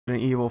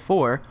Resident Evil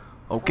 4.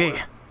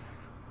 Okay,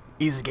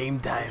 it's game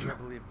time. I can't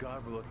believe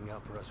God we're looking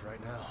out for us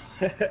right now.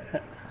 But I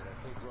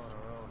think we're on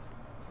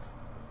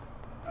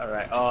our own. All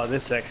right. Oh,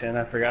 this section.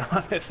 I forgot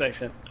about this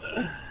section.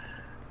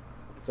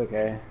 It's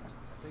okay.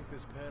 I think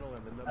this panel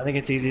and the I think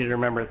it's easy to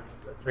remember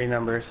the 3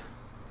 numbers.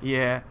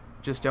 Yeah,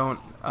 just don't,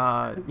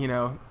 you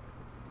know,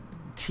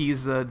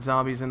 tease the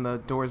zombies in the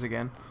doors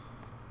again.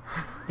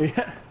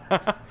 Yeah.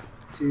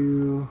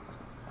 2.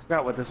 I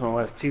forgot what this one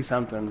was. 2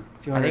 something.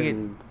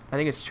 200. I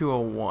think it's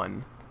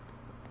 201.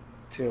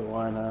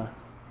 201.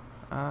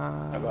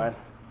 My bad.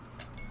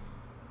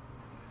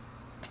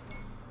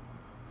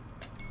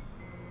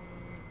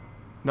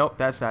 Nope,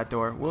 that's that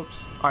door.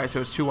 Whoops. Alright,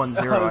 so it's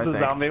 210, Oh, I this is think. a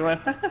zombie one?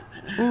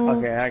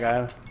 Okay, I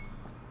got it.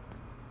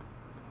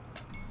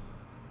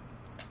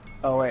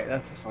 Oh, wait,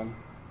 that's this one.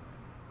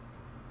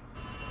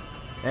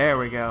 There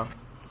we go.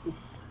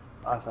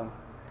 Awesome.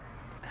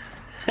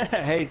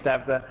 Hey,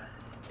 Tapta.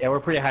 Yeah, we're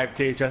pretty hyped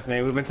too, trust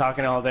me. We've been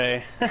talking all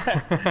day.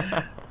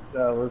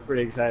 So we're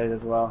pretty excited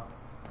as well.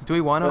 Do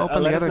we want to open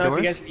the let us other know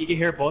doors? if you can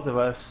hear both of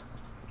us.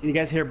 Can you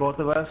guys hear both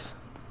of us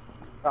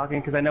talking?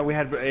 Because I know we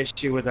had an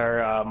issue with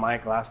our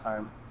mic last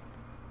time.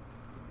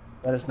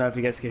 Let us know if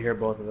you guys can hear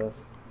both of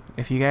us.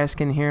 If you guys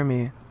can hear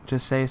me,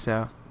 just say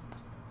so.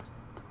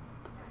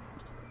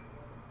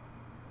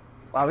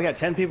 Wow, we got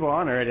 10 people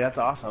on already. That's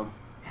awesome.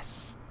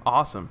 Yes.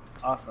 Awesome.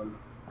 Awesome.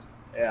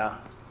 Yeah.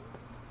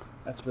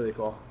 That's really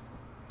cool.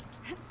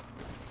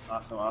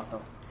 Awesome,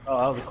 awesome. Oh,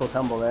 that was a cool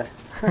tumble there.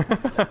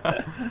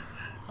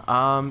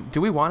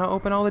 Do we want to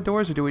open all the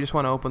doors, or do we just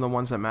want to open the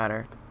ones that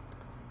matter?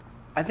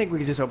 I think we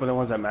can just open the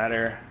ones that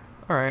matter.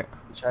 Alright.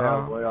 Try to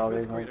avoid all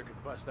these grader ones.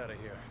 could bust out of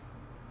here.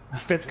 A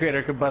 5th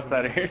grader could bust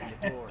out of here.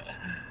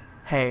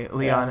 Hey,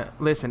 Leon,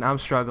 listen, I'm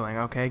struggling,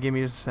 okay? Give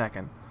me just a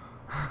second.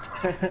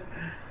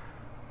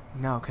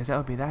 No, because that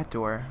would be that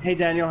door. Hey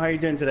Daniel, how are you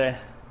doing today?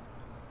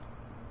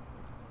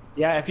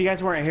 Yeah, if you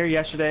guys weren't here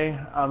yesterday,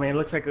 I mean, it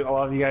looks like a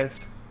lot of you guys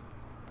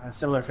have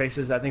similar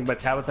faces, I think, but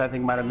Tabitha, I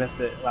think, might have missed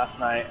it last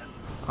night.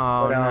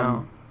 Oh, But,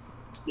 no.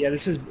 Yeah,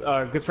 this is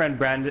our good friend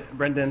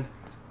Brendan,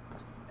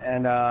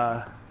 and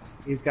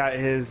he's got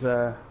his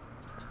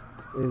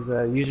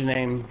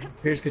username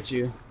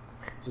Pierskachu,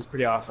 which is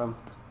pretty awesome.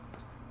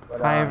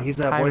 But he's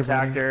a voice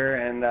actor,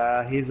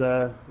 and he's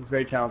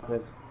very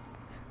talented.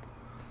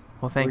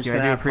 Well, thank you.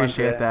 I do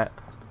appreciate that.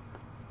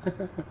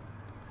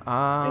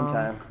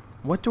 Anytime.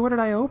 What door did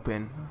I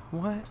open?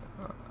 What?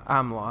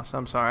 I'm lost.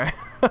 I'm sorry.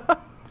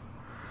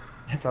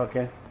 It's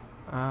okay.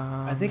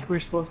 I think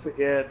we're supposed to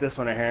get this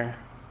one right here.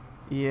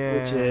 Yeah.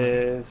 Which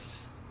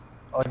is...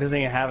 Oh, it doesn't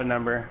even have a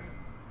number.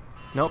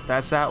 Nope,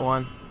 that's that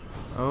one.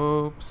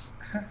 Oops.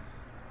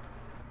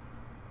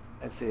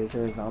 Let's see, is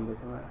there a zombie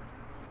coming?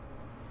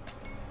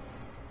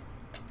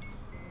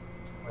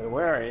 Wait,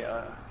 where are you?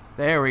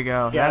 There we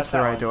go. Yeah, that's the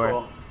right door.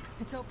 Cool.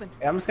 It's open.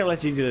 Yeah, I'm just gonna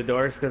let you do the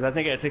doors because I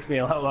think it takes me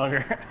a lot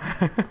longer.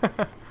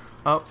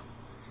 Oh.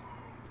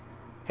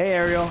 Hey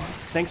Ariel,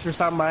 thanks for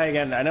stopping by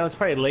again. I know it's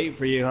probably late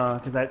for you, huh?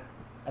 Because I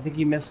think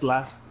you missed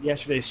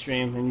yesterday's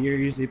stream, and you're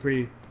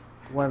usually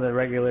one of the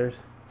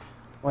regulars,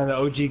 one of the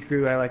OG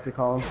crew, I like to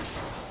call them.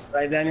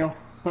 Right, Daniel?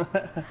 Wait.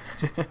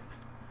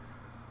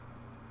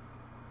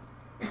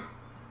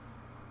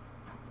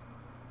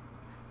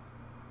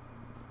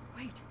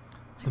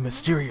 The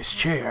mysterious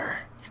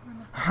chair.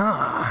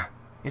 Huh.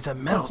 It's a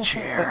metal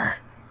chair.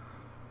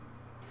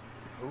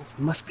 It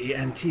must be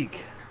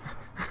antique.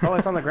 Oh,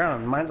 it's on the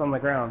ground. Mine's on the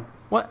ground.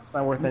 What? It's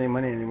not worth any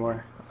money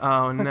anymore.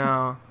 Oh,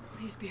 no.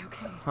 Please be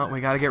okay. Oh,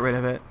 we gotta get rid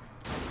of it.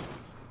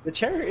 The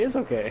chair is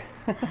okay.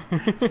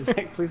 She's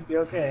like, please be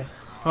okay.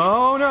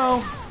 Oh,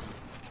 no.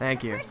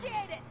 Thank you.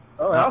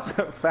 Oh, that was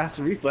a fast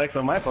reflex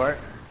on my part.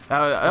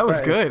 That was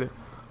good.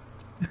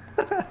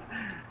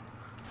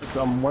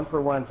 So I'm 1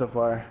 for 1 so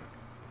far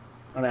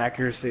on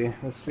accuracy.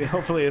 Let's see.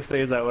 Hopefully it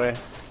stays that way.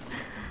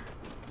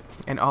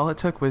 And all it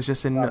took was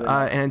just an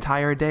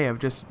entire day of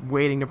just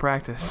waiting to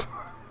practice.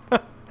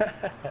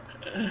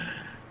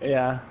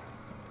 Yeah.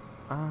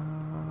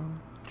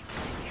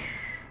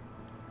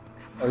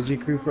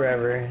 OG crew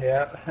forever.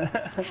 Yeah.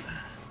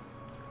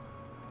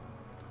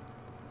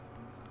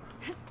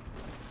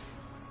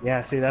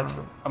 Yeah. See, that's.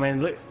 I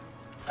mean, look.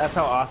 That's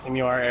how awesome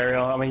you are,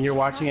 Ariel. I mean, you're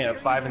watching it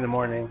at 5 in the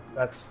morning.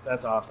 That's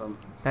awesome.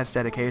 That's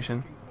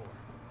dedication.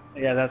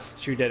 Yeah,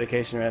 that's true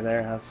dedication right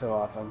there. That's so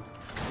awesome.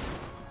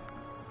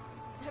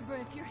 Deborah,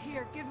 if you're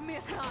here, give me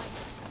a sign.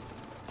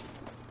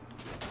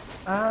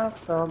 I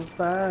saw the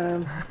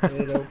sign.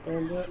 It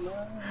opened up my...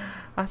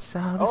 I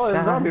saw the Oh, sign.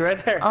 there's a zombie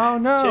right there. Oh,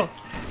 no.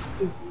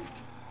 Shit.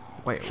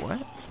 Wait,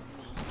 what?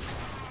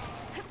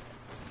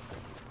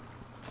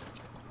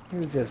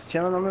 He's just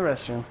chilling on the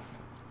restroom.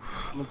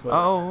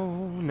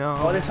 Oh, no.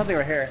 Oh, there's something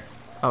right here.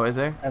 Oh, is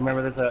there? I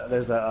remember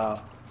there's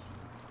a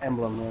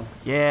emblem there.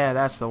 Yeah,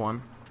 that's the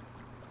one.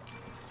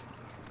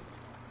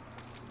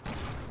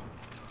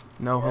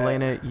 No, Yeah.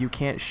 Helena, you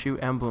can't shoot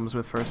emblems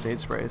with first aid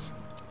sprays.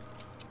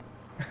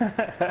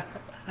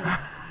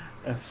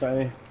 That's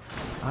funny.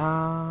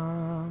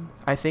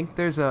 I think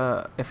there's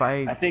a... If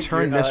I think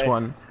turn you're- this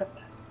one...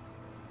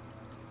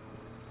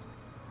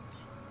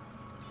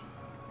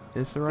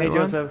 Is this the right Hey, one?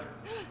 Joseph.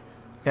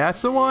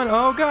 That's the one.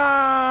 Oh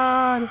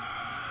God!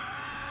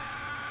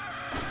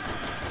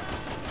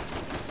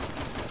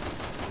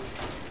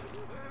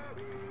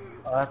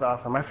 Oh, that's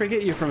awesome. I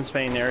forget you're from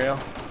Spain, Ariel.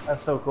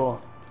 That's so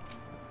cool.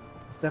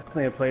 It's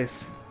definitely a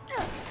place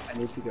I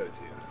need to go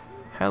to.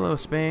 Hello,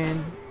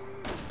 Spain.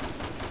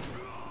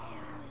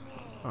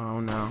 Oh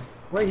no.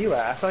 Where are you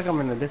at? I feel like I'm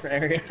in a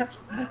different area.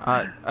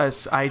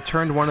 I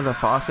turned one of the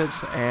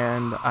faucets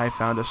and I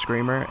found a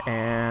screamer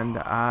and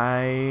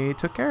I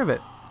took care of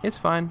it. It's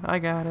fine. I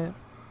got it.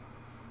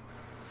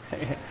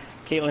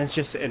 Caitlin's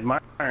just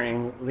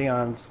admiring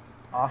Leon's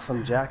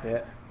awesome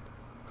jacket.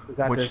 We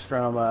got this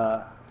from,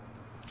 I'm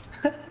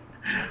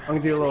gonna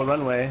do a little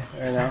runway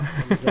right now.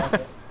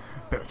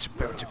 Do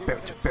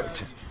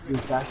a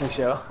fashion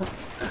show.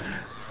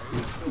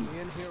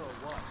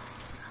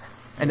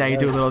 And now you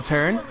do a little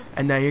turn,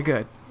 and now you're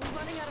good. We're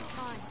running out of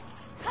time.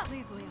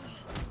 Please, Leon.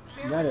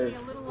 Bear That with me a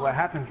is little what longer.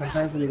 happens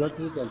sometimes when you go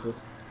to the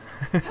dentist.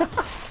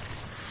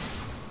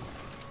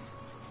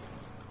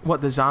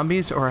 What, the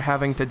zombies or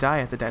having to die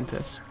at the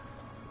dentist?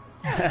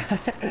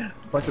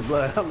 Bunch of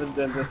blood on the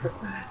dentist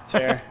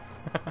chair.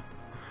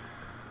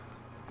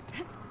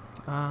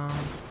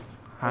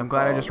 I'm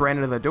glad I just ran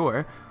into the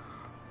door.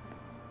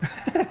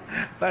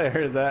 Thought I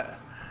heard that.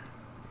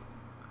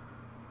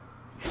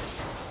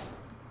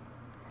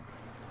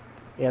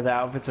 Yeah, the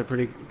outfits are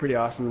pretty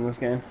awesome in this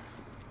game.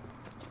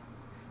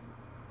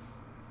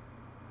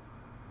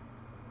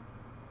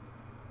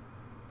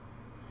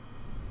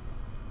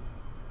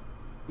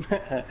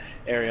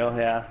 Ariel,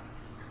 yeah.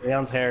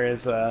 Leon's hair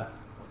is What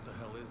the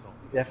hell is all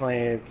this? definitely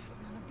None of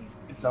these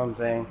were its own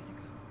thing. years ago.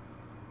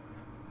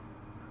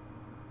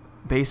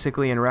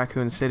 Basically, in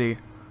Raccoon City,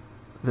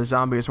 the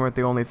zombies weren't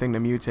the only thing to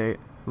mutate.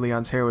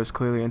 Leon's hair was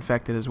clearly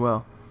infected as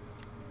well.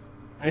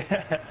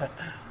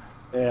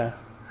 Yeah.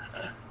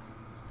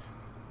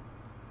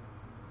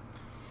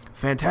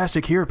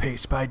 Fantastic hair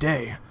paste by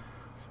day.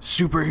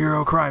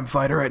 Superhero crime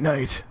fighter at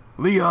night.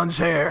 Leon's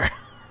hair.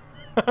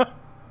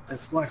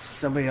 Let's watch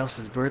somebody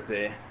else's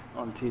birthday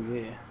on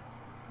TV.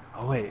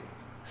 Oh wait,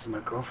 this is my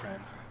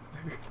girlfriend.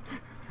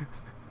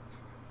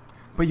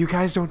 But you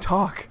guys don't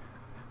talk.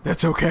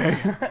 That's okay.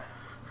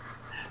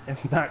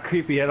 It's not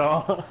creepy at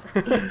all.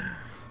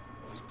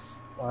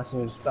 Just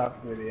watching a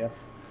stock video.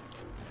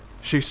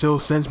 She still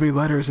sends me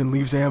letters and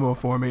leaves ammo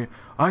for me.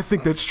 I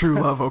think that's true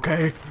love,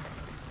 okay?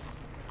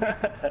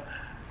 I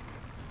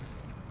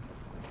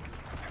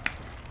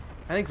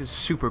think this is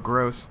super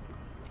gross.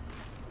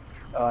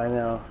 Oh, I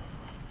know.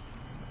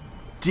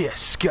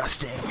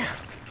 Disgusting.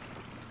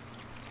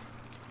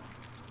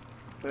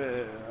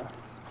 Ugh.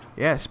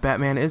 Yes,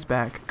 Batman is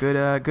back. Good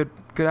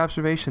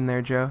observation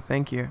there, Joe.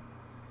 Thank you.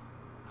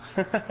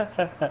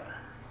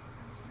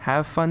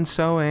 Have fun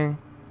sewing.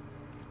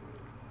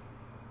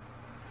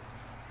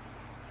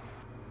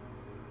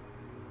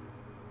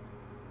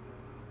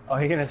 Oh,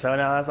 you're gonna sew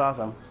now? That's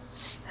awesome.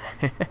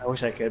 I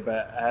wish I could,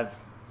 but I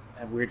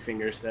have weird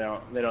fingers. They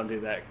don't do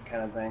that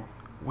kind of thing.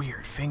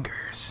 Weird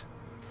fingers.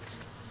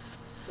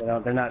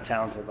 They're not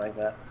talented like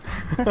that.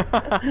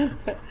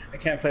 I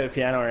can't play the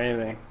piano or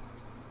anything.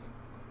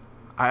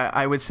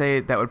 I would say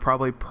that would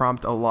probably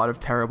prompt a lot of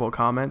terrible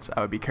comments.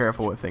 I would be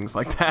careful with things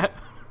like that.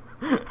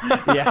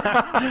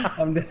 Yeah,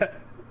 I'm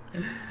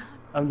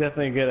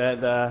definitely good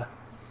at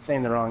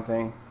saying the wrong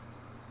thing.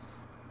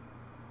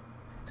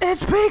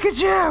 It's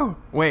Pikachu!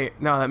 Wait,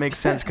 no, that makes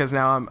sense because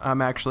now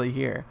I'm actually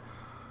here.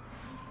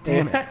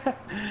 Damn it.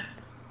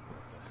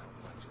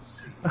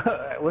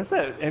 What's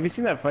that? Have you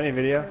seen that funny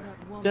video? That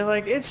woman- They're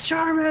like, it's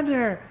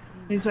Charmander!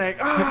 He's like,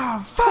 oh,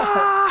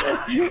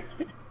 Fuck!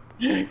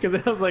 because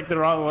it was like the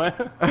wrong one.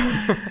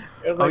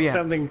 It was like yeah.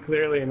 something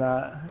clearly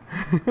not.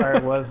 Or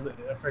it was,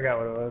 I forgot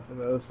what it was. It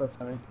was so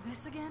funny.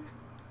 This again?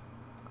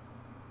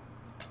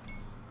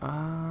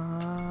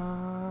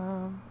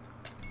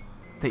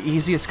 The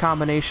easiest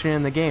combination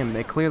in the game.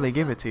 They clearly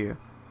give it to you.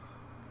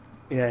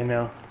 Yeah, I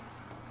know.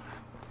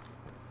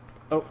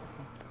 Oh.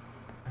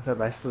 I thought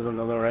I still don't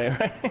know the right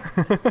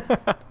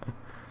way.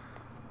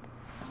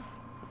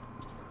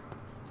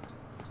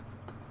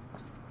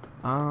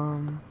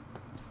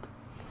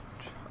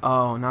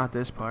 Oh, not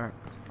this part.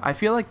 I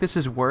feel like this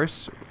is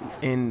worse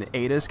in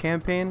Ada's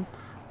campaign,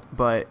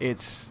 but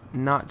it's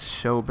not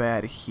so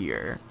bad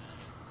here.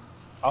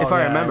 Oh, If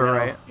I yeah, remember know.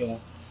 right. Yeah.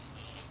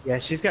 Yeah,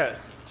 she's got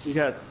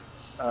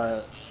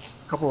a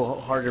couple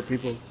harder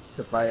people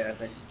to fight, I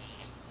think.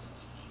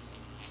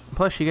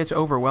 Plus, she gets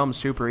overwhelmed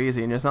super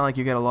easy, and it's not like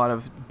you get a lot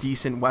of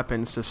decent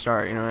weapons to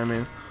start, you know what I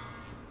mean?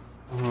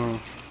 Mm-hmm.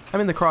 I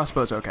mean, the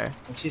crossbow's okay.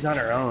 And she's on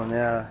her own,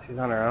 yeah. She's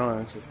on her own.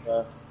 It's just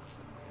tough.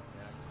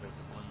 Activate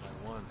them one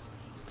by one.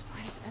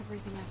 Why does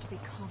everything have to be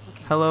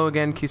complicated? Hello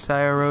again,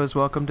 Kisaya Rose.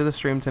 Welcome to the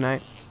stream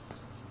tonight.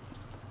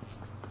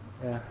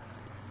 Yeah.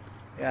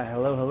 Yeah,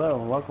 hello.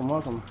 Welcome,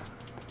 welcome.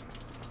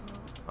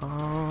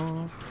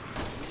 Oh,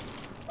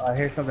 Oh, I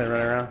hear something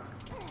running around.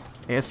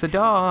 it's the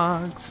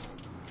dogs.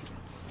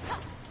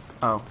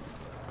 Oh.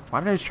 Why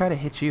did I just try to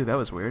hit you? That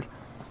was weird.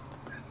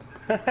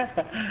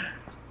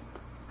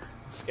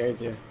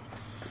 Scared you.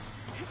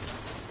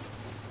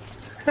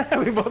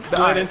 We both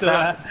slid into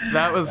that.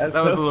 That was That's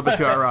a so little bit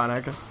too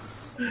ironic.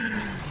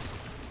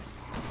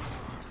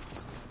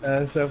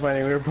 That's so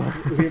funny.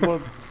 We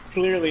both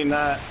clearly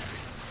not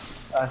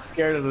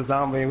scared of the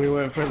zombie. We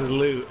went for the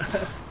loot.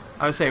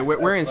 I would say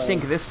we're in That's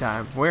sync funny. this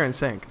time. We're in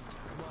sync.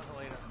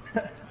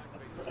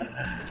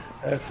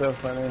 That's so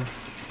funny.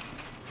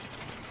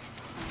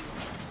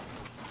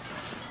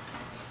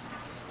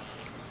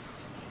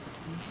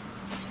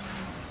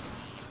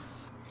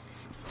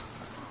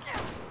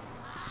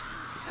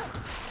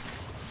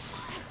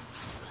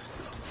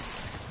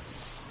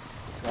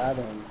 Got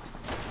him.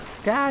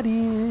 Got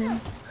him.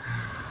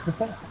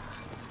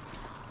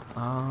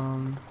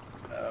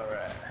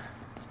 Alright.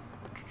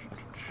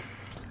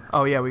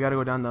 Oh yeah, we gotta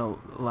go down the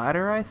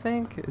ladder, I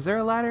think. Is there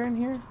a ladder in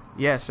here?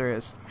 Yes, there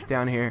is.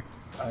 Down here.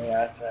 Oh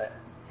yeah, that's right.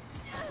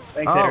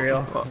 Thanks, Oh,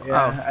 Ariel. well,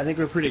 Yeah, I think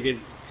we're pretty good.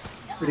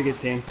 Pretty good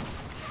team.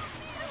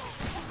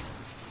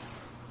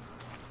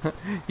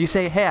 You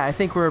say, hey, I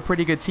think we're a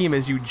pretty good team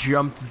as you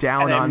jumped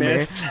down And I on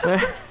missed. me.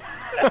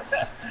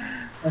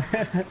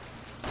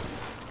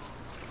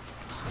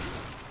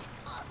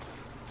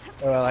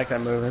 Oh, I like that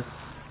move. It's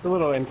a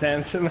little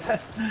intense in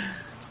that. Thanks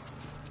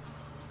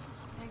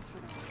for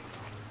that.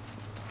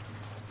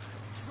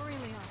 Hurry,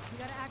 Leon. You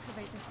gotta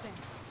activate this thing.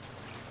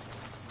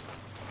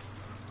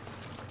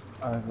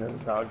 Oh, the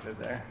dogs are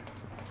there.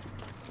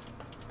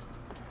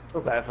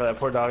 Feel bad for that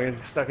poor dog.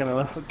 He's stuck in a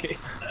little cage.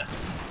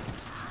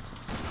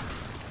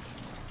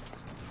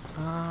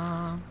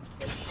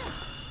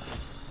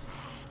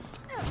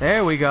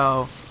 There we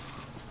go.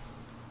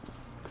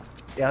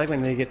 Yeah, I like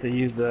when they get to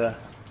use their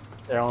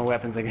own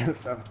weapons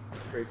against them.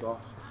 It's pretty cool.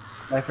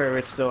 My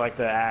favorite's still like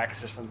the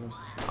axe or something.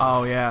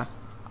 Oh yeah,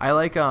 I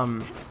like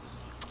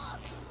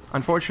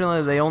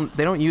Unfortunately, they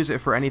don't use it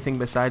for anything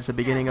besides the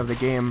beginning of the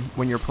game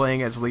when you're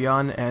playing as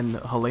Leon and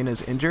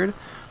Helena's injured.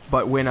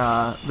 But when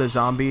the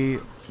zombie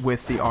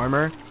with the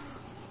armor,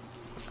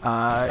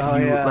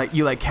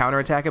 you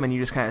counterattack him and you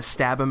just kind of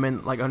stab him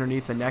in like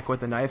underneath the neck with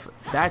the knife.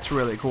 That's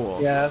really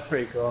cool. Yeah, that's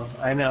pretty cool.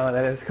 I know,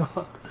 that is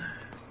cool.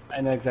 I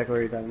know exactly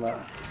what you're talking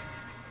about.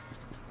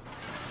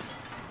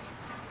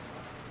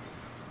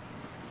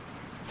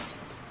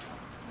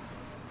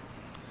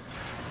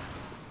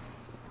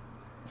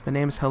 The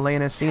name's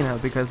Helena Cena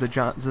because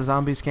the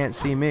zombies can't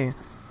see me.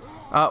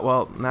 Oh,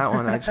 well, that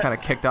one I just kind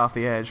of kicked off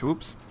the edge.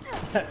 Whoops.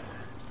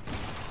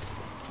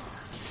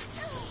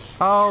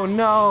 Oh,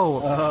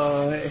 no!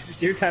 Oh,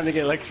 it's your time to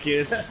get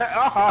electrocuted.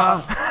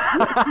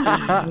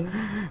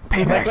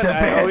 Payback's a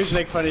I always bitch!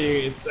 make fun of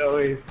you.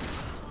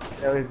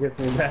 It always gets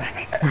me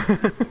back.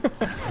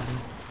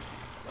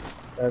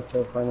 That's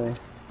so funny. It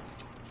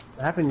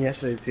happened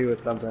yesterday too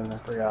with something, I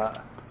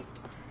forgot.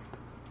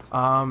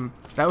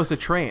 That was the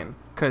train.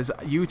 Because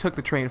you took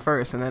the train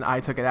first, and then I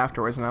took it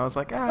afterwards, and I was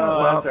like, Oh,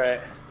 well... that's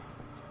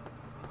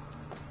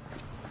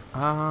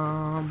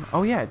right.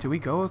 Oh yeah, do we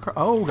go across?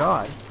 Oh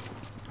god.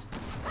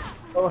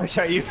 Oh, I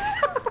shot you.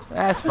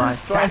 That's fine.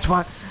 That's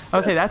why... I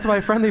would say, that's why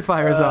friendly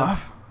fire's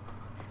off.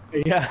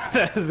 Yeah,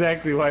 that's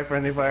exactly why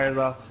friendly fire is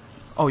off.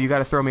 Oh, you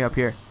gotta throw me up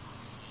here.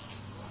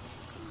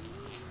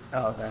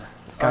 Oh, okay.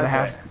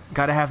 Gotta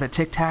That's have the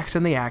Tic Tacs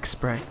and the axe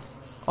spray.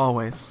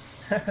 Always.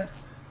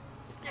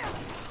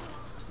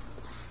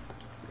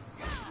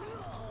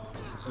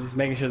 I'm just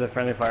making sure the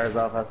friendly fire is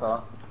off, that's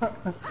all.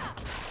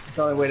 It's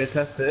the only way to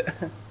test it.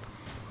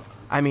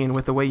 I mean,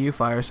 with the way you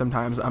fire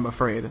sometimes, I'm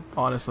afraid,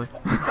 honestly.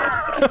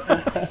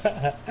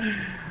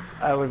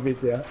 I would be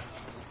too.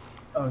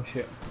 Oh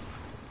shit.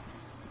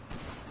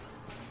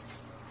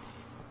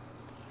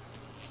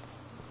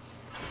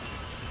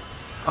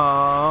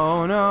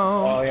 Oh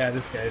no. Oh yeah,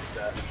 this guy's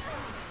dead.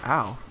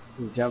 Ow.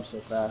 He jumps so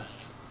fast.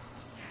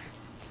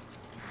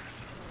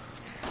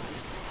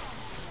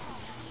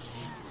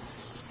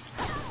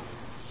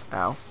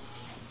 Ow.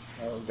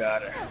 Oh,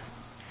 got her.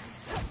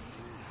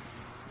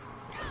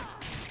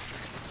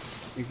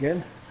 You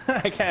good?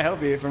 I can't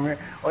help you from here.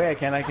 Oh yeah, I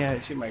can. I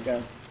can't shoot my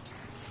gun.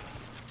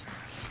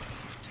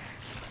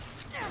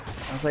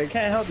 I was like, I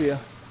can't help you.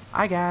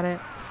 I got it.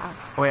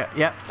 Oh yeah,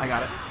 yep, I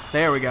got it.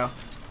 There we go.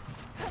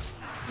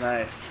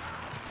 Nice.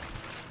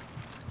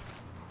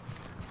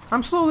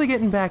 I'm slowly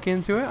getting back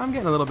into it. I'm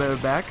getting a little bit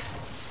of back.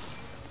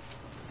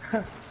 Who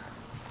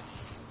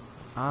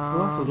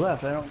else is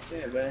left? I don't see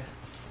it, buddy.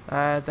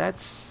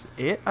 That's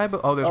it.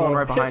 Oh, there's one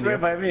right behind it's you.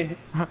 right by me.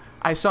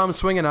 I saw him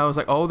swinging. I was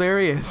like, oh, there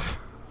he is.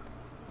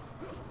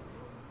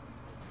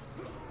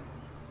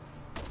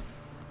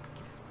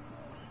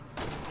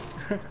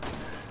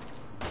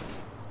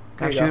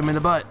 Gotta shoot him in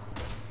the butt.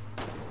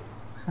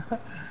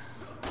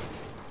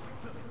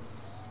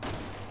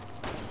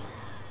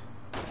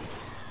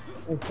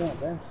 What's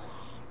up, man?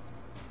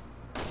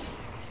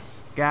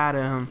 Got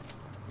him.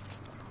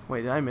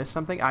 Wait, did I miss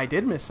something? I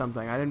did miss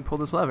something. I didn't pull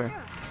this lever.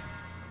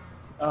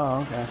 Oh,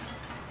 okay.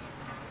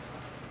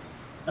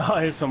 Oh,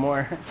 here's some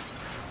more.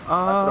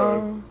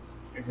 A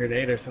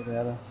grenade or something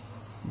at him.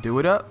 Do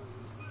it up.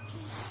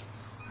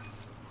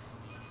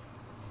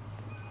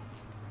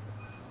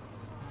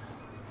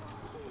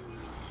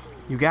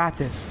 You got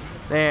this.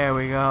 There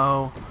we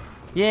go.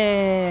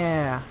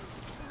 Yeah.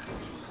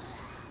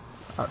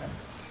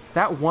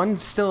 That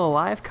one's still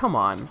alive? Come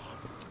on.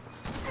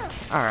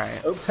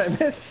 Alright. Oops, I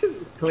missed.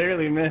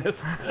 Clearly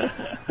missed.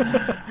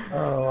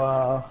 Oh,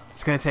 wow.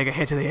 It's gonna take a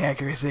hit to the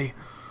accuracy.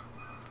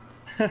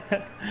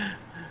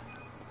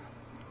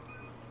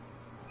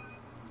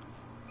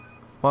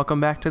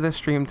 Welcome back to the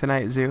stream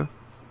tonight, Zoo.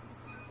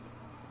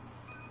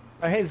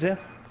 Oh, hey, Ziff.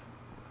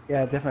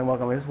 Yeah, definitely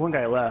welcome. There's one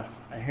guy left.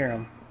 I hear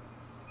him.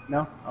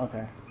 No?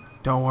 Okay.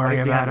 Don't worry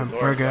He's about behind him. the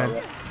door, We're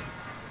good.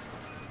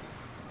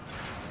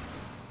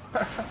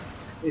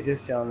 He's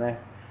just chilling there.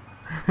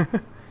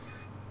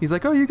 He's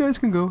like, oh, you guys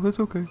can go. That's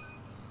okay.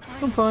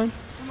 I'm fine.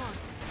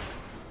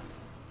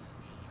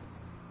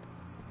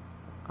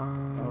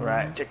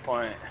 Alright,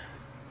 checkpoint.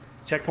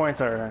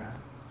 Checkpoints are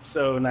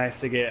so nice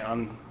to get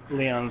on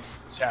Leon's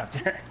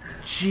chapter.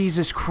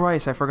 Jesus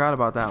Christ, I forgot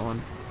about that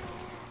one.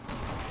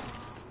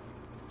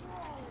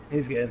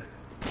 He's good.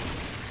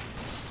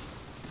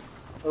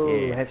 Oh,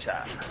 Yeah.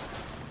 headshot.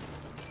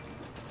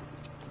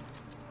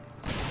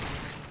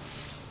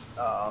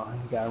 Oh,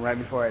 he got him right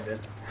before I did.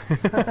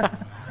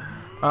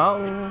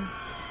 Oh.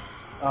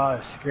 Oh,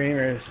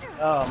 screamers.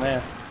 Oh,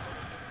 man.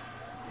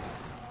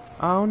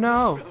 Oh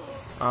no.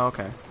 Oh,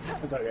 okay.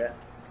 It's okay.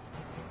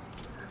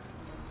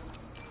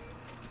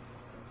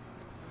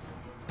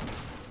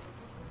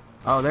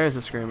 Oh, there's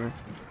a screamer.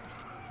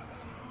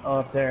 Oh,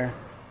 up there.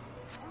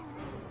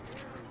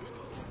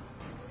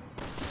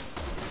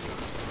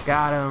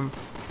 Got him.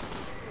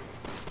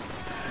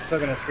 Still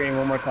gonna scream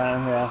one more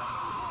time, yeah.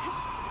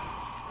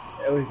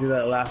 I always do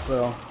that last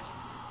little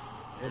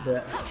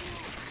bit.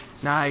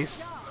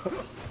 Nice.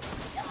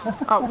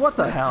 Oh, what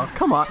the hell?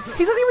 Come on.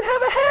 He doesn't even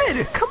have a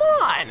head. Come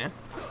on.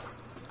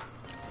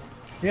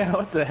 Yeah,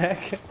 what the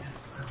heck?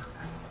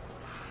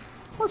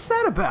 What's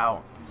that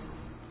about?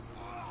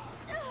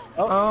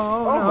 Oh,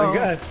 Oh, oh no. my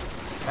god.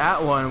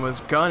 That one was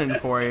gunning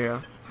for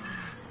you.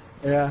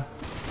 Yeah.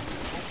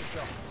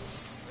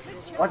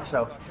 Watch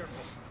yourself.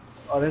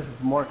 Oh, there's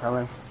more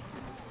coming.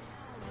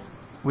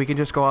 We can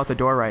just go out the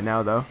door right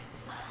now, though.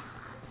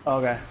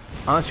 Okay.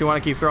 Unless you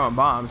want to keep throwing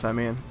bombs. I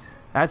mean,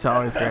 that's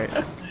always great.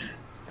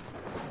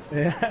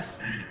 Yeah.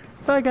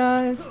 Bye,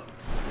 guys.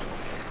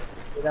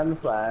 Get down the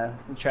slide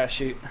and try to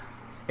shoot.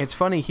 It's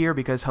funny here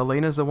because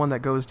Helena's the one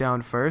that goes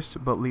down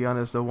first, but Leon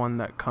is the one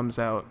that comes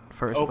out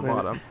first at the Open it.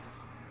 bottom.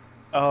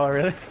 Oh,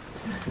 really?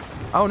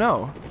 Oh,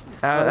 no.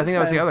 I this think that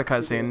was the time other she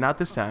cutscene. did. Not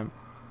this time.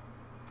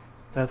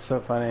 That's so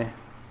funny.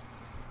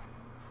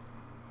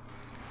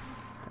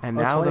 And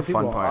Oh, now 20 the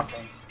fun people. part.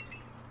 Awesome.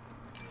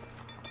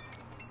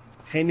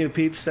 Hey, new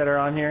peeps that are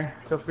on here,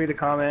 feel free to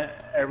comment.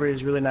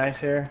 Everybody's really nice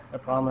here. I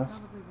promise.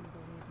 Probably wouldn't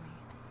believe me.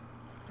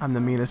 I'm the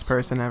meanest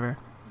person ever. And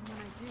when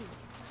I do,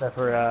 Except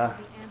for the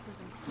answers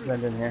and proof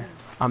Brendan here.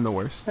 I'm the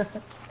worst.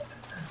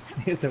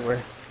 He's the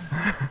worst.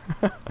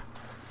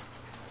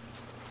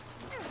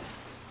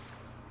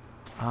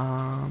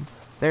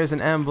 There's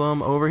an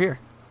emblem over here.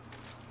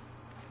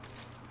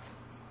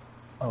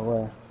 Oh,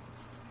 well.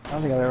 I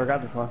don't think I've ever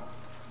got this one.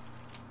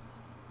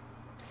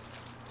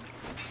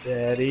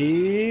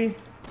 Steady.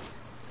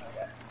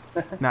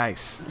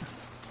 Nice.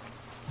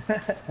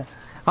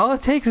 All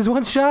it takes is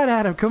one shot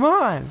at him. Come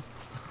on.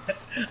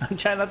 I'm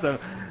trying not to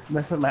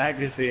mess up my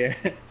accuracy here.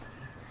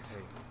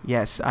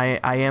 Yes, I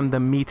am the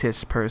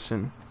meatest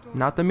person.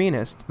 Not the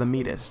meanest, the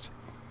meatest.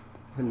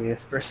 The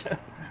meanest person.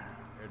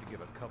 Prepared to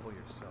give a couple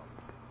yourself.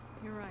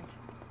 you're right.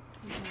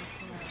 You can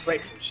collect.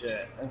 Break some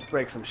shit. Let's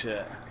break some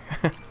shit.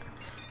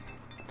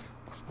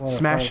 What a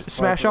Smash fun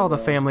smash sport all the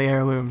to family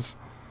heirlooms.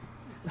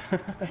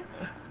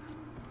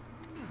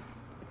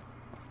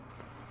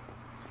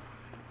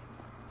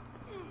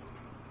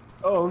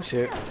 Oh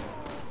shit.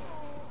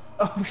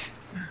 Oh shit.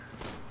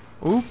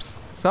 Oops,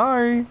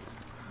 sorry.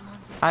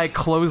 I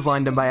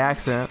clotheslined him by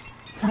accident.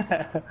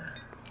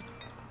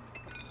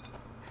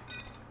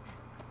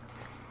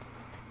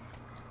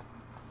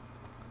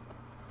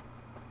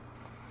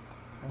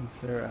 Adam's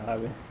favorite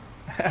hobby.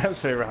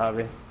 Adam's favorite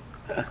hobby.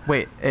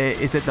 Wait,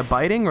 is it the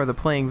biting or the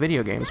playing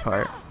video games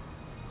part?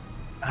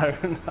 I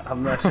don't know.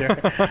 I'm not sure.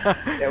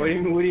 Yeah, what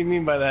do you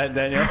mean by that,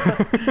 Daniel?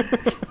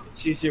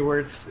 Choose your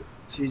words.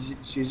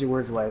 Choose your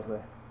words wisely.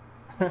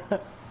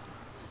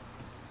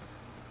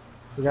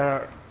 We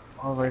got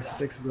all of our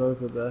 6 brothers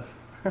with us.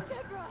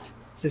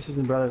 Sisters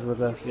and brothers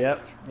with us.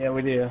 Yep. Yeah,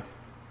 we do.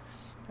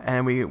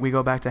 And we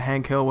go back to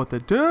Hank Hill with the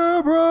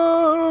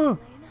Deborah!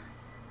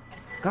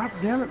 God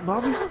damn it,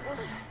 Bobby.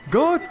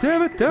 God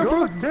damn it,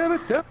 Deborah! God damn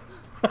it, Deborah.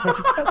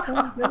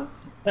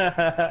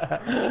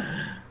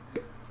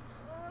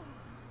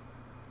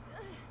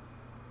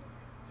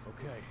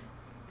 Okay.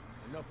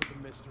 Enough with the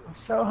mystery. I'm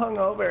so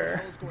hungover.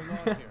 What is going on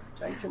here?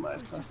 Drank too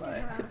much last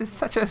night. It's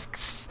such a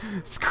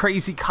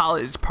crazy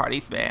college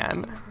party,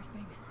 man.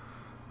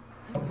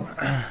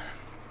 Everything.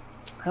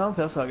 I don't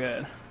feel so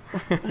good.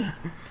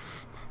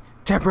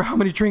 Deborah, how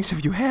many drinks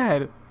have you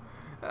had?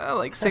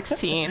 Like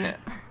 16.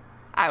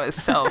 I was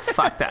so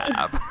fucked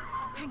up.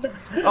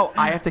 Oh,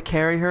 I have to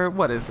carry her?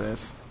 What is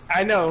this?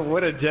 I know,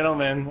 what a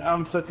gentleman.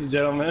 I'm such a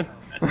gentleman.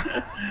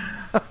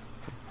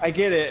 I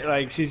get it,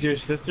 like she's your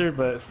sister,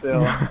 but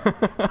still.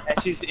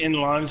 And she's in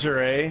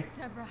lingerie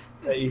Deborah.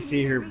 that you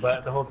see her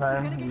butt the whole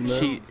time.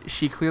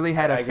 She clearly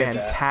had a I get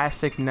that.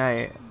 fantastic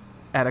night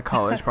at a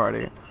college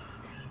party.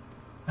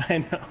 I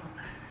know.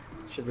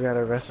 She forgot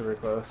her rest of her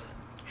clothes.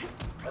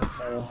 That's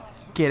funny.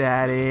 Get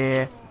out of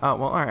here. Oh,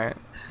 well, alright.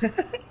 Not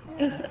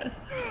bad.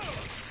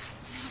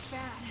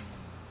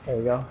 There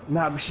we go.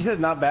 Nah, but she said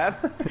not bad.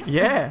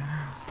 Yeah.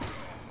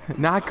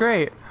 Not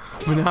great,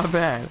 but not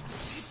bad.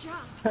 Good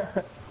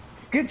job.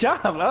 Good job.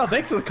 Oh,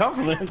 thanks for the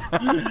compliment.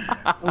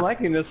 I'm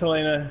liking this,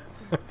 Helena.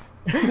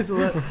 Helena's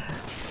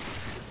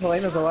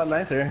a lot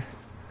nicer.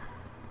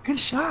 Good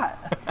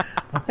shot.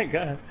 Oh my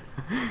god.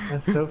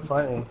 That's so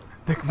funny.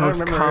 The I don't most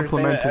remember her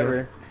saying that complimentary.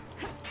 ever.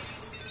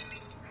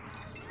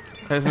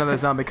 There's another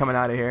zombie coming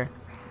out of here.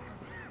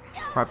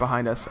 Right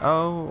behind us.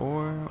 Oh,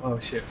 or... Oh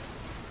shit.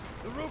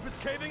 The roof is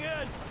caving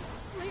in.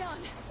 Leon.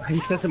 He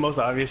says the most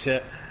obvious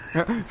shit.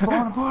 It's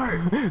falling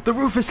apart. The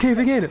roof is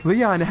caving in!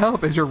 Leon,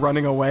 help! As you're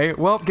running away.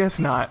 Well, guess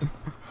not.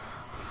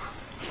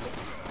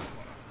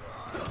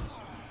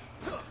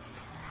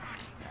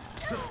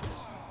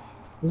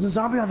 There's a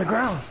zombie on the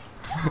ground.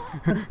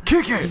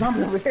 Kick There's a it!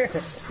 zombie over here.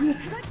 Good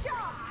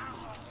job.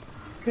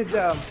 Good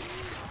job.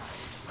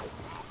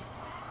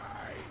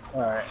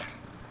 Alright.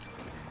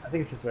 I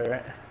think it's this way,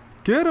 right?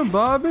 Get him,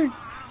 Bobby!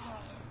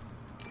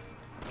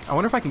 I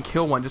wonder if I can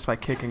kill one just by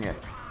kicking it.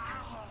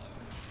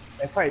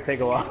 It'd probably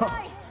take a while.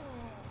 Nice.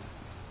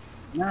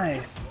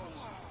 Nice.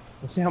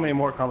 Let's see how many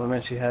more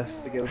compliments she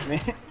has to give me.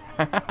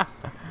 I'm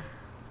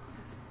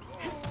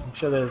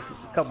sure there's a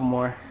couple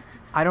more.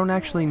 I don't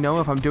actually know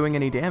if I'm doing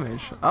any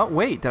damage. Oh,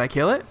 wait, did I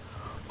kill it?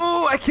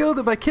 Oh, I killed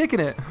it by kicking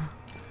it!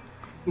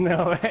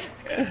 No way.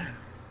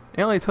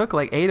 It only took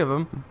like 8 of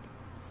them.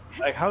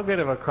 Like, how good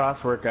of a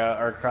cross workout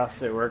or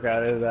CrossFit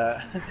workout is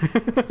that?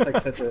 It's like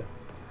such a...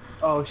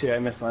 Oh shit, I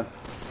missed one.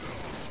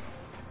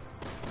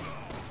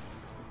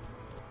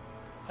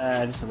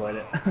 Just avoid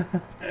it.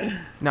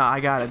 No, I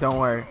got it, don't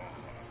worry.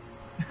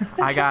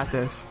 I got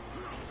this.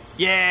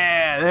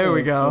 Yeah, there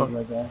we go.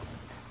 Like that.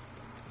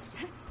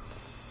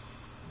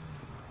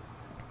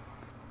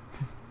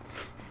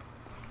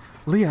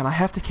 Leon, I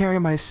have to carry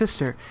my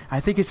sister. I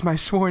think it's my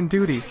sworn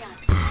duty.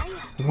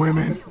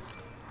 Women.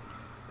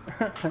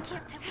 Can't pivot your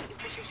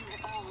position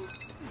at all.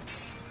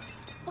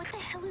 What the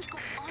hell is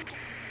going on?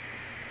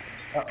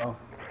 Uh-oh.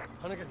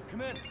 Hunnigan,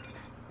 come in.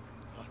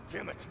 Oh,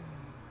 damn it.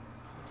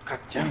 God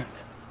damn it.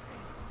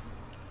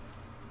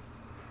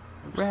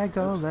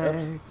 Ragdoll Oops.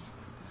 legs.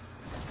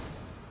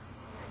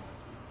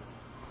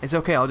 It's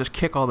okay, I'll just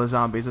kick all the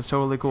zombies. It's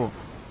totally cool.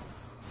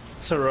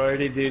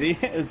 Sorority duty?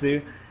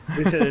 Zoo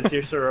said it's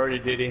your sorority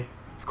duty.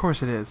 Of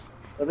course it is.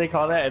 What do they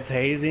call that? It's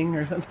hazing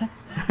or something?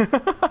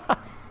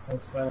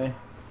 That's funny.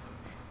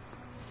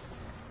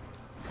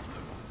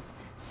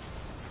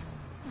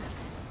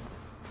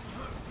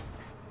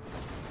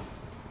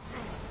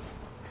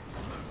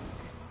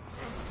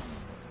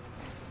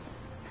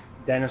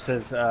 Daniel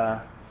says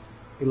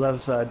he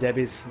loves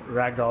Debbie's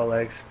ragdoll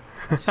legs.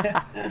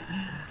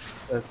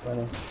 That's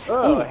funny.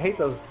 Oh, I hate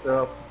those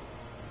throw up.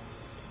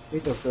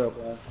 Hate those throw up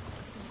ones.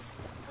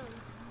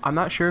 I'm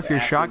not sure if your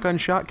Acid. shotgun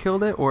shot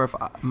killed it or if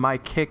my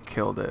kick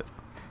killed it.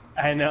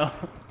 I know.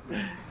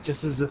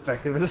 Just as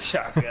effective as a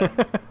shotgun.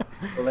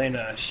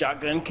 Elena,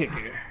 shotgun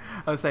kicker.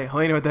 I was saying,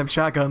 Helena with them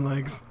shotgun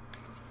legs.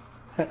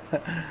 I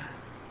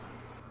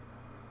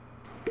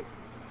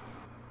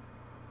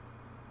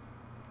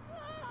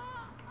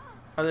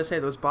was gonna say,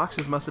 those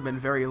boxes must have been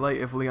very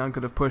light if Leon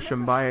could have pushed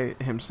them by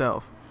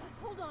himself. Just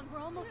hold on. We're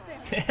almost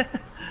there.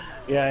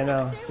 Yeah, I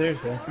know.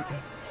 Seriously.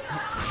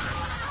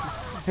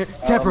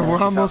 Deborah, man, we're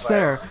she almost caught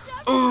there.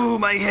 Ooh,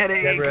 my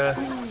headache! Deborah.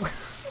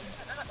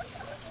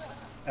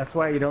 That's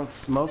why you don't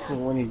smoke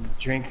when you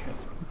drink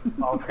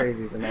all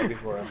crazy the night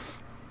before.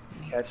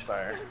 Catch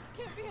fire. This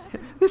can't be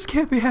happening. This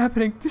can't be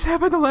happening. This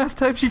happened the last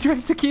time she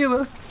drank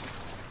tequila.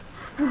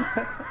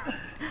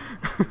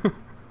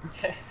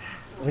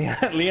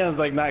 Leon's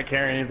like not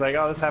caring. He's like,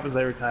 oh, this happens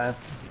every time.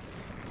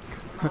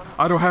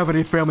 I don't have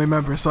any family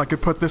members, so I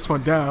could put this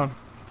one down.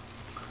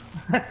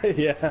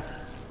 Yeah.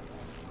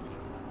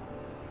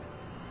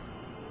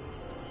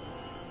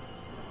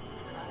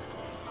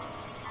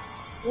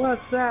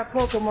 What's that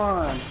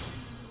Pokemon?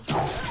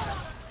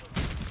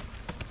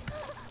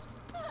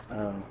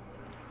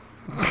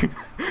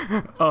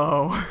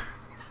 Oh.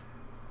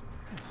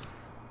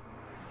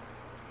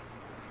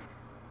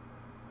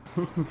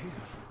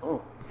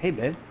 Oh, hey,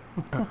 babe.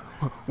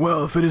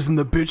 Well, if it isn't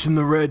the bitch in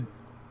the red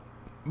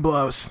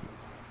blouse.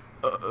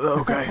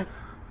 Okay.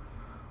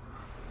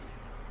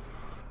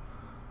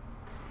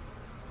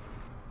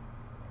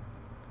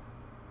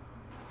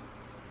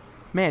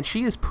 Man,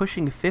 she is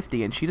pushing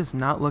 50 and she does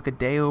not look a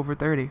day over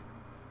 30.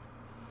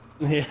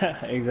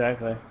 Yeah,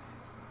 exactly.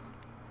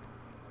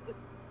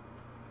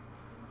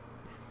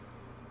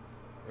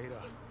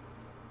 Ada,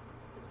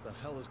 what the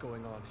hell is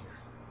going on here?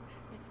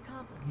 It's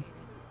complicated.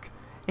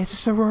 It's a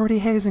sorority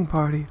hazing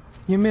party.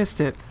 You missed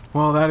it.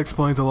 Well, that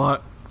explains a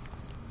lot.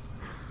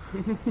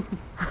 But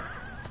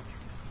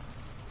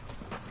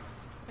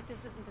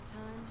this isn't the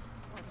time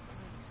or the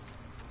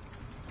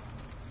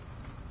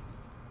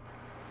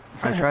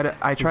I try to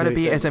That's what be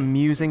he said. as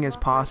amusing as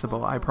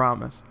possible. I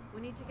promise.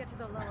 We need to get to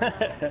the lower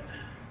levels.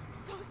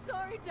 So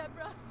sorry,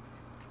 Deborah.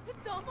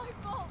 It's all my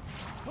fault.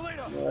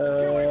 Helena,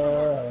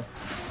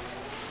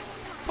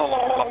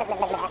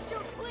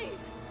 Shoot, please.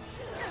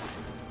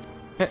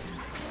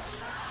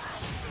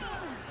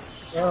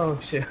 oh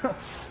shit.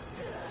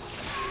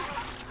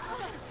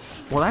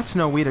 Well, that's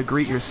no way to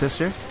greet your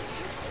sister.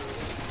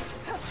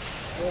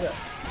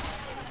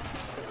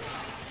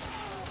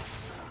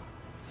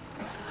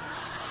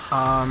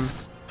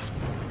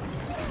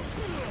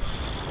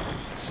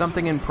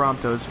 Something in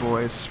Prompto's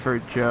voice for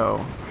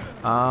Joe.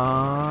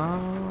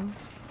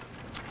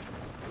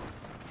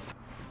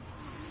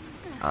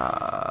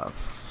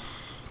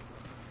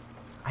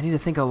 I need to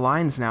think of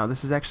lines now.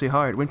 This is actually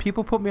hard. When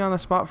people put me on the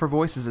spot for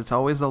voices, it's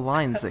always the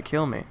lines that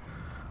kill me.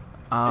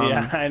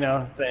 Yeah, I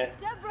know. Say it.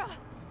 Deborah,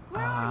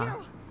 where are you?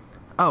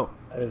 Oh,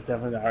 That was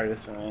definitely the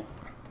hardest for me.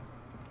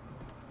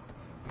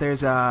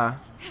 there's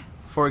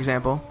for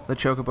example, the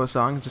Chocobo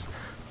song. Just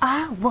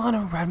I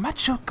wanna ride my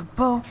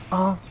Chocobo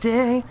all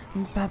day.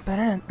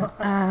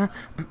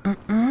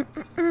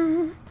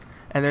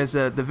 And there's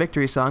the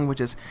Victory song,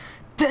 which is.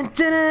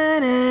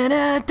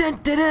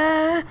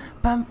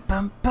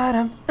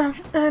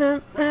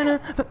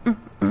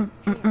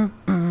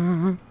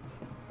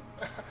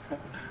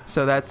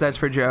 So that's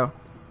for Joe.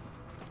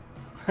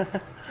 The wrong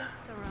idea.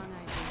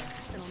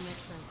 It'll make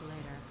sense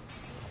later.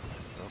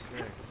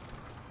 okay.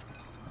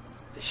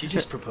 Did she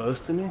just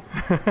propose to me?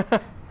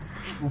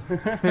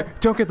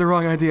 Don't get the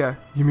wrong idea.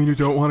 You mean you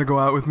don't want to go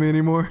out with me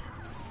anymore?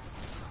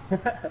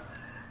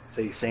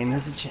 So you're saying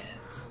there's a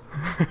chance?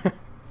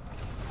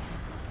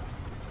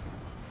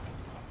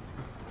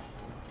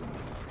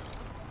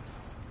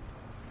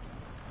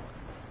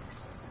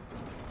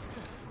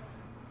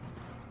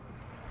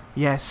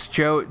 Yes,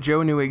 Joe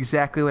knew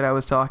exactly what I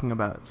was talking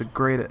about. It's a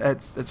great.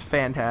 It's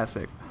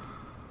fantastic.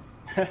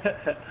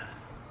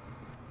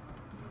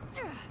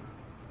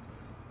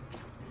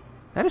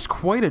 That is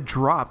quite a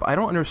drop. I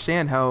don't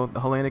understand how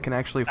Helena can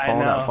actually fall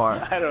that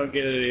far. I don't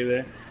get it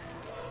either.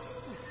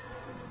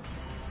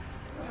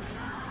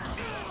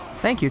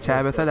 Thank you,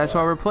 Tabitha. That's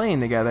why we're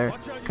playing together.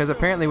 Because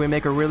apparently we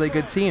make a really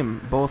good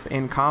team, both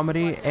in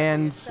comedy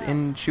and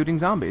in shooting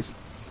zombies.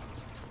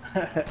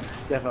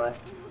 Definitely.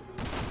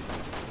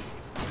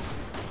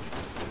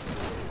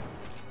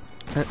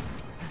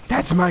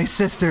 That's my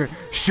sister.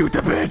 Shoot the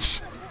bitch.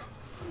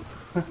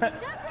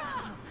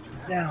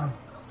 It's down.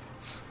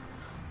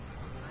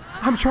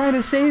 I'm trying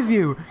to save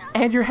you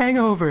and your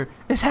hangover.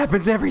 This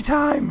happens every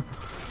time.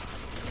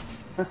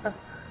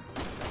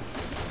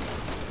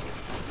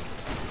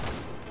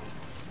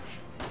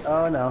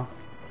 Oh no,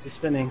 she's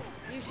spinning.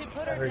 You should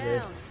put her Very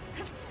good. down.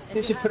 If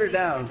You should have put her any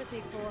down.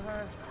 sympathy for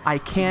her, I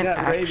can't got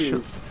actually.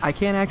 rabies. I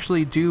can't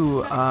actually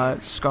do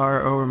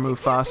Scar over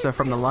Mufasa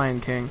from The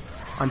Lion King.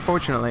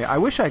 Unfortunately, I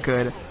wish I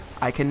could.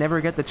 I can never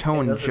get the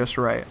tone those are- just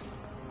right.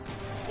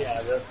 Yeah,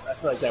 I feel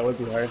like that would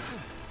be hard.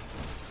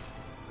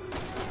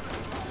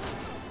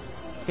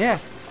 Yeah,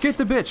 get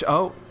the bitch.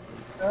 Oh,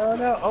 Oh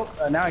no,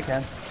 oh, now I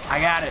can. I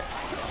got it.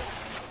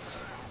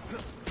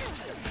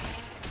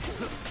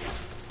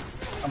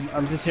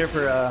 I'm just here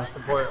for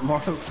support,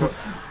 more support.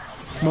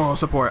 Moral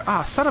support.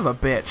 Ah, son of a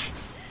bitch.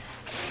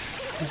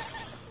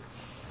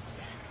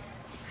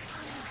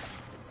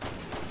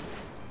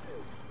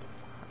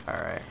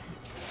 Alright.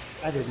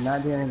 I did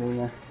not do anything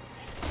there.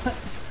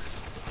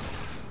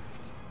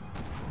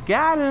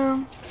 Got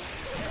him.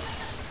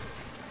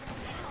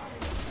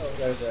 Oh,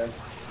 there's that.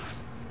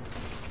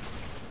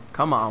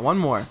 Come on, one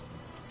more.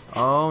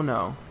 Oh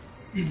no.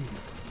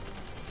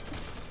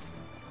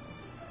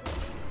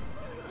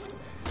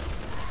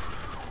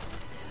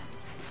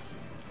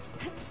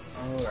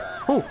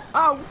 Oh,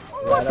 oh,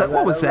 what the?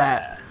 What was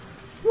that?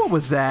 What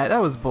was that?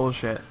 That was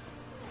bullshit.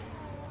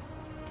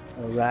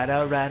 Alright.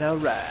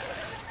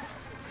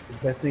 The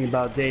best thing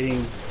about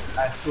dating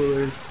high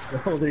schoolers,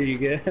 the older you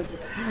get,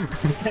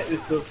 they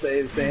still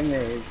stay the same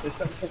age or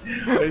something.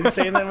 What did you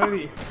say in that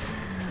movie?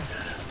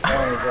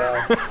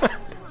 Oh god.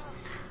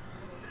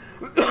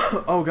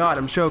 Oh god,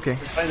 I'm choking. I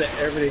find that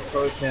everybody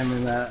quotes him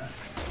in that.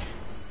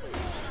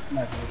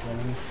 Not really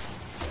funny.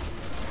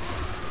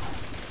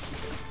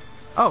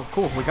 Oh,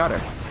 cool, we got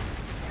her.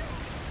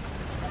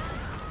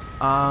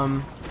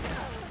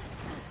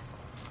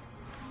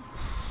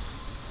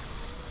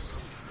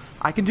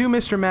 I can do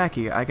Mr.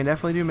 Mackey. I can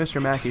definitely do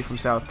Mr. Mackey from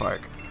South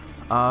Park.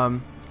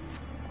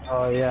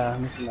 Oh yeah,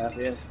 Mr.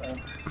 Matthews.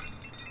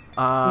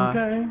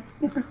 Okay.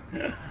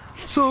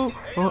 So,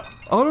 I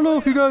don't know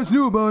if you guys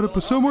knew about it,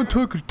 but someone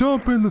took a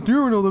dump in the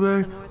urinal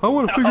today. I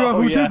want to figure out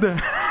who yeah. did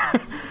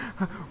that.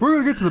 We're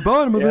gonna get to the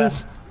bottom of Yeah.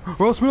 this,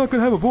 or else we're not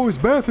gonna have a boys'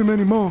 bathroom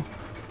anymore.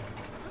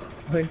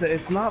 Wait, so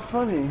it's not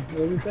funny. What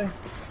did you say?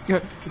 Yeah,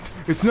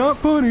 it's not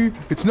funny.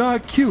 It's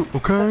not cute.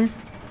 Okay.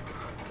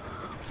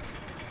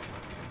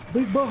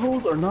 Big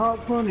buttholes are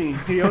not funny.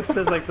 He always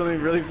says like something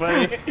really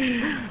funny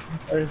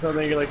or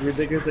something like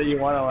ridiculous that you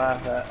want to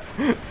laugh at.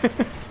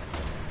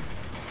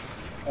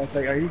 I was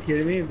like, are you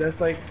kidding me? That's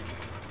like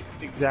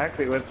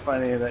exactly what's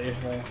funny that you're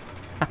saying.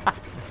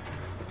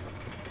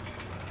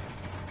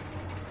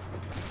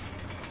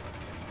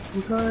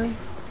 Okay.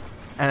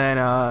 And then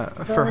for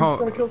I'm just home,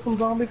 gonna kill some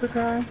zombies,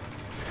 okay?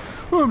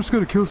 oh, I'm just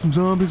gonna kill some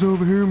zombies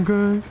over here,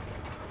 okay?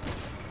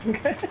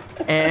 Okay.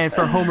 And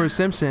for Homer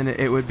Simpson,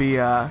 it would be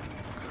aw,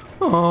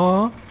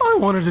 I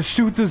wanted to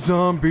shoot the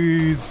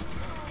zombies.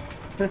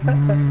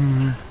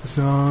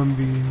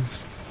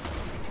 Zombies.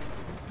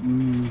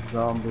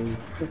 Zombies.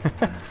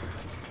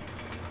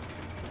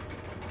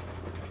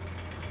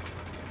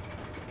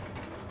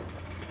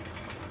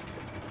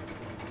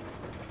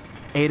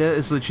 Ada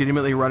is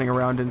legitimately running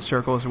around in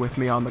circles with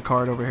me on the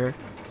card over here.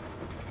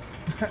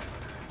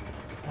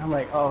 I'm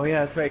like, oh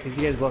yeah, that's right, because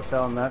you guys both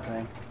fell in that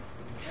thing.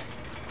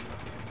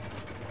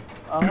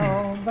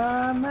 All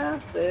by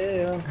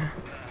myself.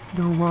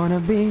 Don't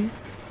wanna be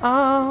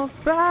all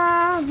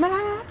by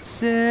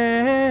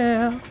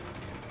myself.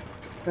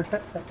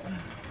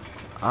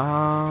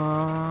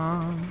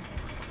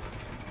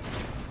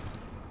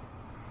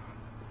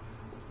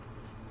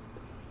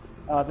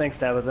 Oh, thanks,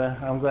 Tabitha.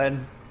 I'm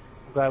glad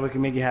we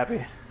can make you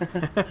happy.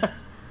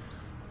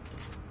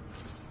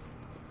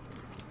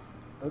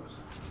 Oops.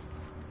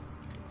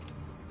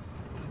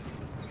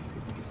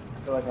 I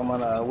feel like I'm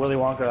on a Willy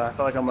Wonka. I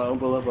feel like I'm on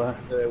Oompa Loompa,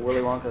 the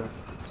Willy Wonka.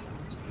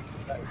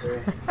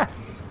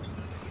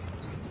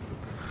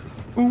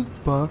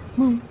 Oompa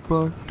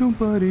loompa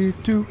doompa dee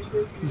doo.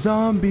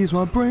 Zombies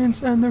want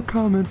brains and they're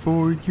coming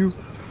for you.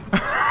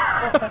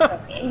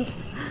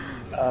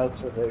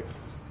 That's perfect.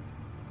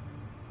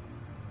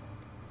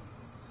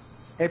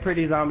 Hey,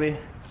 pretty zombie.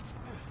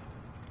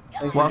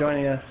 Thanks for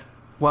joining us.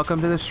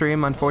 Welcome to the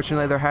stream.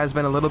 Unfortunately, there has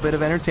been a little bit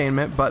of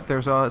entertainment, but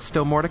there's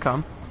still more to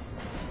come.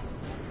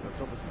 Let's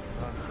hope this is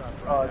non-stop.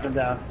 Oh, I've been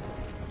down.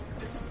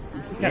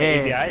 This is kind of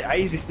easy. I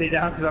usually stay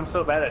down because I'm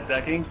so bad at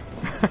ducking.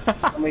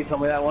 Somebody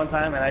told me that one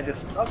time, and I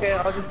just, okay,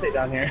 I'll just stay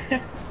down here.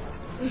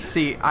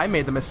 See, I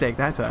made the mistake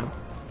that time.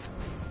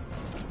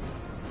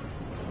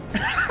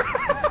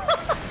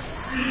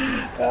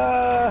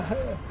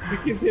 You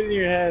keep hitting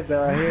your head,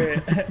 though. I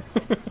hear it.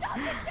 Stop it,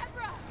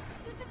 Deborah!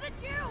 This isn't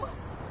you!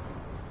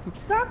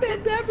 Stop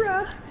it,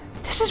 Deborah!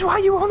 This is why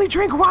you only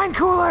drink wine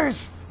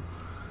coolers!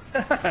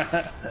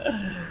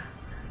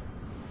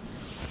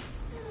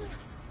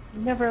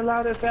 Never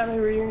allowed at family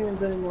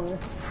reunions anymore.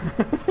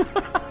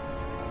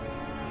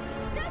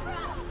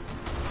 Deborah!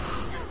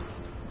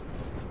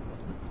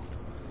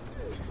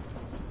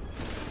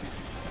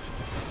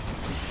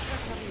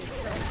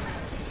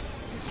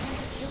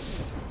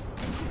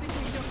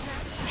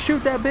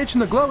 Shoot that bitch in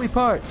the glowy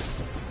parts!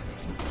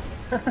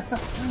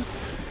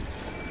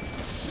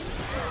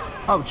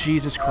 Oh,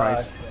 Jesus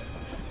Christ.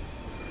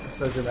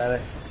 So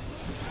dramatic.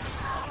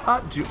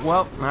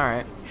 Well,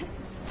 alright.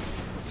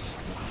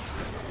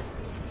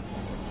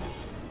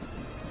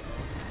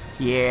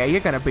 Yeah,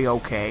 you're gonna be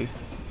okay.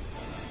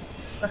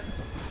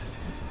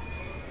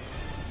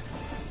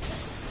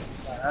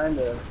 Behind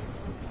us.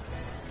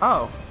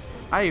 Oh,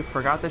 I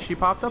forgot that she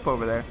popped up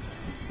over there.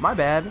 My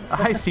bad.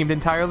 I seemed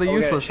entirely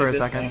useless for a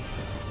second.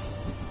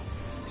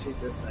 Shoot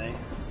this thing.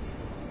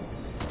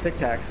 Tic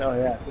Tacs. Oh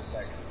yeah, Tic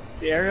Tacs.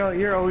 See, Ariel,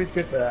 you're always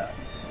good for that. I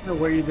don't know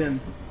where you've been.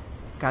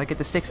 Gotta get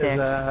the stick 'Cause,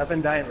 stacks. I've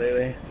been dying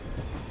lately.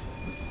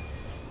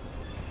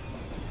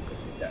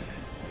 Tic Tacs.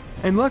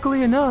 And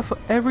luckily enough,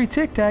 every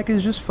Tic Tac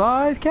is just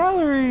 5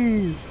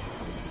 calories.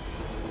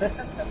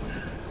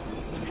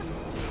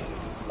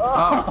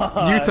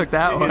 Oh, you took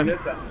that one.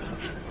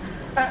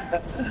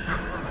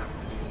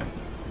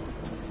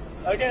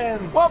 Again.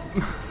 Whoop.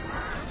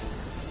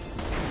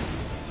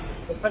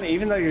 It's funny,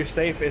 even though you're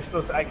safe,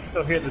 I can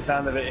still hear the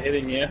sound of it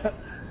hitting you.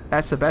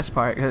 That's the best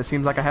part, because it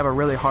seems like I have a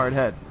really hard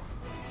head.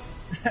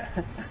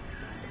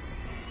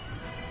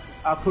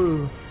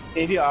 Apu.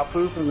 Can you do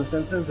Apu from The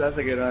Simpsons? That's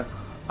a good one.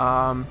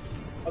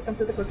 Welcome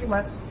to the Cookie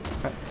Mart.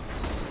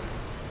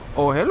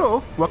 Oh,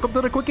 hello. Welcome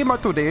to the Quickie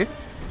Mart today.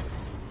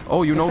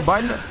 Oh, you're not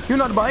buying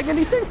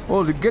anything?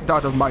 Oh, get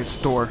out of my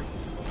store.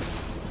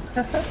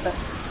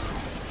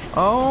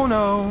 Oh,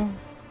 no.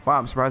 Wow,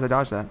 I'm surprised I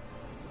dodged that.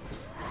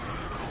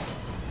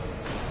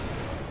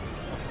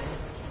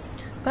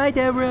 Bye,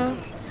 Deborah.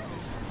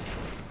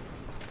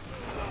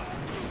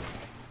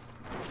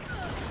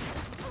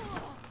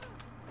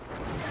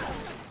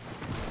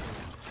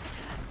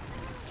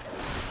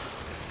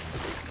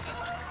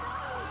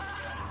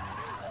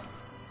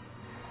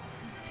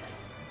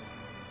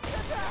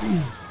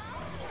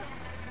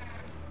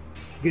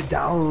 Get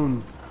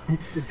down.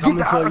 Just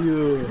coming for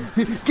you.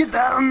 Get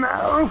down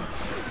now.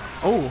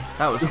 Oh,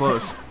 that was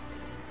close.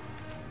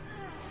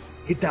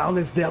 Get down,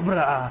 it's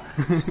Deborah.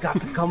 She's got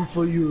to come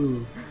for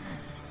you.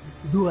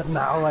 Do it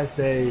now, I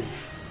say.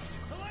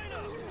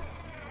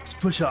 Just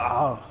push her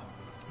off.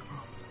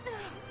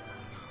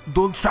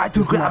 Don't try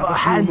to grab her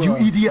hand, you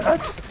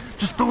idiot.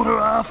 Just throw her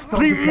off,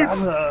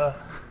 please.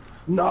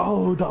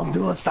 No, don't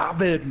do it.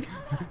 Stop it.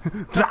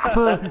 Drop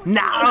her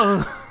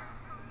now.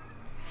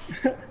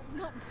 Not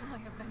until I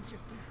avenge your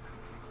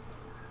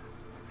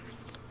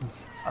death.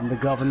 I'm the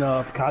governor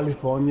of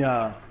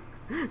California.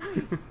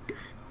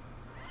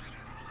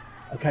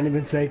 I can't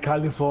even say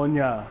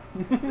California.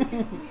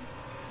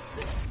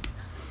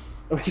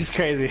 Which is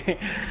crazy.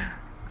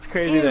 It's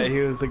crazy that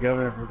he was the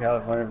governor for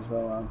California for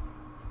so long.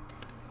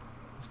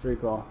 It's pretty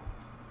cool.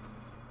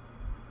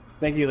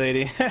 Thank you,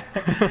 lady.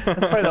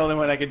 That's probably the only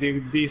one I could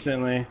do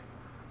decently.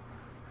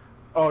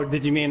 Oh,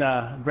 did you mean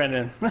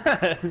Brendan?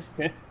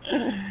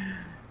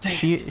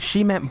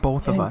 She meant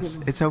both of us.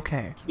 It's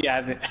okay.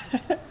 Yeah,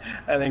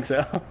 I think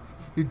so.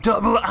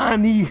 Double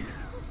Annie.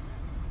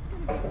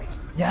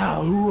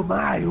 Yeah, who am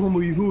I? Who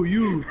are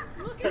you?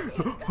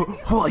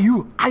 Who are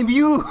you? I'm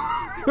you.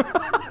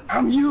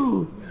 I'm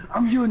you.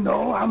 I'm you.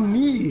 No, I'm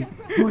me.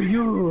 Who are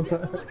you? We're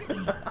gonna get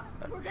through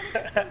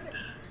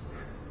this.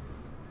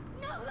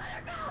 No, let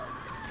her go!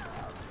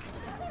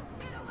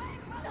 Get away!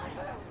 Not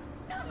her!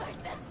 Not my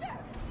sister!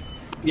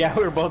 Yeah,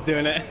 we were both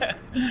doing it.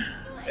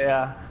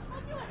 Yeah.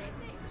 I'll do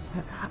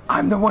anything!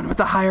 I'm the one with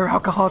the higher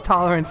alcohol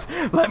tolerance.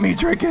 Let me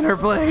drink in her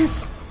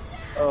place.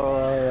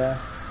 Oh,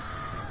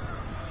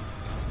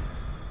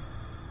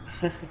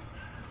 yeah.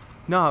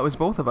 No, it was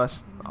both of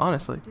us,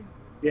 honestly.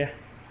 Yeah.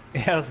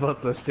 Yeah, I was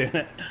both of us doing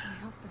it.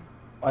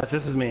 Watch,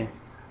 this is me.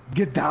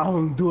 Get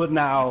down, do it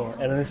now.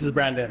 And then this is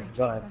Brandon.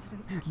 Go ahead.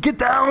 Get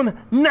down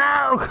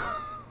now.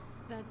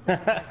 That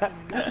sounds like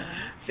Simmons.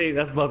 See,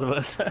 that's both of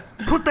us.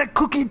 Put that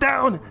cookie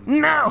down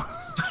now.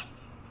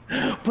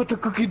 Put the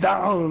cookie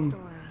down.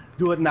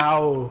 Do it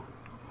now.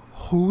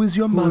 Who is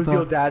your mother? Who's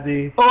your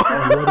daddy? Oh.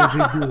 And what does he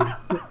do?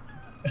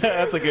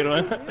 That's a good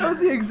one. That was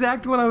the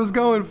exact one I was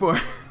going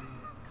for.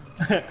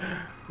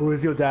 Who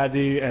is your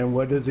daddy and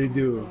what does he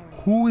do?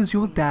 Who is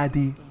your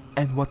daddy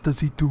and what does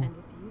he do? And if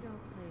you don't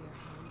play your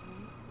hand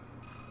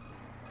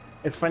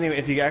right, It's funny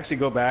if you actually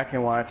go back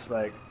and watch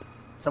like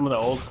some of the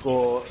old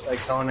school like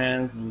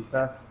Conans and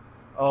stuff.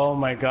 Oh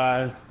my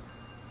god,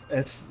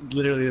 it's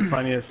literally the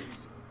funniest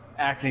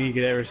acting you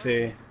could ever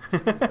see.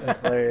 It's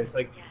hilarious.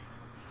 Like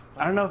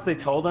I don't know if they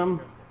told him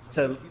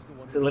to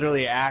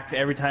literally act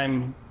every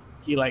time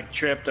he like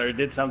tripped or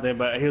did something,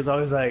 but he was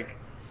always like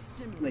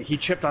he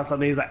tripped on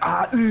something. He's like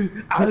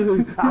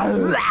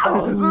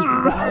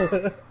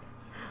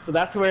So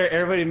that's where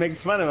everybody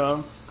makes fun of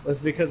him.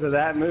 Was because of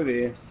that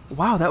movie.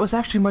 Wow, that was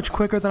actually much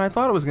quicker than I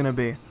thought it was gonna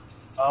be.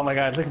 Oh my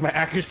god, look, my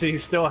accuracy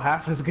is still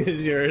half as good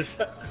as yours.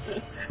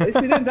 At least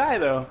he didn't die,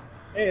 though.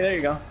 Hey, there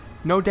you go.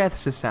 No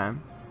deaths this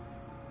time.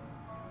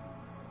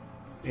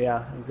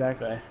 Yeah,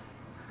 exactly.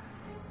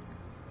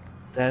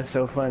 That's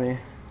so funny.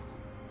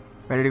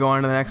 Ready to go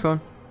on to the next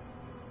one?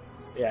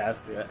 Yeah,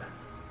 let's do it.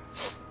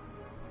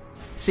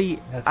 See,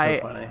 That's so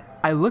funny.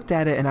 I looked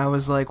at it and I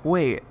was like,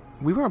 wait,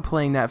 we weren't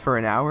playing that for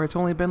an hour. It's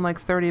only been like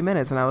 30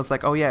 minutes. And I was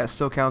like, oh yeah, it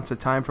still counts the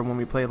time from when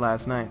we played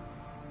last night.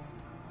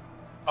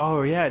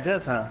 Oh, yeah, it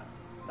does, huh?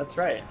 That's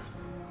right.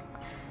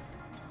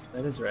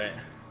 That is right.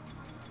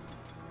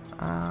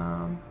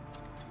 I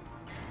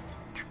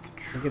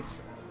think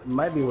it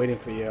might be waiting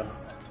for you.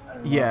 I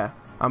don't know. Yeah,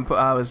 I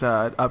was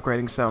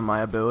upgrading some of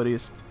my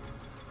abilities.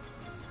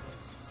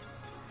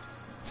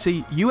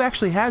 See, you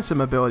actually had some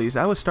abilities.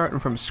 I was starting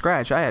from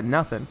scratch. I had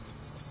nothing.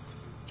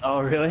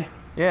 Oh, really?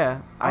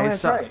 Yeah,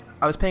 that's right.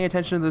 I was paying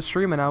attention to the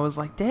stream and I was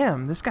like,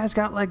 damn, this guy's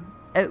got like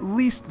at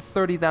least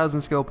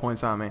 30,000 skill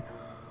points on me.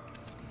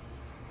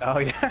 Oh,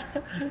 yeah.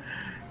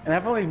 And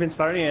I've only been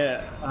starting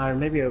it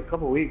maybe a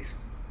couple weeks.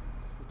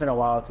 It's been a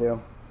while, too.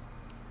 And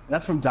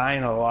that's from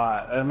dying a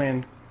lot. I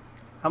mean,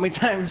 how many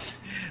times...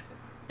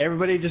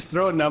 Everybody just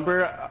throw a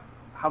number,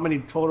 how many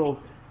total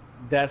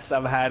deaths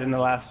I've had in the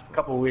last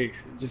couple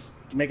weeks. Just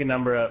make a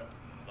number up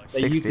that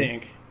 60. you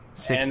think.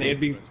 60. And it'd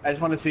be... I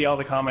just want to see all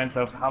the comments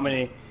of how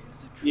many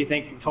you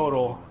think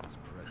total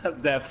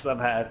deaths I've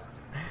had.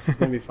 It's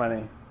going to be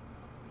funny.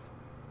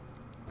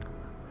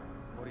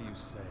 What are you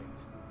saying?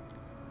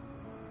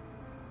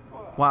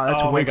 Wow,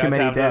 that's Oh way my God, too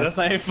many Tabitha, deaths.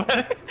 That's not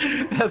even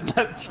funny. That's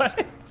not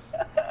funny.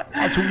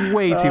 That's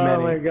way too many.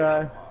 Oh my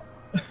god.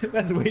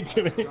 That's way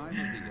too many.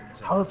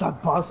 How is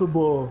that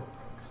possible?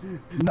 No,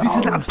 This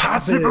is not stop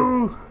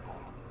possible.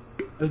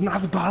 it. It's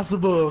not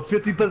possible.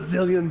 $50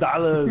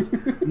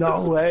 bazillion.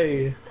 No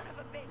way.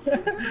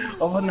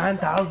 Over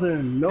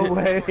 9,000. No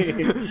way.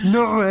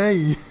 No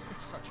way.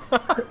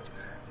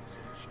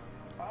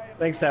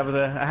 Thanks,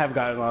 Tabitha. I have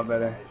gotten a lot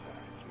better.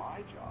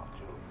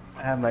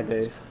 I have my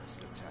days.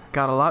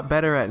 Got a lot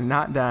better at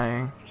not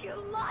dying. You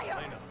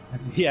liar!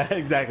 Yeah,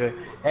 exactly.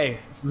 Hey,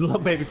 it's little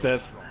baby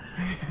steps.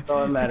 That's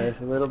all that matters.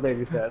 Little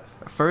baby steps.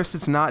 First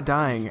it's not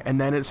dying,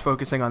 and then it's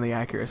focusing on the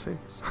accuracy.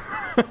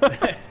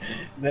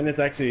 Then it's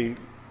actually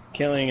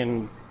killing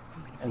and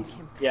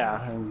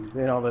yeah, and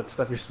doing all that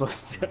stuff you're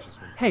supposed to do.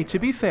 Hey, to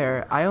be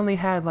fair, I only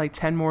had like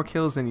 10 more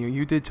kills than you.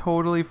 You did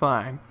totally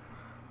fine.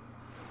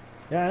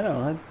 Yeah, I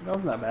know. That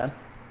was not bad.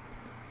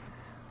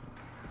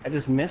 I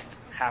just missed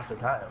half the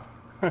time.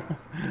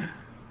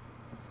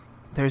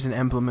 There's an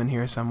emblem in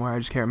here somewhere. I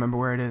just can't remember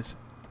where it is.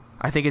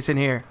 I think it's in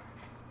here.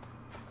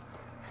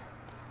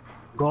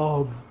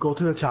 Go to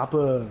the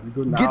chopper.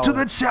 Do now. Get to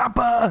the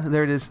chopper!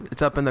 There it is.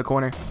 It's up in the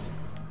corner.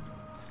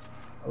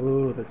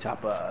 Oh, the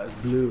chopper is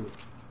blue.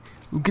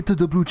 Get to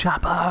the blue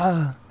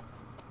chopper!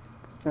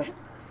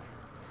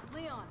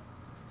 Leon,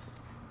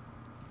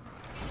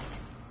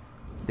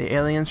 The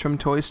aliens from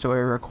Toy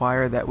Story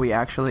require that we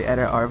actually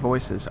edit our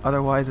voices,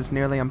 otherwise it's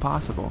nearly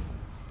impossible.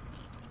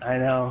 I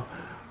know.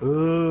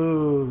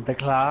 Ooh, the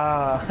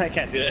claw. I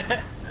can't do it.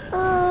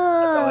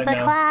 Ooh, the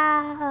know.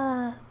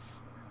 clouds.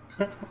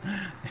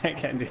 I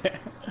can't do it.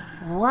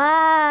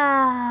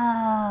 Wow.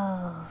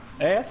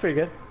 Hey, that's pretty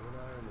good. You and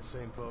I are in the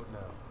same boat now.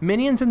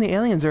 Minions and the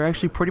aliens are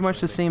actually pretty much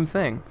the same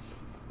thing.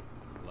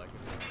 Like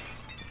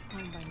it.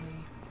 Fine by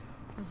me.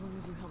 As long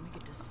as you help me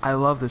get to I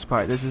love this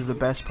part. This is the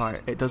best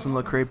part. It doesn't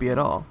look creepy at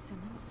all.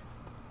 Simmons.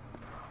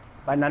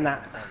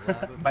 Banana.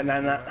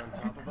 Banana. On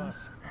top of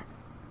us.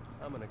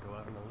 I'm gonna go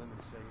out on a limb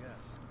and say yes.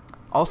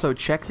 Also,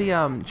 check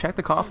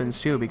the coffins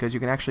too, because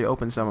you can actually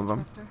open some of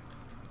them. Trust her?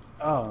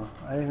 Oh,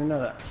 I didn't even know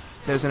that.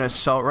 There's an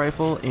assault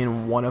rifle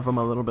in one of them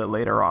a little bit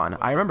later on.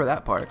 I remember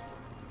that part.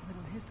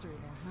 Little history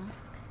there, huh?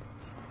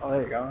 Oh,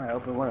 there you go. I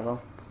opened one of them.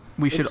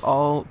 We should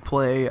all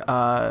play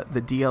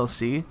the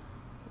DLC,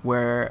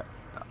 where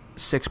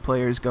 6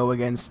 players go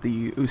against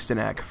the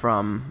Ustanak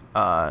from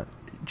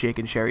Jake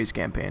and Sherry's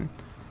campaign.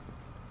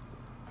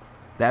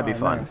 That'd be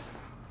fun. Nice.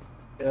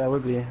 Yeah, that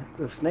would be.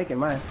 There's a snake in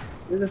my.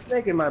 There's a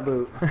snake in my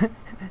boot.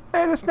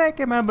 There's a snake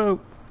in my boot.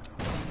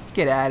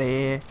 Get out of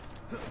here.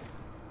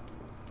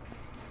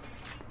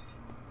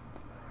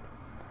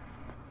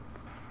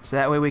 So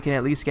that way we can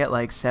at least get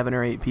like 7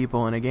 or 8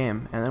 people in a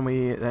game, and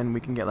then we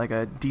can get like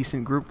a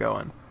decent group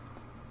going.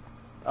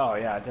 Oh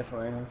yeah,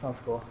 definitely. That sounds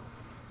cool.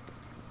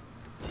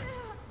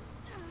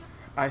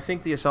 I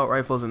think the assault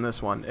rifle's in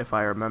this one, if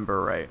I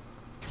remember right.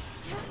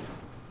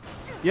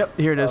 Yep,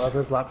 here it is. Oh,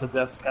 there's lots of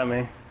deaths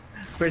coming.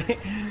 Pretty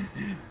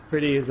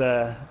is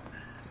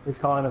he's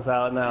calling us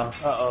out now.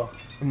 Uh oh.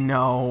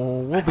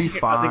 No, we'll be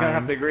fine. I think I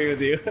have to agree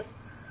with you.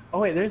 Oh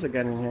wait, there's a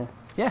gun in here.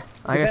 Yeah, There's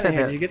like a I gun said, in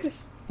here. that. Did you get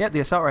this? Yeah,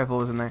 the assault rifle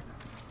was in there.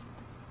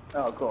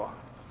 Oh, cool.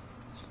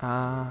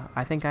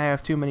 I think I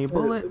have too many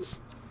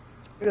bullets.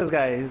 Look at this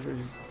guy.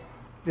 He's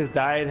just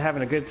died,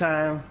 having a good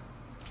time.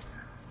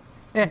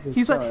 Yeah, Just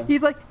he's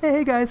chilling. like,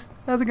 hey guys,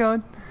 how's it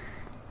going?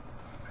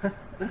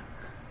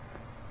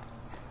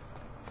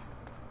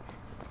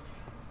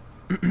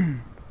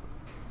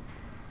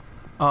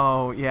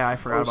 Oh yeah, I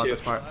forgot about shit.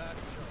 this part.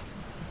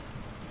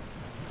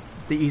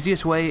 The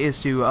easiest way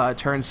is to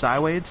turn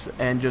sideways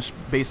and just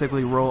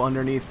basically roll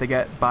underneath to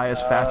get by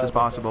as fast as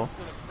possible.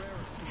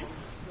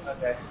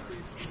 Okay.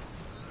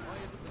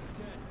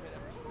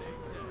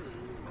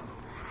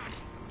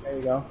 There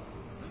you go.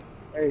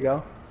 There you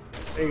go.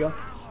 There you go.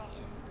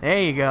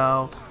 There you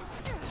go.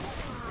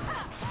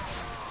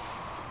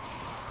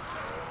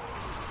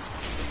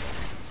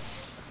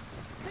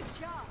 Good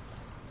job.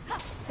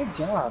 Good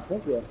job.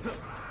 Thank you.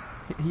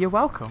 You're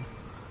welcome.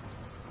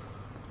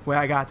 Wait,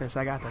 I got this.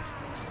 I got this.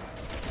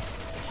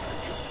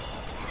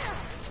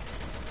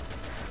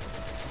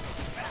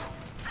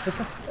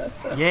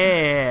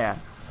 Yeah.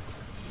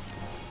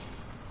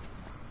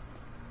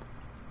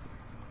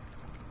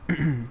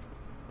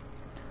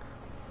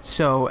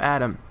 So,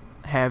 Adam,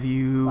 have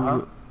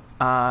you,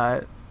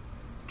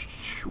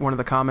 one of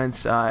the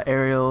comments,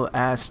 Ariel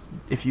asked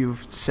if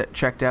you've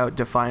checked out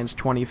Defiance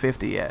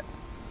 2050 yet.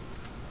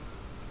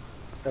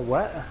 The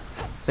what?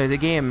 There's a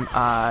game,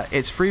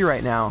 it's free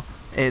right now.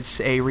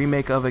 It's a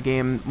remake of a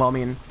game, well, I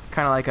mean,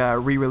 kind of like a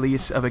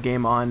re-release of a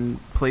game on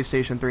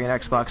PlayStation 3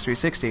 and Xbox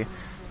 360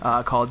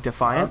 called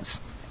Defiance.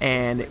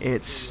 And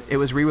it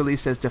was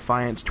re-released as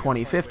Defiance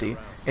 2050.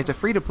 It's a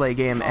free-to-play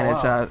game, and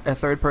it's a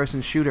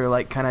third-person shooter,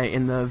 like kind of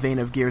in the vein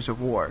of Gears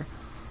of War.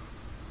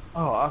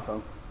 Oh,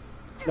 awesome.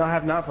 No, I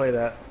have not played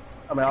that.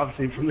 I mean,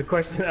 obviously, from the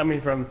question, I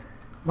mean, from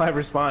my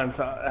response,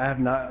 I have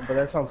not, but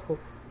that sounds cool.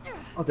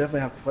 I'll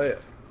definitely have to play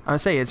it. I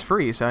would say it's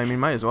free, so I mean,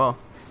 might as well.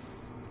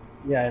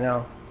 Yeah, I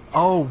know.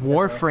 Oh,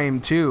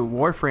 Warframe too.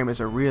 Warframe is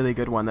a really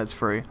good one that's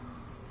free.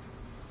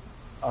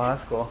 Oh,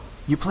 that's cool.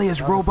 You play as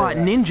I'll have to robot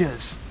play that.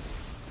 ninjas.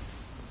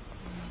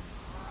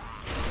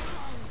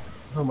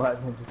 Oh my.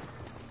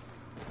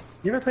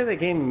 You ever play that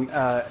game?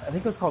 I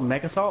think it was called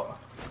Mech Assault. Back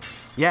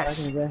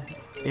Yes. in the day?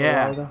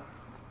 Yeah. A while ago.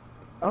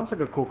 That was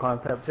like a cool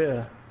concept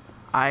too.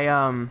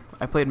 I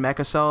played Mech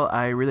Assault.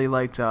 I really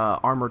liked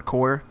Armored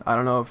Core. I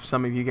don't know if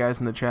some of you guys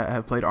in the chat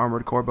have played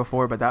Armored Core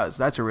before, but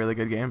that's a really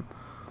good game.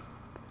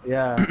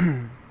 Yeah. There's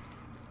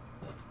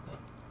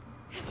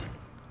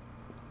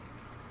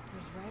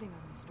writing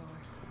on this door.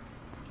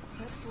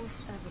 Set forth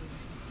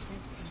evidence of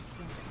death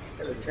and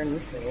killing. Gotta turn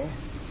this thing in.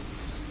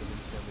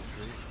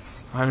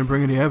 I didn't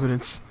bring any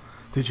evidence.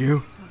 Did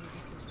you? Probably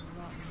just as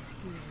rotten as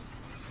he is.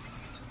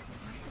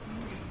 But why does it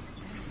mean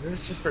that This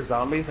is just for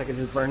zombies. I can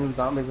just burn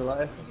zombies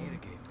alive.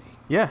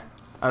 Yeah.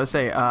 I would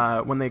say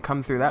when they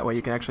come through that way,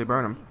 you can actually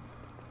burn them.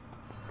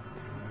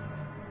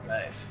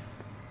 Nice.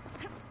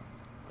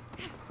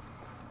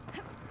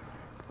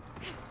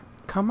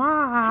 Come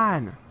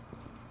on.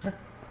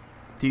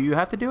 Do you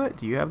have to do it?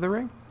 Do you have the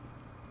ring?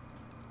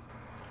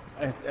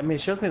 I mean,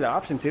 it shows me the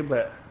option to,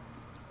 but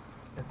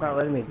it's not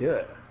letting me do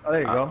it. Oh,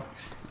 there you go.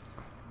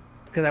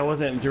 Because I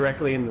wasn't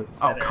directly in the Oh,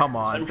 center come for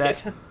on. some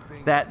reason.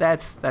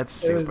 That's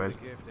stupid.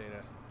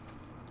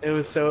 It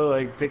was so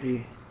like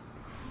picky.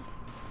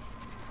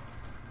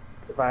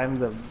 Survive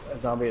the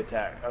zombie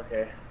attack.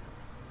 Okay.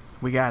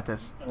 We got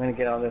this. I'm gonna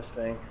get on this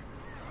thing.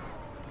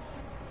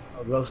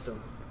 I'll roast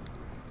them.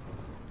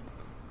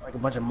 Like a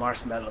bunch of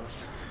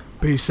marshmallows.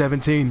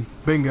 B17.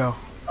 Bingo.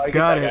 Oh, you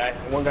Got get it. that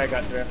guy. One guy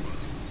got through.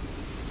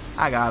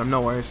 I got him.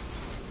 No worries.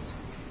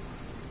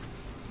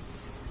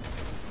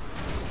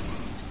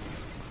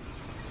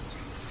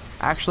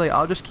 Actually,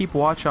 I'll just keep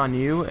watch on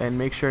you and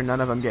make sure none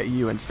of them get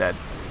you instead.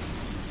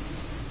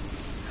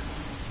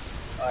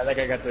 That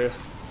guy got through.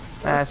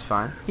 That's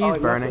fine. He's Oh, he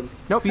burning. left him.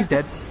 Nope, he's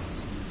dead.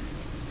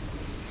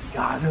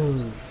 Got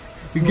him.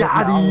 You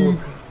got him.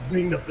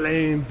 Bring the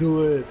flame.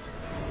 Do it.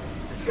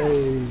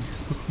 Say.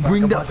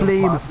 Bring the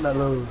flame.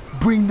 Marshmallow.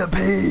 Bring the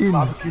pain.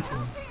 Barbecue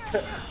time.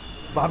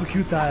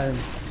 Barbecue time.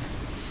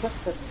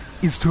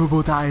 It's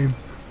turbo time.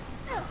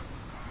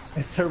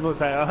 It's turbo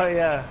time. Oh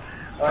yeah.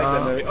 I like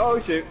that movie. Oh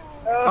shoot.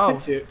 Oh,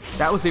 Shoot.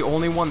 that was the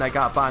only one that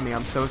got by me.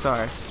 I'm so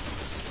sorry.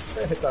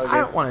 It's all I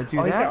don't want to do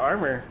Oh, he's got that.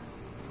 armor.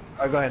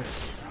 Oh, go ahead.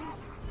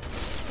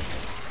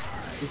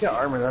 He's got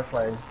armor. That's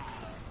why.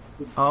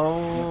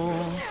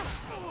 Oh.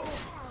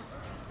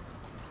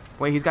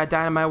 Wait, he's got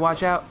dynamite.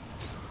 Watch out.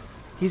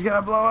 He's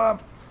gonna blow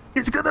up.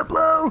 It's gonna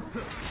blow.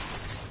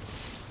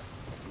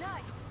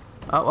 Nice.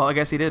 Oh, well, I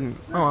guess he didn't.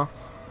 Oh, well.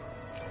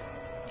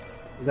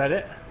 Is that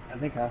it? I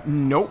think.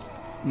 Nope.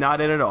 Not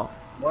it at all.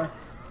 More.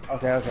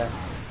 Okay. Okay.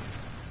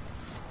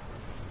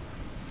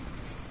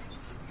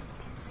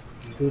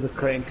 Do the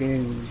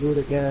cranking. Do it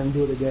again.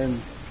 Do it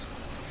again.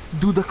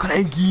 Do the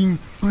cranking,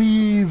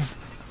 please.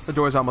 The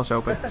door's almost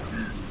open.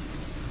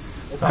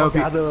 Let's all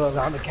gather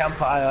around the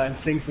campfire and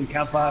sing some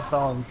campfire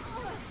songs.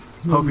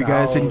 Hope you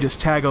guys No. didn't just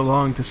tag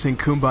along to sing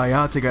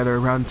Kumbaya together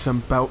around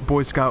some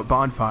Boy Scout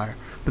bonfire.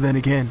 But then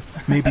again,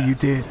 maybe you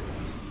did.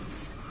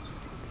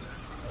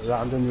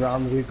 Round and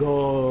round we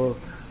go.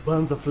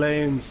 Burn the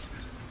flames.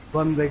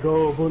 Burn they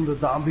go. Burn the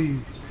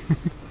zombies.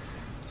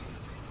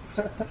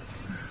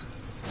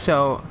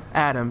 So,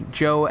 Adam,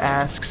 Joe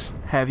asks,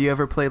 have you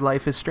ever played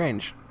Life is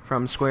Strange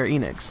from Square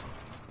Enix?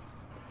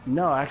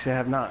 No, actually I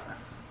have not.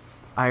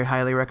 I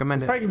highly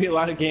recommend There's it. probably gonna be a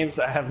lot of games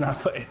that I have not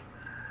played.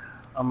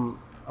 I'm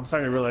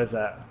starting to realize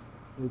that.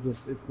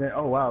 It's been,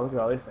 oh wow, look at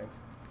all these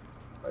things.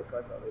 Like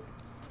all these.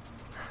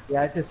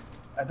 Yeah,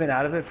 I've been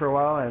out of it for a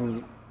while,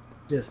 and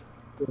just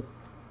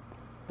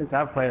since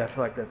I've played, I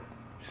feel like that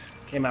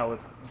came out with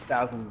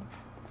 1,000,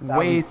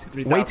 Way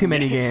 3,000 too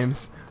many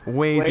games.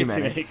 Way too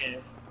many.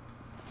 games.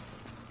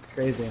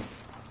 Crazy.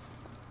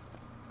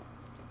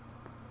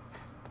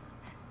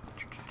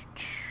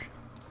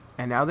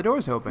 And now the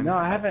door's open. No,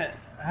 I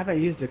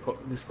haven't used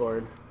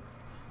Discord.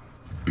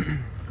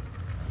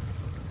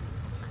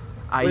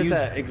 I What is use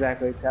that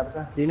exactly,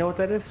 Tabitha? Do you know what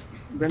that is?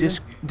 Brendan?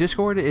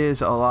 Discord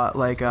is a lot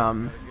like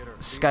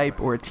Skype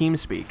or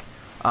TeamSpeak.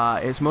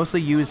 It's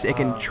mostly used. It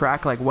can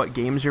track like what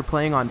games you're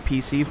playing on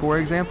PC, for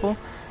example,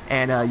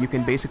 and you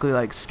can basically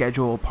like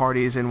schedule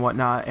parties and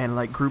whatnot, and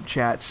like group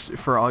chats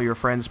for all your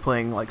friends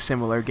playing like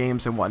similar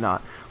games and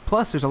whatnot.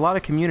 Plus, there's a lot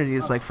of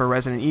communities like for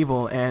Resident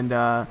Evil and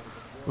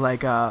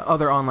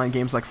other online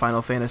games like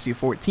Final Fantasy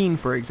XIV,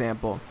 for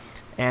example.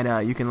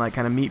 And you can like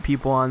kind of meet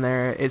people on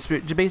there. It's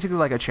basically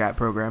like a chat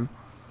program,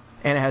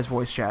 and it has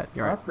voice chat.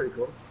 You're right. That's pretty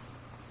cool.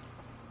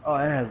 Oh,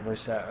 and it has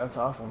voice chat. That's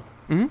awesome.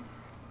 Hmm.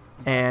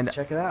 And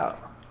Check it out.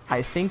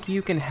 I think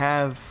you can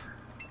have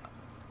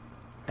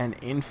an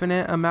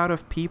infinite amount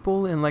of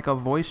people in like a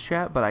voice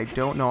chat, but I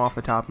don't know off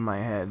the top of my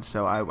head.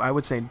 So I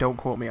would say don't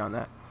quote me on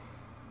that.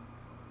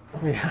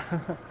 Yeah.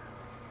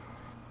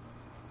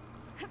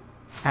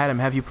 Adam,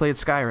 have you played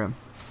Skyrim?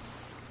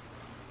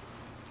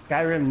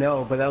 Skyrim,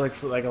 no, but that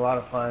looks like a lot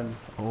of fun.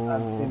 Oh.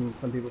 I've seen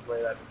some people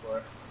play that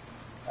before.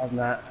 I've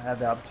not had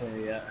the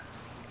opportunity yet.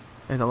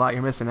 There's a lot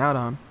you're missing out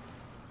on.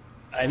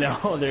 I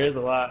know, there is a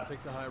lot.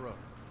 Take the high road.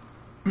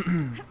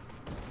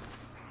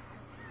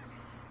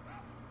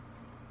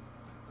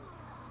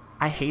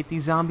 I hate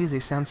these zombies. They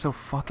sound so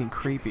fucking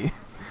creepy.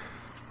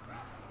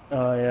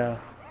 Oh, yeah.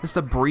 Just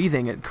the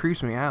breathing, it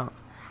creeps me out.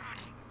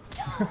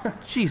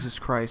 Jesus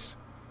Christ.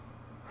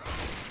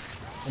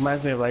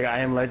 Reminds me of like I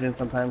Am Legend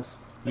sometimes.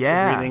 Like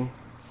Yeah. the breathing.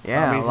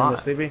 Yeah, a Zombies when they're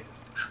lot. sleepy.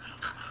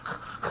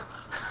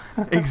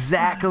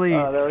 Exactly.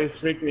 Oh, that always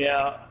freaked me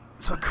out.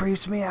 That's what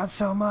creeps me out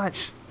so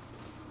much.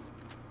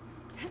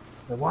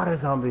 The water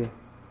zombie.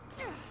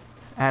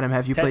 Adam,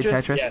 have you played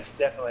Tetris? Yes,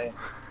 definitely.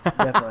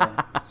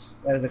 Definitely.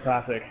 That is a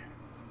classic.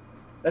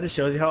 That just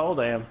shows you how old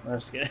I am. I'm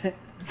just kidding.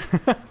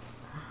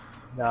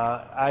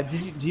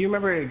 Do you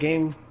remember a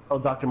game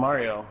called Dr.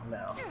 Mario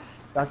now?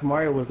 Dr.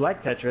 Mario was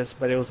like Tetris,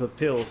 but it was with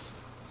pills.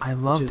 I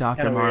love which is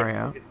Dr. kinda weird,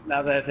 Mario.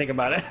 now that I think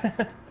about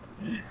it.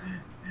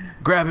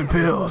 Grabbing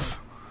pills.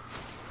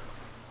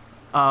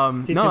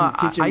 Teach No, him-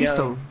 teach him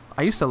young.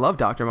 I used to love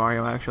Dr.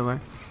 Mario actually.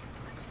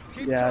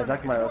 Yeah,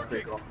 Dr. Mario was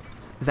pretty cool.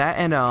 That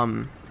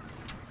and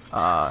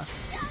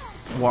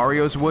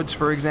Wario's Woods,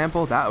 for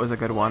example, that was a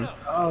good one.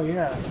 Oh,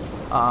 yeah.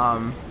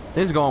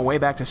 This is going way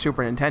back to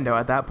Super Nintendo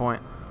at that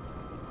point.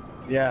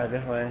 Yeah,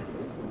 definitely.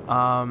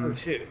 Oh,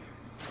 shoot.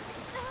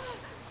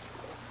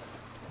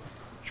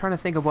 trying to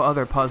think of what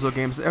other puzzle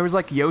games. There was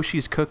like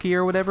Yoshi's Cookie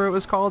or whatever it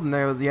was called, and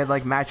you had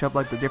like match up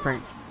like the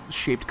different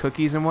shaped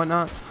cookies and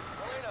whatnot.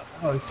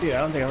 Oh shit! I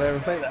don't think I've ever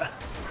played that.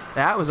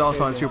 That was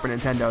also on Super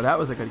Nintendo. That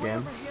was a good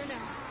game.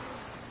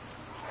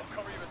 I'll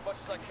cover you as much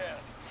as I can.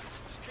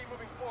 Just keep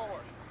moving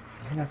forward.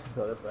 I think I have to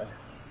go this way.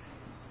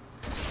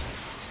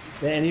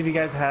 Do any of you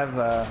guys have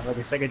like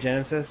a Sega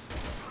Genesis?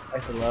 I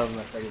used to love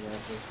my Sega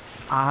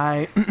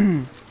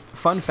Genesis.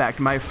 Fun fact,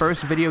 my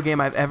first video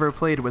game I've ever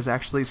played was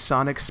actually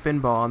Sonic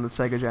Spinball on the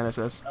Sega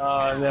Genesis.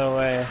 Oh, no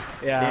way.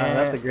 Yeah,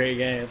 that's a great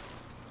game.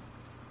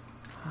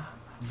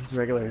 Just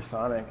regular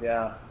Sonic,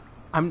 yeah.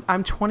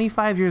 I'm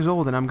 25 years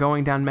old and I'm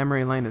going down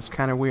memory lane. It's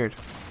kind of weird.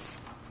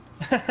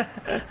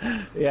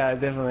 Yeah,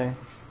 definitely.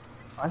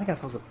 I think I'm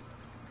supposed to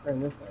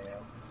turn this thing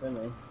out,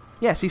 assuming.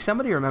 Yeah, see,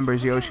 somebody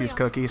remembers Yoshi's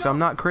Cookie, so I'm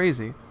not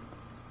crazy.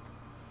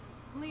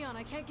 Leon,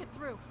 I can't get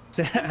through.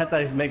 I thought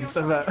he was making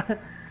stuff up.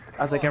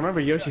 I was like, I remember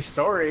Yoshi's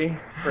Story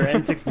for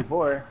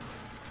N64.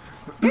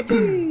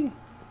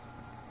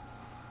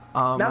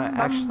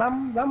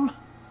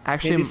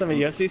 Actually, maybe some of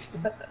Yoshi's.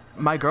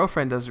 my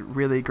girlfriend does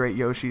really great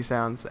Yoshi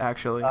sounds.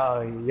 Actually,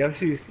 Oh,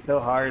 Yoshi's so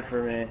hard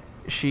for me.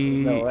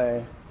 she No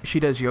way. she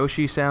does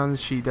Yoshi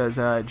sounds. She does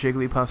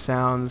Jigglypuff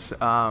sounds.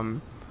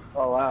 Oh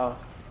wow.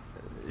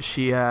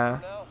 She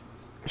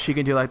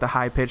can do like the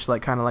high pitched,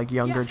 like kind of like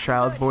younger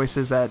child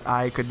voices that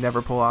I could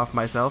never pull off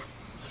myself.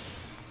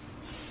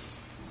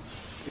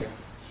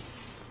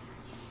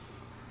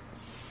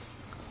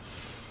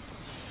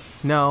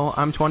 No,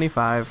 I'm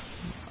 25.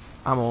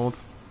 I'm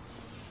old.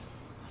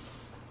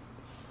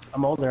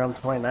 I'm older. I'm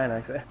 29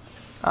 actually.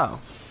 Oh.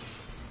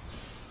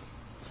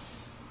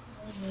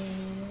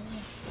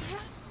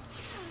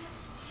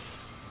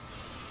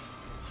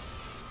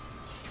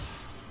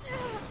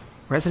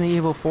 Resident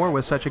Evil 4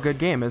 was such a good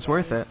game. It's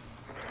worth it.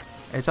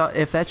 It's all,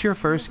 if that's your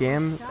first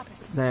game,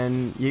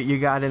 then you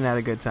got in at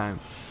a good time.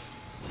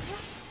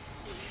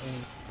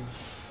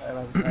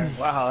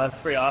 Wow, that's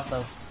pretty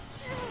awesome.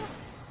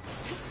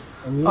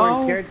 And you weren't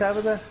scared,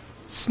 Tabitha?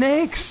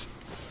 Snakes!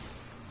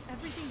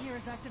 Everything here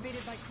is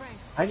activated by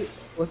cranks.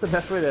 What's the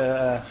best way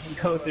to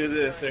go through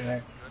this?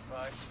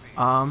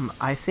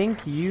 I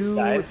think you...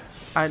 Dive?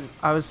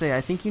 I would say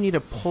I think you need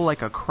to pull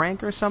like a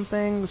crank or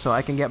something so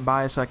I can get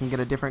by so I can get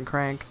a different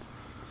crank.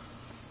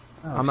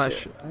 Oh,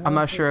 I'm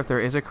not sure if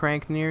there is a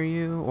crank near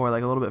you or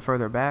like a little bit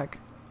further back.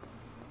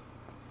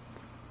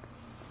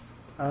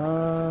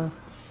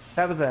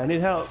 Tabitha, I need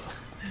help.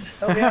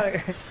 Help me out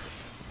here.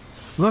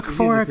 Look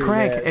for a pretty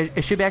crank. bad.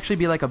 It should actually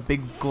be like a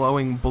big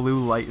glowing blue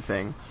light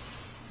thing.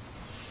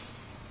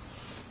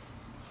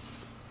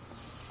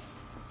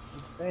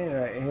 It's saying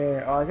right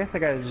here. Oh, I guess I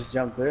gotta just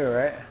jump through,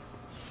 right?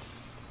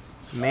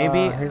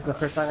 Maybe. Here's the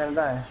first time I'm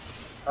gonna die.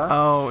 Huh?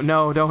 Oh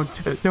no! Don't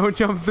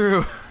jump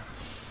through.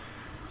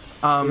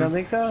 You don't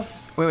think so?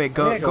 Wait, I think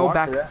I can walk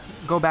back, through that.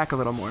 go back a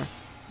little more.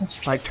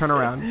 Like turn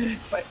around.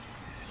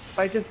 If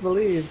I just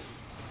believe.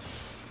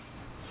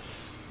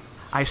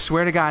 I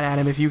swear to God,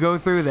 Adam, if you go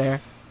through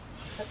there.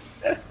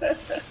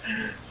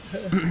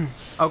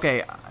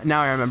 Okay,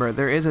 now I remember.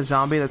 There is a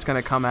zombie that's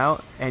gonna come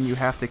out, and you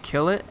have to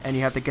kill it, and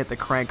you have to get the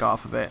crank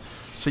off of it,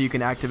 so you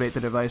can activate the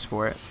device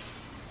for it.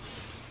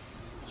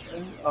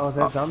 Oh, is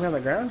that zombie on the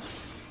ground?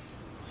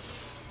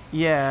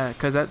 Yeah,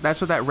 because that's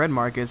what that red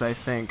mark is, I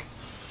think.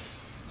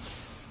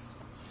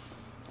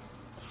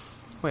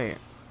 Wait,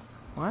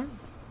 what?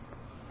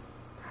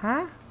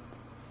 Huh?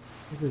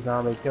 It's a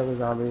zombie. Kill the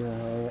zombie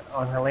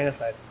on Helena's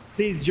side.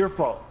 See, it's your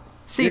fault.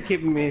 See, You're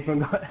keeping me from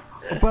going.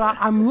 but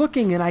I'm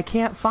looking and I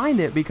can't find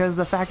it because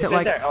the fact It's that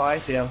right like there. Oh, I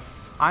see him.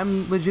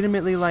 I'm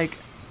legitimately like,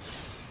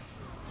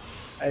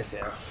 I see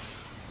him.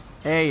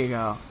 there you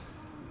go.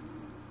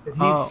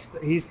 'Cause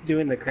he's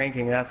doing the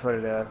cranking. That's what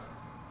it is.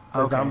 The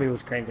Okay. zombie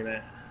was cranking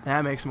it.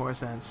 That makes more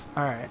sense.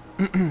 All right.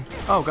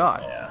 Oh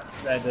God. Yeah,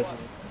 that doesn't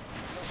make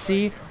sense.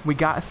 See, we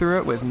got through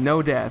it with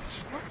no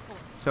deaths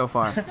so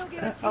far. No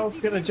guarantee I was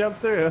it's gonna even- jump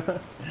through.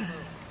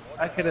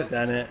 I could have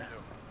done it.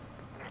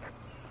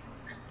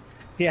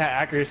 Yeah,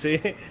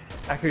 accuracy.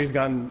 Accuracy's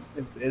gone.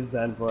 Is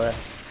done for it.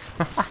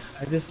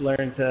 I just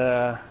learned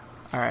to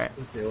All right.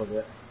 just deal with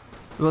it.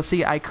 Well,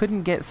 see, I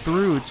couldn't get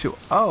through to.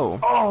 Oh.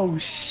 Oh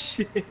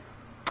shit!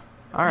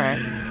 All right.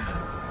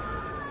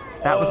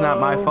 That was not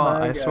my Oh, fault.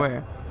 my I God.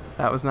 swear.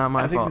 That was not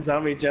my I think the fault.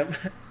 zombie jumped.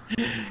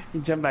 He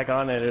jumped back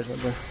on it or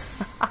something.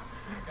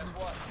 Guess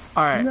what?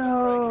 All right.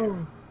 No.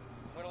 I'm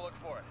gonna look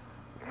for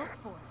it. Look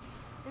for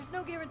it. There's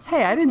no guarantee.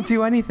 Hey, I it's didn't even-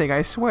 do anything.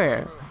 I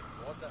swear.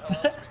 What the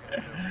hell else are we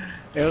gonna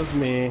do? It was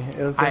me. It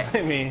was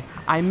definitely me.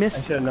 I I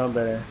missed. should have known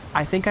better.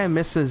 I think I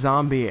missed a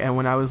zombie, and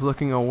when I was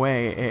looking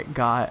away, it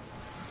got.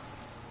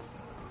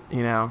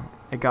 You know,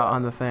 it got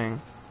on the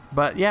thing.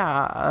 But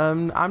yeah,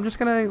 I'm just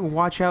gonna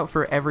watch out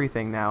for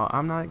everything now.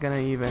 I'm not gonna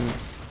even.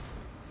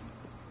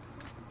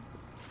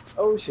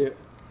 Oh shoot!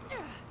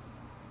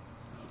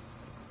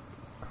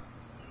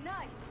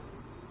 Nice.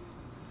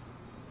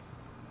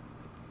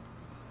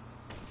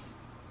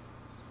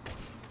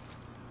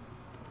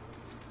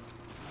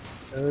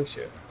 Oh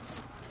shoot!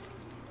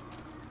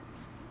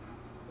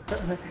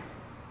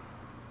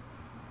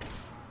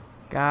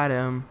 Got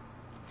him.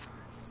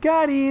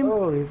 Got him.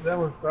 Oh, that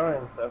was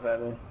throwing stuff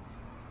at me.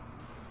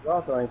 They're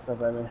all throwing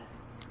stuff at me.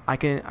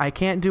 I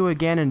can't do a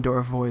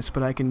Ganondorf voice,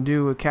 but I can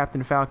do a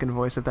Captain Falcon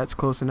voice if that's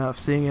close enough,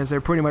 seeing as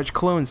they're pretty much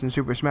clones in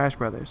Super Smash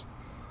Brothers.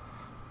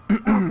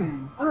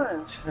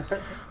 Punch!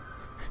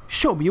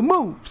 Show me your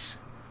moves!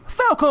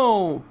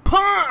 Falcon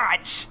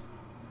Punch!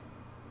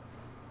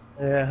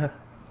 Yeah,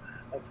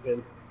 that's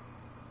good.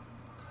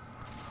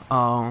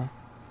 Oh.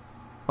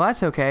 Well,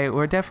 that's okay.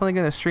 We're definitely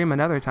going to stream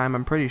another time,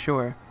 I'm pretty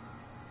sure.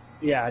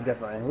 Yeah,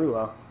 definitely. We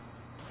will.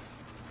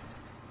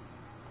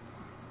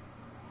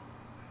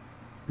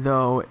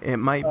 Though, it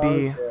might Oh,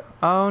 be... shit.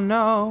 Oh,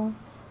 no.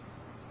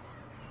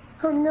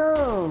 Oh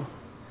no!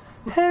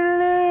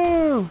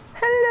 Hello!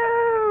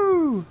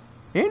 Hello!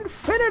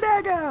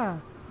 Infinidagger!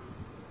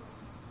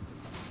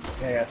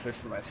 Yeah, I gotta switch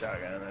to my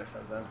shotgun or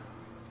something.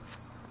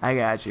 I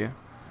got you.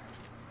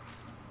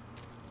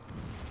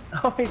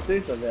 Oh, he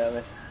threw something at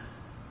me.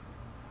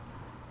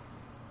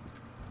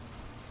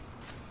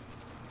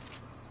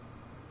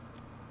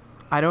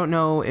 I don't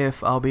know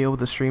if I'll be able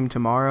to stream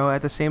tomorrow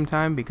at the same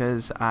time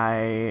because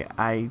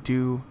I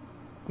do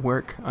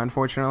work,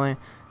 unfortunately,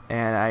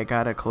 and I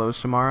gotta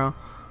close tomorrow.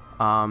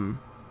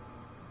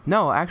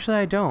 No, actually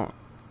I don't.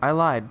 I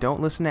lied. Don't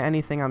listen to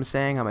anything I'm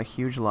saying. I'm a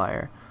huge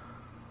liar.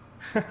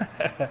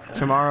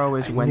 Tomorrow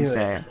is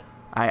Wednesday.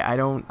 I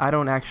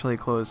don't actually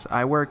close.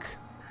 I work,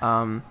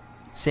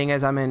 seeing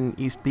as I'm in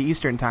the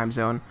Eastern time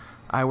zone,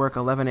 I work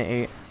 11 to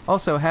 8.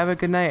 Also, have a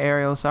good night,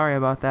 Ariel. Sorry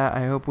about that.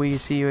 I hope we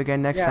see you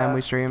again next time we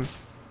stream.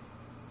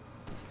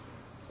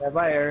 Yeah,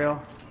 bye,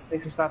 Ariel.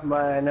 Thanks for stopping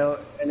by. I know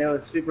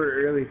it's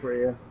super early for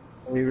you,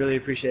 and we really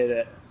appreciate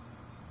it.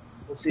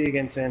 We'll see you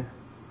again soon.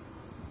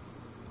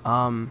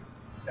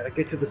 Gotta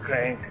get to the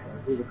crank.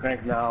 Do the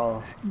crank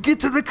now. Get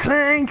to the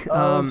crank!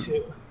 Oh,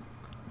 shit.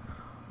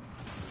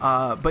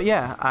 But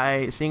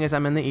yeah, seeing as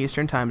I'm in the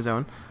Eastern time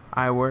zone,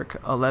 I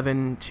work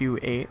 11 to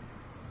 8,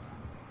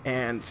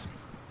 and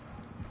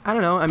I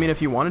don't know. I mean,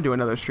 if you want to do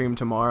another stream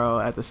tomorrow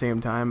at the same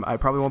time, I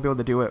probably won't be able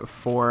to do it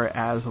for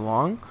as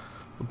long,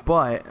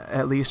 but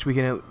at least we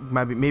can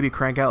maybe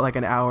crank out like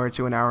an hour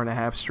to an hour and a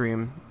half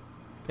stream,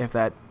 if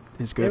that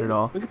is good at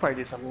all. We could probably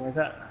do something like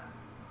that.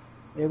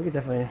 Yeah, we could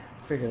definitely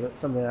figure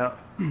something out.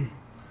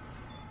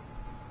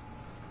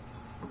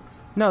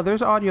 No,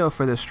 there's audio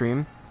for this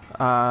stream.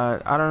 I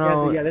don't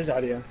know. Yeah, there's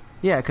audio.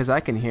 Yeah, because I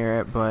can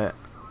hear it, but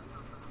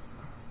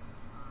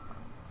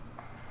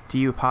do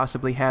you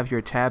possibly have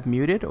your tab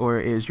muted, or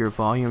is your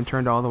volume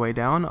turned all the way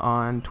down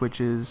on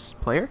Twitch's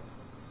player?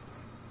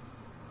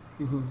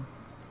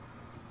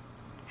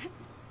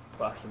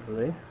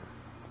 Possibly.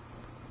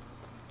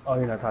 Oh,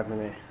 you're not talking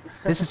to me.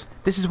 This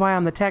is why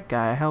I'm the tech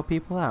guy. I help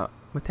people out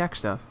with tech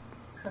stuff.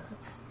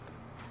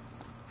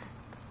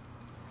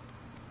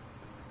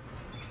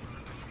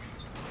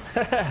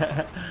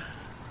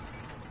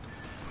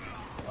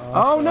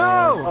 Oh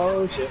no!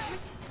 Oh shit.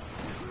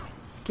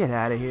 Get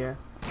out of here.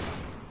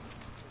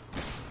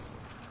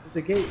 It's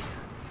a gate.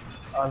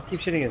 Keep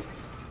shooting his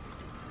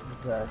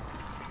thing.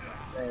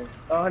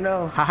 Oh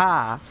no.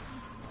 Haha!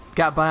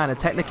 Got by on a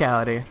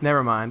technicality.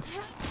 Never mind.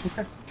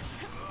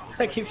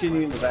 I keep shooting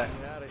you in the back.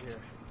 Get out of here.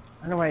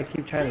 I don't know why I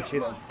keep trying to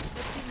shoot him.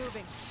 Keep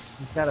moving.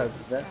 He's got a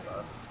vest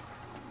on.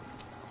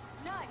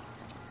 Nice.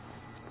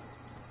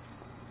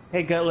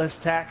 Hey, Gutless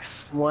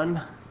Tax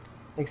 1.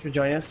 Thanks for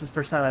joining us. This is the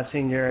first time I've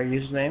seen your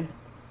username.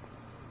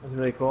 That's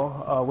really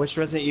cool. Which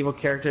Resident Evil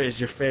character is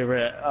your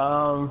favorite?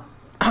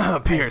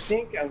 Pierce. I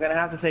think I'm gonna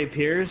have to say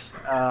Piers,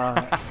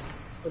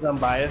 just because I'm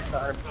biased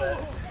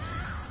 100%.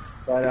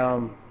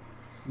 But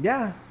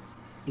yeah,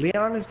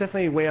 Leon is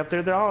definitely way up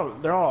there. They're all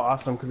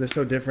awesome because they're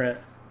so different.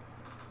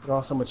 They're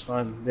all so much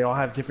fun. They all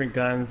have different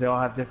guns. They all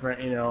have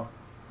different,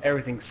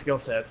 everything, skill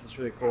sets. It's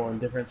really cool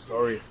and different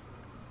stories.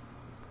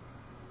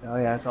 Oh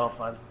yeah, it's all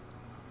fun.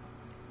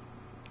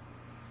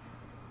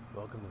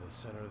 Welcome to the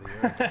center of the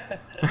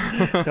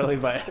earth. Totally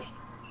biased.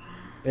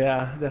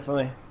 Yeah,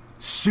 definitely.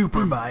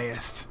 Super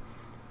biased.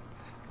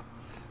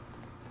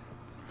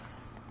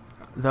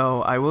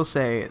 Though, I will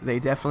say, they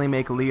definitely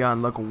make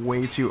Leon look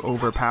way too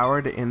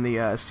overpowered in the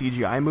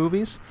CGI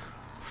movies.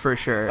 For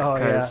sure. Oh,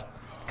 yeah.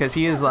 Because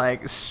he is,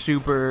 like,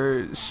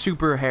 super,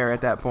 super hair at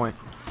that point.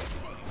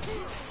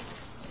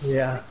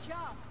 Yeah.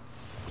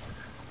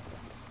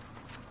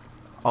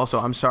 Also,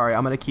 I'm sorry,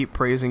 I'm going to keep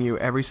praising you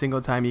every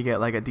single time you get,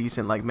 like, a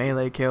decent, like,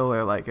 melee kill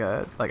or, like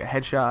a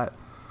headshot.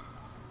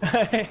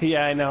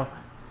 Yeah, I know.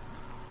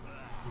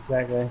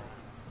 Exactly.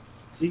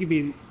 So you could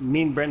be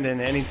mean Brendan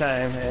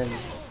anytime and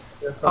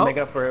just make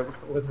up for it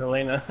with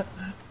Helena.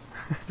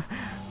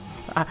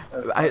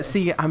 I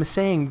see. I'm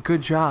saying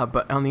good job,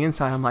 but on the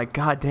inside, I'm like,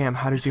 God damn!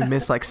 How did you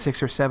miss like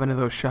 6 or 7 of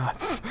those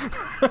shots?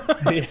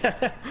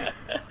 Yeah.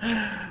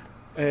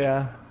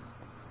 Yeah.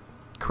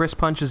 Chris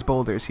punches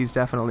boulders. He's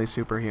definitely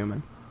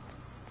superhuman.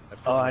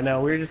 Oh, I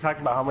know. We were just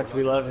talking about how much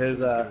we love his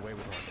Get away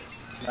with all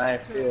this.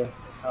 knife too. His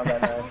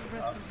combat knife. The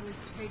rest of Liz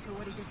paid for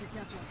what he did to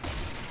Devlin.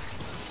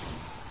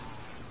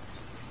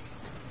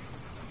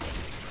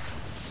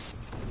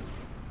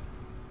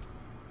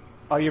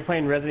 Oh, you're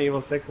playing Resident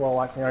Evil 6 while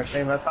watching our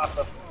stream? That's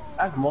awesome.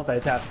 That's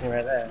multitasking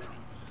right there.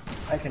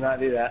 I cannot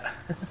do that.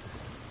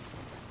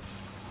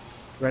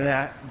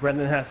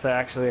 Brendan has to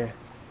actually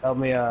help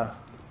me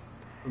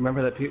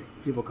remember that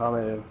people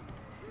commented.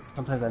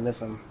 Sometimes I miss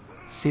them.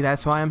 See,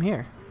 that's why I'm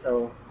here.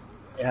 So,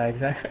 yeah,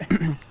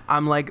 exactly.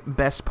 I'm like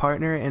best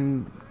partner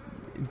and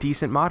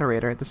decent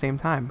moderator at the same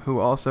time,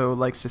 who also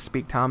likes to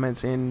speak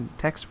comments in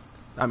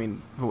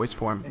voice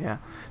form. Yeah,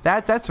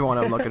 that's the one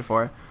I'm looking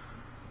for.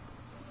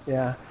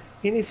 Yeah,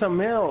 he needs some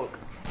milk.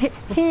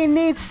 He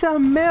needs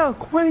some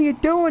milk. What are you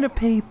doing to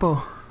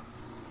people?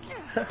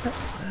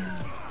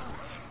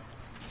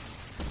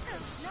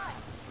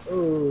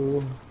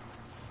 Ooh.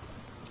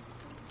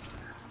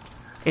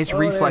 It's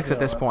reflex at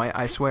this point,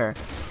 I swear.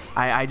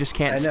 I just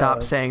can't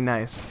stop saying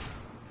nice.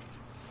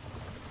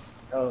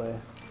 Totally.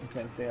 I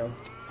can't see him.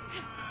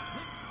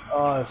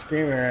 Oh, a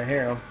screamer, I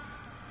hear him.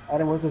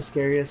 Adam, what's the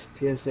scariest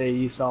PSA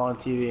you saw on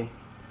TV?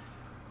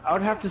 I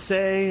would have to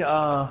say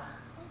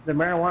the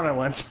marijuana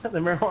ones, the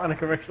marijuana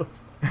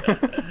commercials.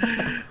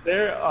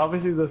 They're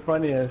obviously the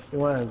funniest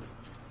ones.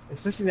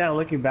 Especially now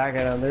looking back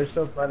at them, they're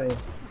so funny.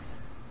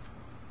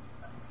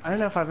 I don't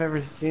know if I've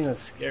ever seen a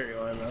scary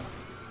one though.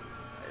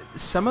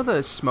 Some of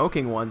the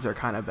smoking ones are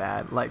kind of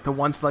bad, like the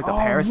ones like the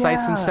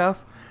parasites and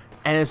stuff.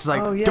 And it's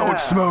like, don't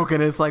smoke,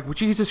 and it's like, well,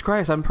 Jesus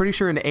Christ, I'm pretty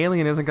sure an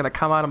alien isn't gonna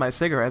come out of my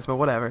cigarettes, but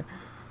whatever.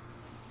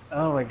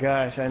 Oh my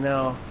gosh, I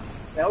know.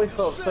 I always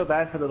felt so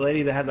bad for the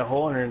lady that had the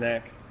hole in her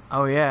neck.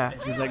 Oh yeah.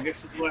 And she's like,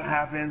 this is what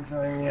happens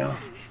when, you know.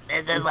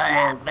 This is what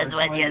happens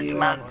when you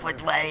smoke for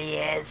 20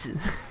 years.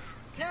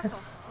 Careful.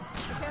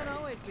 You can't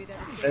always be there.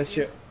 That's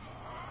true.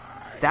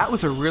 That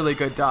was a really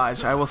good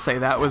dodge. I will say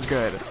that was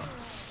good.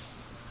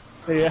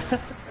 Yeah.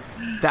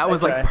 That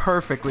was like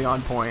perfectly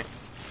on point.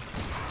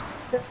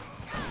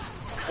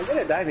 I'm good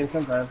at diving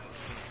sometimes.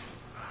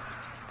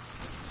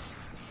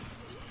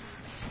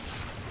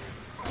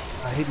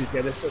 I hate these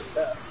guys, they're so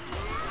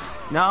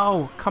tough.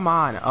 No, come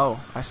on. Oh,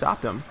 I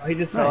stopped him. Oh, he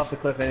just fell off the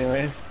cliff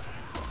anyways.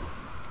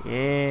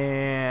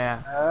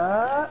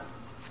 Yeah.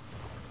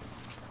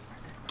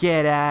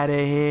 Get out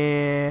of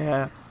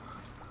here.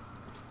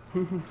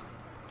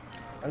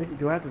 I think,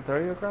 do I have to throw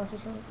you across or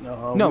something?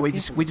 No. No, we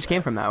just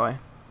came from that way.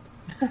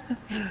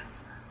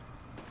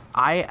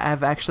 I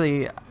have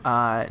actually,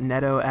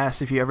 Neto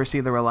asked if you ever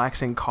see the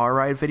relaxing car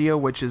ride video,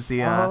 which is the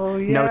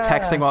no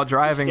texting while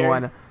driving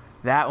one.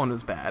 That one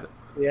was bad.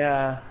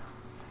 Yeah.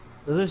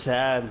 Those are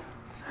sad.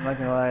 I'm not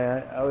gonna lie,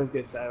 I always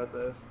get sad with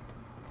those.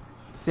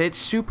 It's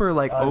super,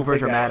 like, over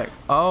dramatic.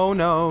 Oh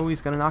no,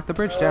 he's gonna knock the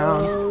bridge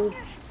down.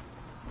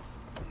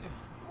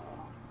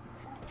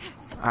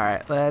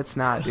 Alright, let's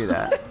not do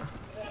that.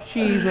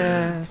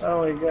 Jesus.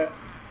 Oh my god.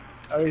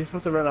 Are you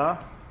supposed to run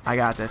off? I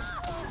got this.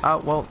 Oh,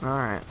 well,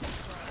 alright.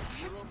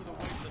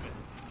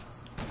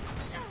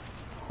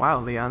 Wow,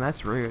 Leon,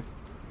 that's rude.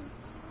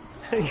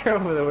 You're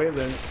over the weight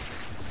limit.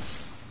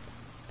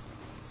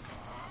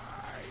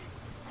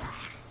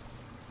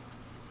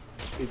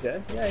 He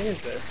dead? Yeah, he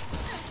is dead.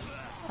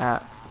 Oh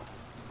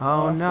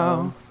awesome.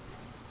 no.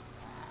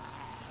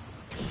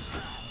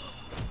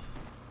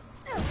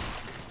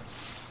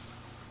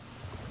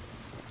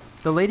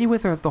 The lady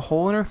with the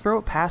hole in her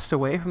throat passed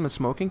away from the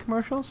smoking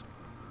commercials?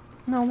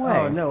 No way.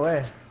 Oh, no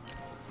way.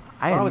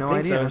 I had no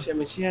idea. So. I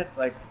mean, she had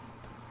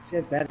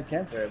bad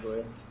cancer, I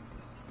believe.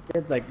 She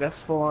had, like, that's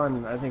full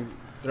on, I think,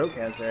 throat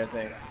cancer, I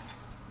think.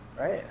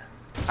 Right?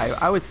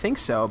 I would think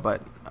so,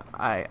 but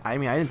I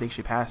mean, I didn't think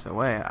she passed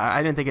away.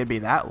 I didn't think it'd be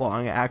that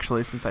long,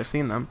 actually, since I've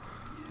seen them.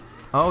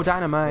 Oh,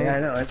 dynamite. Yeah, I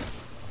know.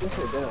 It's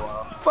definitely been a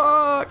while.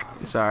 Fuck!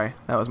 Sorry,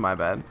 that was my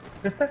bad.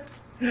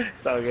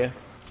 It's all good.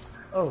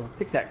 Oh,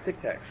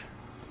 tic-tacs.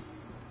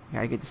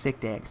 Gotta get the stick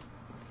tags.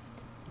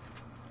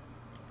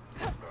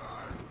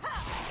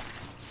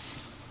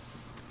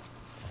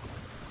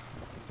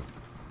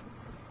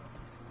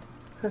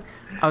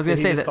 I was gonna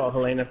say that. Call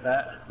Helena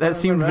fat. That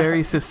seemed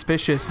very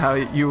suspicious. How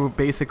you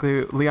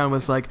basically Leon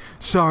was like,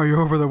 "Sorry,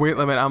 you're over the weight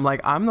limit." I'm like,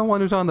 "I'm the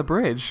one who's on the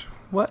bridge."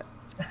 What?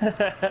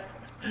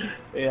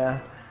 Yeah,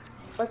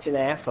 such an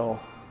asshole.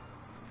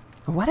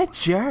 What a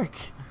jerk.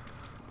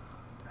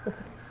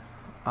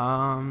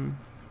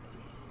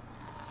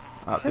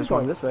 This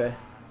going this way.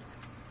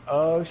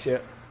 Oh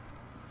shit.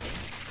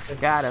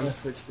 Got him.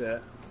 Let's switch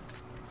to.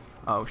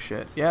 Oh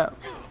shit. Yeah.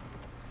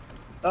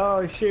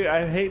 Oh shoot!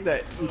 I hate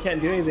that you can't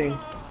do anything.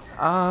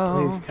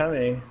 Oh. He's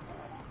coming.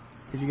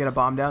 Did you get a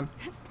bomb down?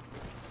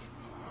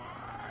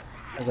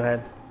 Oh, go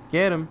ahead.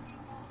 Get him.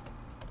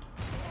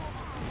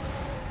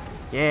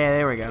 Yeah,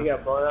 there we go. He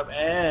got blown up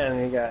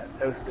and he got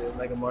toasted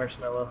like a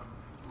marshmallow.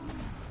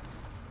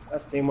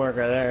 That's teamwork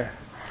right there.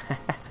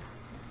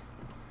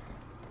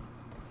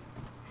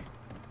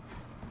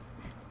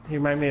 He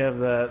reminded me of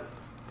the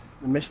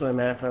Michelin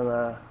Man from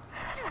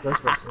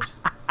Ghostbusters.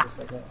 Just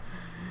like that.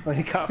 When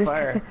he caught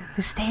fire.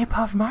 The Stay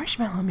Puft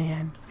Marshmallow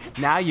Man.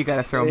 Now you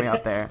gotta throw me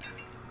up there.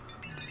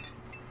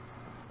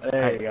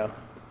 There you go.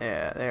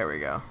 Yeah, there we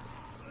go.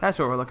 That's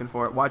what we're looking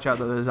for. Watch out,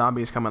 the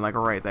zombies coming like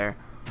right there.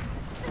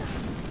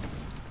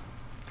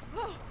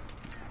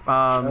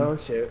 Oh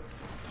shoot.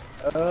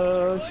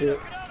 Oh shoot.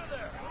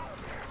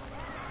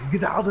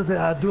 Get out of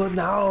there! Do it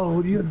now!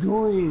 What are you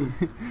doing?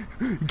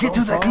 Get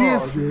to the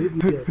cliff! You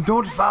idiot.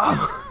 Don't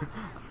fall!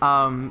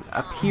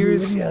 A You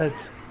idiot.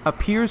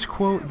 Peers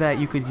quote that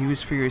you could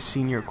use for your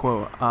senior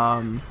quote.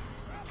 I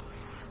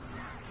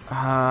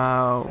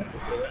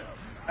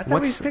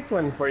thought we picked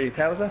one for you,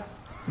 Tabitha.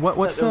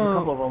 What's there was a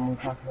couple of them we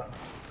talked about.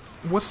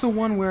 What's the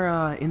one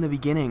where in the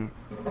beginning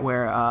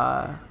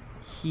where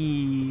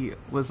he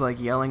was like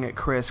yelling at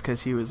Chris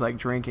because he was like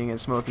drinking and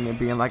smoking and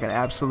being like an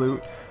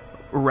absolute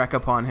wreck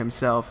upon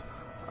himself?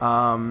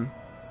 You're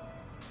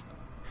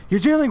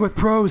dealing with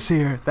pros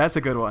here. That's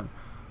a good one.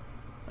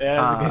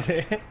 Yeah, that's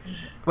a good.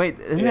 Wait,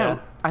 isn't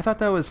that? I thought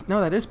that was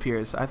that is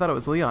Piers. I thought it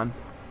was Leon.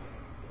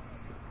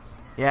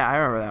 Yeah, I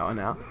remember that one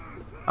now.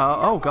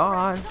 Oh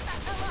God.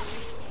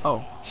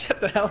 Oh.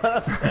 Shut the hell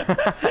up.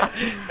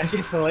 I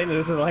guess Elena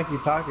doesn't like you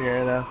talking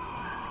right now.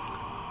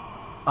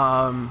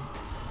 Now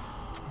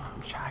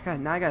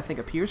I gotta think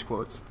of Piers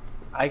quotes.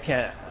 I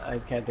can't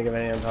think of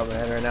any on top of my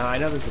head right now. I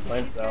know there's a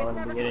bunch though in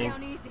the beginning.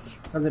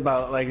 Something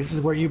about like this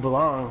is where you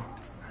belong.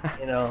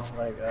 You know,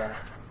 like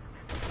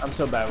I'm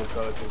so bad with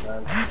quotes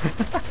sometimes.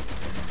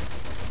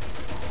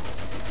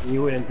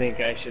 You wouldn't think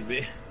I should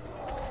be.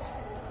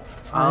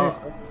 I'll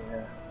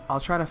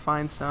try to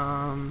find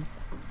some.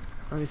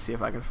 Let me see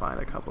if I can find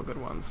a couple good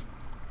ones.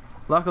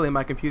 Luckily,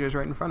 my computer's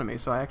right in front of me,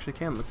 so I actually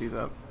can look these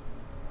up.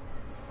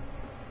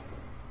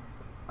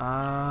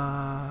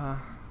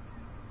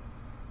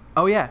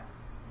 Oh yeah.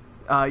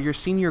 Your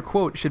senior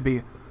quote should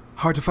be,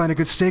 "Hard to find a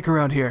good steak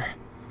around here.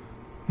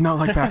 Not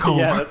like back home."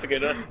 Yeah, that's a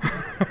good one.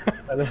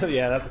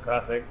 Yeah, that's a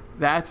classic.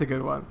 That's a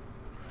good one.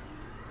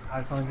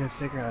 Hard to find a good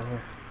steak around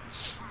here.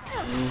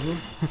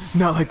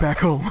 Not like back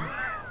home.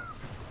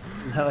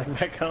 Not like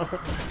back home.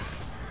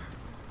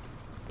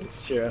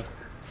 It's true.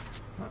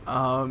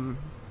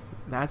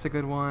 That's a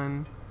good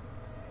one.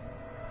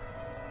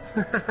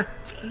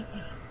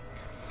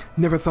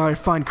 Never thought I'd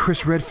find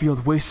Chris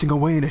Redfield wasting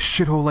away in a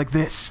shithole like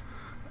this.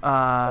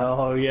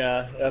 Oh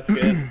yeah, that's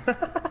good.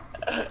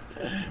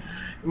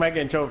 You might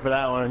get in trouble for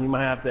that one. You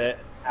might have to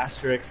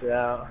asterisk it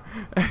out.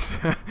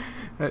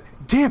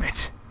 Damn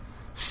it!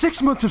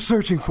 6 months of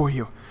searching for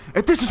you,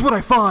 and this is what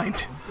I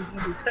find.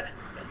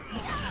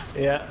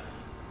 Yeah.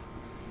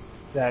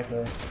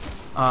 Exactly.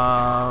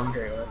 Oh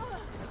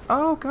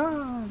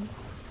God.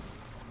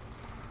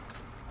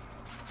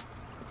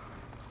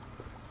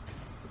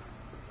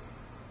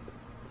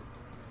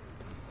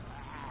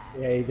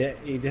 Yeah, you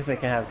definitely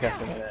can have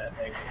cussing in that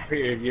thing for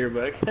your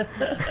yearbook.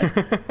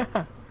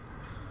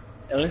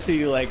 Unless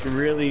you like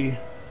really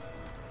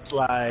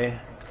sly.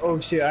 Oh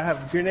shit! I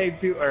have grenade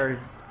people or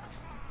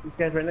these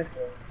guys right next to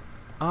me.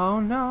 Oh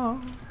no.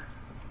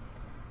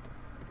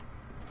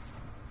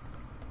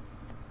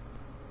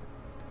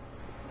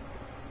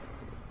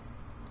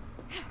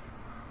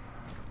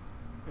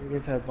 You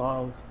guys have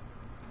bombs.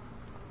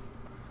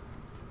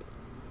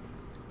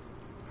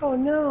 Oh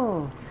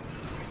no!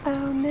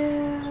 Oh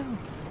no.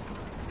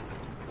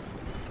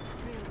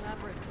 Pretty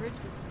elaborate bridge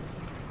system.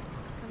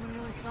 Someone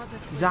really thought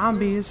this was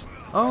Zombies.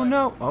 Oh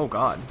no. Oh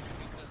God.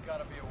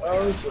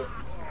 Oh shit!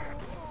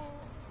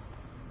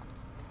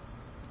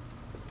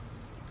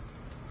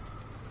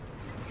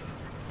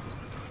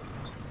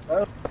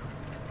 Oh.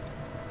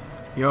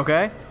 You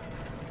okay?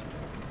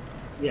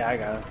 Yeah, I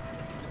got it.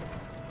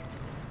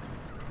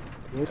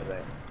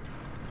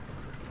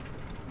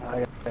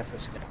 I guess I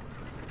should.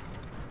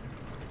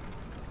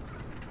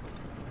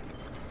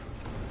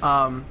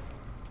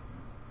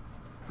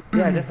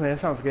 Yeah, definitely. That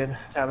sounds good,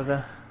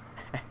 Tabitha.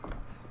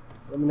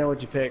 Let me know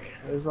what you pick.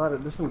 There's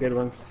some good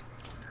ones.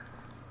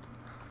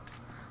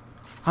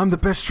 I'm the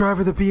best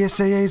driver the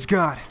BSAA's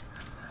got.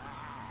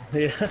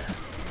 Yeah,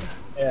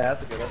 yeah,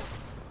 that's a good one.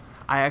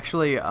 I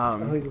actually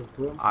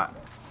I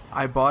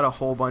I bought a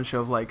whole bunch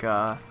of like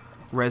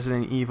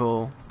Resident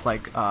Evil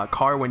like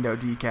car window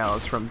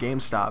decals from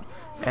GameStop,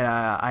 and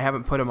I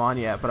haven't put them on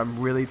yet, but I'm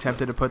really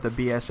tempted to put the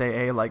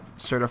BSAA like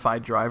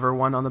certified driver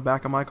one on the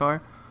back of my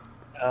car.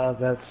 Oh,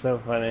 that's so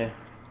funny.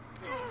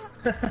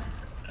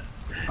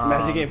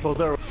 Imagine getting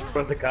pulled over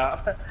with the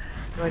cop.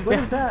 You're like, what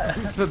is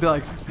that? They'll be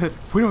like,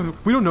 we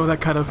don't know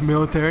that kind of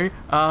military.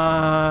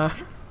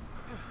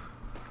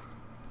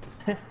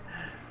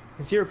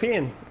 It's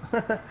European.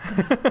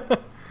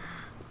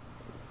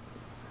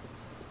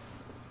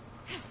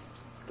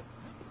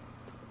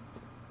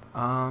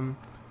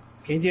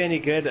 Can you do any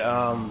good,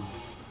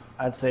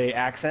 I'd say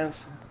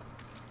accents?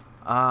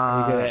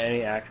 Are you good at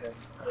any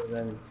accents other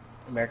than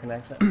American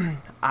accent?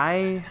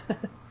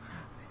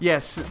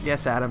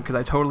 Yes, Adam, because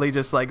I totally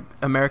just like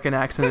American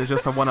accent is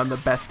just the one I'm the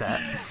best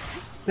at.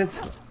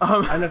 Since I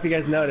don't know if you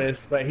guys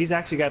noticed, but he's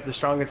actually got the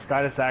strongest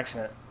Scottish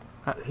accent.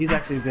 He's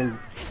actually been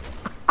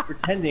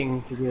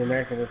pretending to be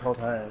American this whole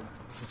time,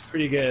 which is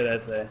pretty good,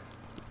 I'd say.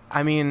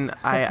 I mean,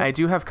 I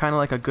do have kind of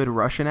like a good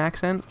Russian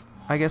accent,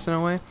 I guess, in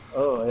a way.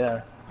 Oh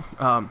yeah.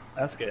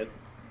 That's good.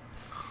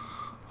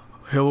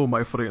 Hello,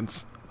 my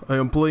friends. I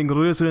am playing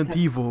Resident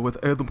Evil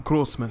with Adam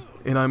Crosman,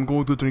 and I'm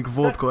going to drink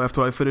vodka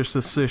after I finish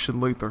this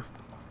session later.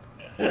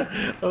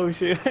 Oh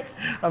shoot!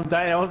 I'm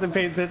dying. I wasn't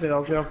paying attention. I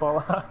was gonna fall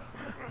off.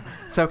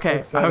 It's okay.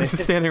 That's I was funny.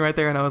 just standing right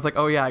there, and I was like,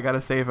 "Oh yeah, I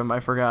gotta save him. I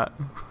forgot."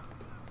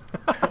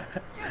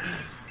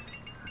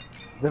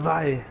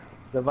 Davai.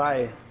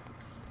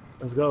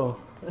 Let's go.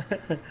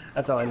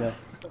 That's all I know.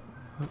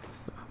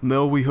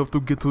 Now we have to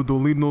get to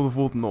Dolino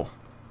Vodno.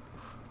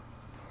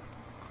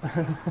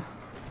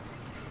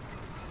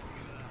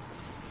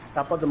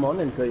 Top of the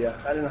morning to you.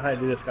 I don't know how to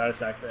do the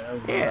Scottish accent.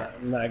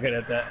 I'm not good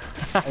at that.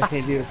 I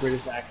can't do a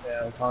British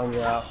accent. I'm calling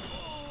you out.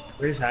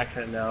 British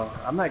accent, no.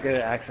 I'm not good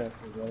at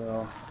accents in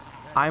general.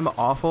 I'm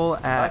awful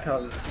I at.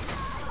 call this.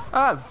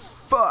 Ah,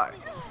 fuck.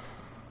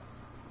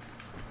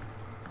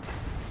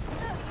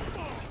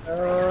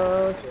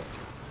 Okay.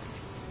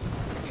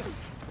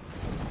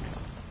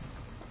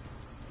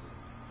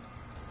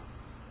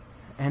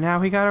 And now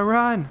we gotta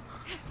run.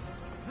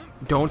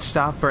 Don't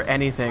stop for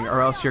anything,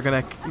 or else you're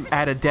gonna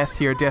add a death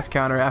to your death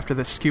counter after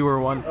the skewer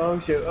one. Oh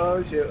shoot!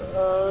 Oh shoot!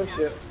 Oh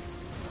shoot!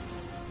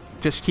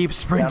 Just keep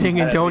sprinting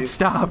Yeah, and don't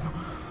stop.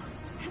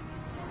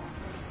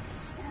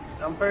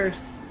 I'm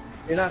first.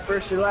 You're not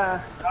first, you're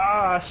last.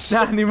 Ah, shit.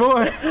 Not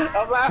anymore.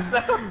 I'm last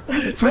now.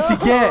 That's what you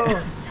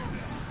get.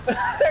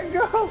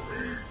 Go!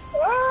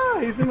 Ah,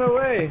 he's in my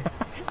way.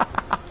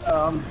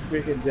 Oh, I'm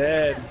freaking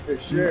dead for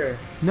sure.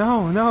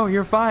 No,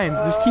 you're fine.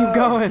 Just keep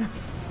going.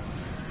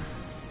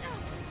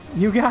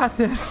 You got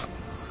this.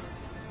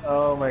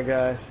 Oh my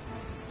gosh.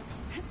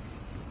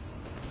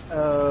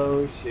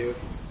 Oh shoot.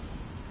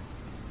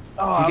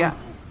 Oh, You I'm got.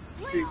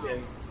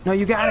 freaking. No,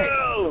 you got it.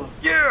 Oh!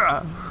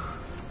 Yeah.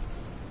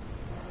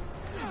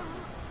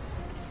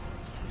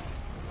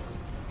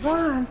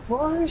 Run,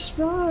 Forrest,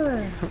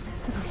 run!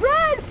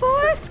 Run,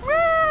 Forrest,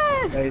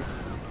 run!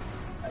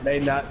 I may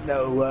not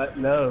know what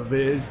love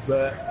is,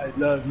 but I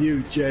love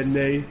you,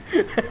 Jenny.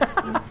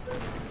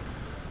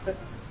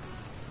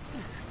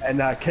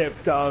 And I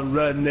kept on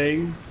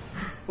running.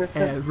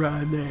 And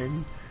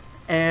running.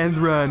 And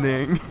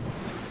running.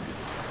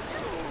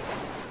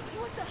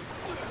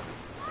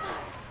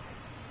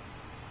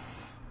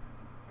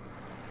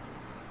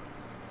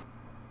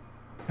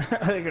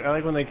 I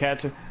like when they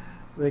catch him.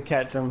 They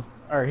catch him,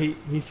 or he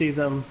sees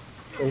him.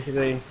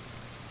 Basically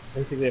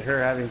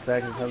her having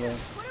sex or something.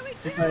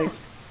 It's like,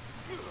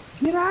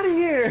 get out of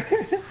here,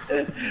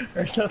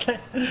 or something.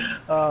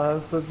 Oh,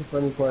 that's such a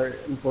funny part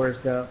in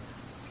Forrest Gump.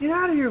 Get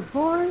out of here,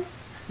 Forrest.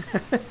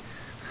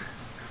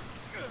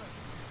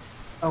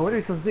 Oh, what are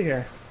we supposed to do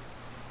here?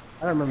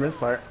 I don't remember this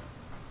part.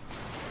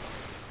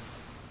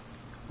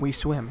 We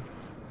swim.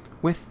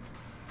 With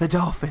the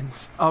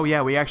dolphins. Oh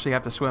yeah, we actually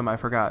have to swim, I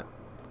forgot.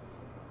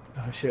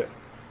 Oh shit.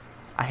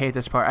 I hate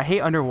this part. I hate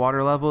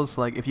underwater levels.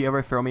 Like, if you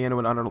ever throw me into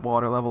an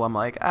underwater level, I'm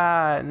like,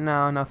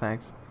 no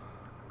thanks.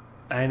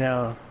 I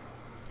know.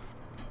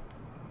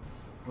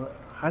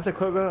 How's the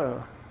quote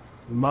go?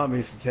 Mom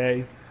used to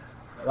say,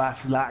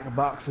 life's like a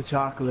box of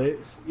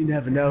chocolates. You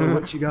never know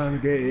what you're gonna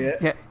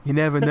get. Yeah, you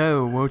never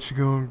know what you're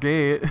gonna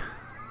get.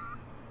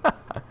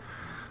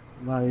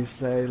 Mom used to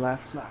say,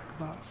 life's like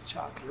a box of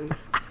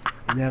chocolates.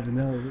 You never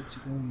know what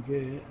you're gonna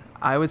get.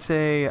 I would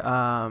say,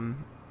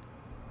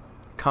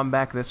 come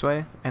back this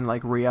way and,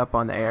 like, re-up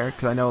on the air,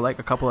 because I know, like,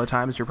 a couple of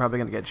times you're probably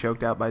gonna get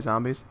choked out by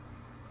zombies.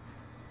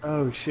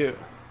 Oh shoot.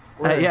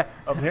 Where? Yeah.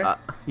 Up here?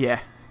 Yeah.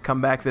 Come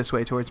back this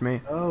way towards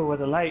me. Oh, with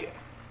the light.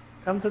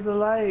 Come to the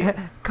light.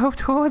 Go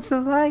towards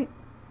the light.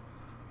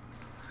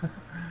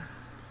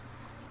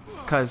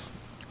 Because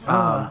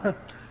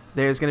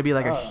there's going to be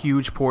like a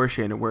huge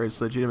portion where it's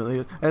legitimately...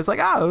 And it's like,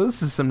 oh,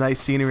 this is some nice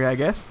scenery, I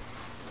guess.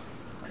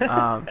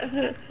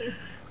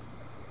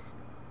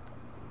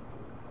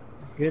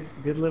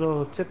 Good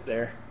little tip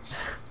there.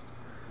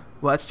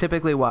 Well, that's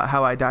typically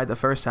how I died the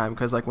first time,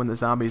 because like when the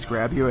zombies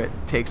grab you, it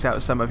takes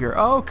out some of your...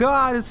 Oh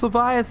god, it's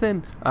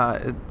Leviathan!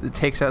 It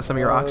takes out some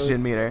of your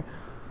oxygen meter.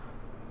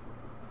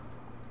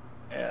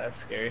 Yeah, that's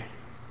scary.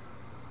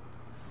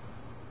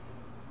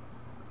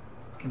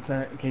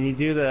 Can you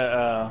do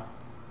the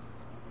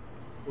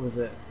what was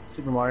it,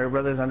 Super Mario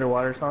Brothers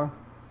underwater song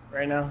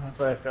right now? That's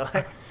what I feel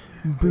like.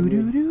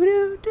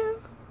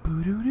 Boo-doo-doo-doo-doo,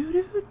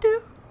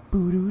 boo-doo-doo-doo-doo,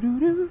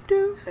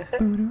 boo-doo-doo-doo-doo,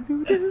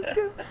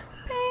 boo-doo-doo-doo-doo,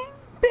 bing,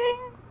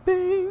 bing,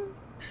 bing.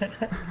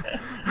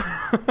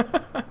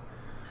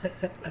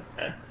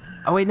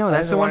 Oh wait, no,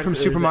 that's the one from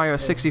Super Mario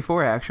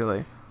 64,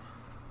 actually.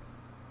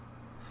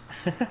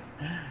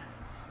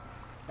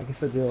 I can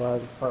still do a lot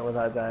of this part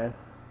without dying.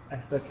 I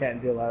still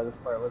can't do a lot of this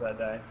part without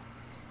dying.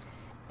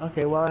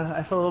 Okay, well,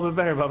 I feel a little bit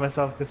better about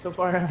myself because so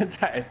far I haven't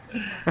died.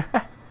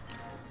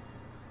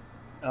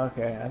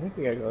 Okay, I think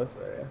we gotta go this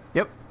way.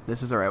 Yep,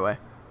 this is the right way.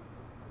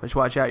 Just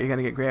watch out, you're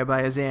gonna get grabbed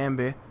by a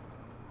zombie.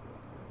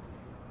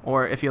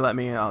 Or if you let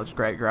me, I'll just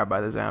get grabbed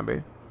by the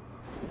zombie.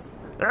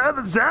 Ah,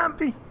 the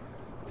zombie!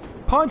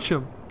 Punch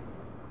him!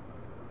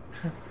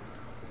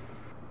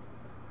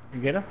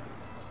 You get him?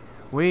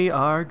 We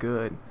are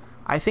good.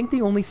 I think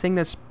the only thing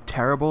that's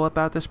terrible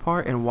about this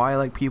part and why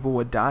like people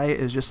would die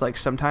is just like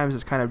sometimes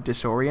it's kind of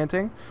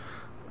disorienting.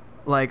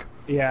 Like,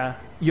 yeah,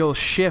 you'll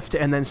shift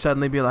and then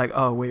suddenly be like,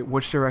 oh wait,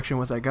 which direction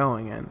was I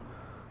going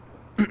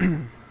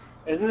in?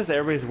 Isn't this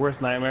everybody's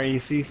worst nightmare? You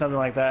see something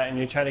like that and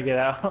you're trying to get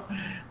out.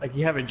 Like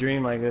you have a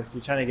dream like this,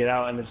 you're trying to get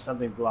out and there's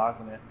something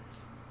blocking it.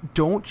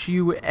 Don't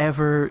you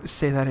ever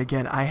say that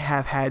again. I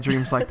have had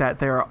dreams like that.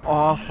 They are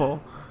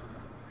awful.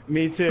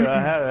 Me too. I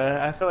have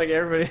it. I feel like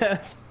everybody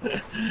has.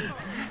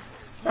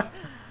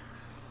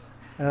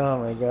 Oh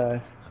my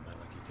gosh. On my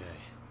lucky day.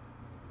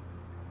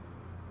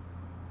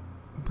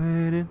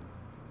 Dun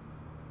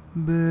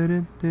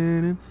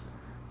dun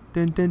dun dun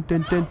dun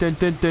dun dun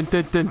dun dun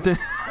dun dun dun.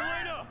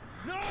 Elena!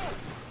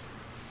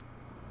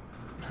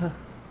 No!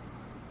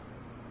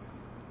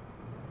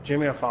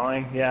 Dreaming of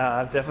falling? Yeah,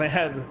 I've definitely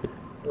had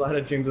a lot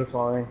of dreams of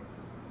falling.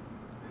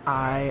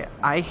 I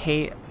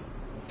hate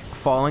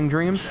falling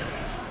dreams.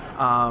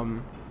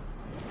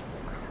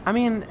 I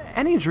mean,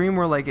 any dream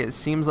where like it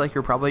seems like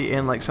you're probably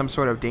in like some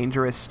sort of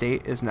dangerous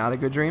state is not a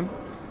good dream.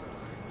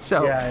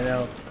 So Yeah, I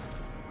know.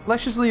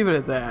 let's just leave it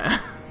at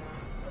that.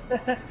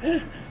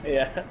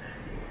 Yeah.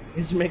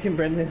 He's making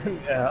Brendan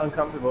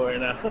uncomfortable right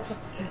now.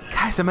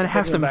 Guys, I'm gonna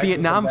have Taking some him back to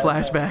Vietnam some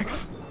bad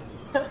flashbacks.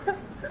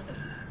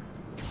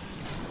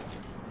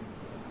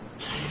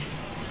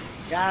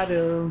 Got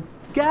him.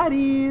 Got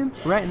him!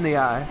 Right in the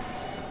eye.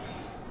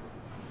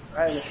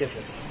 Right in the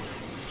kisser.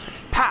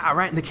 Pow!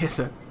 Right in the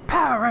kisser.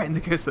 Pow! Right in the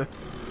kisser.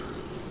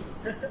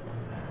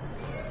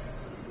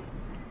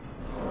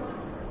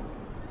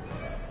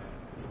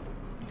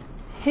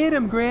 Hit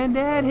him,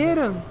 Granddad! Hit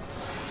him!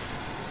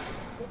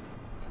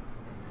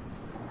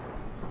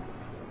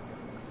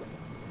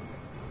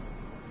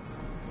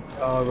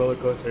 Oh, roller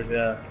coasters,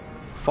 yeah.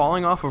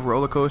 Falling off of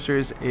roller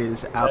coasters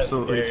is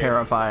absolutely scary.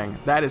 terrifying.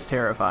 That is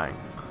terrifying.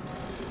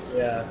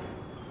 Yeah.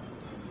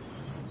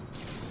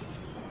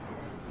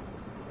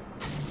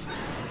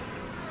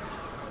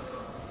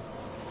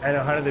 I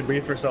know, how did they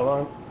breathe for so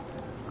long?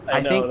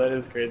 I know, think- that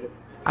is crazy.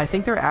 I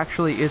think there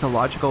actually is a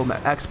logical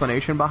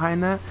explanation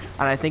behind that,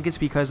 and I think it's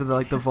because of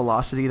the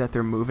velocity that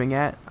they're moving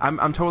at. I'm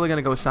totally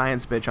gonna go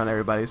science bitch on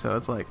everybody, so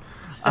it's like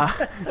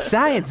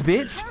science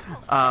bitch. Still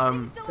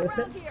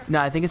around here.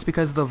 No, I think it's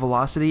because of the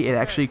velocity. It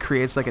actually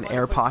creates like an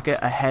air pocket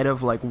ahead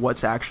of like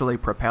what's actually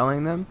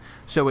propelling them,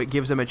 so it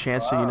gives them a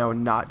chance to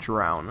not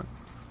drown.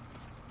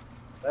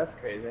 That's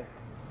crazy.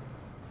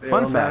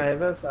 Fun Bill fact. Nye,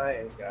 the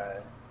science guy.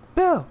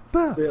 Bill,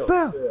 Bill, Bill,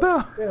 Bill,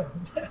 Bill. Bill.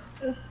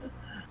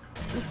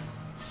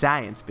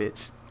 Science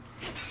bitch.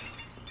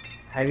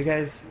 Have you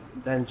guys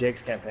done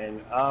Jake's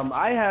campaign?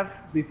 I have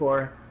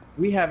before.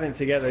 We haven't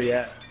together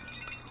yet.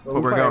 But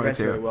we're probably going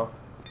eventually to. will.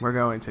 We're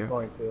going to.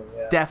 Going to,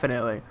 yeah.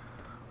 Definitely.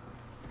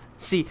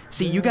 See,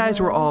 you guys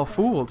were all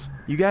fooled.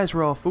 You guys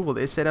were all fooled.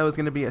 It said I was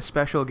going to be a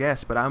special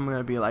guest, but I'm going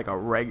to be like a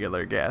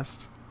regular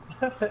guest.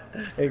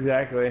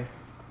 Exactly.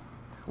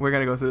 We're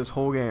going to go through this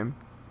whole game.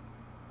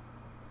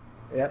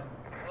 Yep.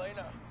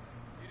 Elena,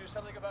 you do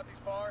something about these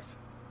bars?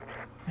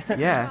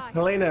 Yeah.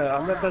 Helena,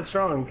 I'm not that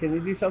strong. Can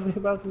you do something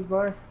about these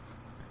bars?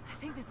 I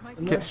think this might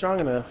I'm be not strong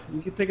enough.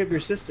 You can pick up your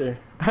sister.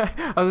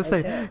 I was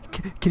going to say,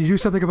 can you do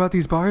something about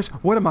these bars?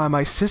 What am I,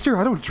 my sister?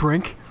 I don't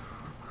drink.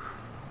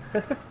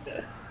 A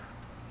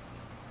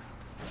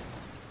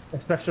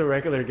special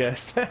regular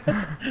guest.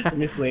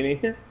 Miss Laney.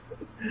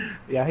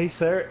 Yeah, he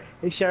sure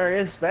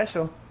is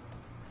special.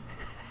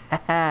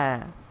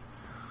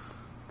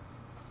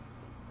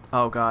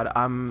 Oh god,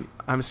 I'm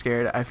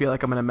scared. I feel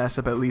like I'm gonna mess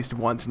up at least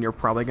once, and you're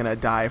probably gonna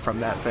die from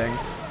that thing.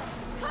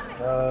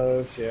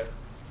 Oh shit.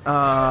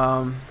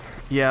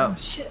 Yeah. Oh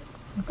shit.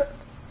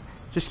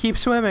 Just keep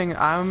swimming.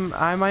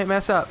 I might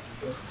mess up.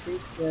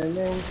 Keep swimming,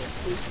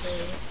 just keep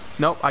swimming.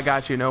 Nope, I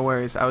got you. No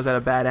worries. I was at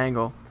a bad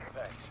angle.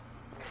 Thanks.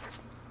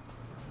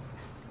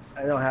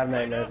 I don't have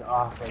nightmares.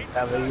 Awesome.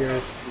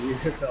 You're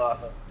so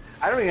awesome.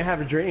 I don't even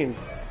have dreams.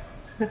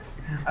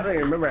 I don't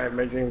even remember having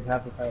my dreams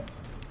half the time.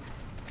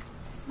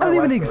 I don't My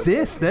even wife goes,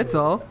 exist. That's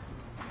all.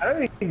 I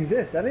don't even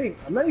exist. I'm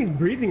not even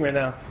breathing right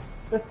now.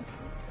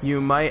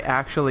 You might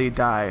actually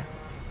die.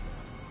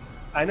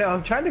 I know.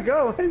 I'm trying to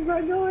go. It's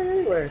not going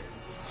anywhere.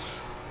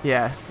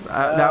 Yeah,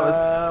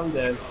 I'm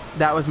dead.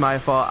 that was my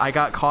fault. I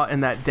got caught in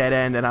that dead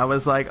end, and I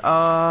was like,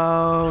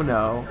 oh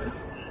no.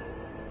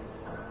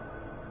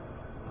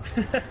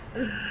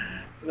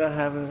 It's not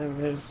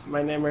happening.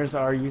 My nightmares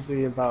are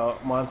usually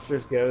about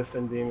monsters, ghosts,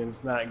 and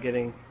demons not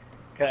getting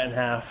cut in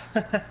half.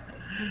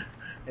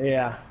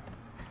 Yeah.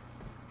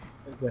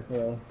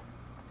 Definitely.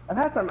 I've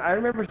had some. I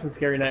remember some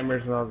scary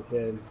nightmares when I was a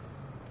kid.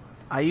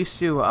 I used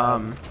to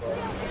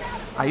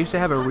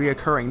have a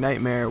reoccurring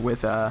nightmare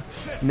with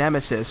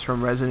Nemesis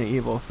from Resident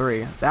Evil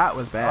 3. That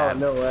was bad. Oh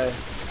no way.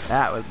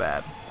 That was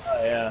bad.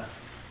 Oh yeah.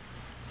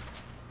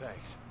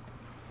 Thanks.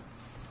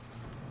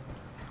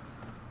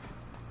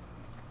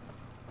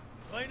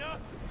 Elena,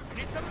 you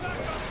need some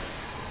backup.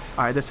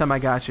 All right, this time I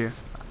got you.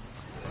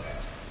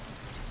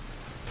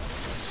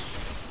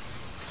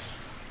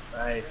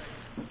 Nice.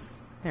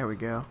 There we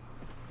go.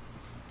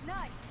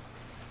 Nice.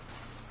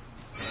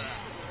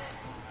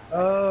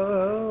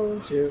 Oh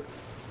shoot.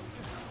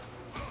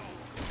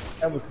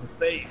 Elbow to the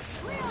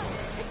face.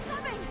 It's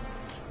coming.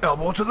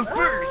 Elbow to the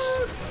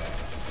face.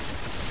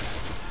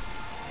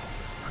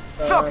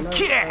 Falcon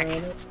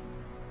kick.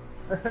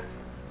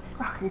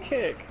 Falcon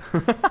kick.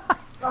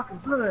 Falcon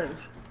punch.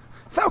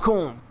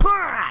 Falcon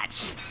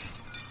punch.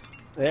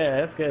 Yeah,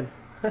 that's good.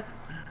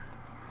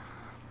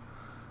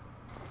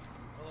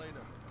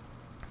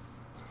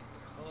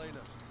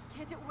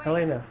 Can't it wait?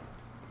 Helena.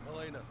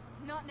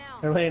 Not now.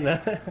 Helena.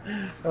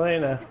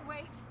 Helena. Can't it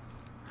wait?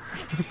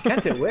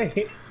 Can't it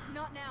wait?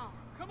 Not now.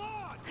 Come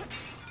on!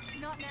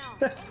 Not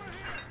now.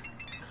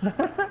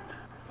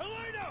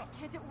 Helena!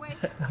 Can't it wait?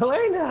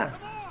 Helena.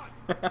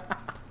 Come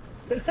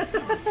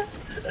on!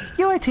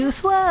 You're too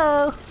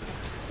slow.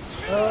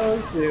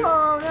 Oh shoot.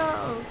 Oh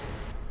no.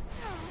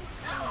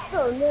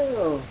 Oh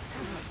no.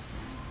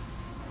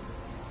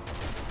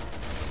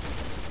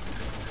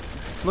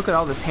 Look at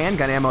all this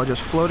handgun ammo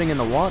just floating in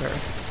the water.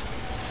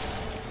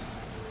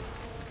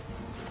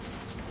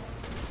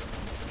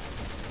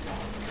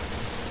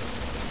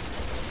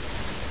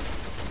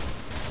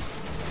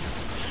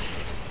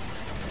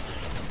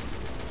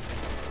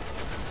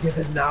 Get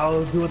it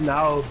now, do it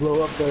now,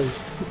 blow up the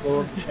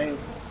tank.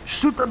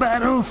 Shoot the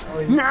battles Oh,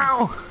 yeah.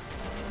 now.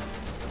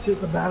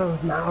 Shoot the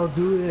battles now,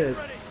 do it.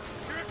 Ready!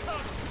 Here it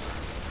comes!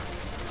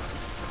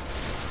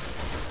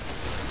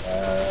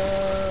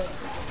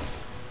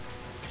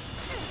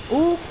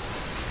 Ooh.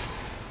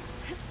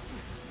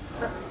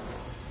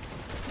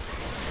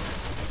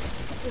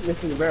 I'm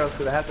missing the barrels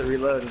because I have to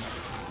reload.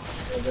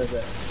 It does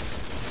it.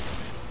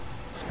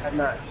 I have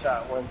not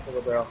shot one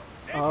single barrel.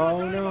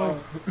 Oh no.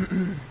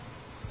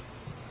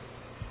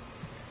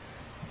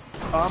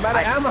 Oh, I'm out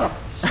of ammo.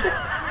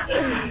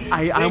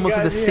 I almost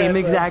did the God, yeah, same but-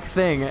 exact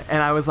thing,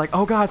 and I was like,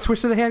 oh god,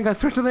 switch to the handgun,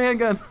 switch to the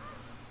handgun.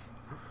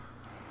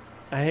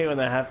 I hate when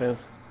that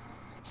happens.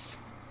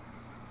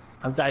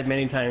 I've died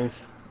many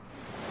times.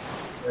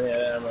 Running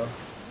out of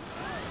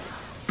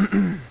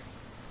ammo.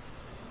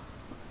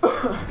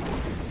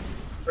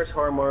 First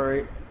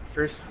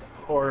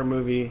horror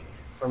movie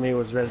for me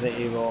was Resident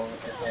Evil,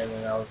 and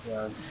when I was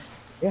young.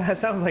 Yeah, it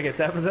sounds like it,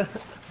 Tabitha.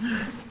 You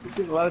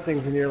do a lot of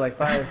things when you're like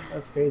 5.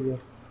 That's crazy.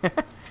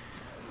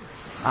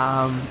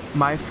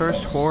 My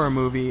first horror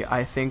movie,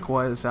 I think,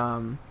 was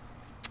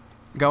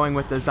going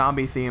with the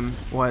zombie theme,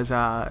 was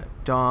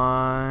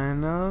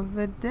Dawn of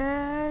the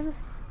Dead,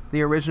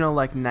 the original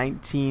like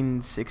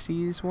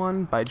 1960s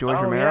one by George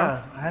Oh Romero.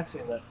 yeah, I have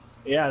seen that.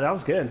 Yeah, that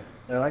was good.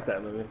 I like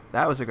that movie.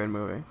 That was a good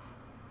movie.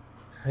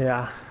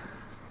 Yeah.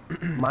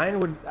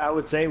 Mine I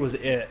would say was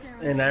It,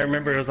 and I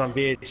remember it was on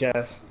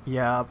VHS,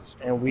 Yeah.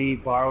 and we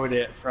borrowed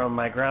it from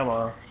my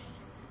grandma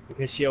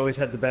because she always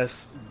had the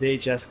best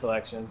VHS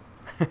collection.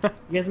 You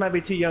guys might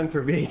be too young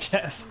for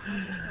VHS.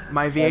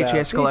 My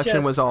VHS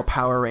collection was VHS all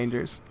Power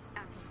Rangers.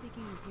 After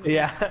speaking with you,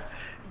 Yeah,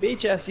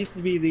 VHS used to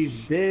be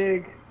these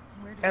big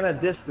kind of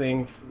disc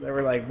things that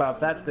were like about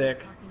that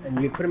thick, and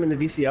you'd put them in the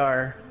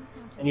VCR,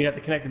 and you'd have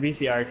to connect the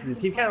VCR to the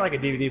TV, kind of like a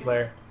DVD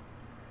player.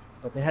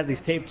 But they had these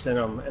tapes in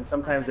them, and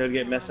sometimes they would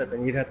get messed up,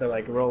 and you'd have to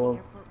like roll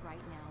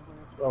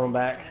them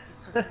back.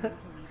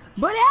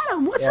 But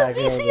Adam, what's Yeah, a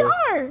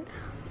VCR?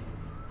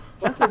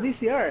 What's a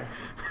VCR?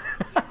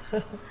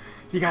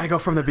 You gotta go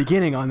from the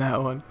beginning on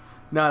that one.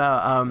 No,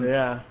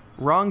 Yeah.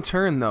 Wrong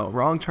Turn though.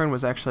 Wrong Turn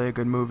was actually a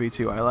good movie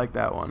too. I like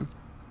that one.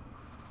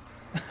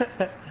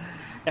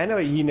 I know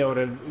you know what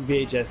a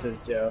VHS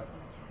is, Joe.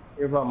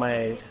 You're about my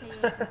age.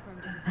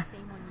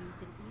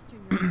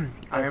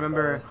 I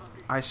remember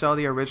I saw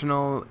the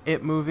original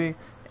It movie,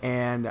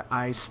 and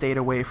I stayed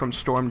away from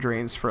storm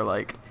drains for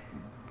like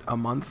a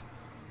month.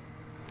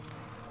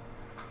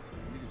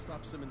 We need to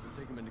stop Simmons and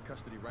take him into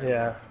custody right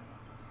Yeah.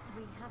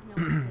 we have no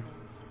evidence.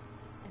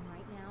 And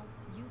right now,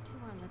 you two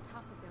are on the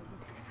top of their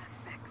list of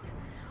suspects.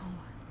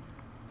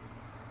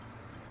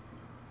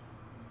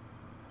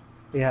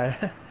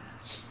 Yeah.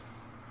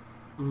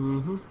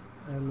 Mm-hmm.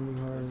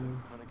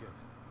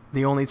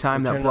 The only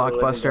time that Return of the Living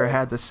Blockbuster Dead.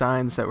 had the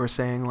signs that were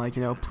saying like,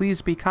 you know,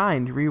 please be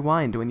kind,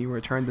 rewind when you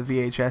return the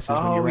VHSs when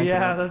you Oh rented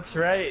yeah, them. that's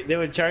right. They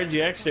would charge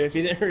you extra if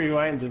you didn't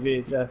rewind the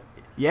VHS.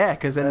 Yeah,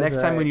 because then That's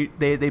next time when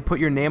right. they put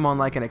your name on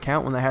like an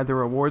account when they had the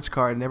rewards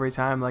card, and every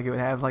time like it would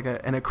have like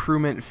an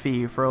accruement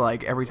fee for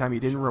like every time you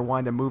didn't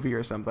rewind a movie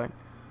or something.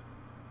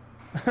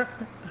 Because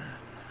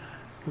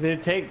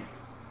it'd take,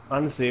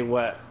 honestly,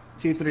 what,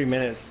 2-3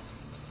 minutes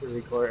to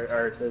record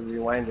or to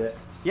rewind it.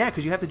 Yeah,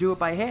 because you have to do it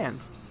by hand,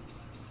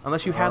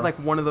 unless you had like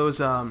one of those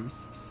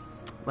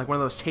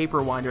tape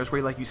rewinders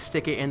where like you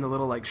stick it in the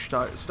little like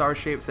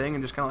star-shaped thing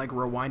and just kind of like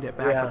rewind it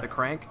back Yeah. with the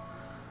crank.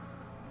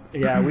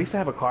 Yeah, we used to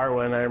have a car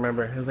one, I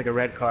remember. It was like a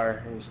red car,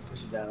 and you used to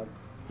push it down,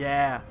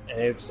 Yeah. and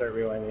it would start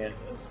rewinding it.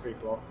 It's pretty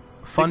cool.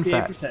 Fun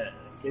fact. 68%.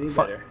 Getting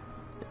Fun- better.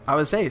 I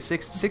would say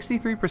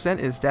 63%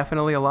 is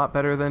definitely a lot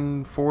better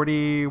than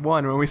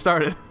 41 when we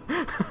started.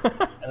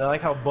 And I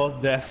like how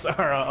both deaths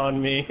are on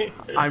me.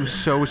 I'm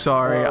so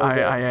sorry. Oh,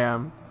 okay. I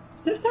am.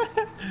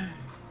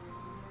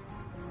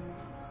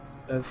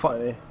 That's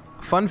funny.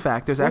 Fun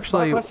fact, there's What's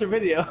actually Blockbuster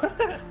Video?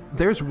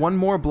 there's one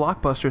more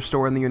Blockbuster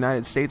store in the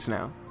United States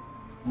now.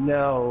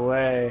 No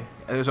way.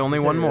 There's only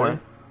Is it one more. really?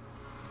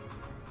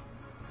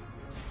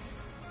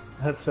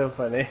 That's so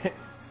funny.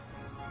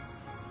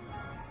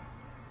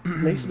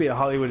 There used to be a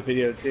Hollywood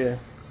Video too.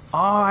 Oh,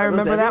 I It was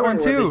remember that one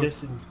everywhere where too. they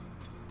just-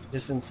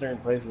 just in certain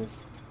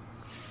places.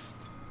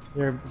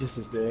 They're just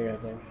as big, I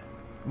think.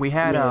 We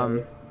had Yeah,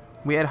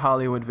 we had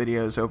Hollywood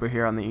videos over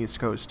here on the East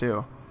Coast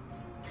too.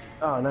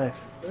 oh,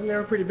 nice. Then they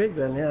were pretty big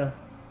then, yeah.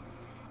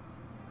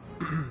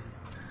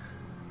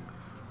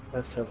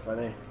 That's so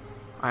funny.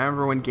 I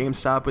remember when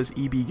GameStop was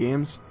EB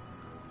Games.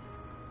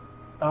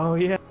 Oh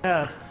yeah,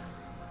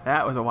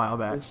 That was a while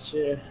back. that's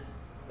shit.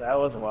 That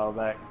was a while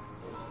back.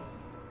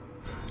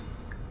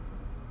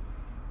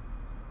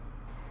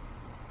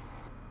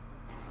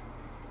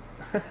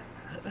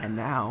 And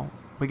now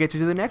we get to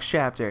do the next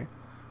chapter.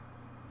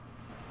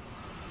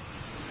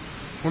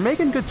 We're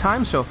making good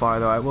time so far,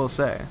 though, I will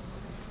say.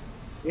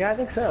 Yeah, I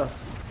think so.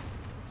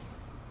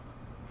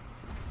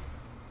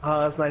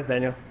 Oh, that's nice,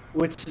 Daniel.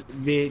 Which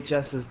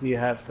VHSs do you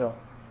have still?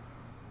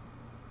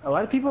 A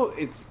lot of people,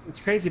 it's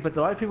crazy, but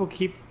a lot of people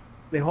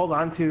they hold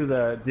on to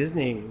the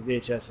Disney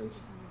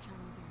VHSs.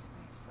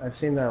 I've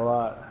seen that a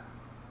lot.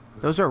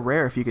 Those are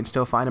rare if you can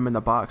still find them in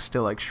the box,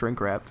 still like shrink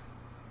wrapped.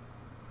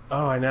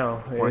 Oh, I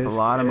know. Worth a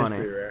lot of money.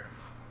 Pretty rare.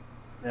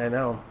 I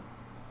know.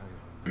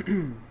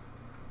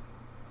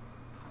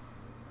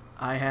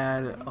 I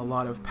had a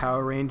lot of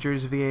Power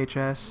Rangers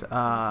VHS.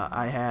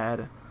 I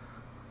had,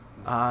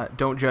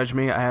 don't judge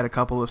me, I had a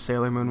couple of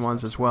Sailor Moon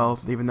ones as well,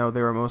 even though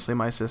they were mostly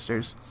my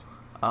sisters.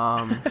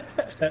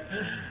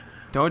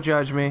 Don't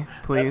judge me,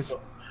 please.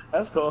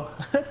 That's cool.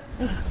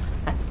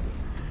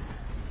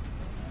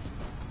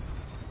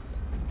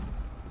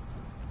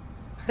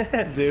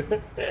 Zoo.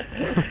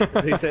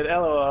 Zoo said,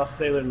 LOL,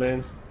 Sailor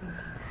Moon.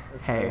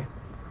 That's Hey. cool.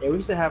 Yeah, we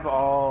used to have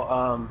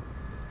all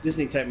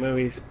Disney type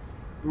movies.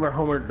 Remember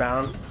Homeward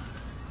Bound?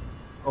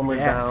 Homeward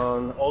Yes.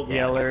 Bound, Old Yes.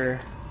 Yeller,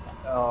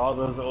 all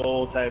those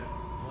old type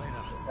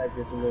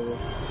Disney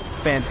movies.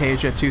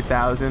 Fantasia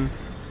 2000.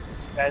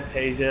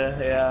 Fantasia,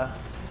 yeah.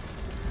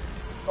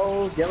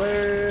 Old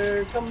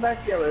Yeller, come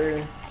back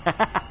Yeller.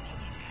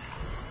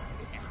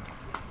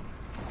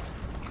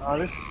 Oh,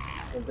 this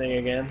thing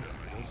again.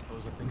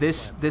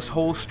 This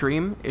whole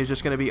stream is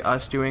just gonna be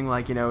us doing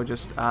like, you know,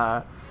 just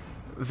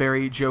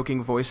very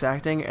joking voice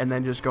acting, and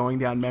then just going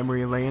down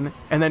memory lane,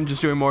 and then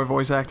just doing more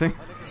voice acting.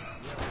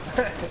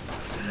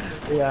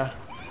 Yeah.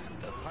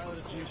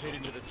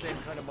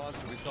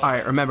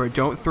 Alright, remember,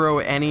 don't throw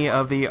any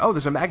of the... Oh,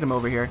 there's a Magnum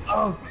over here.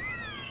 Oh.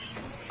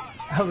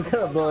 I was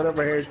gonna blow it up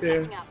right here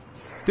too.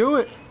 Do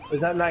it! Is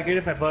that not good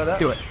if I blow it up?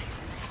 Do it.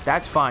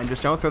 That's fine,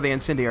 just don't throw the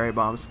incendiary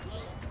bombs.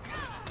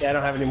 Yeah, I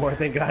don't have any more,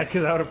 thank God,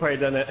 because I would have probably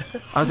done it.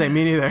 I was saying,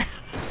 me neither.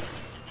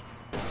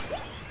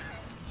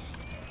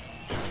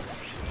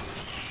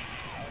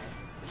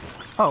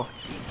 Oh,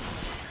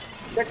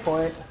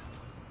 Checkpoint.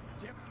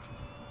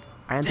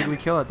 I didn't think we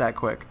kill it that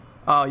quick.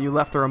 Oh, you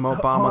left the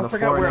remote bomb on the I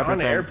forgot floor and we're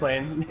on everything. an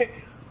airplane.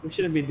 We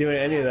shouldn't be doing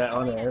any of that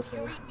on an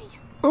airplane. Read me.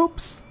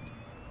 Oops.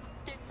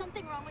 There's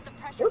something wrong with the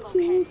pressure bulkhead.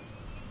 Whoopsies.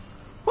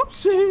 To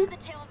Whoopsie. the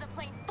tail of the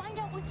plane. Find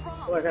out what's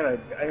wrong. Oh, I got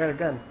a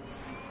gun.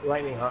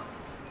 Lightning hawk.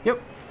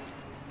 Yep.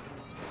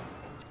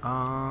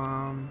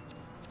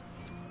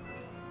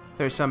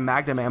 There's some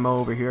Magnum ammo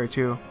over here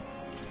too.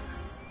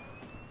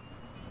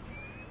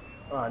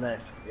 Oh,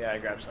 nice. Yeah, I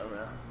grabbed some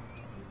now.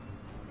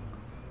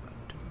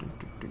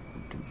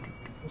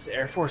 This is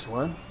Air Force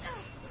One.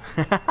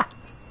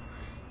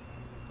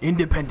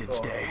 Independence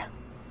Cool. Day.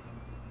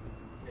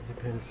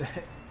 Independence Day.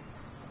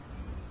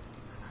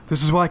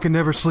 This is why I can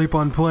never sleep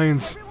on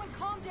planes. Everyone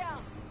calm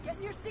down. Get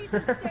in your seats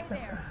and stay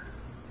there.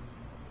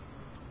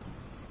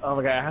 Oh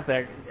my God, I have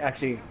to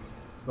actually.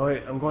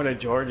 I'm going to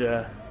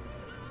Georgia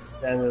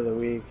at the end of the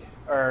week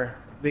or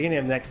beginning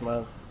of next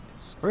month.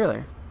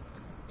 Really?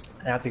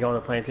 I have to go on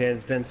a plane today.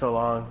 It's been so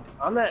long.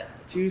 I'm not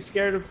too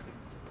scared of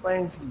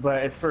planes,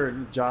 but it's for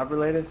job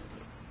related.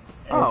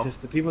 And Oh. it's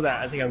just the people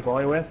that I think I'm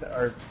going with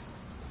are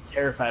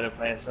terrified of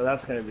planes, so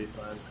that's gonna be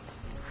fun.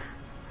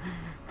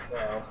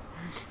 So,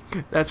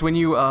 That's when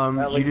you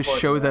looking just forward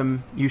show to that.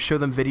 them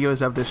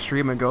videos of this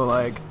stream and go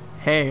like,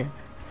 "Hey,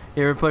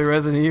 you ever play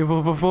Resident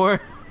Evil before?"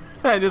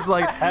 I just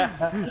like,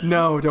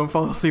 no, don't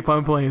fall asleep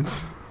on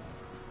planes.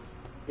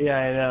 yeah,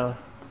 I know.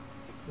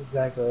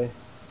 Exactly.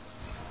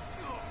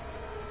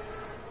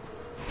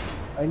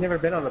 I've never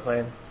been on a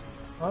plane.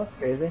 Oh, that's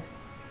crazy.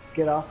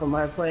 Get off of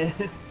my plane.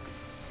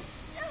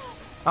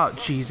 Oh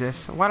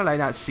Jesus! Why did I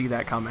not see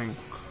that coming?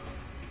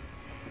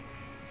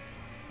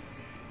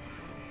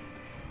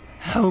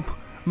 Help!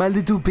 My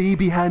little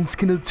baby hands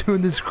cannot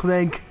turn this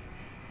crank.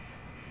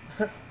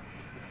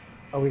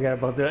 Oh, we gotta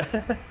both do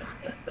it.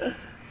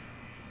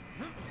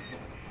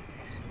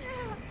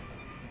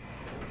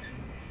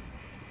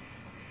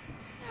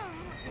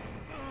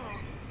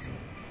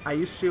 I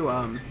used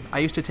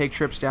to take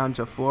trips down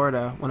to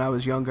Florida when I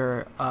was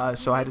younger,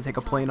 so I had to take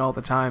a plane all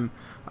the time.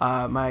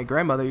 My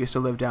grandmother used to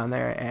live down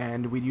there,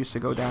 and we used to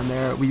go down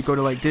there. We'd go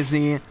to like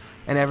Disney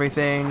and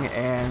everything,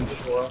 and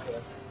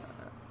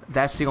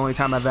that's the only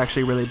time I've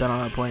actually really been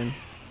on a plane.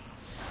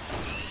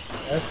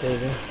 That's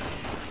saving.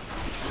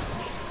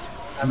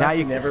 I've Now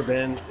actually you- never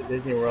been to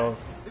Disney World.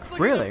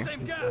 Really?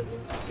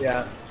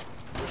 Yeah.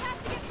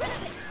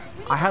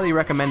 I highly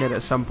recommend it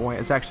at some point.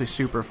 It's actually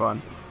super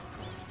fun.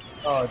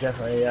 Oh,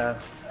 definitely. Yeah,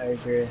 I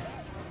agree.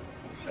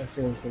 I've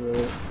seen some of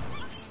it.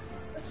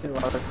 I've seen a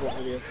lot of cool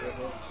videos of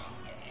it.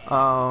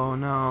 Oh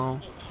no.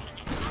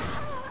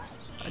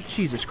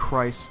 Jesus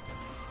Christ.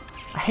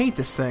 I hate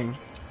this thing.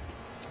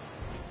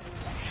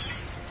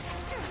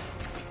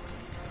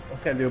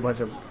 It's gonna do a bunch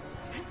of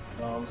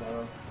bombs on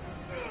him.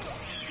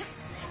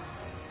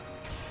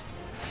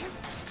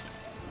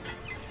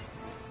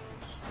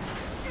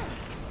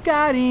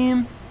 Got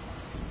him.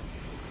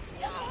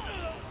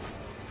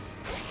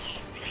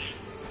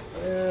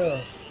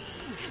 Yeah.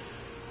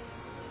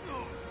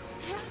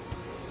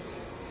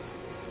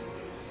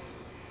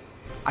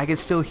 I can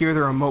still hear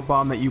the remote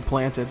bomb that you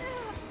planted.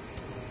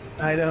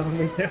 I know,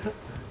 me too.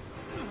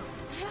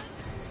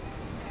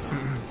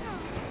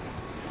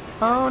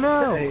 Oh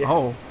no! Yeah.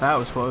 Oh, that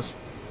was close.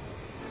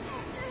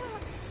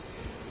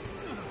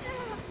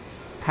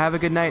 Have a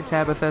good night,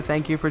 Tabitha.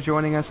 Thank you for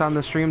joining us on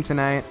the stream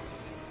tonight.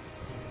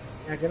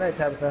 Yeah, good night,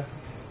 Tabitha.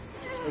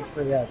 Thanks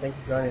for thank you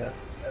for joining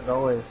us, as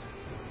always.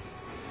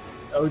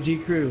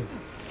 OG crew.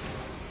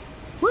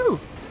 Woo!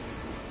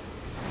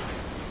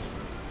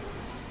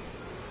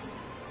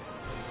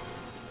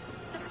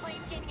 The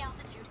plane's gaining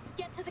altitude.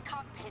 Get to the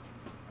cockpit.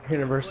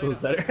 Universal is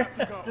better.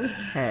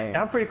 Hey.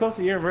 I'm pretty close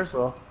to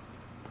Universal.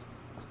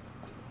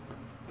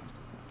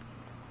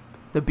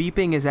 The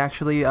beeping is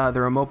actually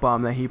the remote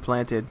bomb that he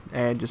planted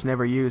and just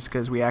never used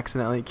because we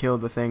accidentally killed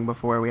the thing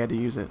before we had to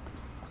use it.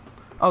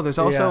 Oh, there's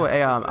also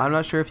a, I'm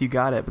not sure if you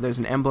got it, but there's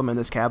an emblem in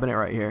this cabinet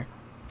right here.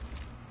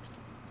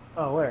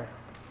 Oh, where?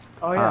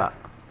 Oh, yeah.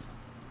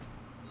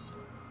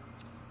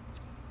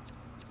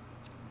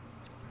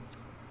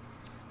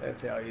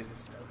 Let's see how I use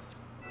this now.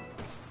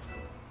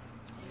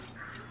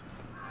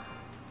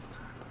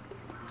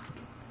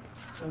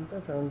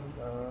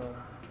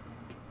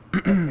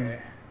 Okay.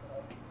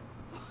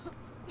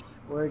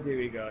 Where do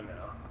we go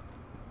now?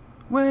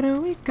 Where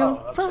do we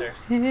go Oh, from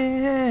upstairs.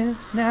 here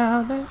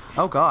now?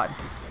 Oh, God.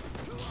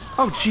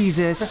 Oh,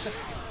 Jesus.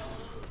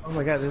 Oh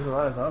my god, there's a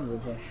lot of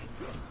zombies.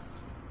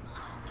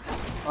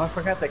 Oh, I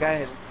forgot the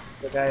guy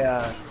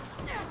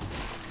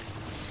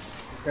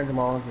turned them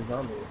all into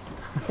zombies.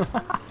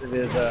 With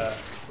his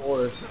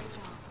spores.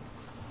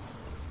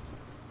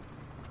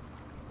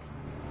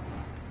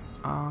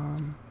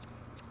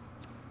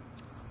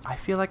 I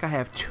feel like I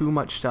have too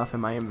much stuff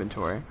in my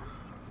inventory.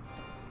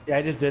 Yeah,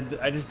 I just did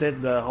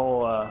the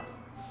whole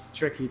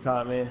trick he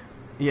taught me.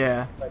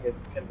 Yeah. I could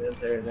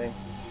condense everything.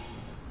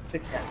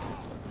 Tic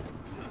Tacs.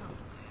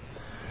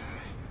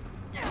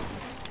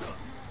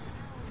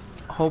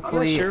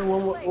 Hopefully. I'm not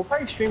sure. We'll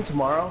probably stream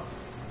tomorrow.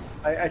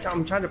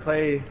 I'm trying to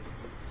play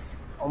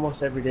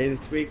almost every day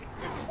this week.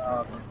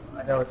 I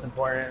know it's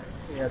important.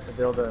 You have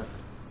to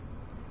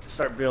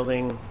start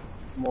building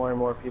more and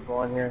more people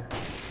on here.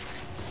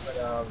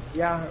 But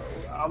yeah,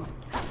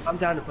 I'm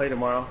down to play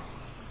tomorrow.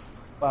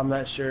 But I'm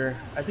not sure.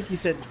 I think you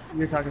said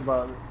you're talking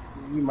about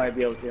you might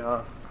be able to,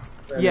 huh?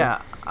 Brandon?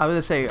 Yeah, I was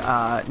gonna say,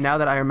 now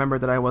that I remember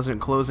that I wasn't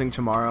closing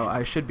tomorrow,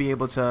 I should be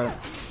able to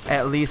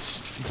at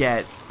least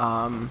get,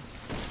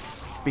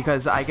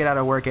 because I get out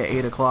of work at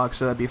 8 o'clock,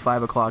 so that'd be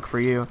 5 o'clock for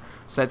you.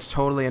 So that's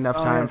totally enough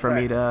time for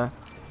me to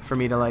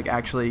like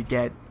actually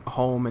get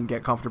home and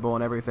get comfortable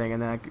and everything,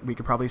 and then we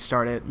could probably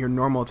start at your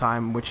normal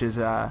time, which is,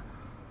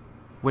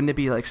 wouldn't it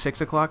be like 6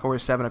 o'clock or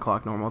 7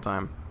 o'clock normal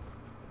time?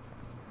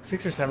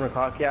 6 or 7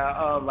 o'clock, yeah.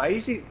 I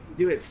usually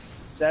do it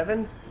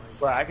 7,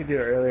 but I could do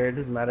it earlier. It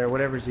doesn't matter.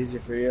 Whatever's easier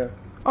for you.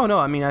 Oh no,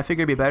 I mean I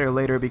figure it'd be better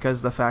later because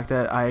of the fact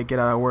that I get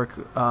out of work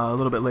a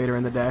little bit later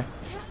in the day.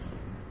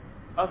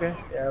 Okay,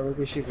 yeah, we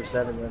can shoot for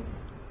 7 then.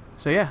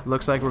 So yeah,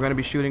 looks like we're gonna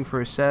be shooting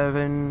for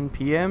 7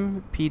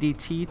 p.m.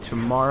 PDT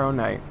tomorrow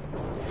night.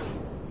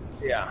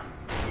 Yeah.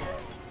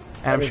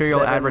 And I'm sure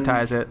you'll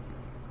advertise it.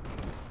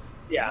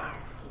 Yeah,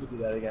 we can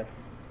do that again.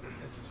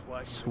 This is why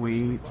you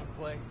Sweet.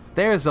 planes.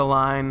 There's the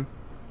line.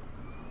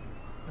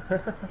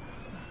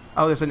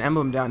 Oh, there's an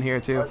emblem down here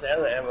too. There's the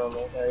other emblem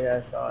right there. Yeah,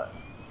 I saw it.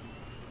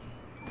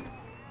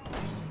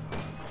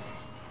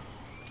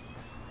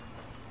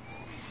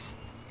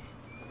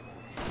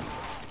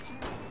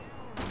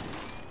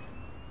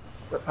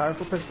 A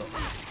powerful pistol.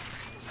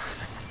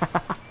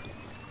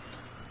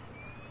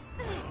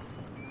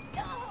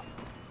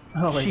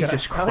 Oh my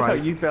Jesus gosh, I like how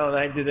Christ. you fell and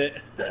I did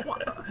it.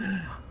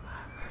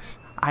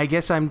 I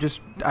guess I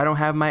don't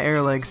have my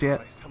air legs yet.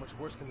 Christ, how much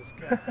worse can this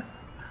get?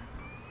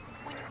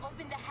 When you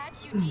open the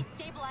hatch, you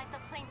destabilize the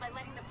plane by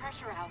letting the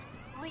pressure out.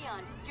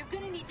 Leon, you're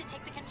gonna need to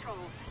take the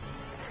controls.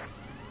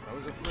 I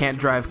was afraid Can't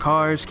you drive were-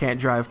 cars, can't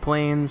drive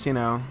planes, you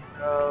know.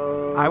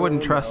 Oh, I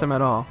wouldn't trust no. him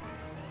at all.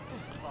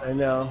 I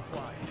know.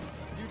 Fly.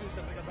 You do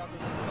something about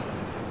this.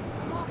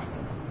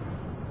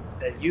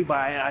 That you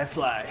buy, I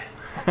fly.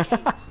 Okay,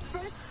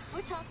 first,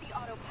 switch off the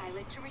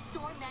autopilot to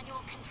restore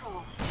manual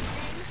control. Then,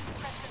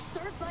 press the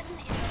third button in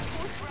the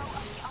fourth row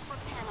of the upper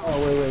panel.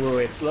 Oh,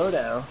 wait. Slow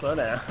down, slow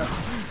down.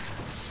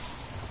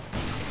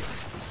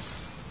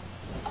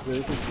 Okay,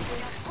 now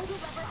pull the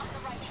lever on the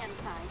right-hand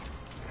side.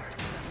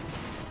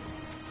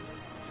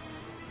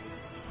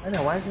 I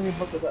know, why isn't he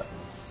buckled up?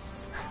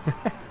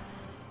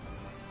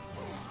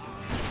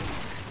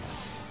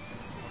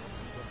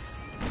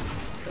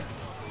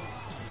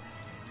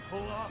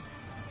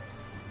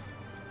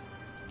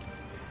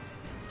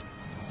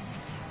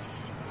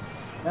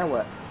 Now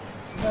what?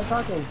 He's not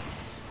talking.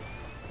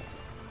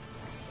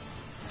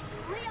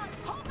 Leon,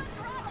 hold the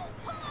throttle.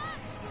 Pull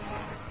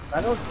up.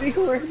 I don't see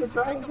where the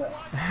throttle's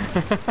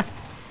at.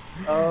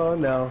 Oh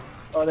no.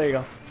 Oh, there you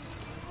go.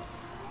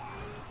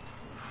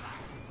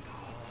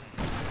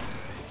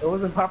 It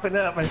wasn't popping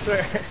up, I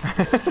swear.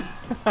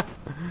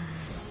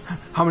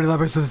 How many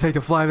levers does it take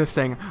to fly this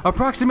thing?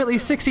 Approximately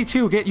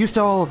 62. Get used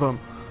to all of them.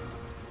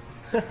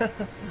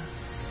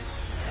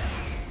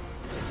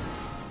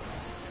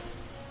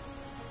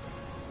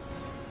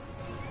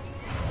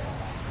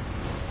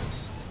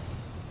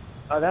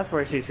 Oh, that's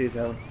where she sees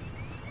him.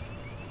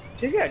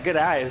 She got good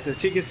eyes, so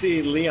she can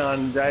see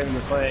Leon driving the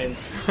plane,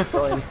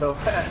 going so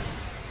fast.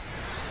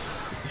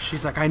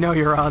 She's like, I know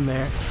you're on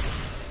there.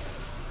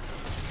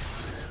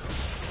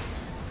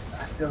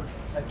 I feel him.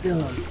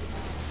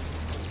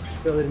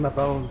 I feel it in my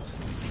bones.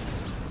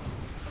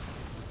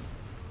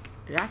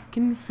 I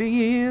can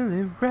feel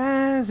it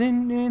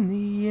rising in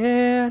the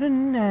air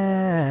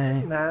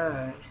tonight.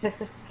 Nah.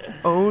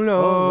 Oh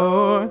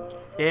Lord. Lord.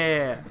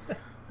 Yeah.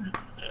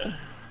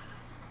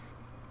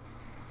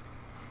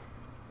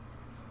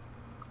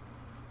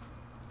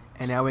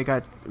 And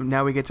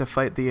now we get to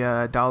fight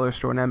the dollar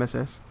store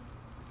nemesis.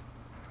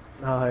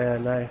 Oh yeah,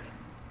 nice.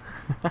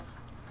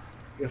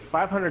 We have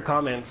 500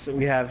 comments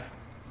we have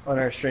on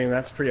our stream.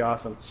 That's pretty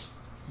awesome.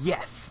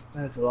 Yes.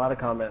 That's a lot of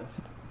comments.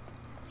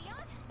 Leon?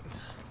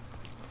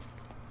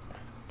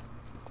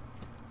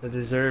 That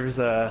deserves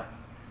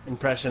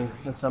impression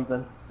of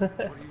something. What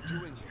are you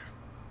doing here?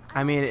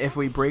 I mean, if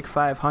we break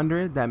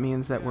 500, that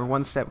means that we're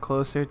one step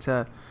closer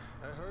to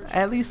I heard you.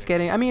 at least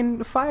getting. I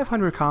mean,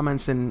 500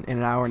 comments in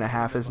an hour and a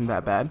half isn't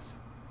that bad.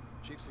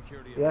 Chief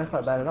Security. Yeah, that's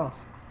not bad at all.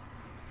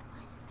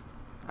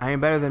 I am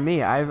better than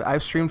me.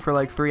 I've streamed for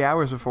like 3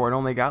 hours before and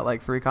only got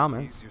like 3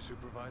 comments. He's your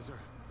supervisor.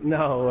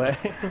 No way.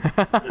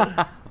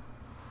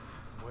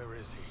 Where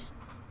is he?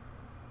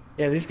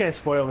 Yeah, these guys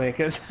spoil me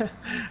because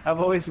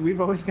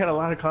we've always got a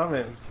lot of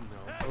comments. To know.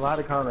 A lot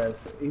of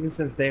comments, even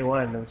since day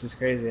one, which is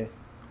crazy.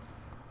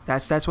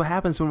 That's what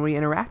happens when we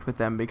interact with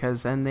them,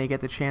 because then they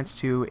get the chance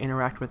to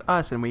interact with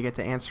us and we get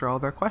to answer all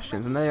their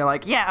questions. And then they're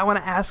like, yeah, I want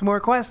to ask more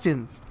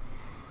questions.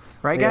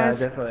 Right,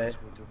 guys? Yeah, definitely. To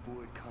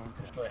avoid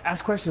contact.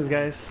 Ask questions,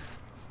 guys.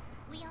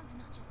 Leon's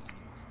not just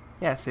anyone.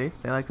 Yeah, see?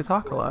 They like to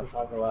talk a We lot.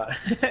 talk a lot.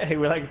 We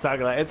like to talk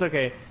a lot. It's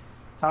okay.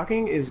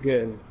 Talking is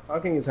good.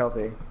 Talking is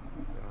healthy. Fair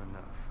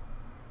enough.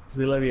 'Cause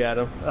we love you,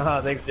 Adam.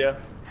 Thanks, Joe.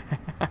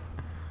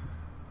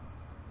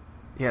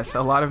 Yes,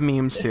 a lot of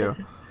memes too.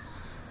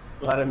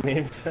 A lot of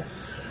memes.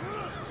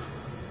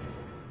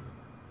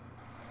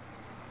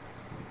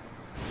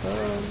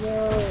 Oh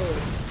no!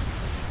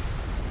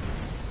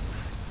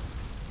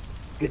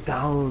 Get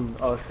down!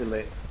 Oh, it's too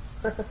late.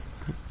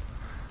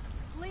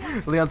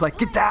 Leon, Leon's like,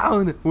 get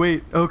down!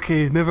 Wait,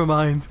 okay, never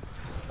mind.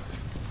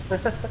 Him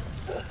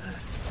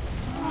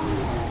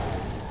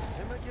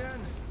again.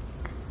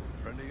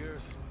 Friend of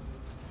yours.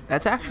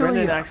 That's actually...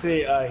 Brendan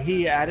actually,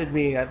 he added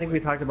me. I think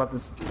we talked about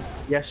this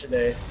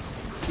yesterday.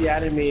 He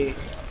added me.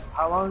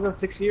 How long ago?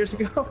 6 years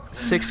ago?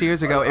 6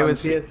 years ago, On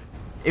PS.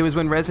 it was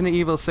when Resident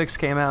Evil 6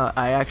 came out.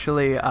 I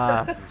actually,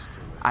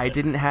 I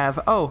didn't have...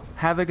 Oh,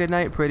 have a good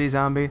night, pretty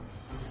zombie.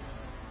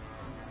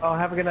 Oh,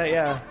 have a good night.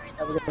 Yeah,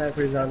 have a good night,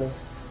 Pretty Zombie.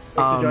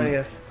 Thanks for joining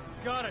us.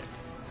 Got it.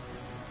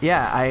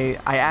 Yeah, I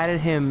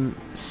added him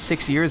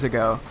 6 years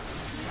ago.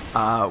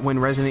 When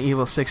Resident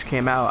Evil 6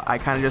 came out, I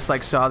kind of just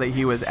like saw that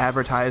he was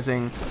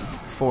advertising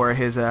for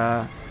his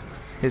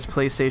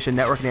PlayStation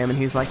Network name, and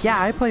he's like,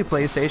 yeah, I play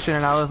PlayStation,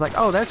 and I was like,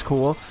 oh, that's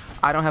cool.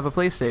 I don't have a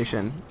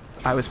PlayStation.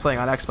 I was playing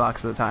on Xbox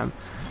at the time.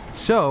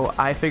 So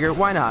I figured,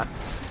 why not?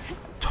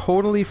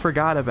 Totally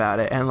forgot about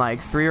it, and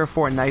like 3 or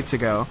 4 nights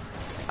ago,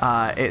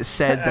 it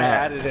said I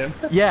that... added him.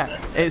 Yeah,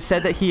 it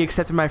said that he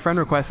accepted my friend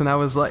request, and I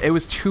was like, it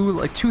was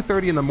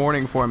 2:30 in the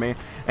morning for me,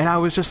 and I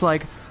was just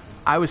like,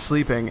 I was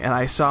sleeping, and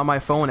I saw my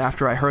phone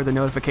after I heard the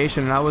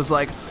notification, and I was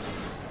like,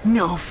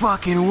 no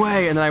fucking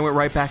way, and then I went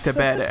right back to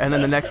bed, and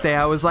then the next day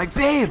I was like,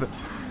 babe,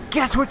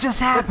 guess what just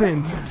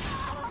happened?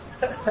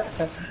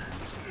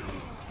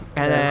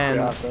 And then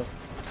Awesome.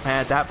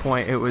 at that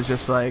point it was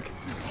just like,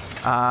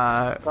 It's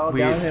all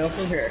downhill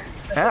from here.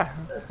 yeah,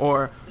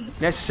 or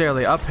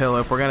necessarily uphill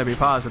if we're gonna be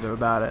positive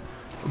about it.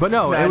 But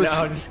no, it was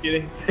No, just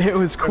kidding. it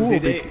was From cool. Due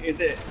Date, is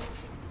it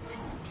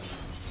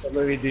the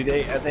movie Due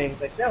Date? I think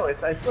it's like, no,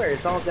 I swear,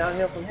 it's all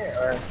downhill from here.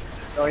 Or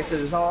no, he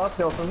says it's all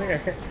uphill from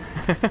here.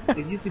 Like,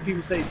 you see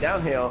people say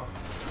downhill.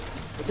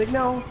 It's like,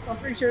 no, I'm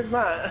pretty sure it's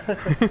not.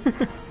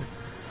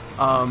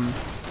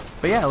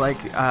 But yeah,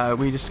 like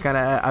we just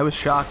I was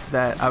shocked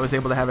that I was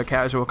able to have a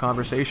casual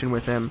conversation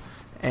with him,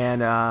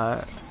 and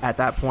at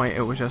that point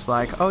it was just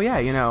like, oh yeah,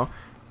 you know,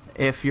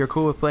 if you're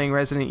cool with playing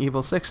Resident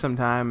Evil 6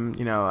 sometime,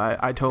 you know,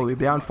 I'd totally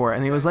be down for it.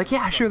 And he was like,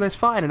 yeah, sure, that's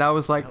fine. And I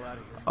was like,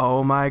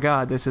 oh my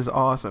god, this is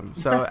awesome.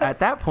 So at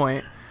that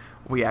point,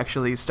 we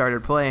actually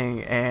started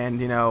playing, and,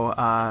 you know,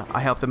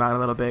 I helped him out a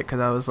little bit, because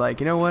I was like,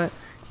 you know what,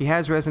 he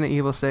has Resident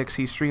Evil 6,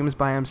 he streams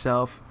by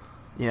himself,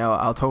 you know,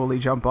 I'll totally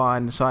jump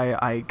on. So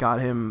I got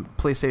him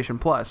PlayStation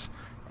Plus,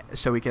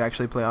 so we could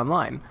actually play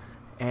online.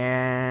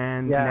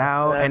 and Yeah,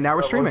 now I we're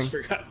almost streaming.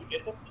 forgot to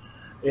get-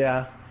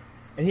 Yeah,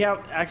 and he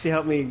actually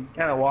helped me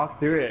kind of walk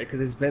through it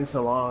because it's been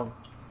so long.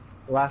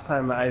 The last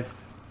time I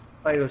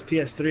played was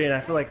PS3, and I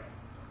feel like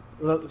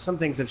some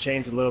things have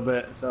changed a little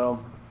bit. So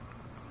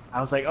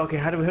I was like, okay,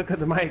 how do we hook up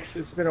the mics?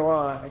 It's been a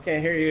while. I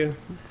can't hear you.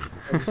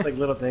 And just like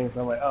little things.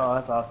 I'm like, oh,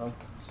 that's awesome.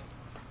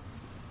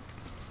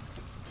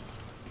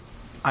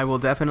 I will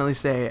definitely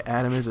say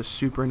Adam is a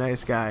super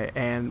nice guy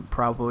and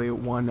probably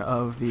one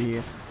of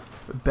the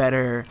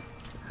better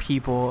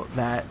people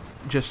that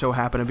just so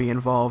happen to be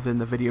involved in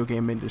the video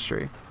game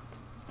industry.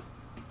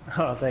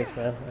 Oh, thanks,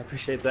 man. I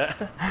appreciate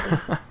that.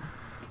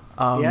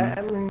 Yeah,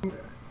 I mean,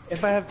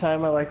 if I have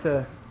time, I like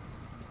to.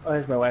 Oh,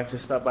 there's my wife.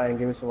 Just stop by and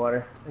give me some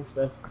water. Thanks,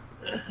 man.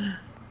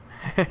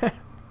 I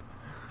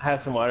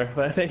have some water,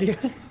 but thank you.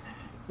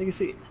 Take a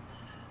seat.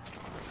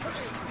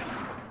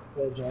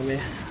 Go join me.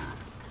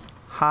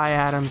 Hi,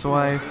 Adam's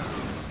wife.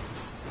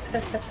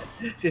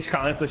 She's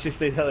crawling so she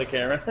stays out of the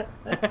camera.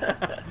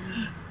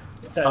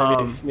 Trying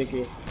to be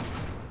sneaky.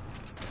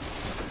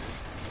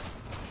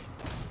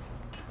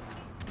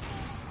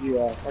 You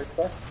parked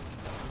the car?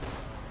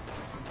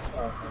 Oh,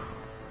 okay.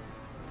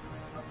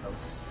 Awesome.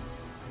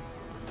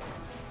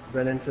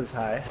 Brennan says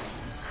hi.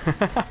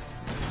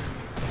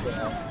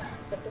 Yeah.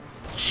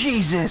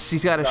 Jesus,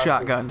 he's got a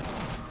shotgun.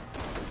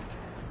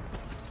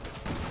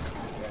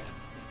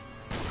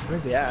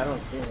 Where's he at? I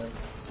don't see him.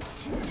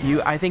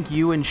 I think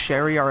you and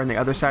Sherry are on the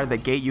other side of the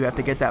gate. You have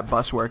to get that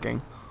bus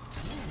working.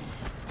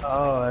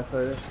 Oh, that's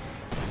what it is.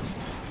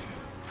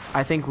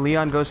 I think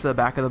Leon goes to the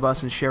back of the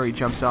bus and Sherry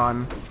jumps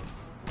on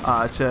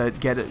to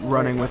get it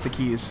running with the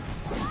keys.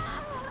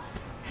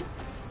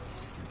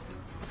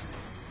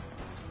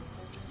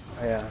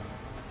 Oh, yeah.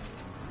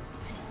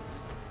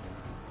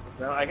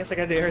 So now I guess I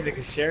gotta do everything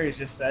because Sherry's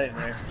just sitting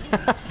there.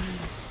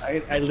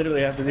 I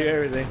literally have to do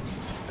everything.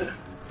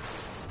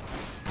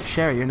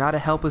 Sherry, you're not a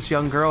helpless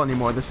young girl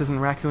anymore. This isn't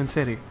Raccoon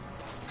City.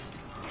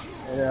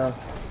 I know.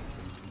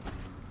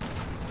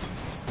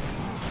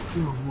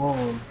 Still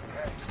warm.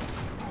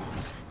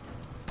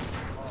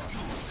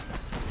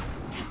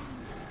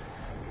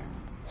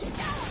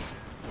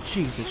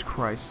 Jesus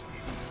Christ.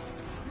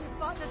 You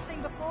fought this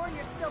thing before and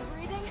you're still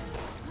breathing?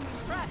 I'm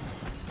impressed.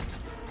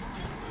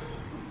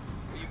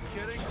 Are you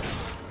kidding?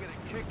 I'm getting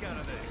a kick out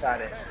of this.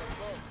 Got it.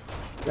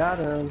 Got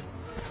him.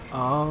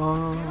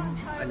 Oh.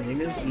 My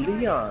name is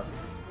Leon,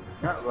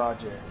 not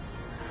Roger.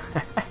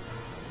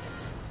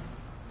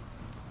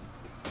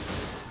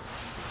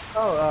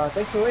 Oh,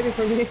 thanks for waiting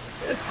for me.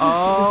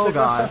 Oh,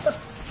 God.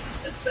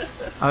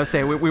 I would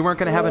say we weren't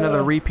going to have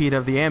another repeat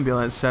of the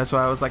ambulance, so that's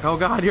why I was like, oh,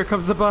 God, here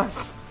comes the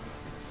bus.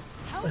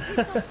 How is he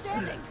still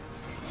standing?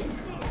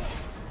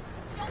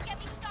 Don't get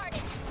me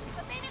started.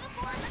 But maybe the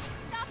four of us can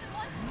stop it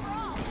once and for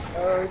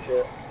all. Oh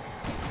shit.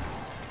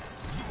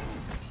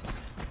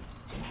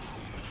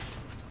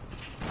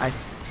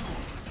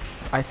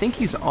 I think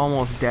he's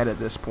almost dead at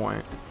this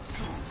point.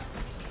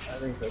 I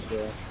think so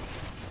too.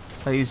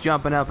 Like, he's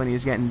jumping up and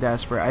he's getting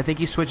desperate. I think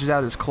he switches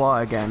out his claw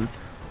again,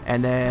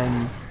 and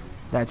then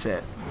that's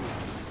it.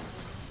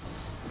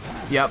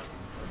 Yep.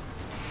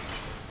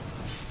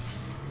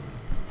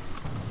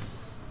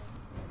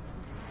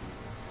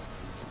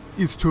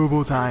 It's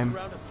turbo time.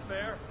 Round of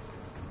spare?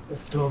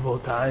 It's turbo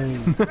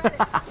time.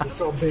 He's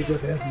so big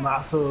with his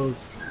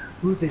muscles.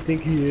 Who do they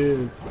think he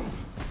is?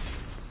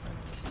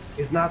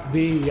 It's not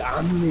me.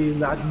 I'm me,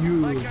 not you.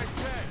 Like I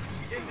said,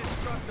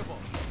 indestructible.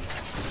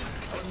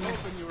 I was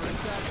hoping you were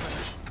intact.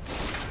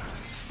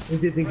 Who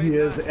do you think he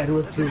is?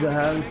 Edward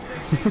Scissorhands?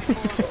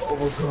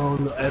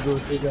 Overgrown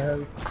Edward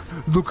Scissorhands?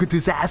 Look at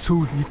this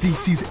asshole. He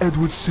thinks he's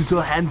Edward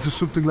Scissorhands or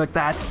something like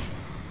that.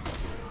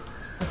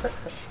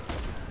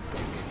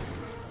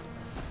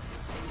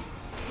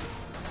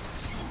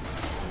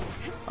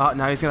 Oh,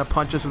 now he's gonna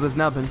punch us with his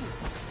nubbin.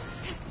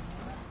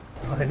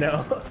 I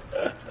know.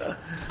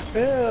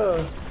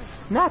 Ew.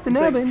 Not the It's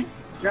like, nubbin.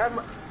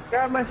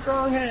 grab my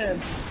strong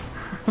hand.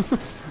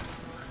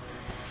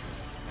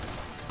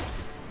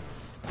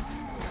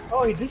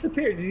 Oh, he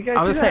disappeared. Did you guys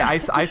I was see gonna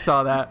that? say, I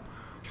saw that.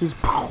 He was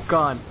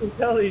gone.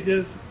 Until he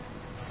just,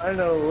 I don't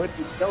know what,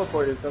 he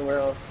teleported somewhere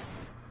else.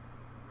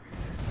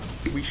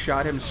 We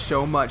shot him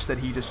so much that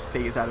he just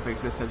phased out of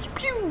existence.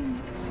 Pew!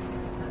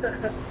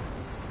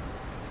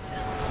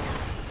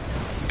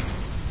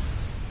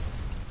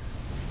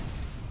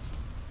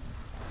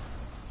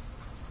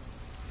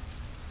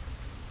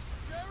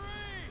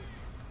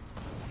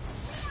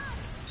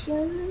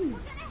 Sherry! We're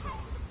gonna head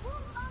to the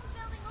Wulong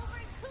building over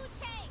in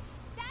Kuchang.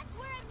 That's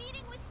where I'm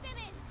meeting with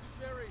Simmons.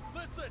 Sherry,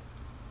 listen!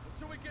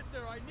 Until we get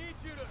there, I need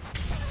you to...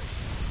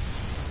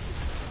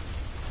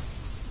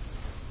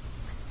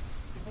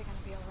 They're gonna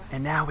be alright.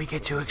 And now we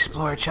get to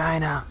explore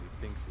China.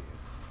 He thinks he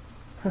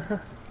is.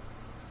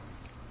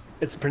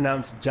 It's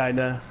pronounced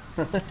China.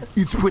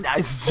 It's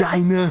pronounced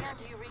China.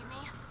 Do you read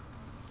me?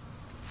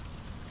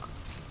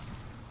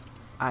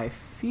 I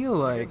feel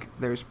like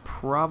there's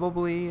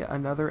probably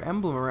another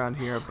emblem around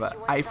here, but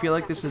I feel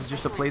like this is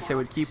just a place they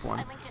would keep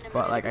one.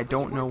 But like, I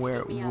don't know where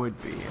it would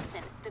be.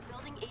 Listen, the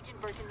building Agent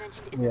Birkin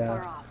mentioned isn't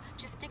Yeah. far off.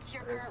 Just stick to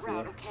your current Let's see.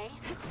 route, okay?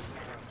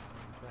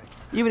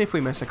 Even if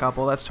we miss a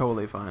couple, that's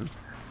totally fine.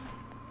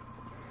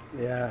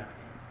 Yeah.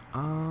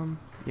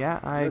 Yeah,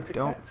 I No Tic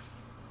don't. Tacs.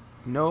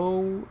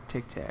 No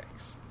Tic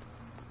Tacs.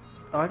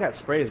 Oh, I got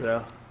sprays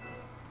though.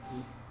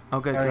 Oh,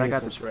 good. 'Cause I I got got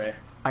some the spray.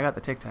 I got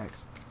the Tic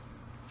Tacs.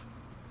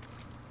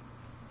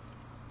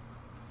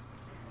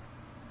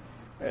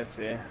 Let's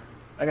see.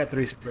 I got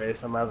 3 sprays,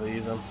 so I might as well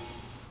use them.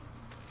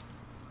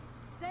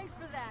 Thanks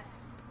for that.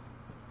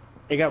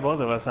 You got both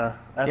of us, huh?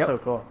 That's Yep. so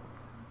cool.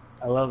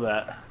 I love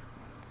that.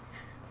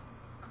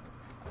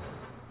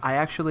 I I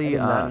actually did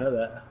not know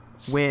that.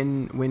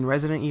 when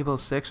Resident Evil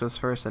 6 was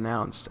first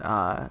announced,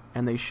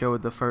 and they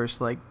showed the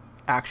first like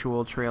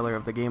actual trailer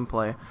of the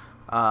gameplay,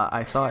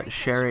 I thought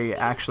Sherry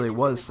actually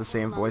was the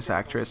same voice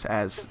actress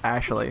as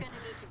Ashley,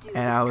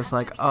 and I was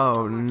like,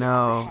 oh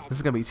no, this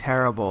is gonna be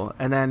terrible.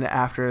 And then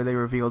after they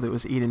revealed it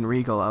was Eden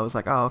Regal, I was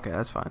like, oh okay,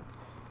 that's fine.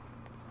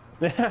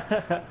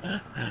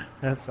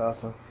 That's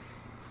awesome.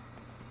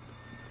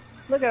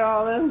 Look at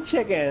all them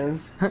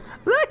chickens.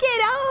 Look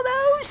at all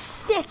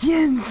those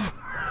chickens.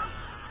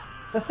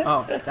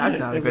 Oh, that's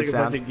not a It's good like a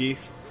bunch sound. of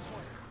geese.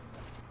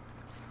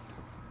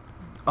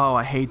 Oh,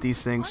 I hate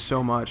these things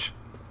so much.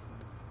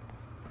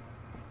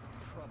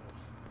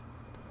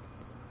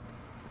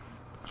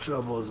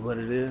 Trouble is what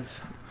it is.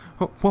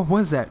 What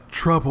was that?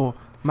 Trouble?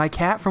 My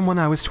cat from when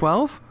I was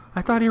 12?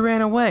 I thought he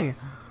ran away.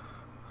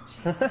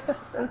 All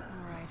right.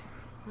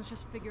 Let's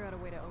just figure out a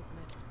way to open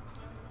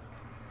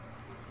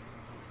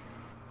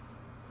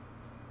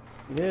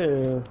it.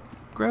 Yeah.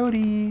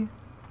 Grody.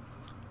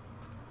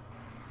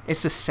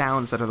 It's the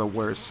sounds that are the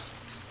worst.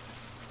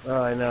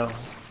 Oh, I know.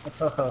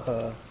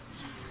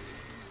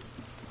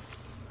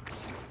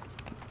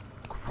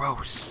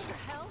 Gross.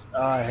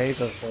 Oh, I hate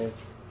those things.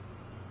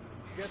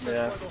 Guess that's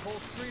Yeah. why the whole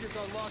street is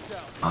on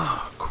lockdown.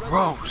 Oh, Residents are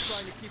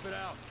gross. trying to keep it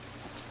out.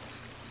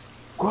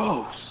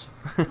 Gross.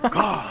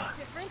 God.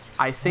 Different?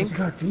 I think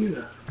God do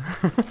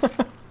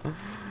that.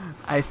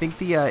 I think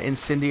the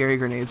incendiary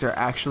grenades are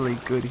actually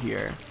good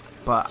here,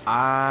 but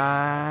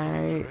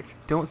I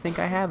don't think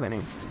I have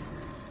any.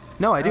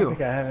 No, I I don't do.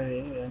 think I have any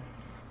either.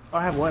 Oh,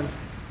 I have one.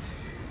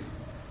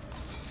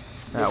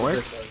 That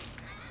works.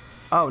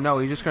 Oh no,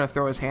 he's just gonna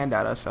throw his hand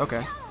at us.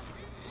 Okay.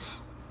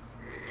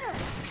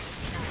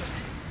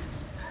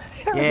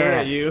 Look Yeah,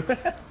 at you.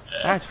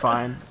 that's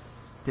fine.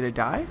 Did it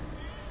die?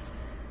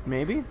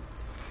 Maybe.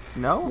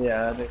 No.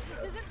 Yeah, I think so.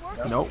 This isn't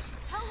working. Nope.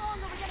 How long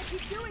are we gonna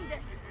keep doing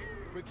this?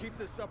 If we keep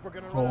this up, we're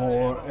gonna run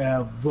out of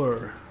ammo.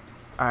 Forever.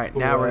 All right,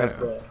 now we're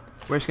Forever.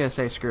 just gonna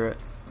say screw it.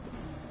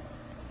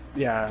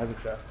 Yeah, I think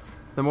so.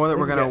 The more that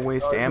we're gonna Okay.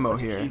 waste Oh, there's a ammo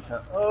bunch of here. keys, huh?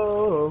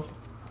 Oh.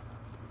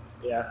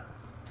 Yeah.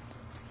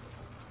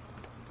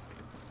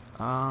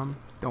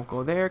 Don't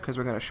go there because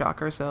we're gonna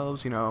shock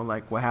ourselves. You know,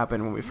 like what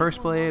happened when we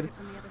first We'll unlock played. it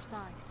from the other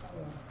side.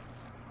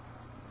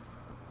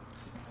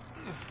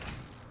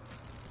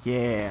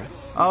 Yeah.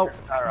 Oh,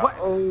 Alright. what?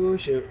 Oh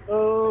shoot.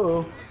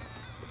 Oh.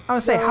 I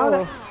would say how the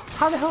No.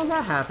 hell did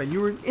that happen?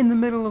 You were in the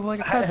middle of like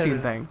a I cutscene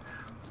don't- thing.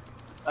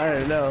 I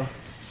don't know.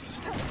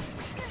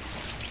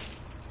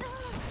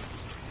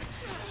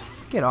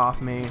 Get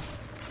off me.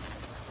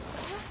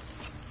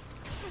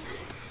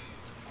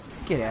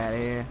 Get out of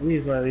here. I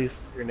use one of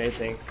these grenade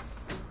things.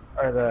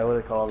 Or the, what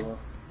do they call them?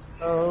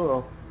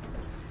 Oh.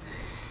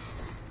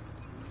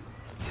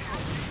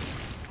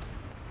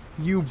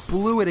 You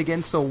blew it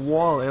against the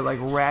wall. It like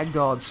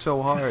ragdolled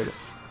so hard.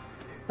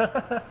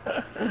 Alright,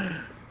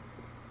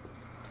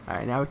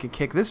 now we can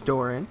kick this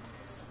door in.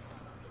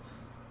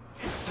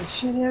 There's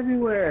shit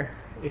everywhere.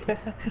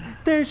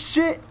 There's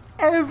shit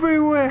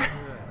everywhere.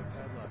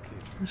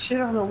 There's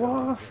shit on the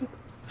walls.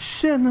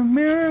 Shit in the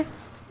mirror.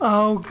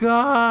 Oh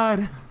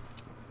god.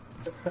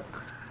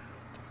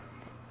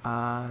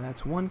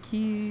 That's one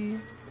key.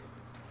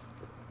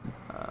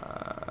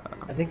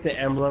 I think the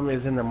emblem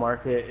is in the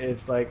market.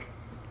 It's like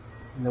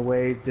in the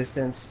way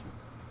distance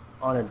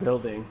on a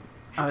building.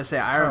 I would say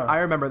I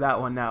remember that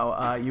one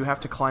now. You have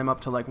to climb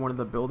up to like one of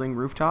the building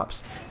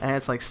rooftops, and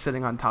it's like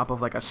sitting on top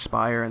of like a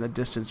spire in the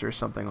distance or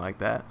something like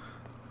that.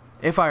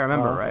 If I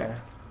remember Oh, okay. right.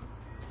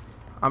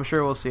 I'm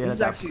sure we'll see it This at is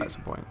that actually- at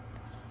some point.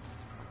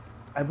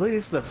 I believe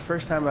this is the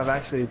first time I've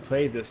actually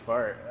played this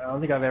part. I don't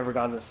think I've ever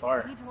gone this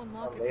far. We need to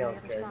unlock Oh, it from the Leon's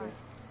other character. side.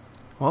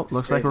 Well,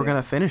 looks like we're crazy.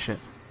 gonna finish it.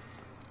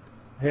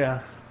 Yeah.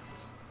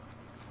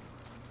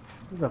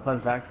 This is a fun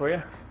fact for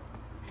you.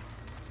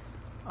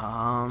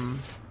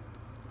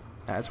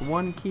 That's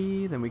one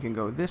key. Then we can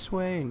go this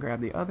way and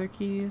grab the other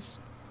keys.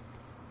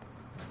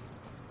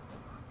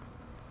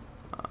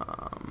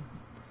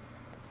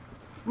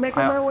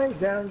 Making my way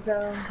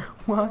downtown.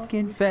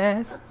 Walking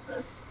fast,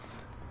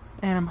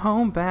 and I'm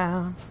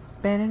homebound.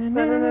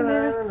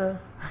 Na-na-na-na-na-na.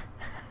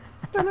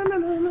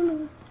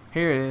 Na-na-na-na-na-na.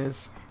 Here it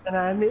is. And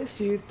I miss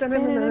you.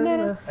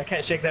 Na-na-na-na-na. I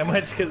can't shake that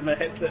much because my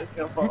headset's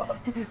gonna fall off.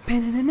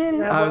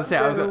 I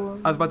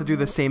was about to do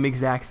the same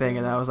exact thing,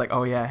 and I was like,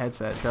 oh yeah,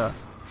 headset, duh.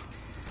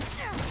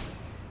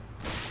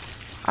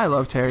 I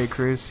love Terry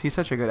Crews. He's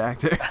such a good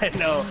actor. I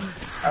know.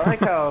 I like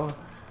how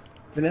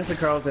Vanessa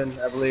Carlton,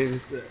 I believe,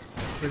 is the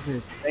person who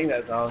sang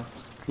that song.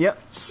 Yep.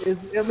 I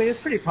mean,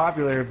 it's pretty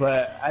popular,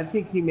 but I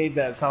think he made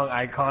that song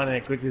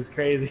iconic, which is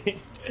crazy.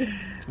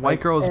 White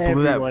Like, girls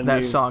blew everyone that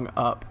knew. song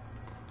up.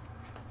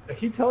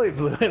 He totally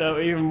blew it up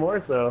even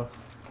more so.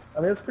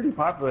 I mean, it's pretty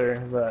popular,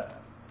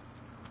 but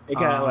it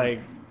got like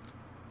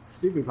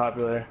stupid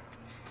popular.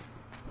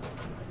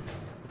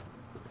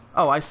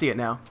 Oh, I see it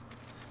now.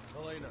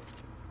 Elena.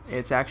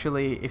 It's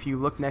actually, if you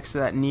look next to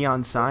that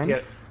neon sign,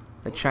 Yeah.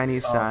 the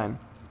Chinese sign,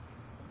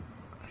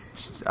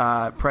 just,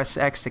 press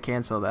X to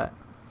cancel that.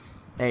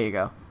 There you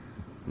go.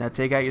 Now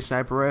take out your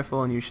sniper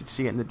rifle and you should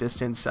see it in the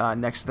distance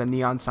next to the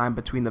neon sign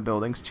between the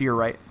buildings to your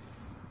right.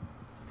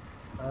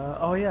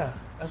 Oh yeah,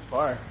 that's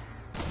far.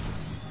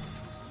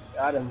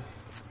 Got him.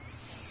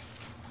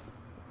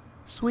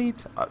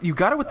 Sweet. You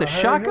got it with the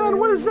shotgun?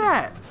 What is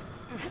that?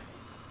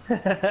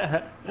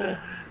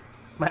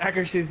 My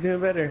accuracy's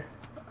doing better.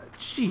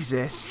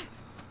 Jesus.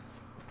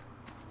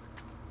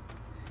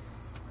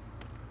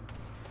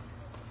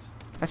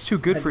 That's too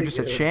good for just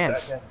a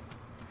chance.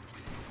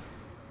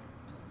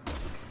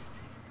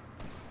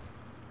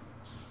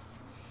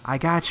 I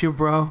got you,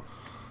 bro.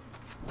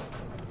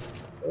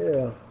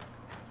 Ew.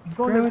 He's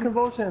going into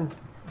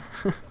convulsions.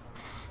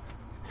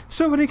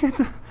 Somebody get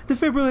the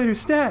defibrillator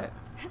stat.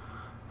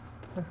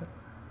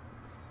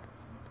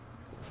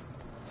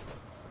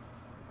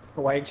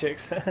 White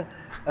Chicks.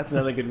 That's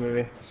another good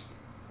movie.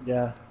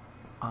 Yeah.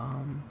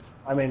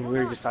 I mean, we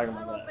were just talking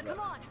about that. Come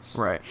on.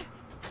 Right.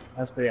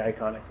 That's a pretty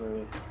iconic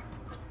movie.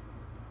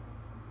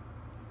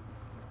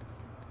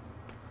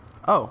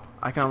 Oh,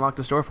 I can unlock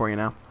this door for you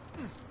now.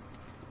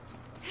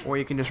 Or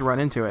you can just run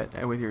into it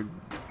with your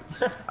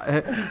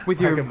I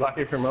can block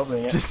you from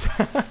opening it. just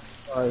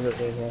Oh, is it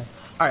there? Yeah.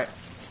 All right.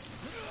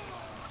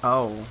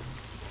 Oh.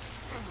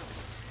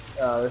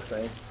 Oh, this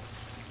thing.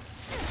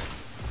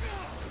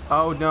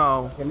 Oh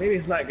no. Okay, maybe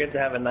it's not good to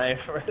have a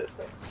knife for this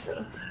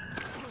thing.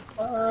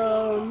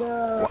 Oh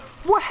no.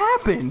 What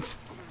happened?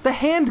 The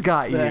hand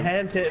got you. The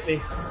hand hit me.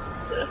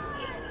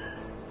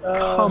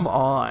 Come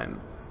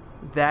on.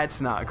 That's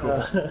not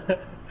cool.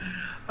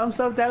 I'm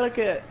so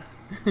delicate.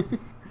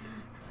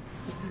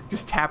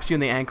 Just taps you in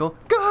the ankle.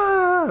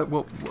 Gah!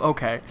 Well,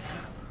 okay.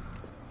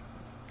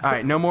 All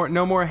right, no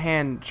more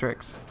hand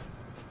tricks.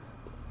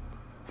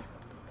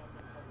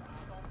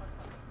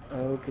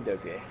 Okie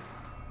dokie.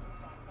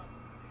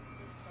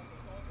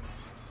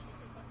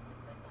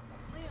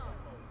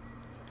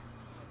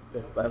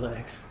 Lift my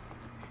legs.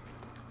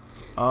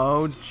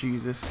 Oh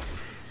Jesus.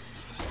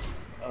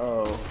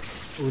 Oh,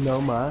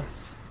 uno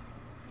más.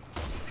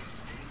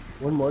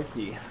 One more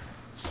key.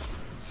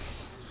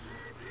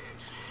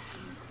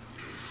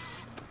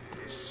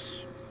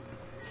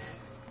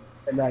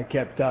 And I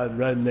kept on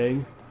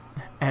running.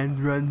 And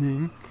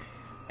running.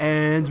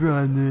 And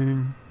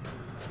running.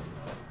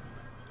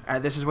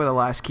 Alright, this is where the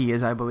last key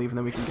is, I believe, and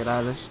then we can get out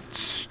of this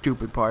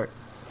stupid part.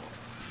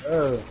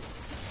 Oh.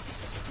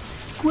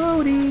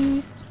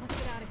 Grody! Let's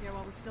get out of here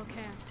while we still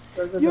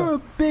can. You're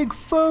a big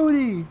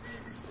phony!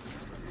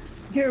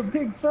 You're a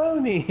big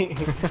phony.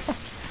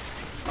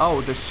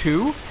 Oh, there's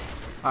two?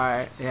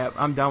 Alright, yeah,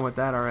 I'm done with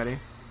that already.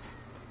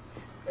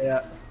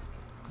 Yeah.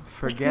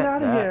 Forget Get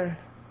out that. of here.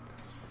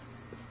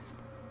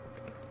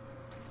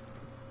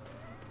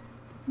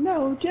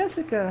 No,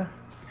 Jessica.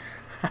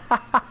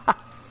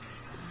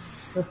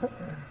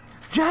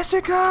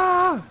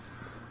 Jessica!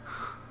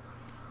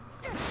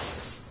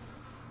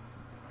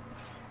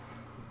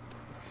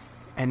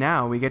 And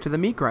now we get to the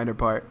meat grinder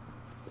part.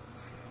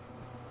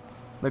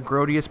 The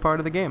grodiest part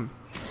of the game.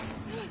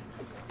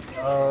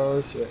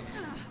 Oh shit.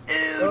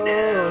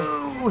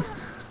 Oh no!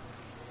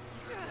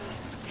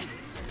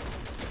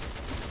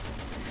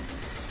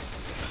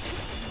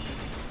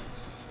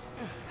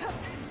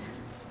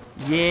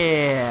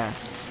 Yeah!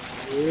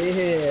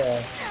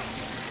 Yeah.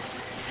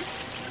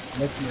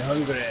 Makes me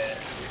hungry.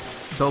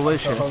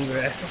 Delicious. So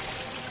hungry.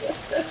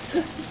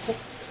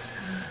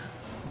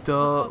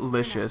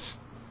 Delicious.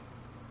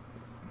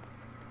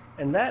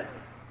 And that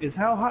is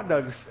how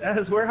that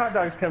is where hot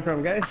dogs come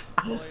from, guys.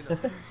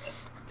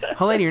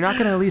 Helene, you're not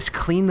gonna at least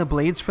clean the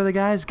blades for the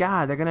guys?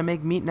 God, they're gonna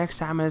make meat next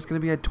time and it's gonna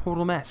be a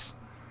total mess.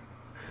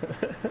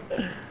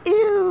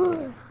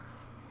 Ew!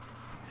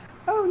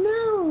 Oh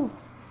no!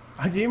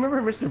 Do you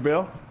remember Mr.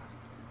 Bill?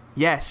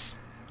 Yes.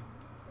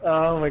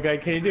 Oh my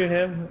god, can you do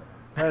him?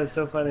 That is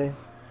so funny.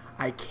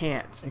 I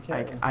can't.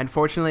 can't.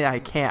 Unfortunately, I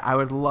can't. I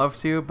would love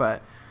to,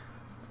 but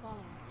Let's follow.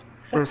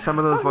 there's some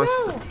of those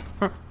voices.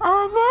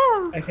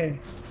 Oh no! Okay.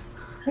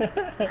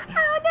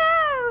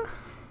 Oh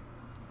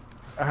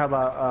Or how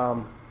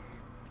about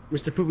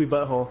Mr. Poopy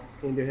Butthole?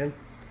 Can you do him?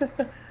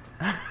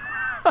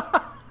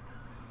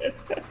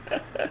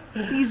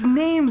 These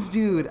names,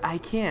 dude, I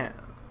can't.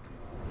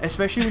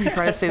 Especially when you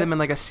try to say them in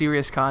like a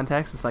serious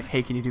context. It's like,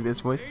 hey, can you do this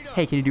voice?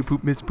 Hey, can you do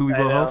Mr. Poopy I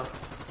know.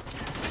 Butthole?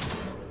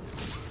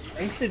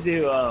 I used to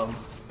do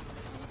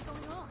What's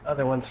going on?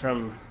 other ones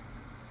from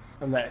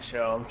that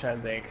show. I'm trying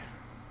to think.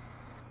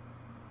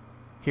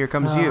 Here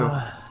comes you.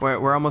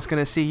 We're almost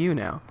gonna see you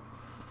now.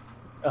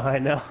 Oh, I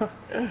know.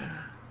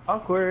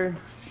 Awkward.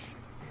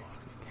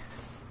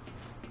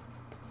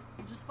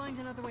 We'll just find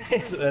find another way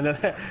It's through.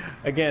 another,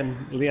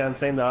 again, Leon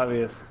saying the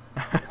obvious.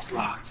 It's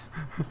locked.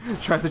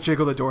 Tries to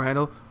jiggle the door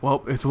handle.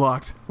 Well, it's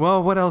locked.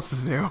 Well, what else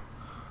is new?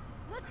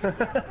 Let's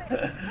get out of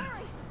it. Hurry.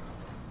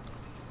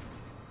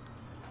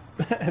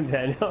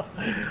 Daniel.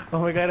 Oh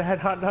my god, I had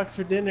hot dogs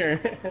for dinner.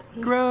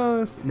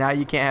 Gross. Now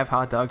you can't have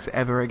hot dogs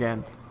ever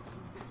again.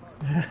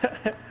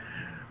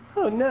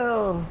 Oh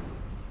no.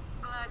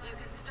 Glad you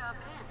could stop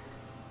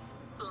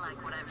in.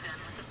 Like what I've done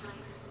with the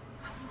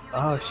place.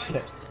 Oh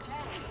shit.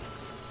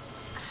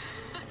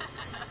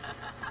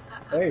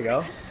 There you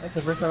go. That's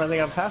the first time I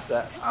think I've passed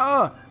that.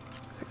 Oh!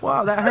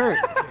 Wow, that hurt.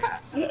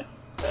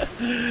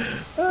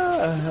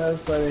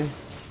 That's funny.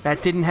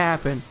 That didn't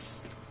happen.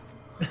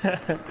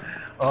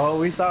 Oh,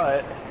 we saw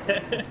it.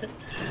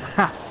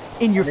 Ha!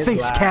 In your It's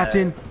face, live.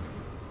 Captain!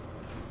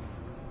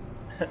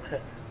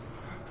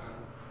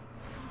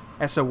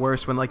 That's the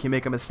worst when like you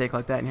make a mistake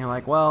like that and you're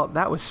like, well,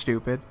 that was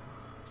stupid.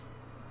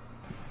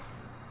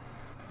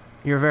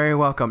 You're very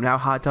welcome. Now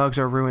hot dogs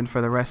are ruined for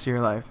the rest of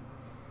your life.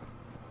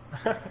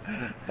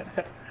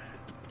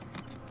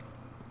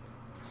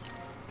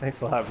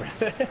 Thanks a lot,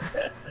 Brandon.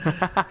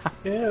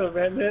 Yeah,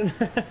 Brandon.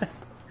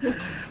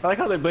 I like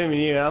how they're blaming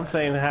you. I'm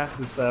saying half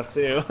the stuff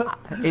too.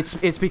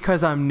 It's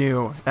because I'm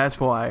new. That's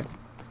why.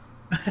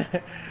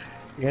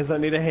 You guys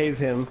don't need to haze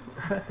him.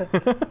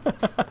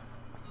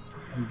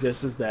 I'm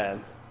just as bad,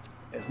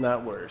 if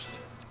not worse.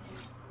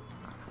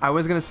 I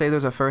was gonna say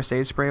there's a first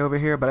aid spray over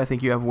here, but I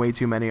think you have way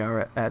too many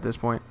at this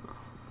point.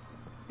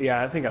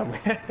 Yeah, I think I'm.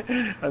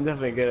 I'm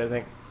definitely good. I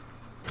think.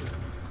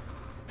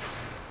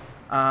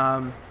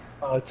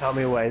 Oh,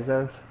 Tommy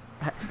Wiseau's.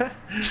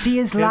 She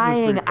is This is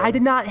lying. pretty I fun.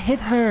 did not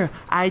hit her.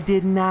 I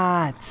did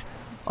not.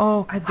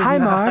 Oh, I did hi,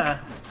 not. Mark.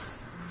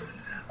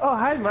 Oh,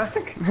 hi,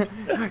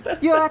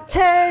 Mark. You're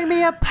tearing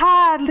me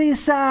apart,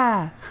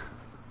 Lisa.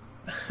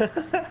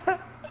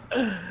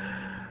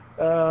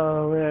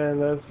 Oh man,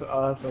 that's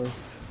awesome.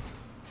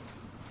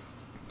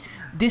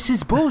 This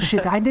is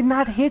bullshit. I did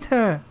not hit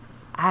her.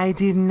 I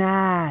did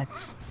not.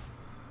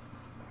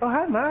 Oh,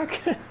 hi, Mark.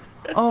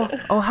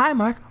 Oh, hi,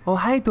 Mark. Oh,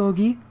 hi,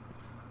 doggy.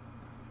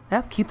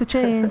 Yep, keep the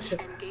change.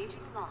 Engaging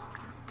logs.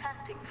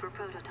 Testing for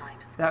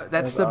prototypes. That's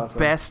That's the awesome.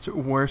 best,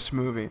 worst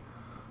movie.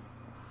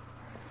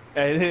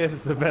 It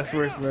is the best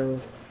worst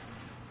movie.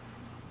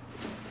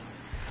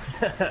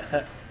 We've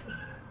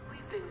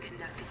been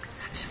conducting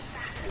such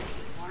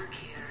fascinating work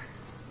here.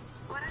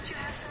 Why don't you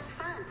have some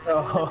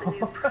fun with the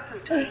new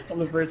prototypes? I'm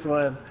the first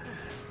one.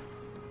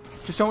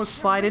 Just don't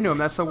slide into him.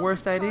 That's the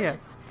worst idea.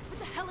 What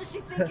the hell is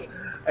she thinking?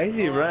 I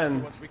usually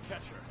run. Once we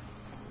catch her.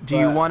 Do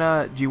you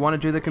wanna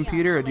do the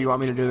computer, or do you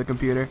want me to do the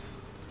computer?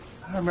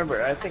 I don't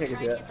remember. I think I can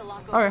do Trying to it. get the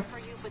lock Okay. open for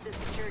you, but the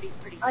security's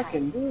pretty I tight.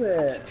 can do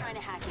it. Trying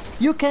to hack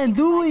it. You can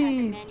do Bypass it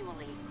it.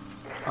 manually.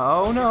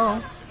 Oh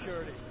no,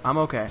 Security. I'm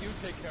okay. You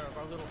take care of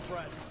our little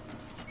friends.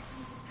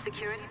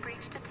 Security breach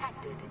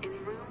detected in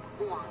room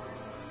 1.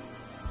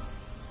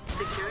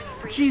 Security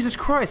breach. Jesus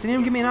Christ! They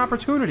didn't even give me an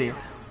opportunity.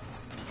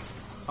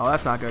 Oh,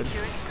 that's not good.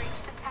 Security breach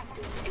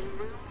detected in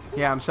room 1.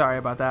 Yeah, I'm sorry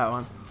about that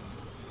one.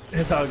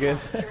 It's all good.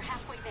 You're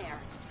halfway there.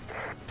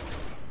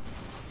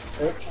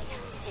 Oops. Okay,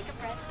 take a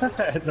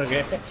breath. It's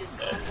okay. Just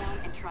calm down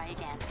and try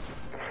again.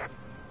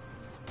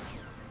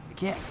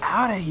 Get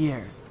out of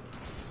here.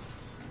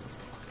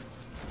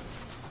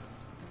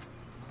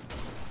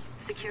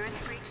 Security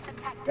breach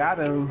detected Got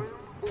in him. room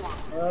 1.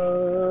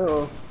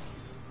 Oh.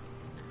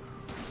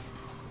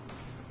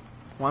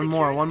 One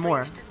more.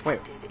 Security Wait,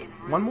 breach detected in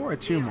room one more or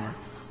two 0. more?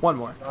 One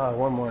more. Oh,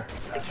 one more.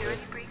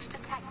 Security breach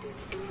detected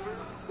in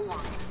room 1.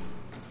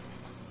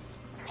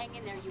 Hang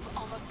in there, you've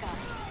almost got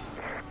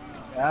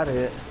it. Got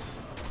it.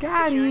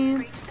 Got Security him.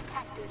 breach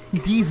detected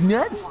in These room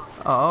nuts? 1.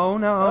 Oh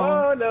no.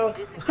 Oh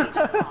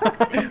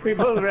no. We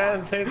both ran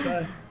at the same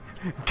time.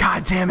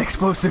 Goddamn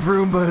explosive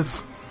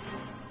Roombas.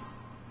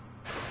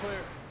 Clear.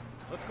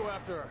 Let's go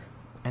after her.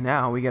 And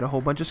now we get a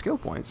whole bunch of skill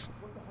points.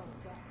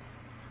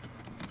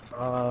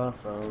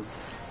 Awesome.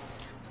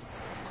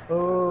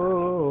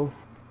 Oh.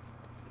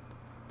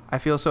 I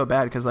feel so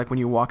bad because like when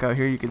you walk out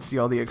here, you can see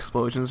all the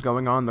explosions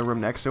going on in the room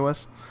next to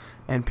us,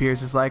 and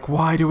Piers is like,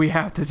 "Why do we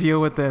have to deal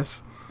with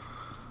this?"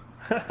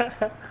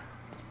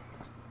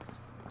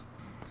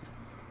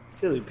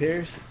 Silly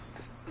Pierce.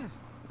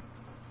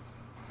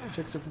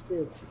 Chicks are for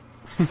kids.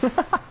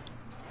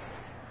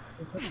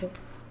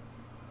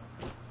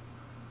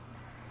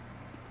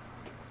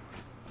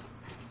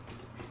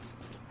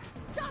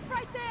 Stop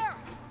right there!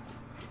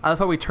 I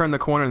thought we turned the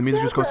corner and the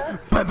music just goes,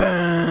 "Ba ba."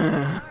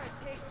 Alright,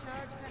 take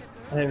charge, kind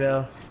of girl. I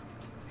know.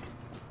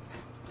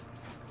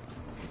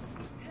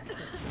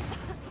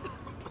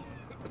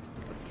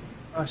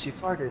 Oh, she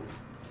farted.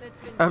 That's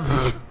been Uh,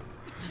 done.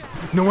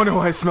 No wonder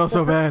why it smells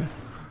so bad.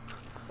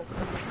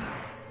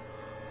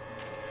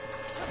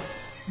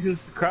 She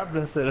just crop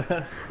dusted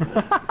us.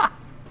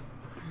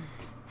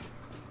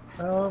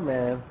 Oh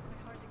man.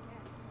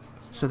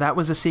 So that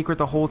was a secret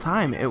the whole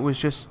time. It was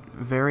just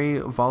very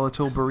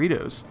volatile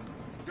burritos.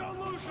 Don't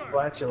lose her.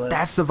 Flatulence.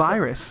 That's the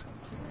virus.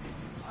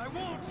 I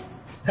won't.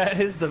 That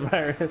is the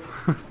virus.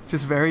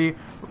 Just very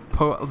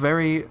potent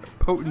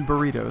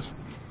burritos.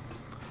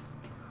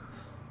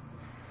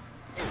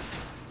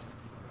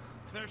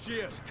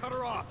 this. Cut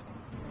her off.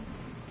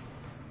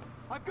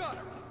 I've got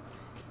her.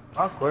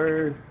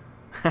 Awkward.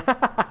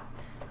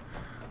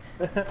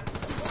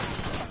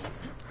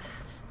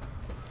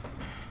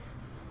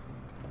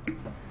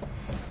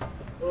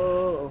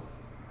 Oh.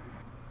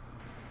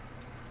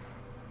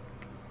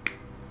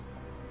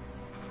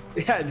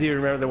 Yeah, do you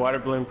remember the water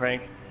balloon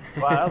prank?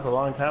 Wow, that was a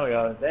long time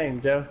ago.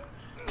 Dang, Joe.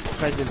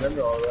 I just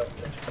remember all that.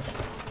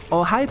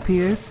 Oh, hi,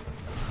 Pierce.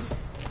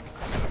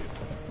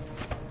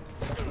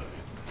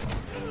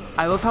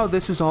 I love how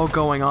this is all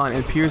going on,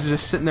 and Pierce is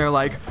just sitting there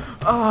like,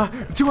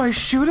 do I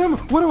shoot him?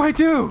 What do I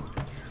do?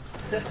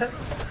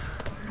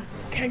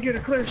 Can't get a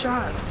clear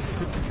shot.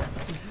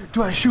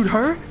 Do I shoot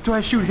her? Do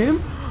I shoot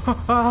him?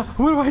 What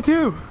do I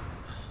do?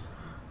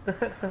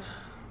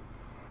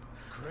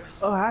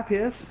 Oh,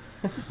 happiest.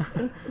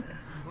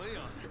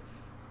 Leon.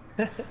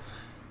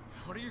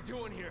 What are you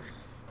doing here?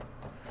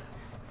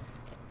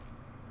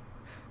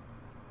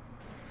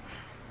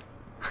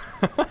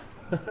 Calm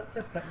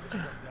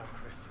down,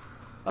 Chris.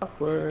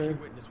 Awkward.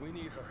 Witness, we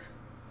need her.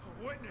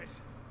 A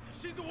witness?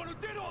 She's the one who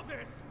did all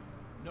this!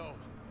 No,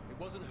 it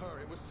wasn't her.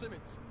 It was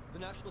Simmons, the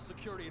national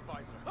security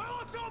advisor. I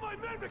lost all my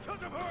men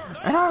because of her!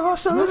 And I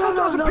lost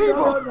 1,000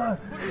 people!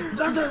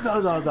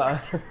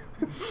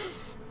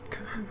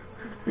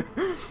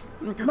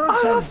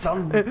 Nonsense.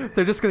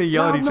 They're just gonna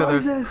yell at each other.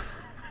 Noises.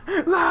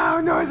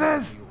 Loud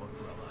noises!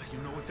 You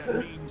know what that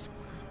means?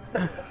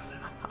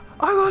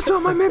 I lost all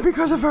my men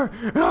because of her,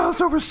 and I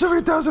lost over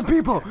 70,000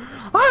 people.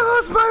 I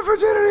lost my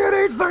virginity at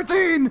age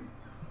 13.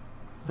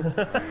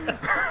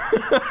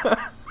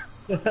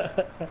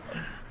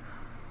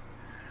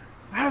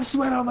 I have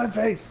sweat on my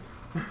face.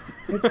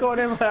 It's going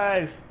in my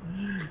eyes.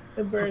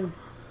 It burns.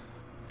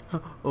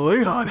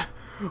 Leon,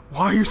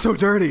 why are you so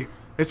dirty?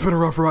 It's been a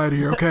rough ride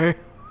here, okay?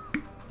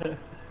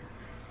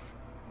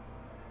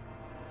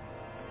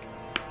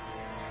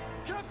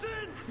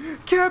 Captain!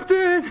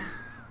 Captain!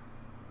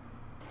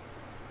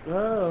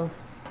 Oh.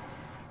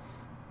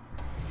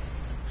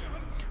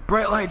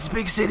 Bright lights,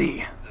 big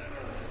city.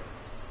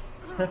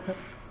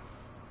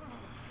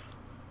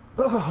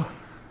 Oh.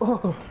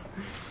 Oh.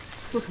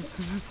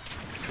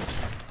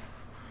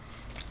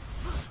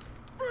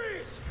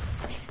 Freeze!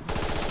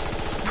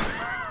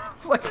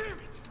 Like, did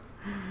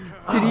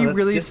he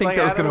really think like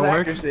that was gonna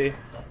work? Accuracy.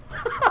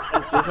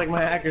 It's just like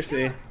my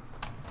accuracy.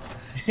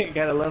 You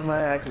gotta love my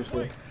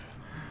accuracy.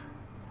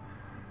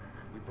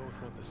 We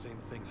both want the same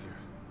thing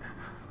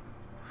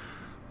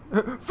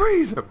here.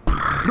 Freeze!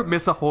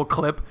 Miss a whole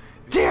clip.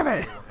 Damn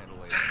it!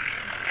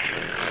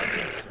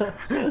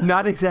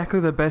 Not exactly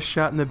the best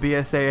shot in the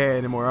BSAA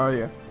anymore, are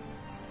you?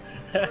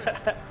 I know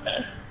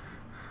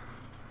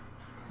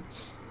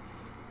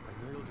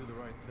you'll do the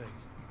right thing.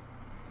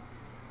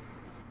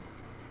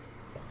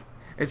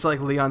 It's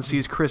like Leon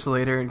sees Chris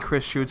later and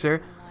Chris shoots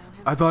her.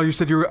 I thought you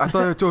said you were. I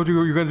thought I told you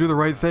were gonna do the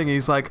right thing. And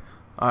he's like,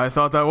 I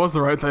thought that was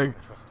the right thing.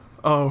 Trust him.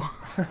 Oh.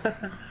 Come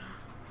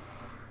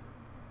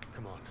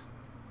on.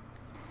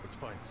 Let's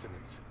find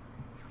Simmons.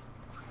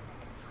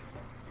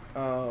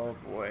 Oh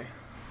boy.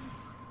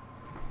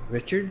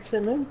 Richard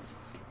Simmons?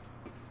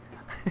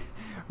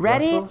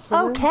 Ready? Russell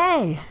Simmons?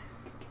 Okay.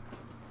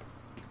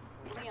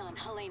 Leon,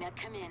 Helena,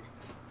 come in.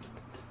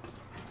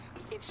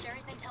 If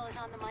Sherry's intel is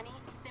on the money,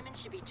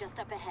 Simmons should be just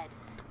up ahead.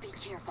 Be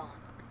careful.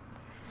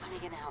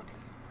 Running out.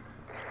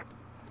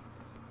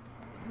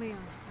 Leon,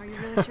 are you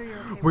really sure you're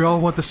okay with We all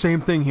this? want the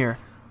same thing here.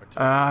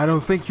 I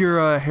don't think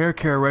your hair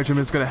care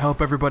regimen is gonna help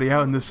everybody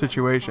out in this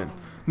situation.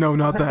 No,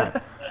 not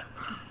that.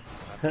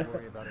 Don't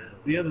worry about it.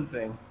 The other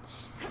thing.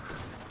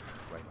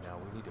 Right now,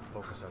 we need to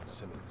focus on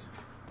Simmons.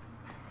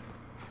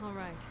 All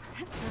right,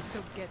 let's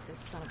go get this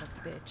son of a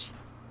bitch.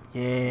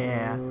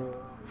 Yeah.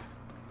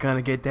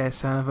 Gonna get that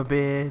son of a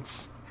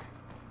bitch.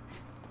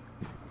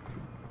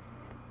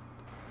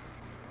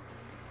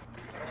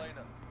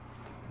 Helena.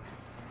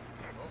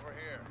 Over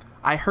here.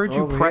 I heard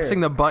you Over pressing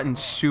here. the button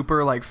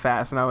super like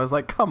fast, and I was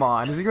like, "Come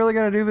on, is he really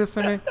gonna do this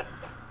to me?"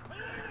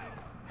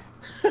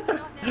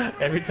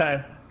 Every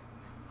time.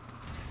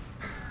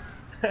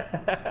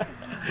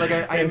 Like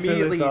I As soon as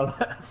immediately saw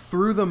that.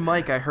 through the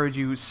mic, I heard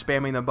you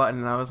spamming the button,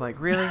 and I was like,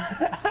 "Really?"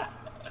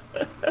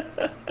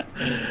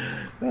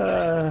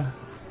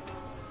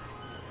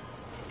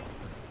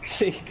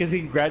 Because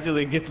he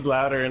gradually gets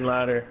louder and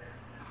louder.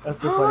 That's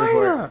the funny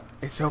part. Helena!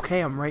 It's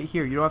okay, I'm right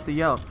here. You don't have to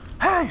yell.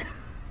 Hey!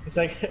 It's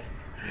like,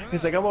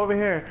 I'm over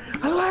here.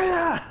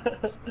 Helena!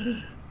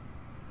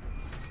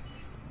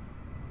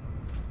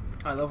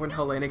 I love when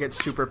Helena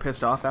gets super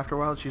pissed off after a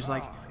while. She's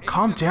like,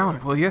 "Calm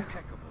down, will you?"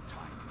 Impeccable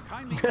time.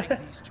 Kindly take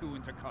these two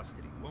into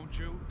custody, won't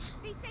you?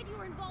 They said you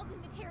were involved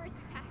in the terrorist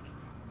attack.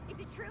 Is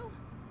it true?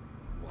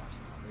 What?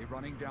 Are they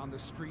running down the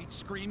street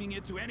screaming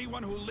it to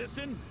anyone who'll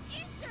listen?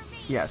 Answer me!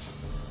 Yes.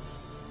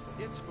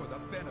 It's for the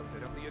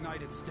benefit of the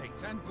United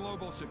States and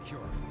global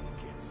security.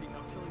 Can't see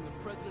how killing the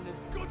president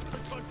is good for the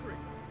country.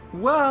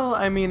 Well,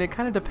 I mean, it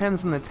kind of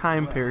depends on the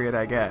time period,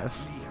 I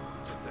guess.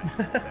 Leon's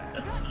avenging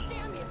that. God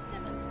damn you,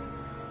 Simmons!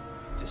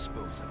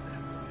 Dispose of them.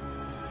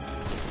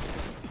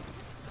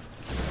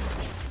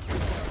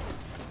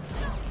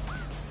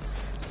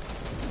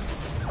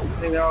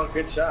 think they're all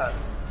good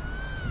shots.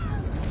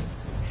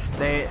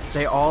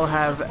 They all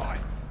have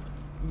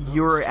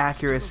your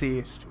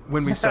accuracy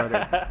when we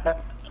started.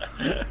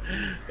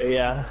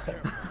 Yeah,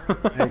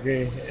 I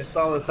agree. It's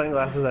all the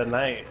sunglasses at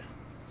night.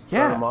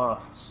 Yeah. Throw them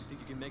off. Think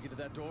you can make it to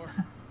that door?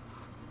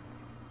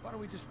 Why don't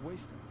we just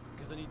waste them?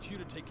 Because I need you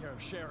to take care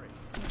of Sherry.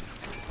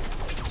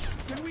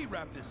 Can we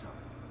wrap this up?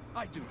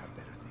 I do have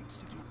better things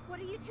to do. What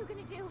are you two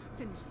gonna do?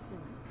 Finish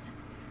Simmons.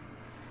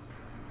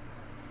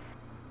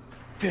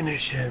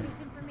 Finish him. There's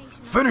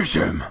information. Finish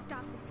him!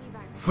 Stop the C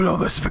virus.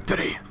 Flawless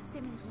victory!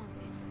 Simmons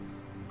wants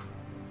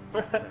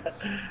it.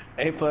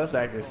 A plus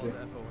accuracy. Call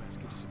the FOS,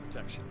 get you some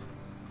protection.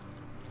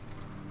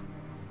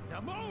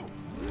 Now move!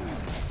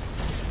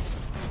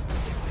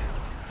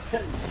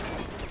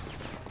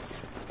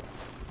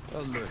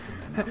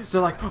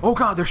 They're like, oh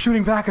god, they're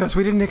shooting back at us.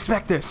 We didn't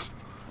expect this.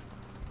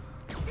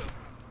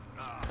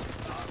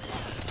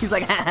 He's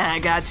like, haha, I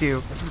got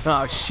you.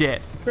 Oh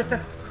shit.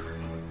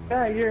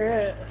 Yeah, you're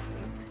it.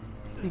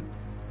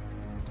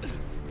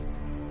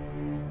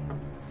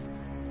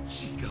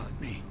 She got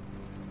me.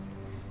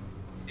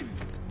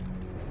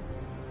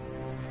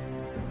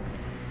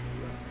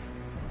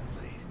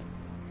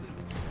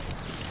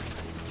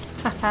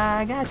 Haha,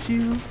 I got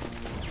you.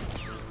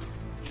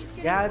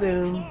 Got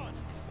him.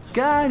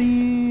 Got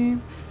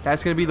him.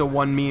 That's gonna be the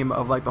one meme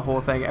of like the whole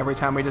thing. Every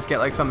time we just get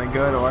like something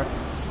good or,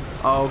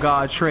 oh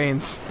god,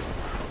 trains.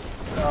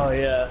 Oh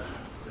yeah.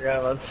 Forgot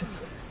about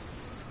this.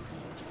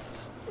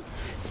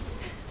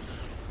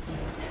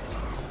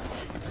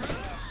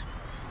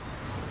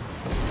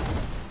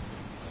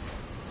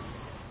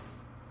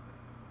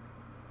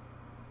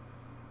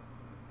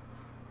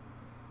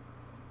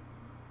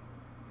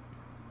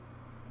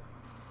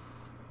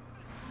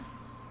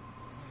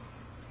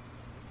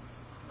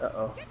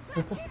 Uh-oh.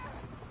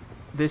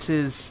 This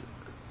is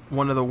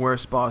one of the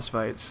worst boss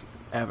fights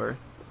ever.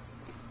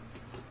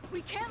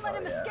 We can't let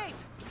him escape.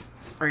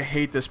 I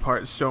hate this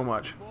part so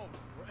much. Whoa,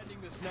 we're ending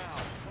this now.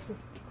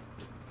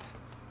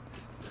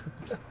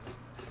 Is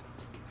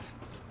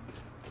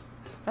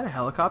that a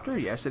helicopter?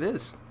 Yes, it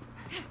is.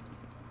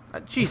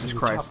 Jesus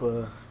Christ.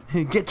 Chopper.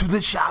 Get to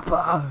the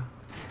chopper!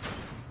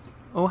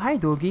 Oh, hi,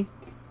 doggy.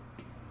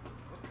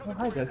 Oh,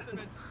 hi, Doug.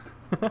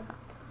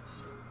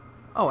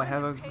 Oh, I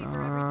have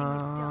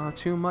a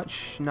too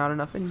much, not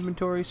enough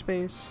inventory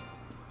space.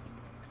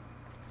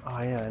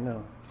 Oh yeah, I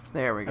know.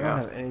 There we I don't go.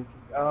 have any.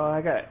 Oh,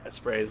 I got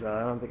sprays though.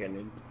 I don't think I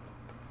need.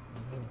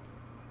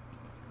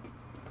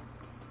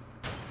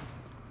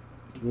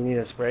 You need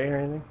a spray or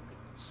anything?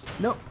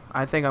 Nope,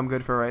 I think I'm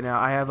good for right now.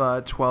 I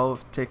have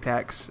 12 Tic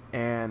Tacs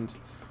and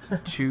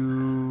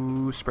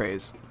 2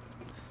 sprays,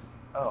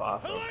 Oh,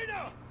 awesome.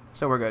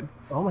 so we're good.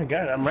 Oh my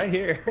god, I'm right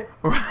here.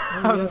 I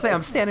was gonna say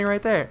I'm standing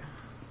right there.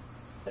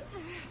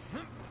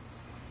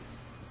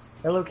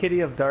 Hello Kitty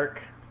of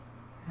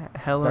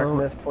Hello,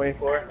 Darkness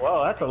 24.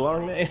 Whoa, that's a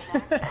long name.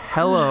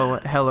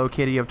 Hello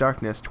Kitty of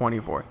Darkness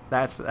 24.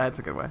 That's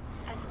a good way.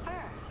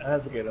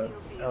 That's a good one.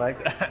 I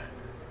like that.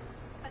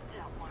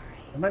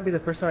 It might be the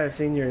first time I've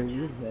seen your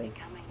username.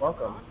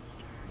 Welcome.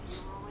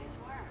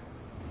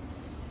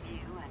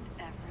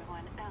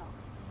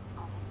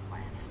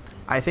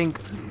 I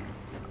think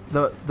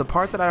the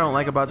part that I don't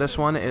like about this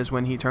one is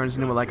when he turns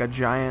into like a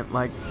giant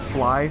like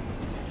fly,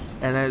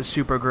 and then it's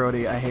super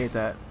grody. I hate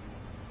that.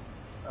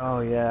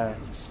 Oh yeah.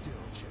 You still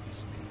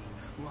chase me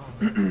while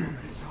that woman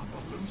is on the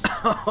loose.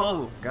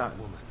 Oh god.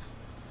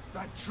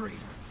 That traitor,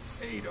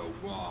 Ada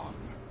Wong.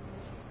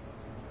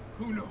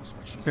 Who knows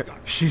what she's got?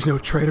 She's no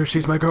traitor.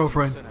 She's my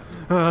girlfriend.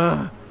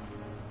 You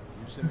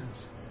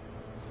Simmons.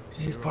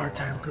 She's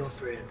part-time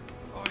girlfriend.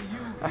 Are you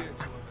here to avenge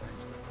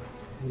the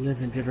principal? We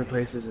live in different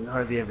places and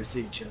hardly ever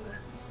see each other.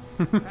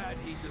 Had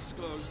he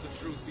disclosed the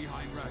truth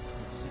behind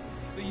Ragnaros,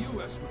 the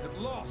U.S. would have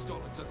lost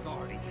all its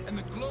authority, and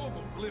the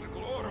global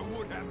political order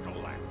would have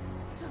collapsed.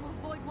 So to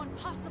avoid one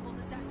possible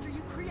disaster,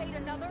 you create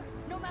another,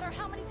 no matter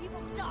how many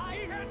people die.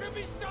 He had to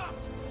be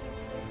stopped!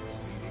 He was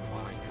leading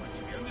my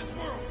country and this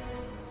world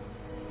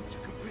into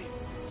complete.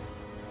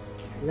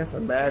 You got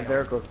some bad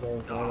miracles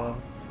going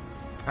on.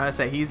 I would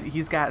say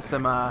he's got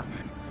some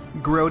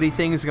grody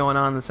things going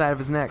on the side of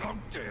his neck. How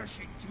dare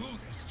she do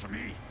this to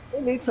me?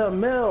 We need some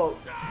milk.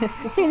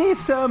 He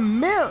needs some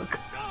milk.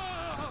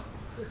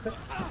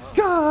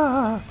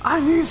 God, I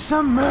need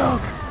some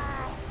milk.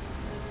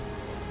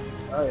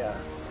 Oh yeah.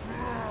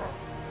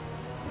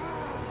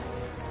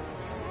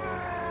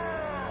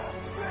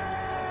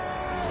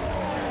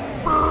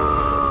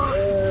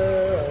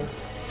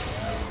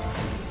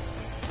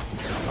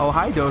 Oh,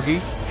 hi, doggy.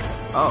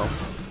 Oh.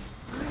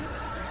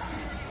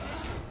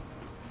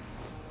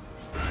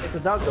 It's a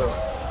doggo.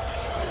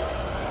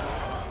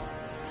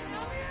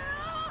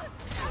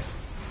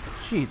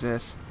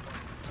 Jesus.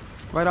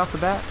 Right off the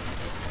bat.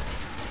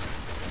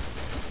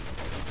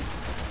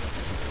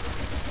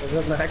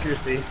 There's no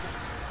accuracy.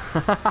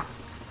 Leon,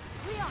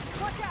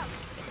 watch out!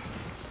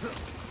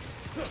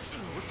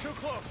 We're too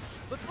close.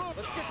 Let's move.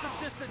 Let's get some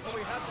distance when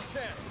we have the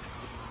chance.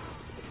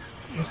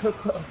 We're so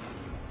close.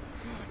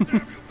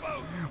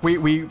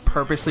 We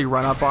purposely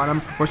run up on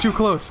him. We're too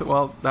close.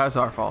 Well, that was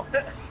our fault.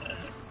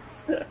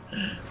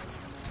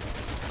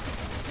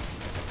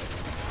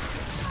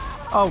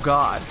 Oh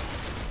God.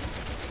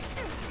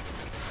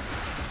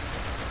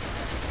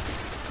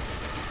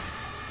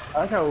 I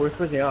like how we're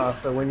switching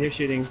off, so when you're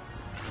shooting,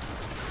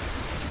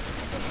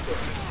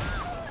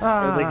 it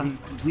was like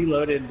you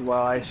loaded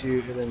while I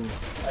shoot, and then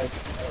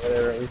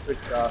whatever, we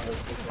switched off.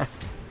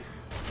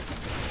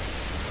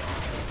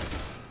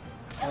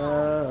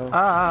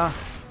 Uh-oh.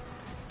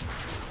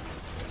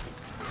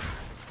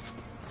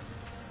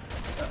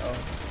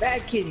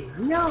 Bad kitty!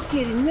 No,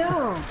 kitty,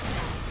 no!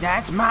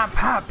 That's my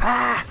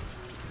papa!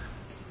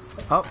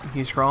 Oh,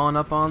 he's crawling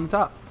up on the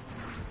top.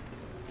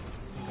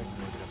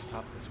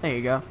 There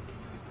you go.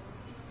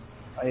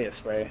 I need a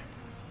spray.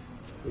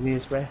 You need a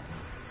spray?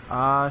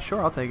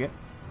 Sure, I'll take it.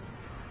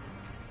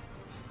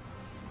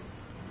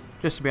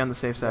 Just to be on the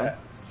safe side. Yeah.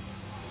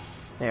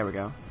 There we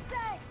go.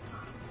 Thanks.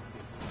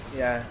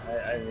 Yeah,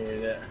 I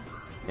needed it.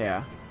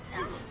 Yeah.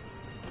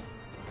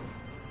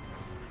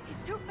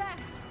 He's too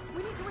fast.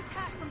 We need to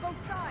attack from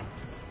both sides.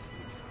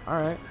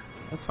 Alright,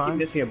 that's I'm fine.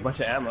 missing a bunch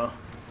of ammo.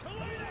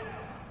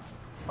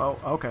 Oh,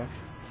 okay.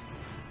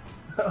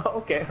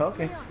 okay. Leon,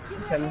 give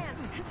me a hand.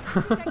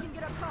 I think I can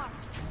get up top.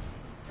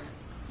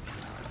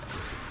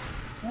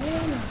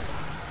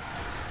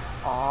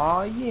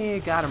 Aw, yeah,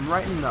 got him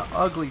right in the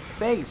ugly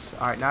face.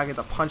 Alright, now I get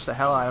to punch the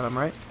hell out of him,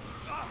 right?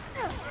 I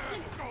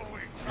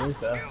think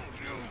so.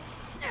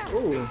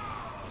 Ooh.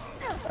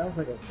 Sounds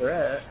like a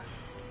threat.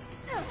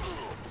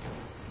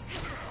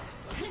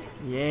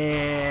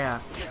 Yeah.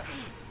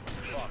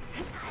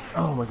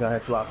 Oh my god,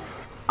 it's locked.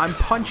 I'm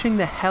punching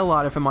the hell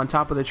out of him on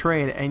top of the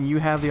train, and you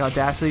have the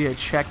audacity to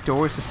check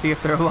doors to see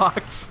if they're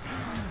locked.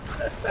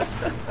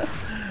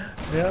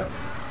 Yeah.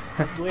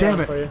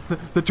 Damn it!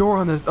 The door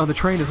on the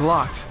train is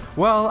locked.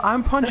 Well,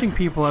 I'm punching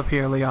people up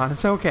here, Leon.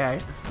 It's okay.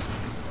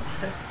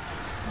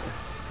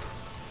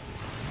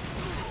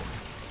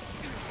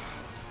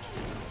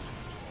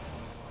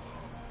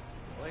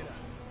 Elena,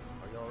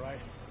 are you alright?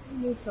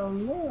 I need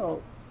some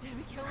milk. Did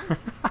we kill him?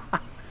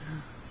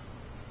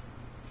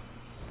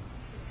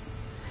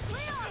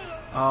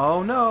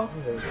 Oh no!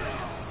 Leon,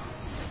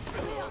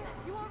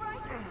 you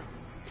alright?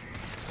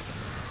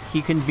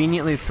 He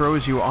conveniently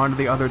throws you onto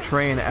the other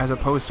train as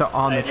opposed to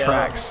on the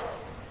tracks.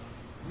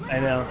 I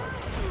know.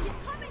 He's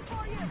coming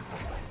for you.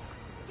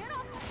 Get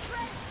off the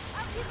train.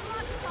 I'll keep him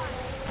occupied.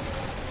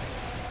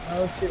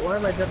 Oh shit, why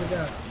am I jumping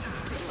down?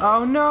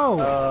 Oh no!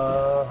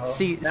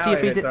 See now if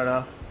he I get did. thrown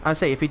off. I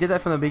say if he did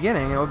that from the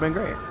beginning, it would have been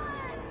great.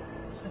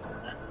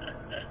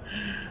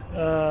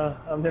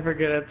 I'm never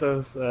good at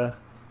those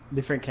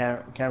different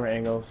camera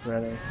angles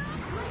running.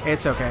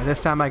 It's okay.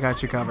 This time I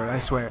got you covered. I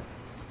swear.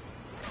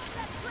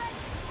 That train.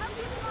 I'll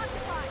keep him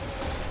occupied.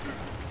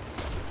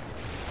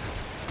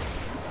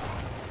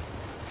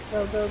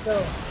 Go, go,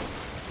 go.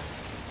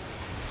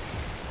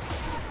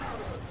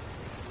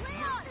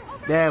 Leon,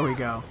 over There we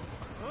go.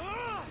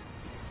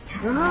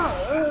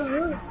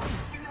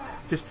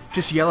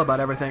 Just yell about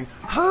everything.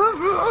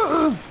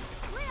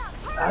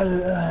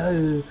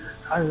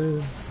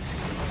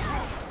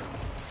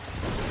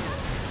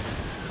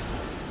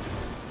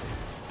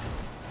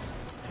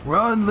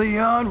 Run,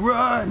 Leon,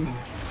 run!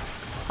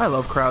 I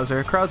love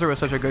Krauser. Krauser was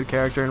such a good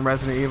character in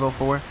Resident Evil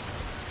 4.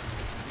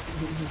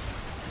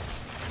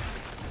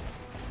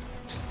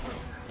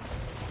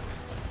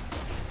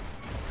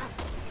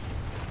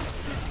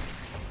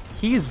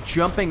 He is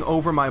jumping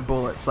over my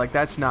bullets. Like,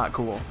 that's not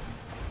cool.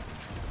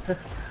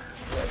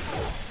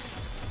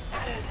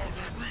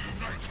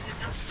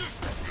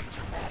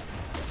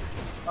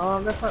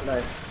 That's not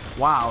nice.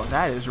 Wow,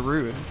 that is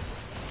rude.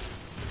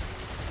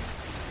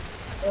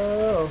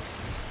 Oh.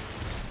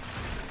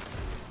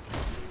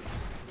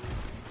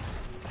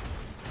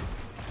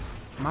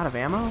 I'm out of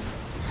ammo? I'm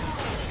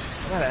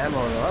out of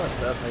ammo and a lot of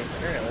stuff, like,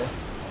 apparently. I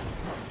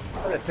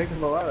thought I picked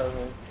up a lot of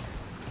them.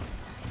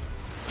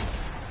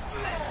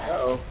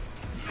 Uh-oh.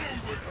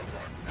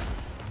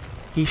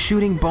 He's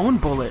shooting bone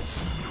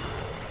bullets.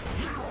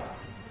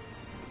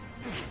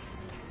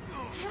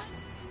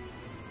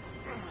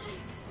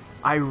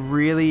 I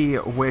really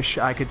wish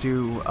I could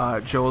do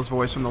Joel's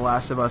voice from The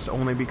Last of Us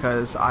only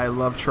because I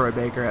love Troy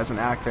Baker as an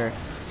actor.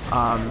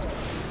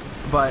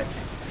 But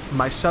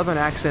my southern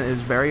accent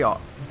is very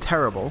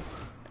terrible,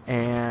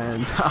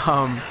 and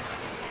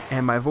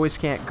my voice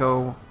can't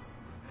go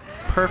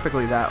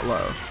perfectly that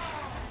low.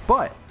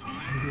 But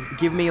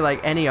give me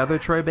like any other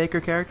Troy Baker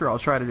character, I'll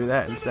try to do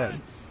that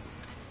instead.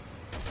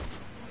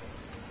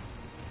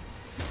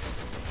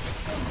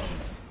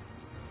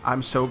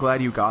 I'm so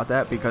glad you got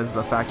that because of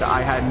the fact that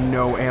I had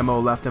no ammo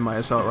left in my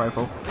assault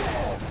rifle.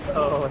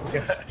 Oh my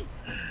gosh.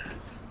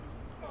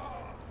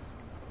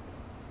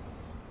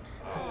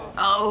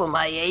 Oh,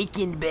 my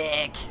aching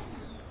back.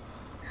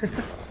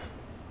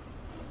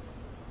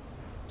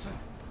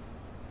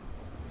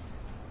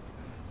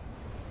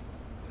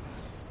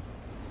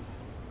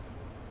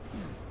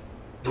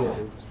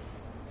 Oops.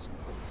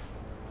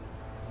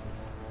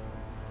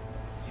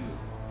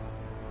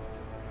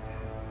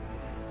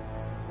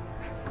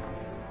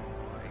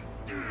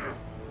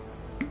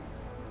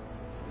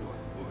 What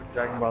would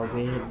Dragon Ball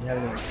Z. You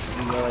haven't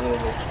even know any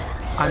of it.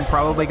 I'm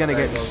probably gonna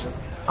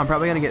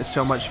get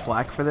so much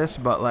flack for this,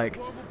 but like,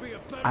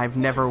 I've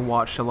never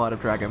watched a lot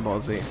of Dragon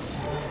Ball Z.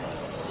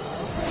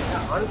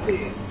 Yeah,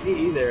 honestly,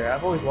 me either.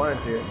 I've always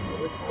wanted to.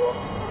 It looks cool.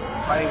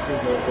 Fighting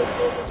scenes are good.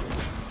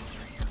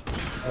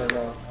 I don't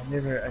know.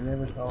 I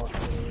never saw it.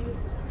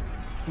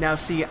 Now,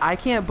 see, I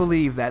can't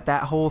believe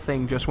that whole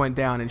thing just went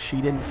down and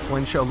she didn't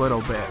flinch a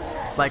little bit.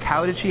 Like,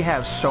 how did she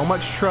have so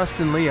much trust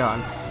in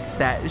Leon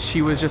that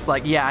she was just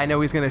like, yeah, I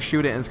know he's gonna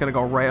shoot it and it's gonna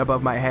go right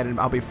above my head and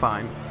I'll be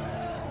fine.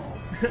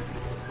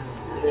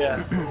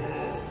 Yeah.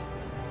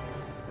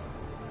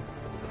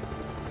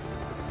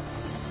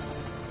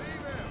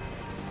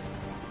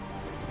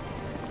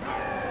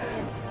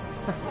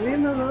 Leave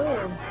him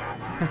alone.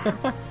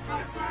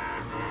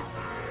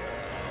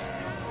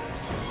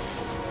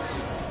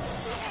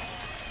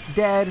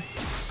 Dead.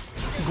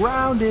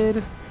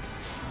 Grounded.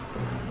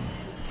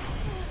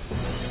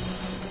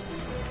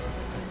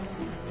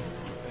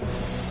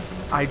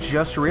 I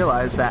just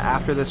realized that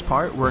after this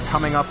part, we're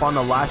coming up on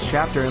the last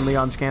chapter in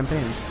Leon's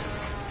campaign.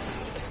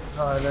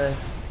 Oh, nice.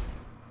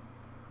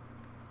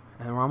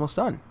 And we're almost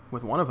done.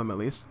 With one of them, at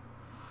least.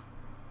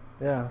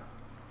 Yeah.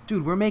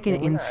 Dude, we're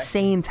making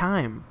insane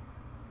time.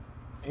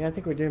 Yeah, I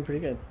think we're doing pretty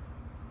good.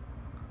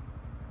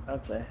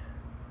 I'd say.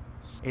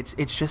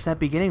 It's just that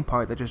beginning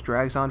part that just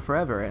drags on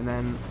forever, and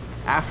then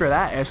after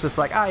that, it's just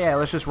like, oh yeah,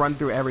 let's just run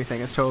through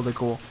everything. It's totally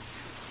cool.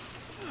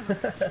 Did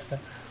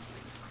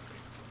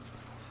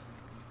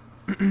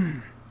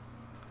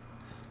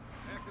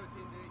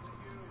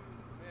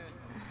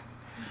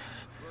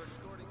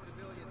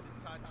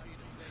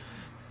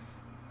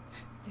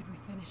we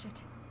finish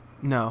it?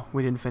 No,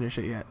 we didn't finish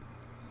it yet.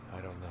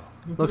 I don't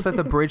know. Looks like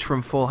the bridge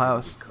from Full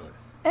House. Could.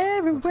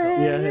 Everywhere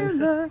Yeah. you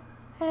look,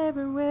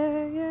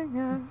 everywhere you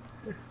go.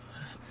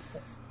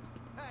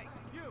 Hey,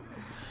 you!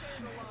 Stay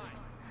in the line!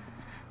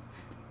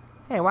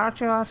 Hey, why don't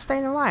you stay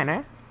in the line,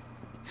 eh?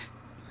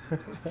 I'm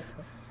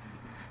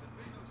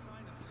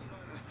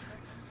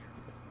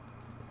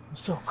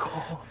so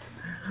cold.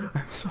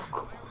 I'm so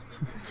cold.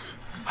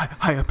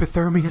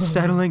 Hypothermia is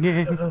settling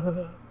in.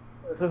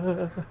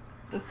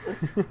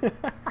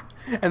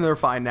 And they're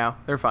fine now.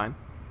 They're fine.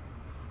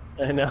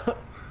 I know.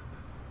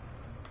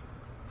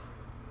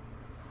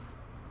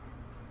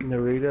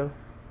 Naruto?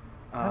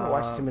 I haven't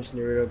watched too much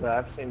Naruto, but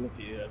I've seen a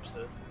few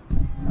episodes.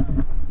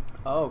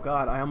 Oh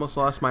god, I almost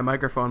lost my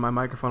microphone. My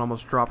microphone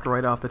almost dropped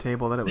right off the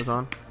table that it was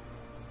on.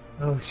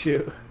 Oh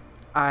shoot.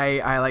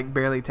 I like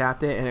barely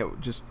tapped it and it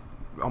just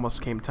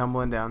almost came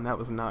tumbling down. That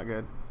was not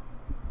good.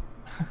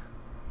 Is it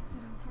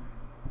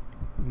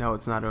over? No,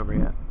 it's not over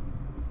yet.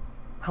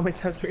 How many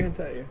times are we gonna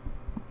tell you?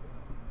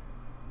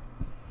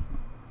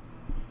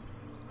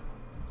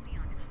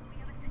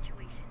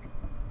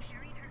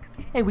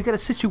 Hey, we got a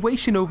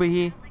situation over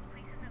here.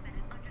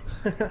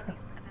 Abducted.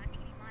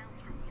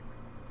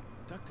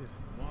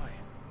 Why?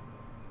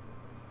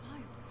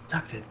 Files.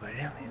 Abducted by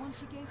The one aliens.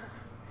 she gave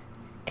us.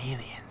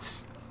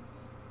 Aliens.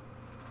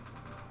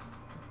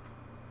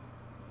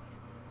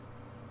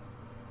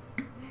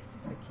 This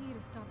is the key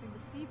to stopping the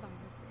C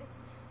virus. It's...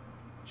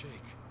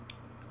 Jake.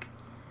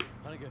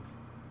 Hunnigan,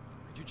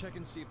 could you check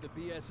and see if the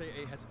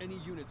BSAA has any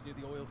units near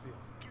the oil field?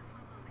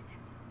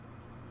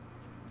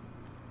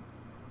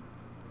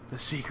 The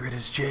secret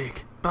is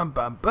Jake. Bum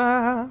bum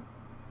bum.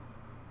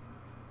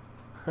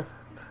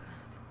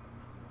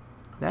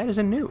 That is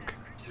a nuke.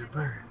 It's a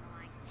bird.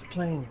 It's a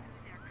plane.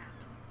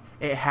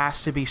 It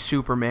has to be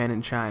Superman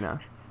in China.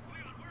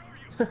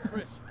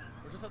 Chris,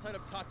 we're just outside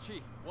of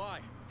Tachi. Why?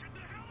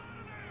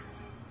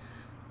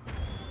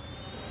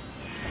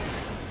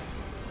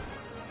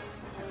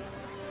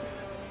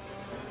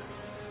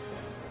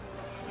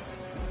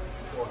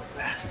 Poor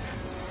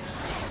bastards.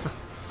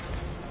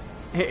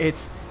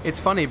 It's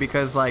funny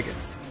because like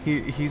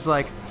he's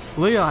like,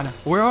 Leon,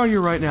 where are you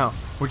right now?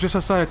 We're just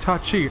outside of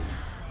Tachi.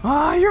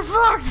 Ah, you're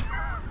fucked.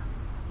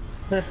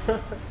 Get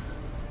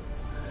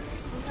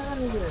out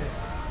of there.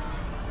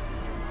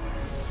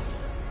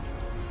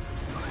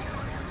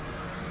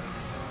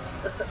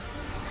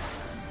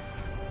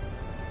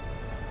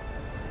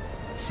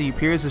 See,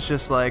 Piers is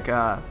just like,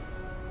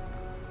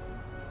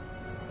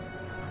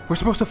 we're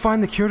supposed to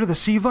find the cure to the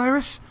C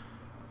virus?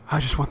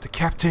 I just want the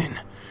captain.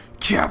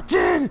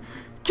 Captain!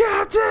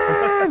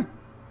 Captain!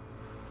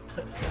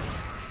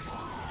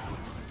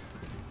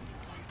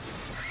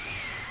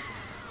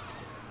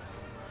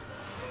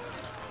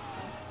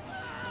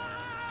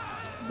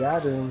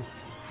 Got him.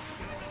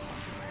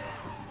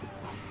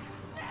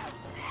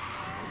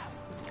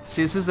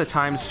 See, this is the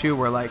times too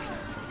where like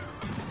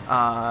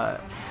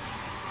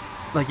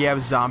you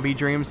have zombie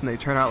dreams and they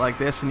turn out like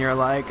this and you're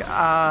like,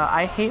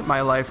 I hate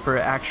my life for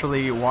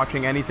actually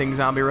watching anything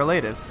zombie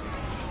related.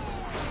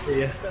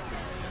 Yeah.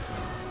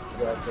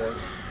 Got that.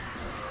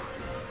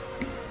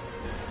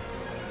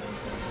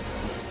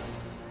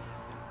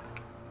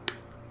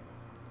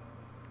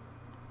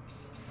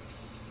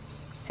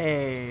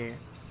 Hey,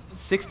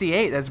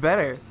 68, that's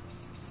better.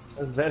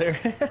 That's better.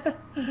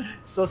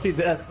 Still 2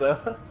 deaths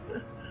though.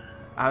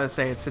 I would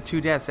say it's the 2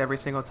 deaths every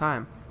single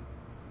time.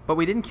 But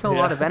we didn't kill a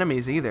lot Yeah. of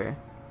enemies either.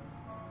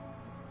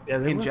 Yeah,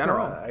 there In was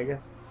general. not, I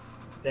guess.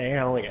 Dang, I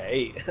only got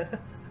 8.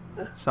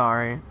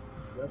 Sorry.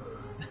 That's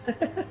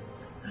nothing.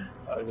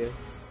 Oh, good.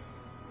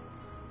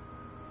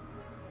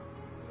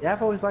 Yeah,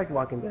 I've always liked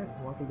Walking Dead.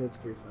 Walking Dead's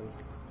pretty fun.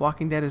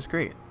 Walking Dead is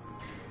great.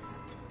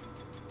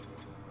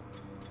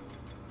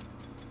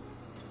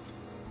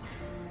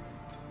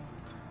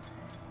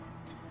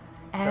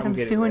 Adam's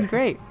getting doing there.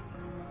 great.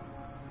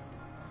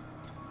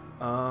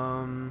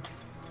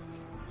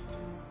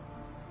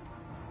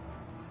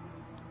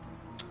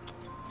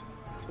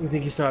 You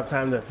think you still have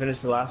time to finish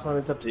the last one?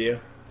 It's up to you.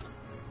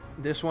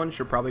 This one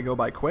should probably go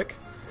by quick.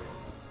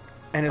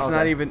 And it's Okay.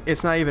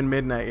 not even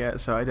midnight yet,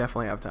 so I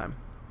definitely have time.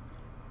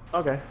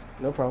 Okay,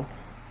 no problem.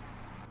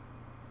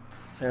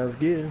 Sounds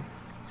good.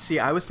 See,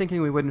 I was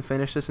thinking we wouldn't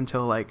finish this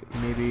until like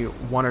maybe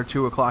 1 or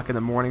 2 o'clock in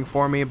the morning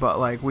for me, but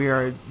like we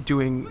are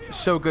doing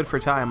so good for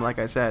time, like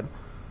I said.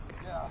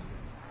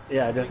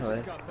 Yeah, definitely.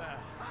 Just got bad.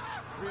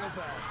 Real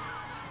bad.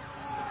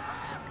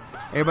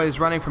 Everybody's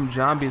running from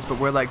zombies, but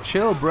we're like,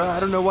 chill, bruh. I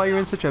don't know why you're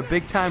in such a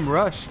big time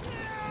rush.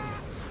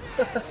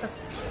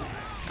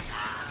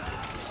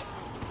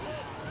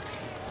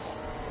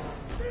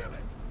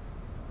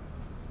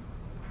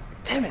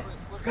 Damn it!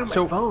 I forgot my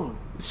So- phone.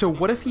 So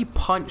what if he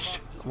punched?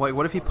 Like,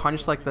 what if he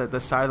punched like the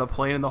side of the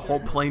plane and the whole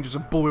plane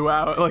just blew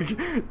out? Like,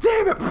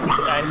 damn it!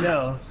 I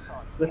know.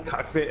 The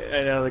cockpit.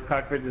 I know the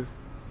cockpit just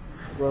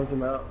blows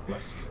him out.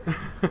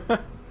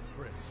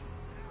 Chris,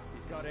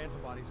 he's got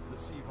antibodies for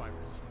the C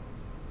virus.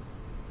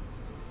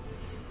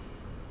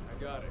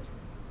 I got it.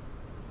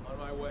 On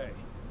my way.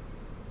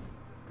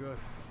 Good,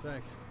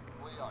 thanks.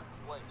 Leon,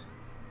 wait.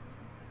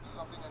 There's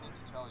something I need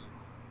to tell you.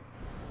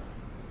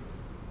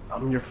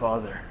 I'm your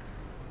father.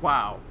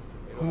 Wow,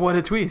 what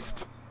a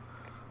twist!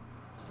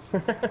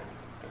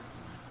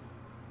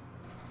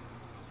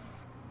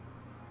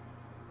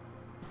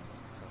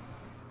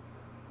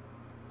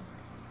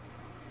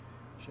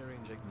 Sherry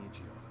and Jake need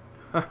you.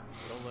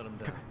 Don't let him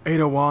down.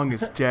 Ada Wong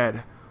is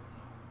dead.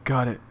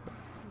 Got it.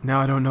 Now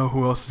I don't know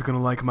who else is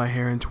gonna like my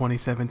hair in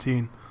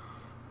 2017.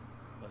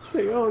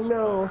 Say, oh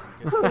no.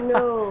 Oh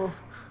no.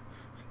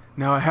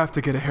 Now I have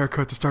to get a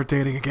haircut to start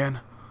dating again.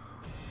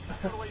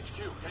 Central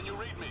HQ, can you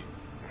read me?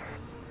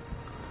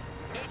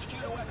 HQ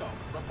to Echo,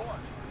 report.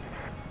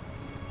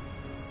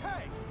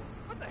 Hey!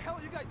 What the hell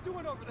are you guys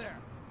doing over there?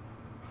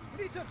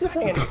 We need to Just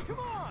evacuate. hanging. Come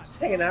on! Just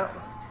hanging out.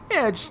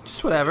 Yeah,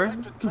 just whatever.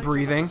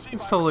 Breathing.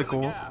 It's totally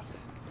cool.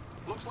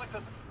 Looks like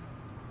this.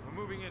 We're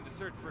moving in to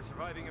search for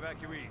surviving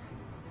evacuees.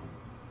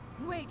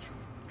 Wait.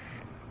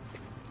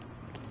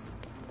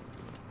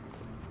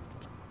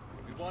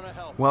 We want to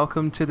help.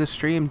 Welcome to the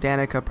stream,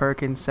 Danica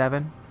Perkins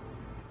 7.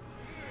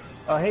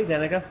 Oh, hey,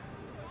 Danica.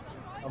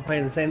 I'm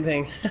playing the same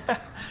thing.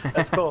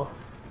 That's cool.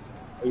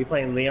 Are you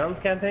playing Leon's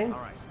campaign? All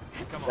right,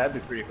 come on. That'd be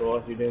pretty cool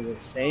if you're doing the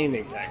same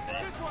exact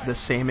thing. This way. The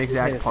same Playing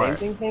exact the part.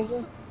 same thing?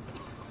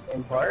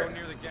 Same part? Go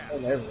near the gas.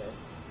 Same everything.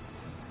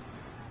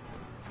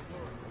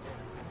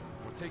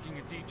 We're taking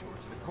a detour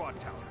to the quad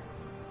tower.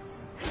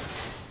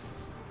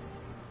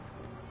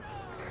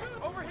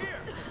 Over here.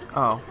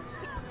 Oh.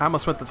 I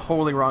almost went the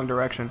totally wrong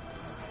direction.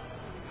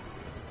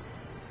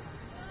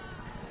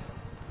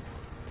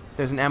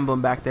 There's an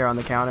emblem back there on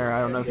the counter.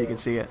 I don't know if you can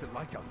see it. What's it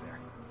like out there?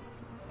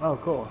 Oh,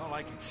 cool. All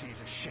I can see is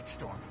a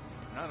shitstorm.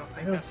 And I don't I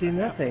think don't that's see gonna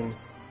nothing.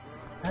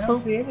 I don't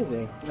see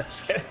anything. No,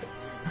 just kidding.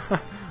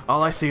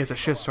 All I see is a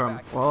shitstorm.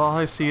 Well, all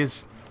I see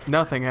is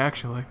nothing,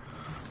 actually.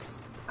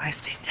 I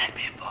see dead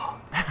people.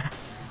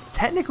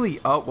 Technically,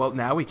 oh, well,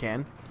 now we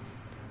can.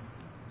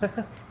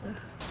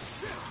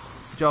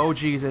 Oh,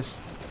 Jesus.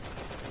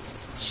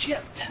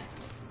 Shit.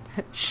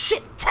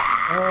 Shit!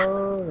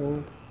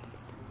 Oh.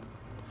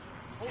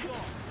 Hold on.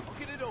 I'll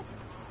get it open.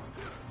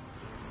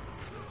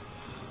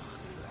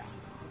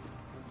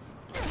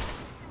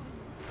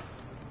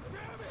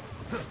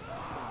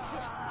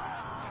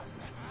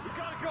 We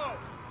gotta go.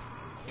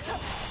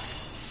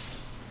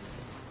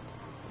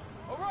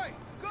 All right,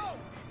 go.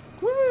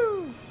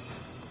 Woo!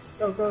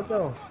 Go, go, go. Go,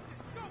 go,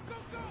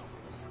 go.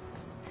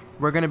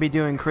 We're going to be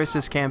doing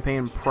Chris's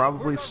campaign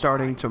probably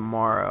starting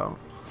tomorrow.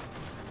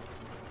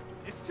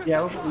 It's just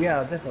Yeah, a car. yeah,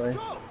 definitely.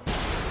 Go.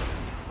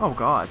 Oh,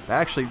 God.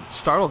 That actually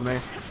startled me.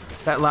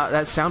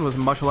 That sound was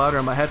much louder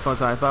in my headphones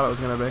than I thought it was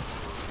going to be.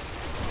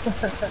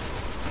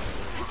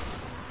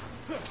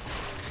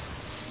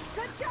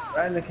 Good job.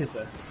 Right in the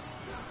kisser.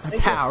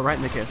 Pow! Right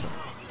in the kiss.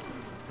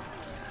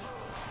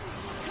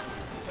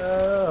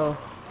 Oh.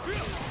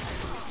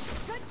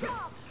 Good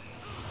job.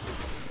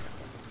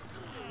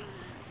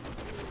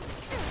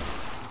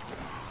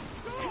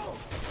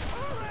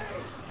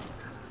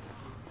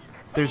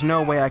 There's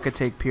no way I could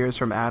take Piers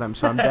from Adam,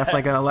 so I'm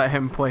definitely going to let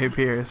him play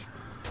Piers.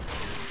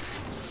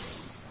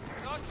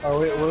 Oh,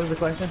 wait, what was the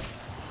question?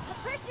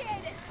 Appreciate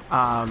it.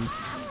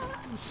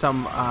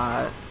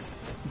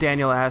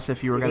 Daniel asked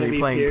if you were going to be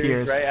playing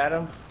Piers. Right,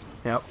 Adam?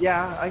 Yep.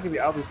 Yeah,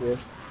 I'll be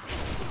Pierce.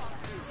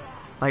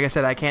 Like I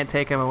said, I can't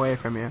take him away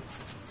from you.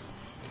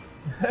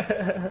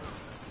 Hey.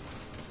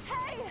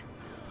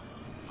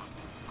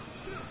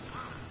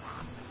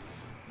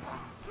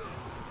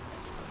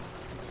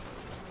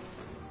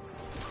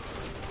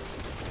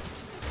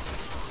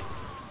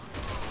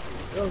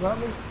 Little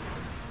zombie.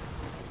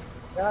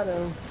 Got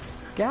him.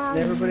 Got And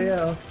everybody him.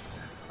 else.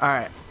 All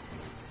right.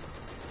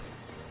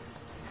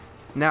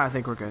 Now I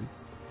think we're good.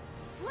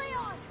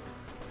 Leon!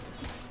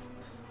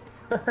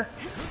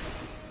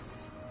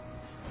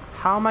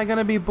 How am I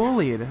gonna be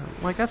bullied?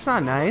 Like, that's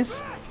not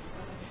nice.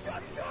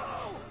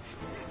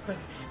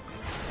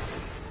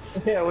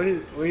 Yeah, what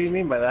do you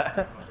mean by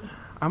that?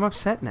 I'm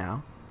upset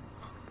now.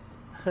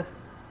 Have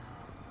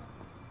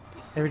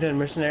you done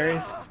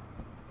Mercenaries?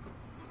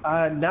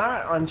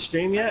 Not on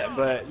stream yet,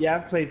 but yeah,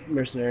 I've played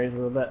Mercenaries a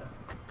little bit.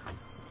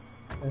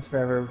 That's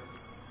forever.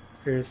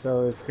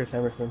 So is Chris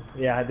Emerson.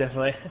 Yeah,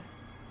 definitely.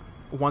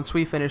 Once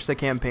we finish the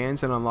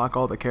campaigns and unlock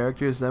all the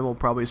characters, then we'll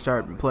probably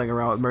start playing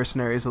around with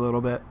Mercenaries a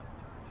little bit.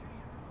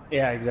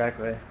 Yeah,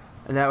 exactly.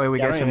 And that way we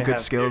Yeah, I get don't some even good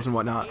have skills Pierce and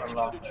whatnot.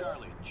 unlocked.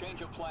 Charlie,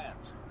 change of plans.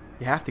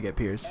 You have to get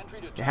Piers.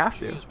 You have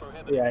to.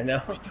 Yeah, I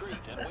know. Retreat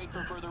and wait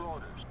for further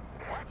orders.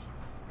 What?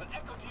 The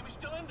Echo team is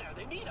still in there.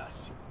 They need us.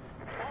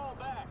 Fall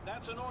back.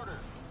 That's an order.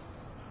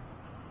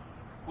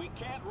 We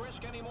can't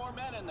risk any more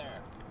men in there.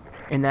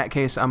 In that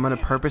case, I'm gonna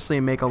purposely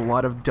make a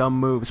lot of dumb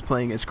moves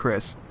playing as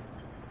Chris.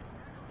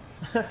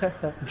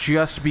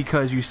 Just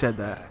because you said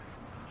that.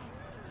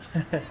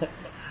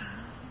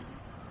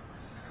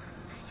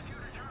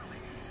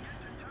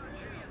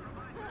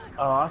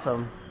 Oh,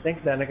 awesome.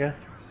 Thanks, Danica.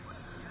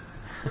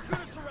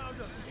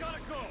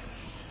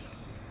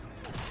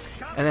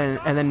 And then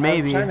I was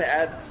maybe trying to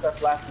add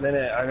stuff last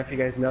minute. I don't know if you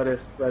guys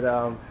noticed, but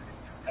I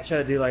try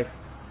to do like,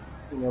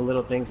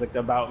 little things like the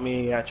about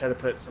me. I try to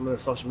put some of the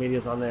social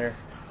medias on there.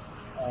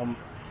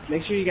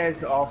 Make sure you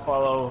guys all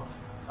follow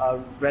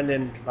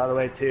Brendan, by the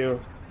way, too.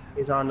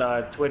 He's on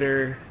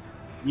Twitter,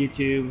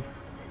 YouTube,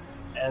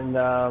 and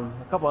a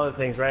couple other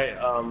things, right?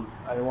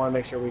 I want to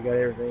make sure we got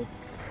everything.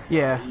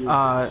 yeah.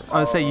 I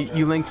would say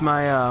you linked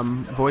my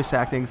voice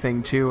acting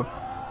thing too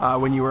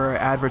when you were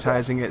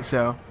advertising it.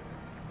 So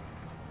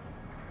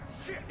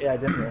Yeah,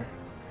 definitely.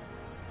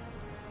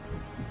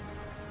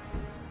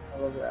 I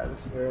love the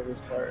atmosphere of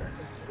this part.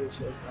 It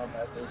shows how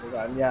bad things have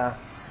gotten. Yeah,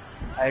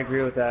 I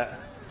agree with that.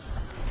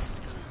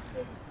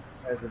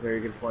 That's a very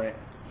good point.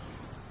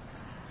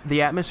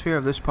 the atmosphere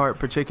of this part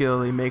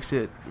particularly makes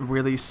it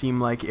really seem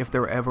like if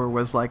there ever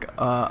was like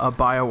a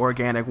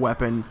bioorganic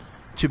weapon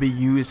to be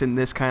used in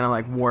this kind of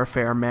like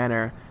warfare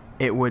manner,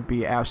 it would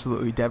be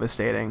absolutely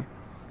devastating.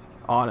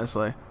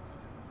 Honestly.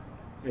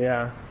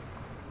 Yeah.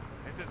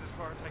 This is as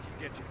far as I can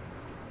get you.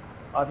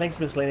 Oh, thanks,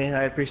 Miss Laney.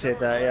 I appreciate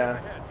that. Yeah.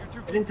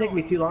 It didn't take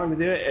me too long to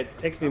do it. It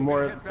takes me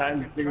more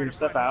time to figure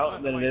stuff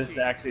out than it is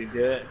to actually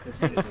do it.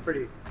 It's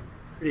pretty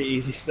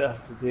easy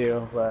stuff to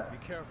do, but Be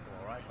careful,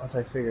 all right? once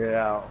I figure it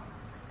out.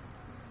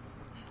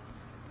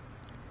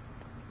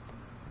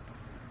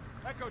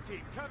 Echo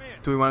team, come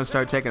in. Do we want to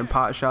start taking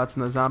pot shots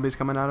and the zombies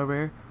coming out over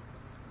here?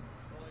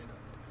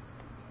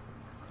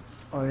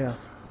 Oh yeah.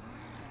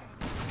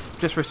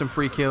 Just for some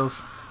free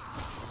kills.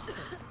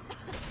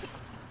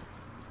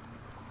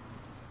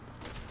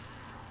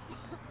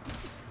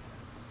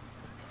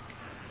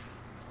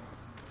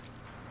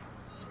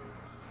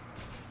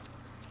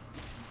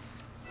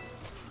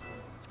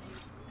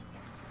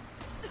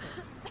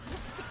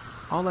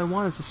 All I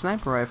want is a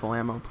sniper rifle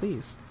ammo,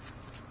 please.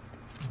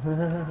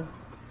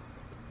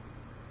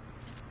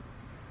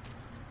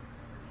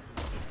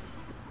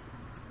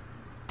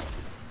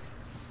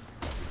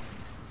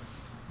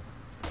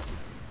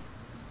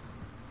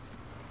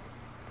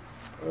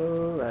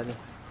 Alrighty.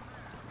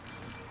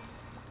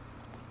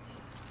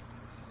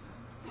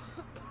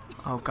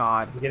 Oh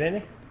god. Did you get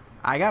any?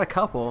 I got a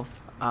couple,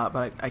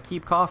 but I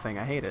keep coughing.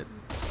 I hate it.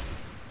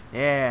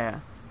 Yeah.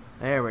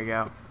 There we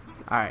go.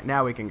 Alright,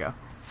 now we can go.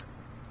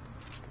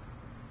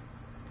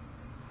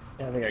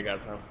 Yeah, I think I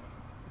got some.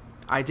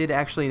 I did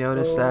actually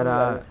notice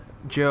that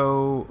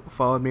Joe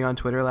followed me on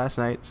Twitter last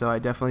night, so I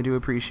definitely do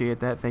appreciate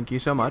that. Thank you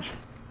so much.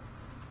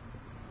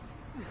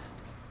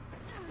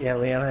 Yeah,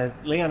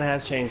 Leon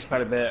has changed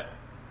quite a bit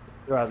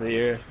throughout the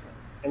years,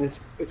 and it's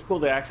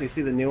cool to actually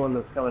see the new one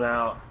that's coming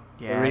out,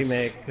 the Yes.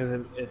 remake, because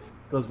it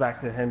goes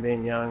back to him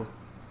being young,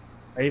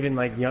 or even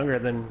like younger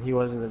than he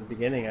was in the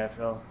beginning. I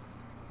feel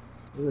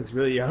he looks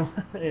really young,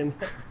 and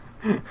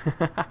he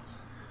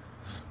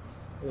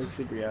looks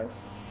super young.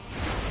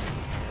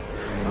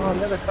 Oh,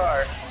 another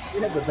car! We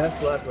had the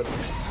best luck with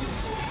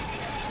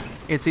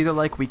it. It's either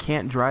like we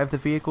can't drive the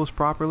vehicles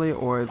properly,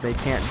 or they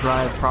can't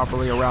drive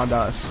properly around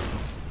us.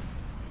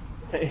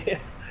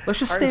 Let's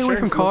just Our stay away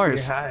from insurance must be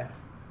cars. high.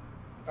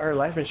 Our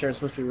life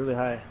insurance must be really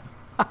high.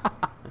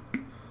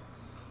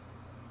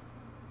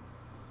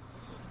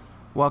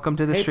 Welcome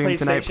to the Hey, stream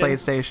tonight,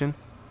 PlayStation. PlayStation.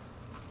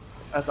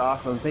 That's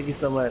awesome. Thank you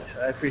so much.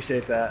 I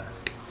appreciate that.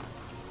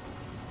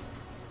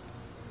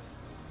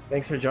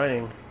 Thanks for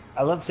joining.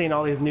 I love seeing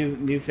all these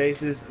new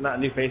faces. Not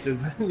new faces,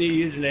 but new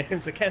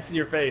usernames. I can't see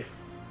your face.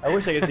 I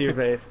wish I could see your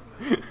face.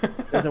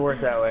 It doesn't work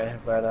that way,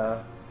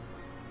 but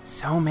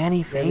So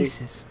many maybe-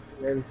 faces.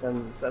 Maybe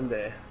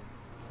someday.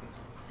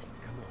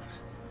 Come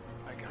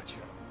on. I got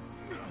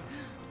you.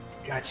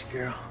 Got you,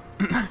 girl.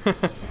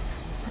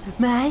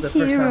 My It's the first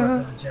time I've hero.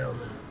 met a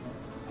gentleman.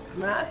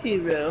 My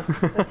hero.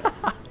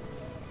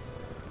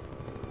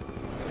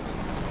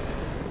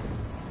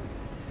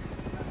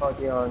 Followed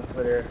you on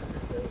Twitter.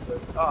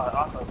 Oh,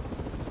 awesome.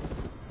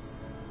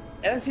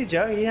 NC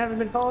Joe, you haven't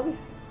been following me?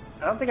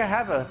 I don't think I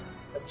have a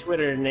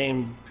Twitter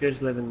named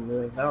Piers Living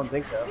Millions. I don't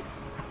think so.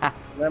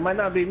 That might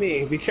not be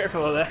me. Be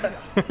careful of that.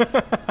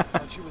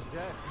 Thought she was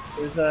dead.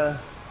 There's a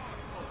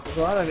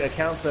lot of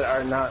accounts that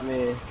are not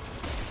me.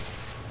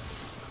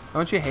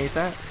 Don't you hate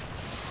that?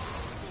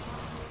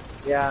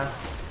 Yeah.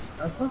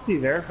 I'm supposed to be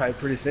verified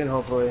pretty soon,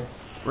 hopefully.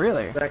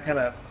 Really? That kind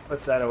of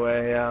puts that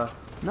away, yeah.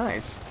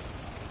 Nice.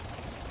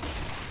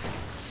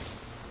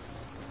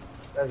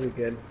 That'd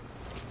be good.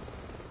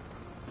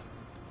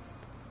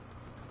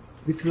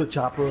 Get to the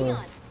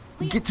chopper.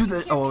 Get to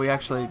the... Oh, we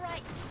actually...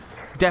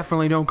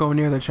 Definitely don't go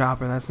near the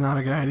chopper. That's not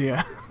a good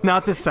idea.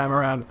 Not this time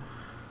around.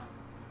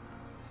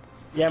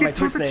 Yeah, Get my to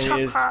Twitch the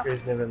name is chopper.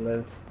 Piers Living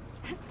Lives.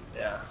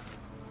 Yeah.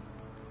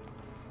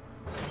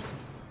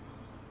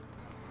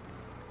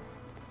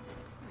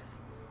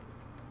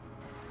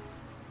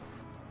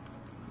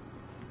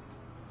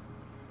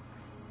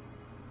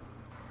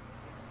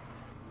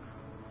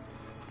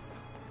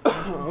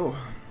 Oh.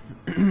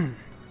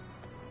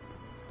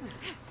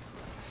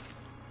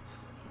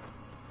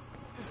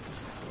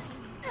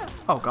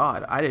 Oh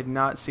god, I did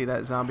not see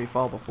that zombie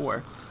fall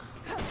before.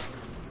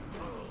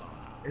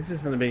 This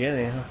is from the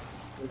beginning, huh?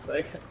 Looks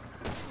like.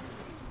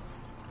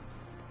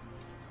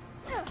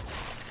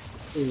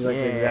 This is like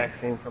the exact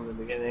same from the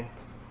beginning.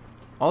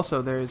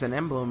 Also, there's an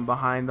emblem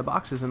behind the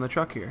boxes in the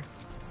truck here.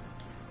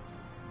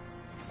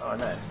 Oh,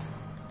 nice.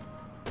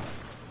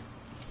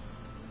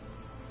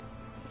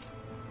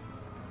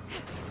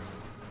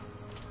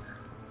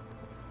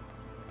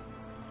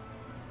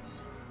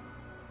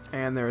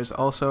 And there is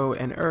also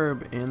an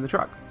herb in the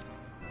truck.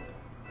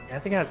 Yeah, I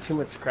think I have too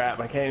much scrap.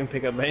 I can't even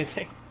pick up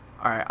anything.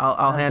 All right,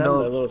 I'll The handle.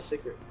 little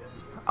secrets.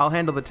 I'll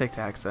handle the Tic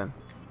Tacs then.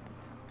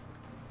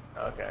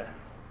 Okay.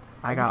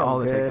 I got think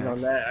all I'm the Tic good on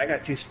Tacs. that. I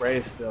got 2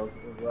 sprays still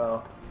as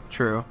well.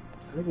 True.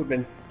 I think we've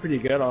been pretty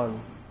good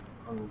on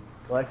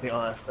collecting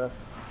all that stuff.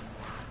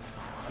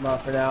 I'm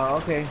out for now.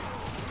 Okay.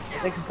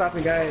 Thanks for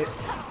stopping, guy.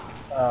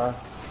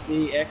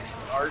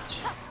 DX Arch.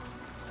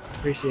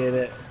 Appreciate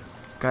it.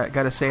 Got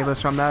to save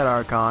us from that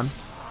Archon.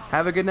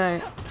 Have a good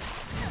night.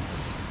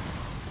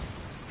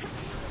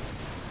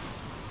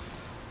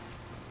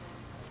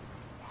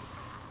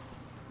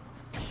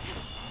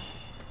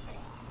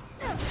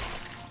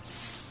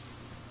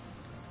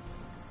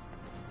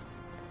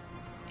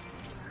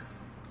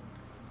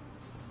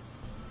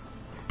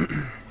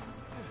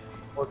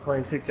 Or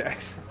playing Tic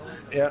Tacs.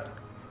 Yeah.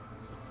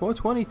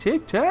 420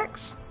 Tic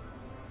Tacs.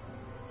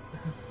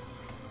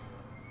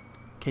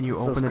 Can you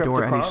So open the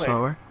door any cryptochronic.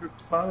 slower?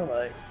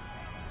 Cryptochronic.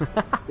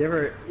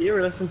 you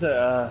ever listen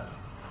to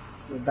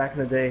back in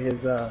the day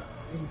his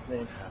what's his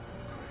name?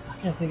 I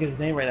can't think of his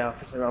name right now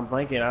for some reason. I'm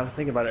blanking. I was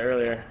thinking about it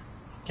earlier.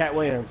 Cat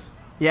Williams.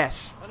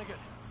 Yes.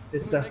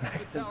 His stuff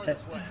back in the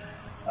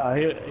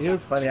day. He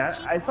was funny.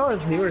 I saw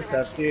his newer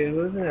stuff too. It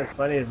wasn't as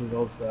funny as his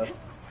old stuff.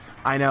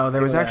 I know,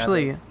 there was what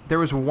actually, happens. there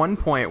was one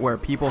point where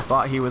people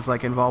thought he was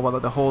like involved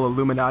with the whole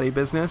Illuminati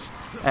business,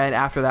 and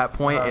after that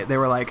point they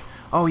were like,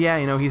 oh yeah,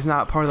 you know, he's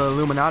not part of the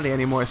Illuminati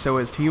anymore, so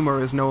his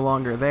humor is no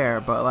longer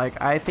there, but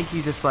like, I think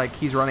he just like,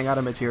 he's running out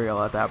of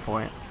material at that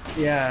point.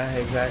 Yeah,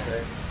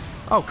 exactly.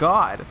 Oh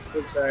god.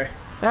 Oops, sorry.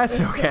 That's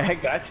I okay.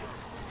 got you.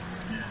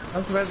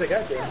 I'm surprised I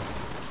got you.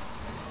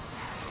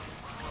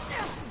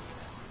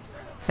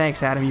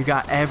 Thanks, Adam, you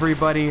got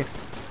everybody.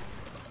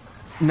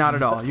 Not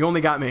at all, you only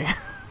got me.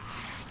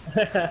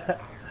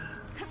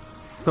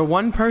 The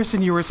one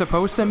person you were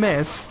supposed to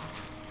miss.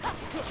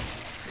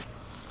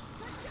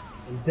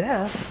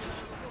 Death?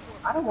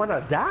 I don't want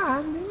to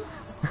die, man.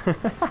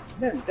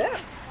 Man,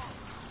 death.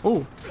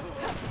 Ooh.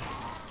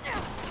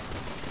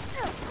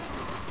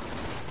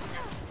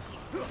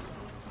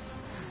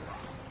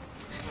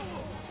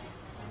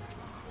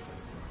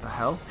 The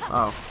hell?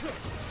 Oh.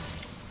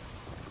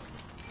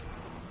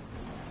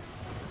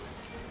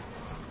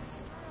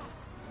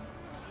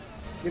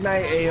 Good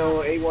night,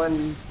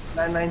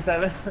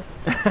 AO81997.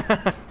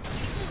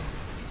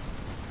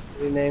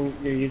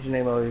 Your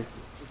username always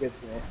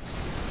gets me.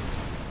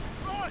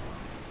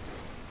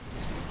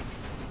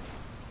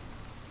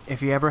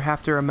 If you ever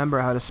have to remember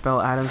how to spell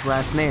Adam's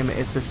last name,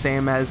 it's the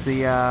same as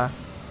the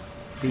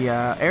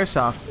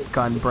airsoft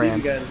gun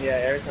brand. Gun,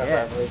 yeah, airsoft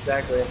rifle,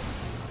 exactly.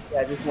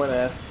 Yeah, just one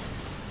S.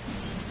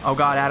 Oh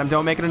god, Adam,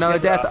 don't make it another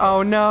death.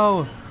 Oh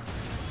no!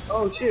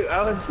 Oh shoot,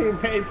 I wasn't even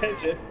paying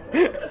attention.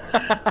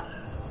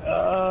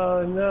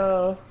 Oh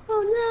no.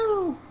 Oh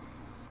no.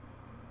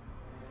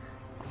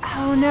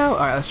 Oh no!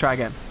 Alright, let's try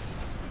again.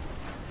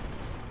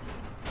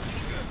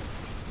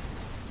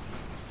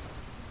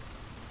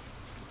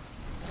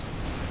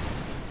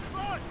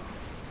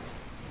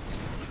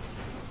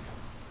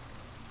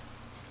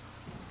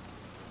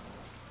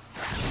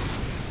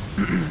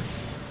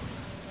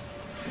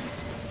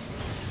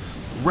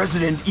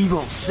 Resident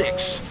Evil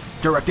 6,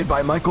 directed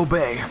by Michael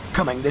Bay,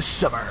 coming this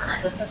summer.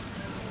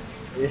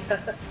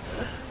 Yeah.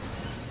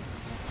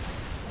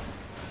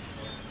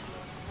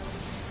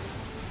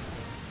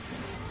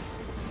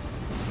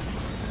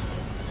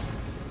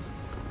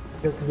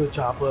 Go to the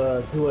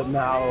chopper. Do it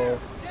now.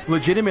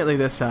 Legitimately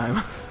this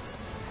time.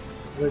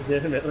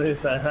 Legitimately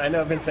this time. I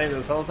know I've been saying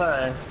this whole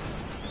time.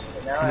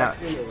 But now I No.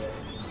 actually do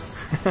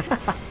it.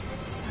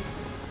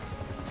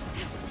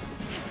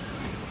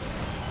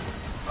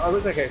 Oh, it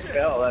looked like I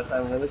fell that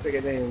time. It looked like I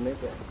didn't even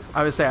make it.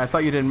 I would say I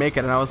thought you didn't make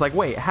it, and I was like,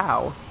 wait,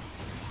 how?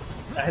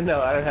 I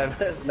know, I don't have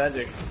this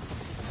magic.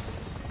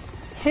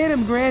 Hit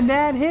him,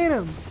 Granddad, hit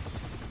him!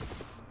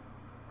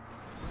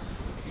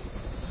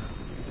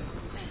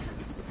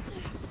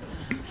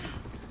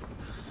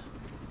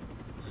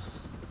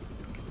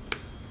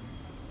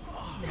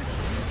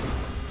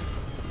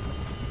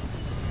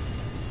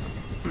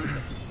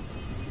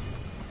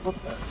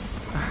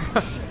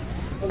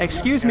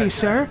 Excuse me,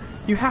 sir.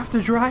 You have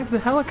to drive the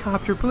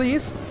helicopter,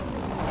 please.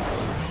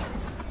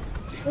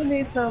 We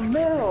need some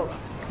milk.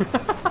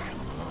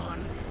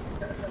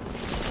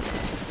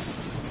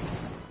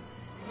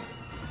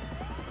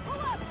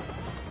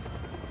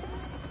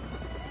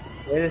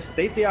 Way to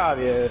state the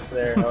obvious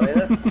there,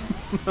 Helena.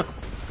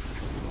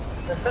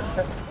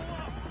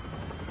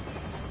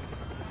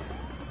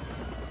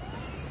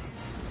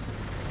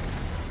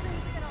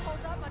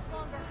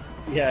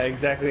 Yeah,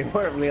 exactly.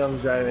 More of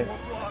Leon's driving.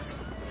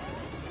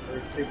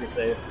 We're super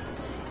safe.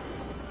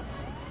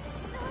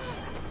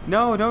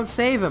 No, don't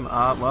save him.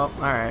 Well,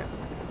 alright.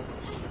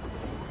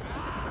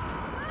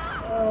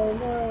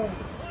 Oh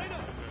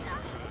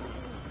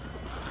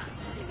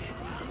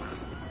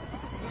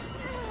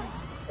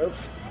no.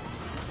 Oops.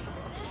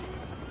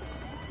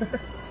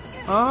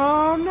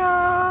 Oh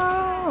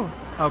no!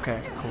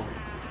 Okay, cool.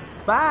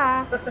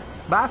 Bye!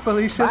 Bye,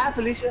 Felicia! Bye,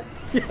 Felicia!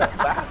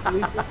 Bye,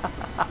 Felicia!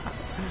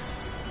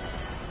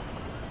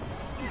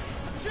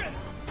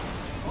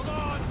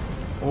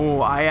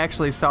 Oh, I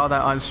actually saw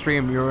that on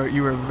stream.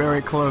 You were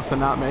very close to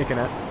not making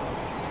it.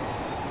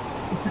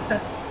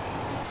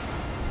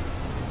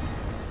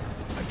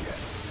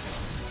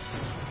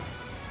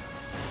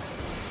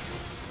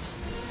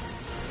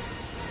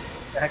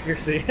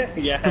 Accuracy,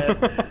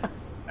 yeah.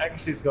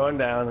 Accuracy's going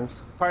down. It's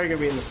probably gonna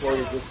be in the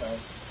 40s this time.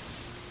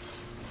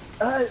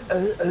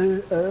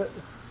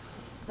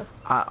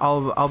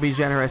 I'll be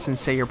generous and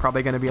say you're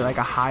probably going to be like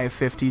a high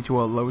 50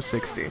 to a low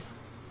 60.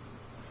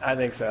 I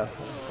think so.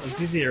 It's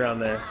usually around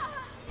there.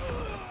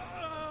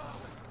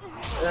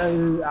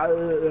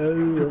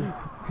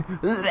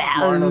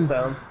 Arnold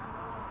sounds.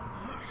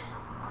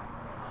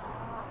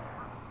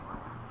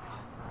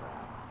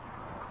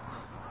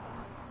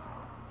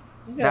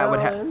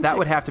 That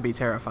would have to be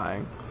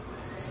terrifying.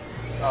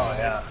 Oh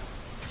yeah.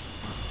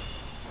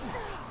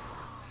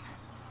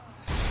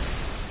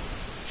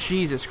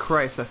 Jesus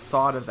Christ, the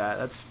thought of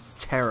that—that's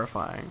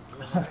terrifying.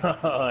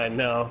 Oh, I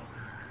know.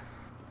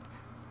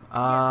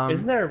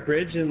 Isn't there a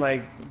bridge in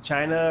like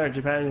China or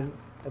Japan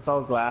that's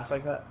all glass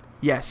like that?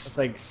 Yes. It's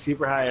like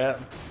super high up.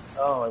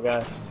 Oh my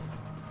god.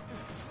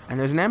 And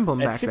there's an emblem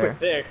back It's super there.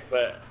 thick,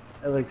 but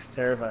it looks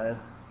terrifying.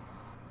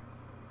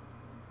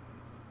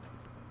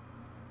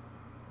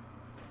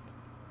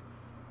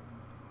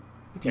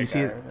 Do you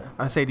see?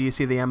 I say, do you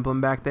see the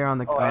emblem back there on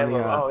the? Oh,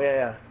 oh yeah,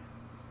 yeah.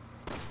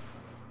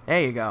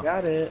 There you go.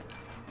 Got it.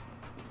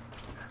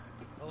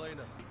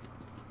 Elena.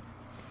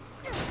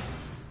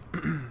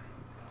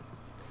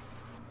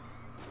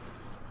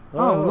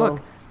 Oh,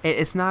 look.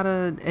 It's not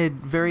a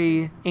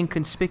very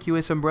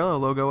inconspicuous umbrella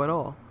logo at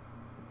all.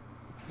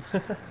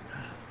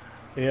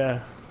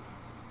 Yeah.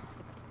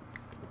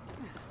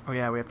 Oh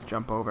yeah, we have to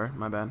jump over.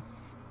 My bad.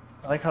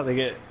 I like how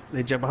they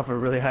jump off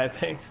of really high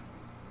things.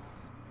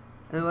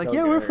 And they're like, Okay.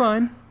 yeah, we're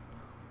fine.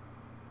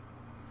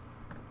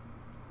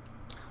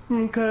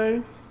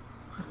 Okay.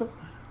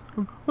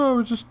 Oh,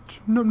 it's just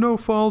no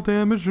fall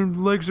damage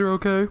and legs are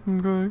okay.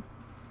 Okay.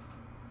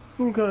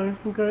 Okay,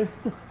 okay.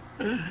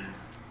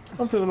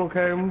 I'm feeling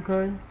okay, I'm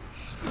okay.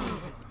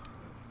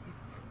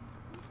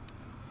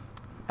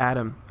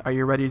 Adam, are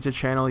you ready to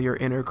channel your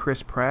inner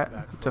Chris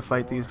Pratt to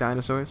fight these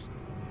dinosaurs?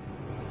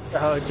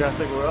 Oh,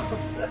 Jurassic World?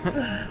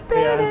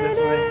 Yeah,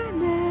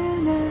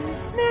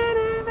 definitely.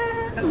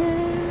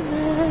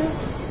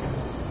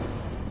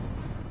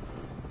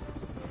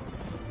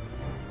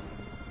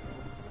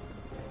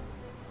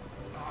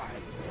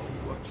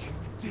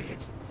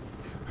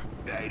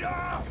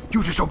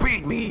 You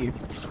disobeyed me! You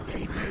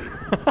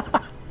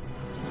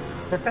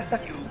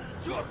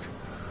took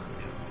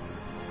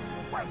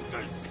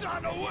Wesker's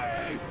son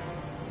away!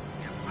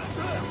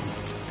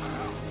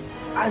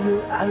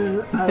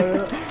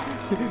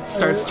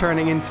 Starts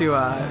turning into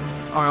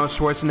Arnold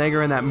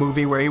Schwarzenegger in that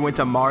movie where he went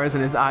to Mars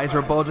and his eyes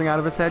were bulging out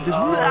of his head. Just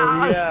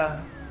Oh,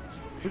 yeah.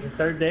 The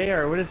third day,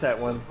 or what is that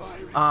one?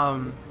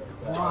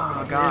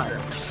 oh god.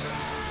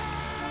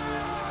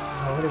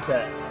 Oh, what is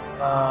that?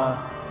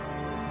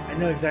 I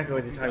know exactly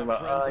what you're talking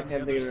about. I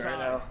can't think of it right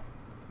now.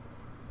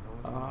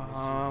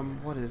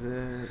 What is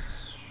it?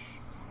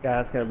 God,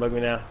 that's gonna bug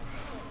me now.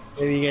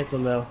 Maybe you guys will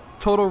know.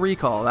 Total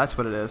Recall, that's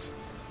what it is.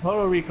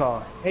 Total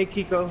Recall. Hey,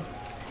 Kiko.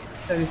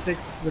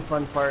 76, this is the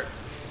fun part.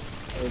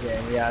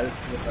 Okay, yeah, this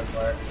is the fun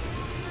part.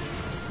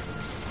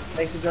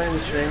 Thanks for joining the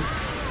stream.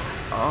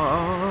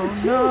 Oh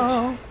It's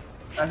no!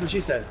 That's what she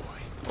said.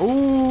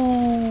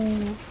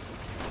 Ooh.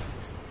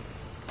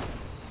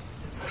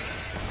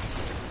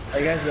 I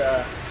guess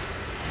that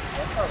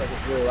sounds like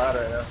it's really loud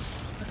right now.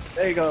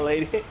 There you go,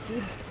 lady.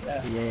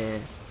 Yeah. Yeah.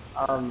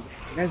 You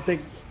guys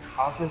big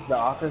The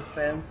Office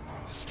fans?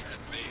 This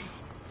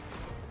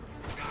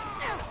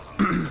can't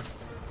be.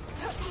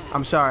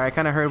 I'm sorry, I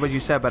kind of heard what you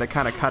said, but it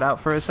kind of cut out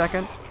for a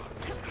second.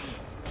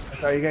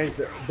 So are you guys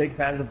big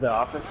fans of The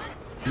Office?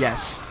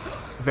 Yes,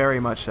 very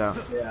much so.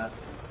 Yeah.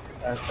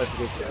 That's such a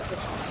good show.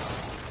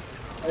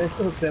 And it's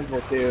so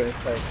simple too.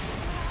 It's like,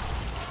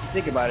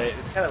 think about it,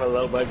 it's kind of a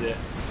low budget.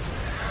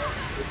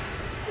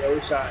 They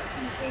always shot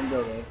in the same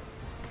building.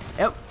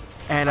 Yep.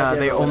 And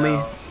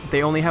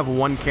they only have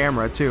one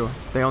camera too.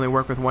 They only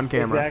work with one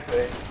camera.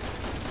 Exactly.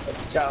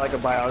 It's shot like a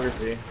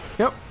biography.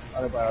 Yep.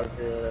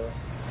 Autobiography or whatever.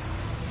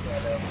 Yeah, I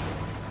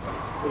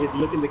know.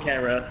 Look in the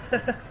camera.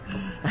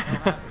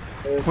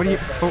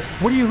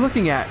 What are you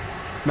looking at?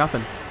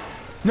 Nothing.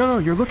 No,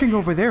 you're looking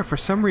over there for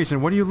some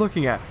reason. What are you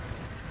looking at?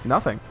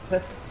 Nothing.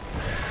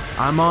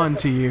 I'm on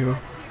to you.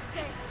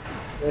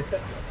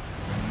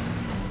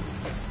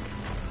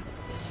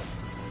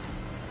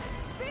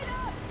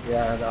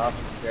 Yeah, The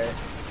Office is great.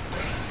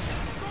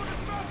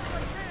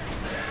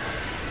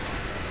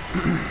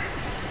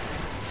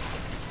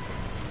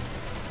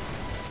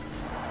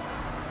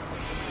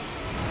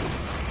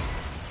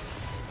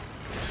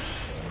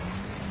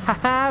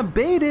 Haha,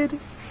 baited.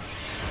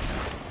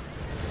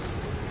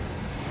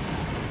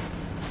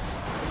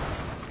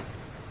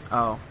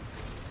 Oh.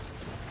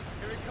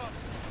 Here it comes.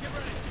 Get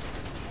ready.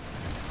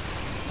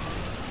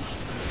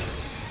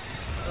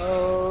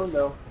 Oh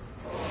no.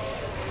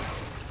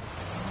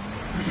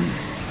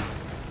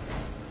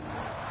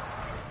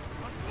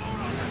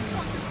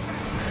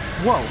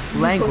 Whoa,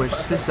 language.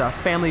 This is a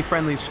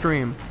family-friendly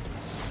stream.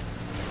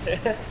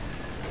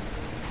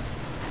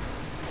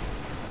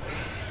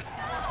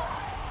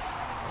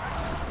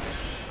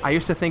 I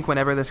used to think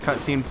whenever this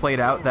cutscene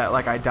played out that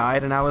like I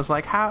died, and I was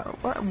like, how?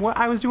 What?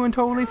 I was doing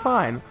totally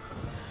fine.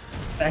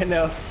 I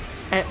know.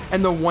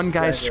 And the one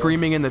guy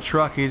screaming in the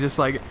truck, he just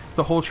like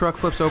the whole truck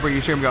flips over.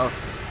 You hear him go,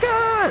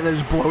 "God!" and it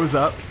just blows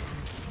up.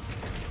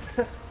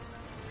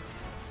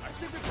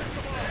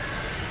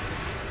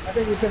 I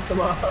think we pissed them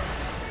off.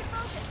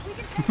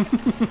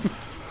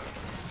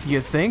 You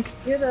think?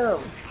 Get him!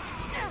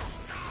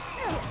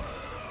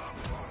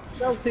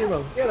 Don't team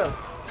him. Get him!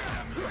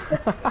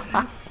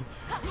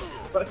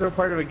 But we're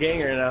part of a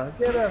ganger now.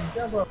 Get him!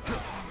 Jump up!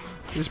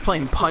 Just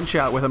playing Punch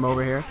Out with him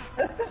over here.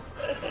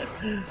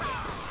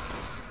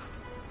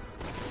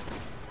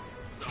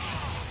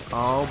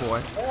 Oh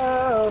boy.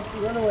 Oh,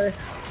 run away.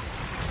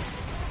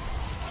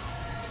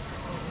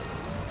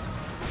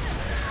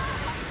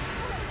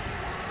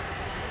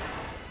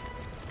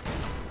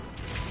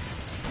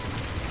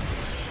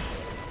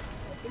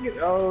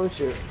 Oh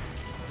shoot.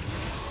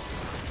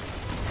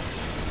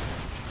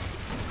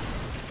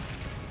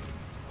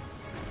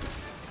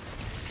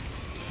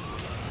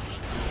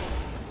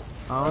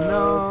 Oh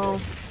no.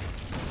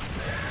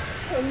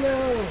 Oh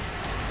no.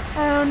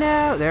 Oh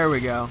no. There we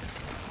go.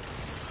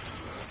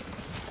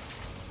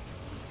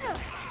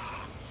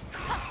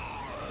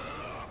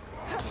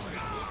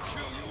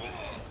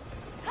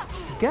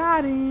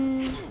 Got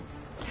him.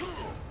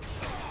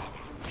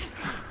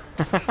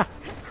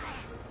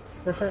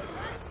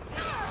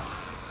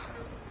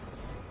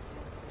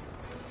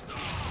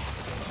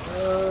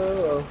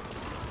 Oh.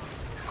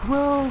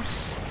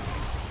 Gross.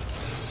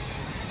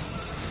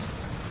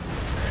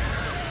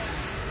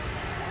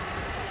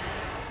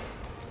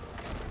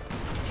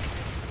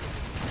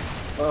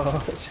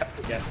 Oh, shot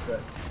against it.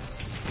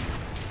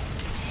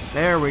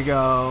 There we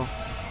go.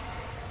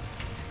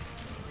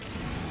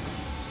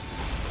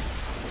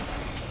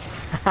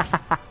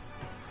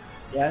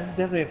 Yeah, this is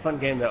definitely a fun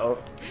game to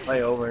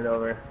play over and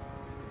over.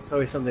 It's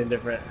always something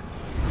different.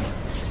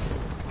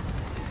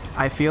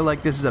 I feel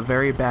like this is a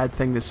very bad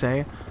thing to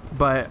say,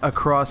 but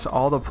across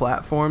all the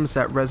platforms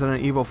that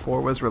Resident Evil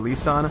 4 was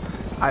released on,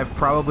 I've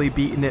probably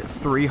beaten it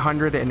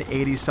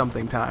 380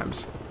 something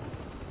times.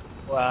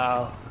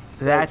 Wow.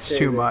 That's too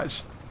crazy.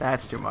 much.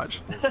 That's too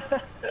much.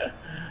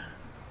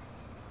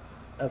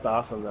 That's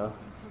awesome though.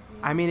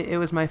 I mean, it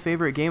was my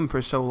favorite game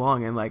for so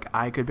long, and like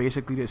I could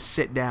basically just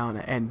sit down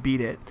and beat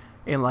it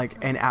in like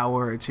an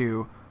hour or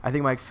two. I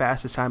think my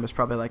fastest time is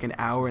probably like an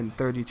hour and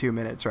 32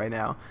 minutes right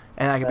now,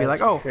 and I could be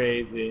like, oh,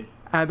 crazy.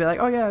 I'd be like,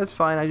 oh yeah, it's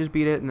fine. I just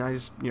beat it, and I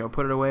just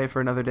put it away for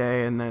another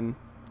day, and then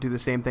do the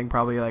same thing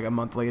probably like a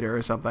month later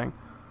or something.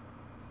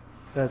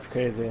 That's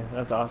crazy.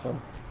 That's awesome.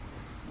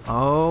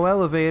 Oh,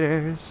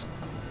 elevators.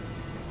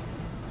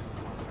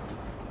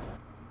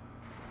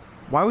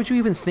 Why would you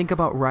even think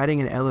about riding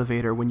an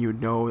elevator when you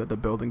know that the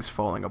building's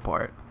falling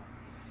apart?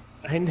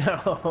 I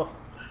know.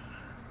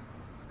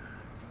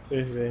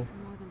 Seriously. She's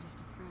more than just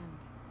a friend,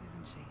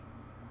 isn't she?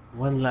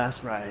 One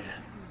last ride.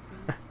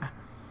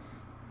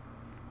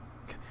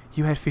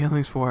 You had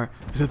feelings for her.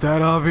 Is it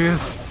that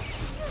obvious?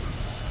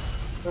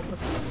 You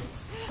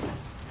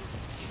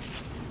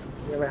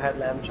ever had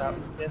lamb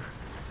chops, kid?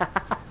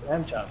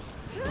 Lamb chops.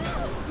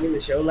 You in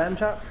the show Lamb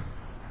Chops?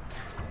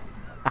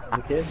 As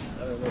a kid,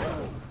 I don't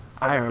know.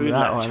 I remember Food that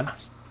lamb one.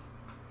 chops.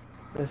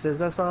 This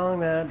is a song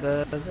that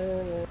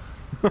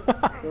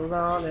goes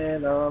on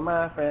and on,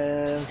 my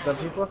friend. Some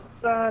people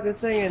started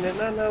singing it,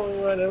 not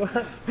knowing what it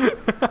was.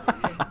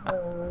 I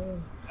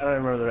don't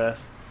remember the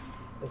rest.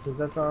 This is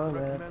a song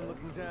that... Recommend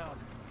looking down.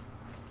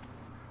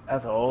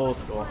 That's old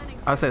school.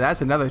 I'll say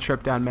that's another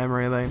trip down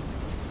memory lane.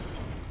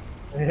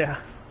 Yeah.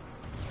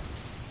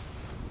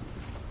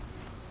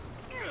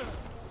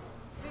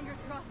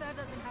 Fingers crossed that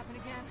doesn't happen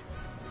again.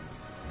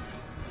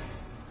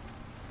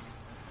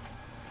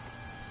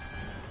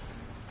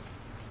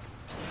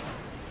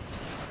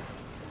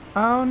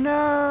 Oh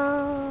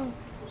no!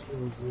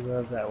 You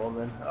love that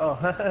woman. Oh,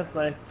 that's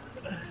nice.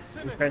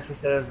 In French,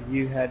 instead of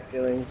you had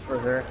feelings for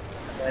her,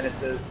 Amanda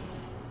says,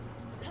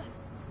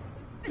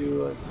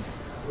 you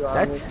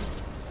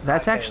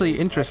That's actually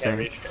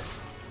interesting.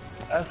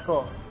 That's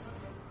cool.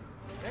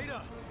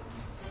 Ada!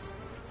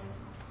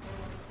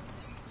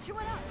 She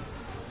went up.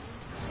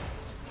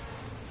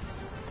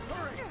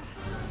 Hurry!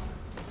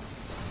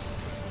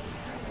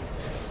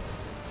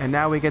 And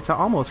now we get to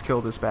almost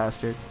kill this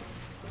bastard.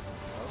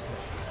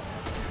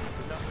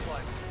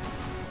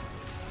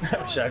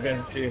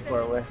 Shotgun shooting far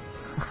away.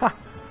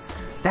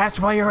 That's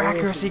why your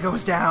accuracy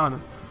goes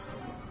down.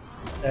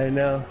 I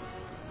know.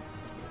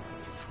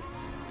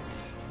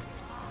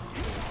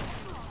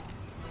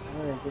 I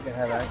don't even think I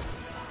have that.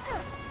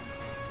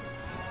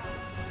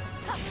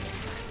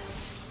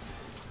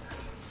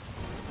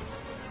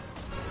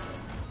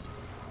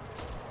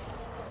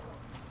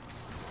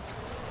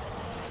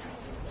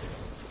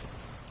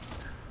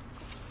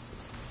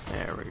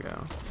 There we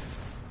go.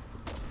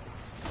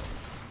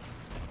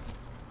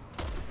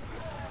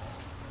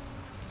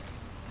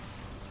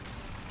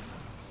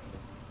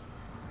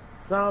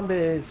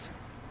 Zombies!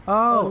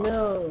 Oh,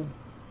 No!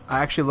 I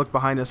actually looked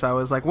behind us. I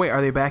was like, wait,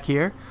 are they back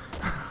here?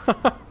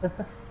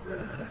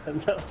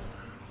 No.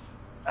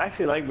 I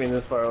actually like being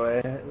this far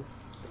away. It's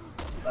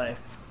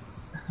nice.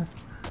 I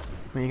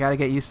mean, you gotta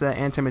get used to that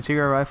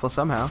anti-material rifle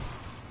somehow.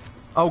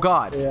 Oh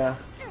god. Yeah.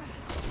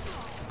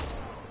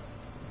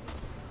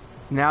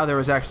 Now there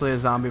was actually a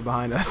zombie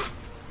behind us.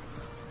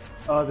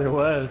 Oh, there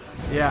was.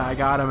 Yeah, I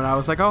got him and I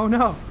was like, oh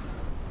no.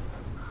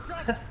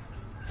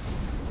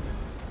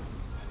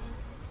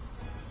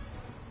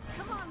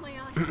 Come on,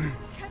 Leon.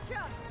 Catch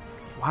up.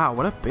 Wow,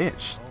 what a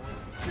bitch.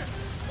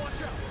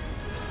 Watch out!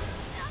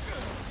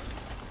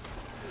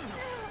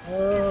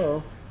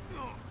 Oh.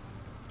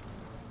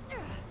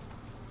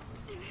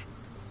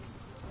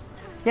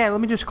 Yeah,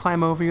 let me just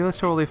climb over you. That's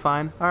totally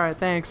fine. Alright,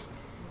 thanks.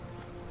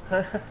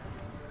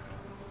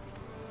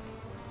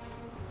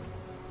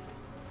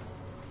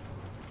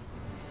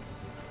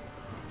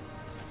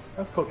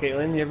 That's cool,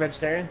 Caitlin. You're a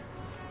vegetarian?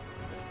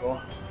 That's cool.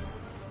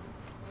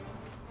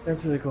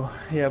 That's really cool.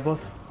 Yeah,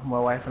 both my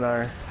wife and I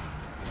are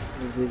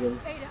vegan.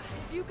 Ada,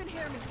 if you can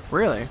hear me,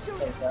 Really?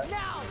 shoot it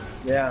now.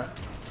 Yeah.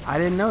 I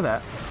didn't know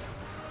that.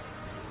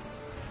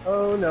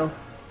 Oh no.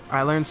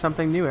 I learn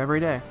something new every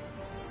day.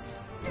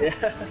 Yeah.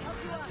 Help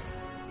you up.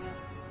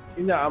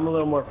 You know, I'm a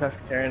little more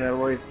pescatarian. I've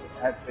always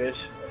had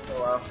fish for a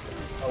while.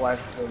 My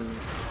wife's been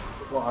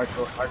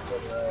hardcore,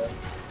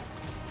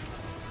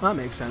 Well,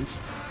 that makes sense.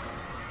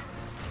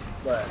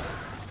 but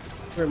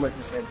pretty much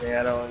the same thing.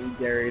 I don't eat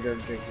dairy,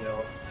 don't drink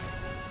milk.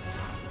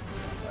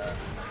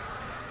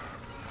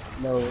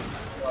 No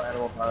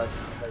animal products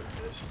besides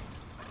fish.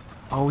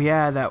 Oh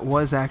yeah, that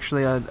was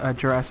actually a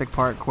Jurassic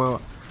Park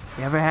quote.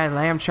 You ever had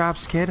lamb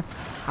chops, kid?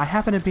 I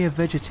happen to be a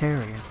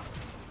vegetarian.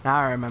 Now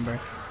I remember.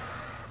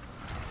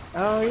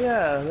 Oh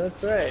yeah,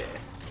 that's right.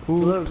 The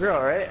little Oops.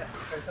 girl, right?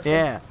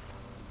 Yeah.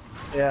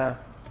 Yeah.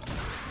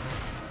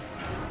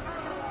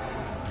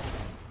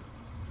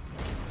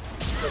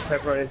 The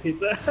pepperoni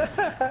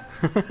pizza.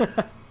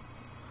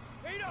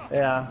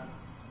 Yeah.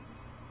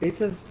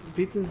 Pizza's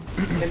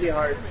can be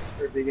hard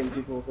for vegan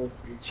people because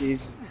the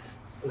cheese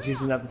is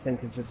usually not the same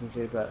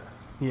consistency, but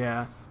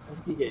Yeah. I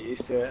think you get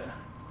used to it.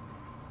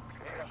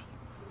 Ada,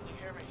 can you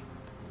hear me?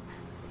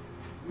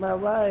 My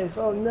wife,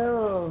 oh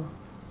no.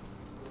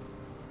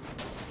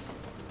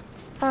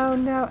 Oh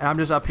no. And I'm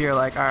just up here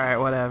like, alright,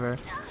 whatever.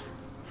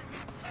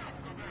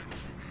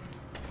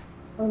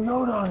 A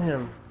note on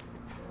him.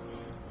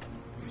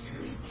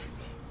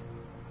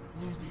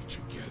 We'll be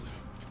together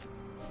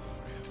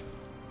forever.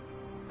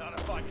 Not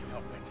if I can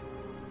help it.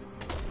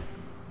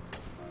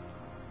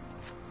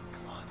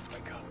 Come on,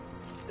 wake up.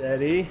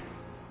 Daddy.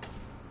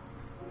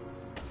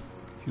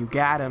 You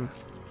got him. I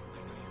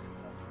know you can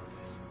pull through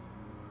this.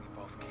 We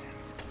both can.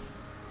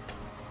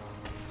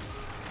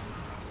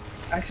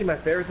 Actually, my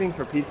favorite thing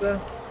for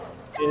pizza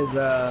is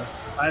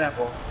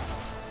pineapple.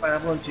 Just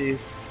pineapple and cheese.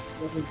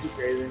 Nothing too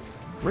crazy.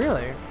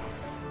 Really?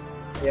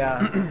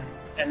 Yeah.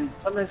 And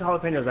sometimes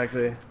jalapenos,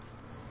 actually.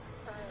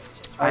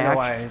 I don't know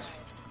why.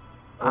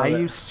 I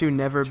used to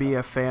never be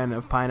a fan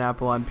of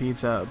pineapple on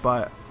pizza,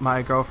 but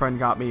my girlfriend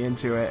got me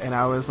into it, and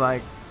I was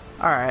like,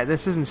 alright,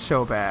 this isn't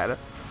so bad.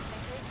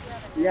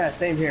 Yeah,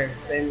 same here.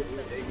 Same,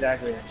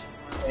 exactly.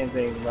 Same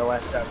thing. My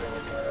wife got me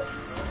into it.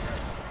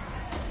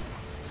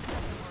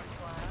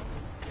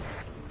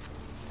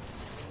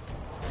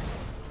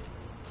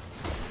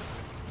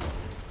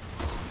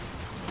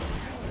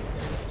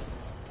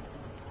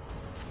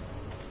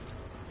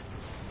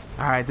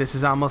 Alright, this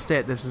is almost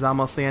it. This is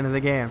almost the end of the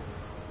game.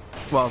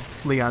 Well,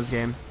 Leon's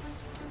game.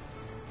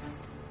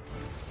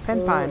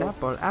 Pen,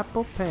 pineapple,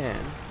 apple, pen.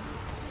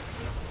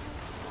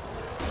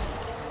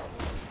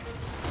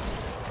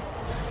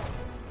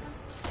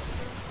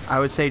 I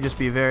would say just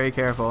be very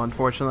careful.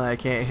 Unfortunately, I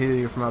can't hear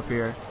you from up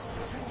here.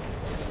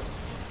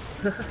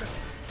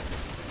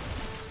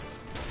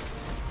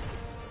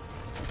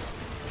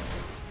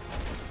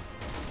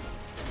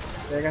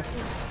 See, I got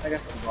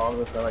some balls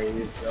with that like I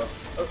used to.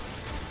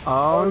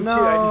 Oh no!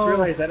 Shoot, I just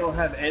realized I don't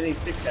have any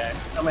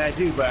pickaxe. I mean, I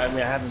do, but I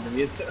haven't been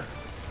used to.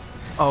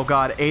 Oh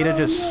god, Ada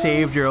just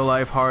saved your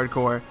life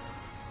hardcore.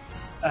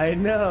 I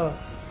know.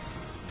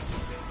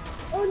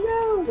 Oh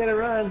no! Gotta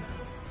run.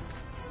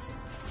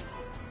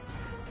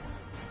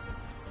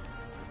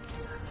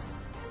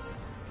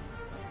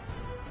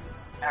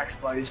 Axe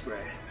body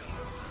spray.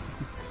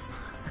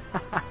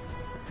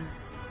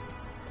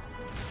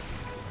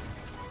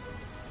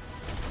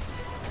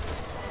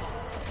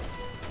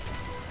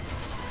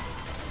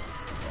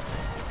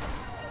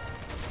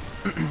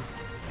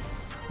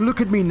 Look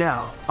at me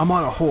now. I'm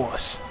on a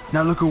horse.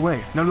 Now look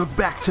away. Now look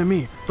back to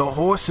me. The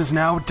horse is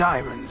now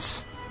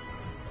diamonds.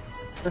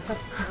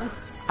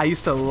 I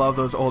used to love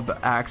those old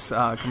Axe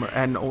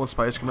and Old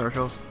Spice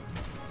commercials.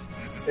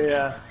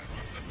 Yeah.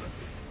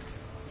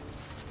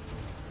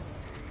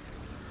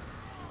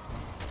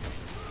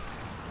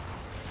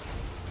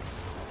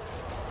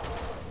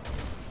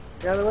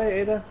 Get out of the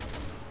way, Ada.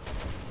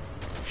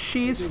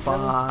 She's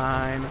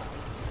fine.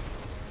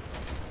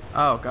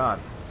 Oh god.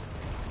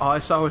 All I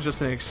saw was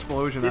just an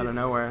explosion out of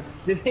nowhere.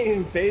 Didn't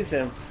even phase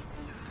him.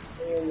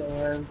 Oh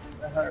man,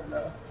 my heart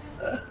mouth.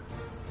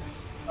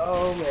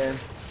 Oh man.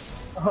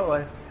 Oh,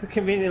 I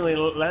conveniently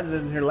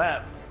landed in her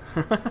lap.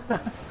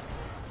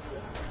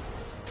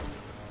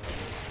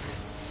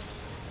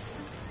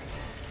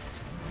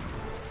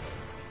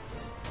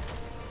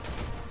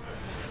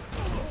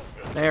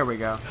 There we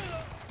go.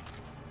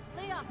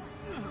 Leon!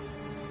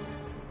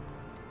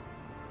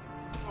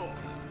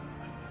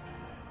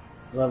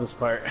 I love this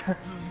part.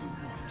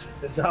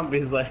 The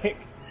zombie's like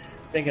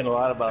thinking a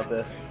lot about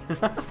this.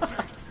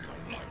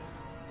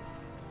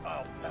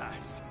 I'll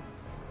pass.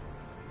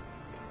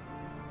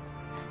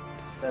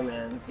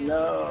 Simmons,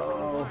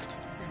 no.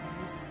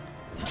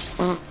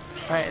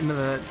 Right into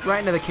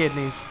the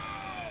kidneys.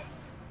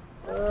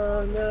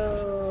 Oh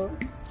no.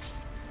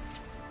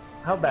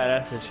 How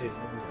badass is she?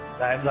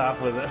 Dives off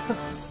with it.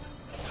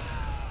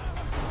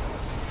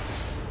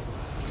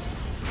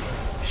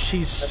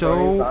 She's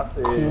so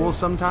cool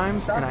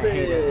sometimes, and I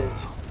hate it.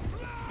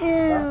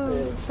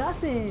 Ew,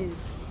 sausage.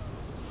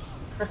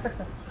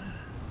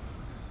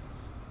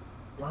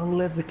 Long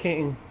live the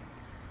king.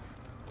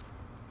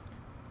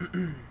 What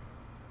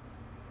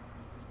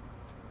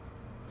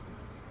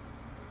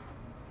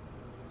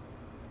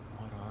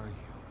are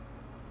you?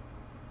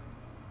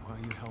 Why are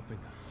you helping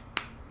us?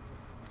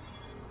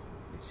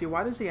 See,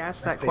 why does he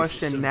ask that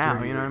question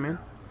now? You know what I mean?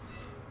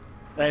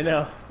 I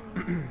know.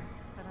 But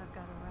I've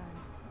got to run.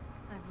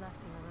 I've left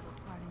you a little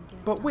parting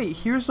gift. But wait,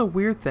 here's a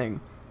weird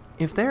thing.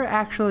 If they're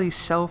actually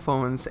cell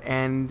phones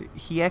and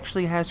he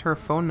actually has her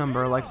phone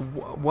number, like,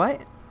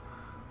 what?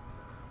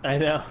 I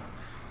know.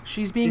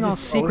 She's being She all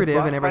just always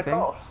secretive and blocks my everything.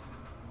 calls.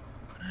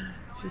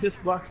 She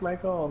just blocks my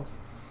calls.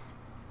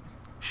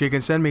 She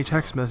can send me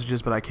text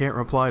messages, but I can't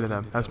reply to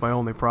them. That's my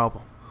only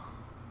problem.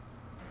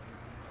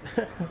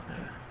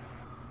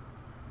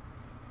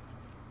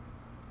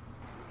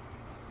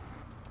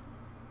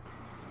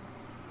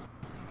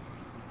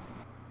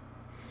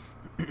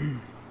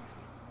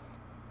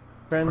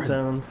 Friend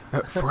zoned.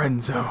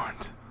 Friend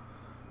zoned.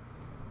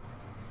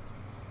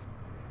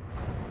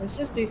 Let's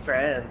just be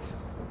friends.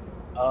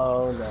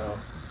 Oh no.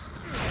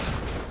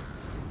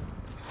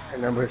 Her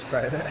number is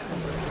private.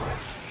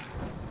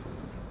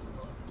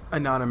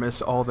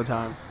 Anonymous all the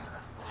time.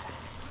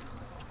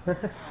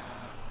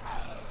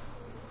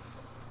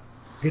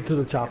 Get to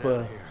the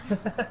chopper.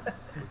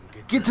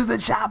 Get to the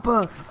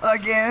chopper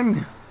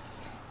again.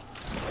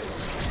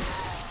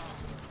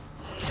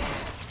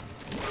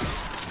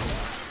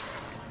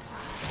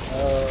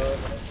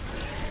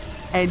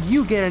 And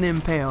you get an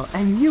impale,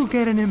 and you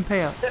get an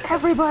impale.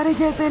 Everybody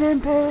gets an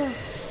impale.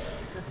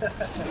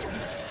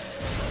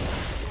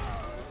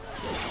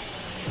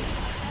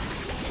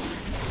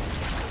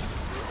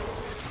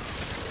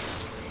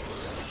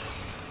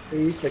 They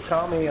used to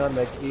call me on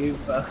the cube,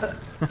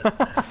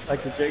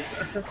 like the jigs.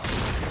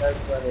 That's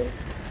funny.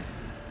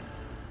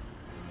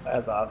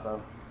 That's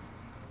awesome.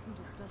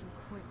 He just doesn't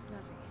quit,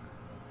 does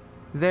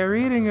he? They're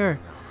eating her,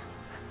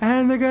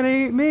 and they're gonna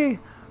eat me.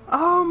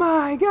 Oh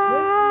my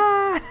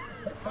god!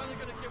 Finally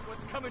gonna get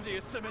what's coming to you,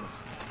 Simmons.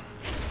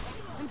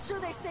 I'm sure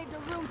they saved a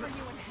room for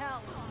you in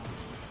hell.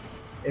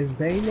 Is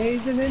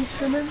mayonnaise an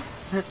instrument?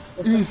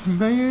 Is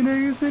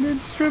mayonnaise an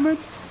instrument?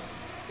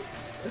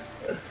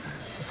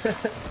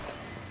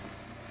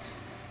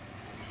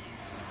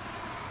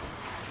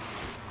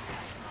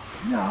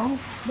 No,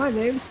 my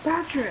name's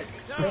Patrick.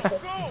 Now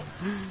go!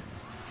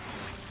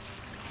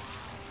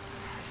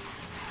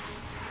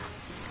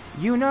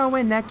 You know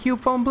when that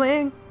cube phone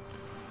bling?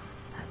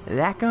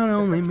 That can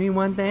only mean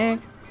one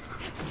thing.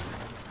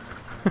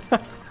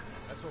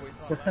 That's what we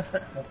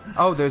thought.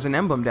 Oh, there's an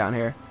emblem down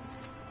here.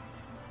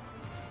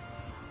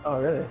 Oh,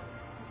 really?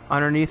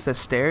 Underneath the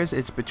stairs,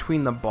 it's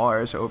between the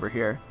bars over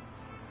here.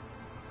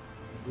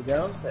 You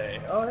don't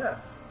say. Oh, yeah.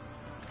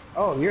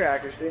 Oh, your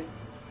accuracy.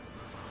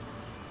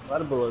 A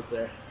lot of bullets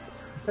there.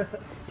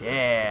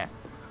 Yeah.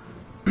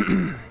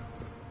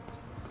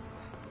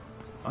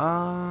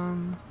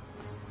 Oh,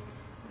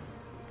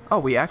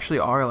 we actually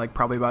are like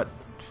probably about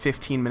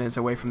 15 minutes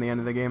away from the end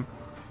of the game.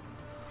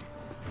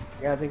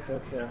 Yeah, I think so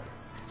too.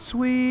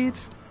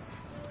 Sweet.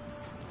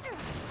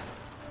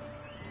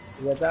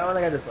 You got that one?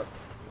 I got this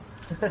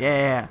one.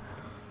 Yeah.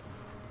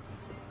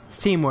 It's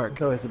teamwork.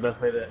 It's always the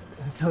best way to.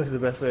 It's always the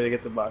best way to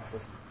get the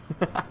boxes.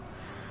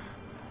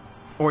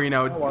 Or, you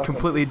know,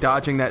 completely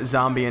dodging that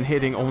zombie and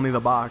hitting only the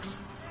box.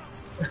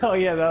 Oh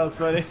yeah, that was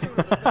funny.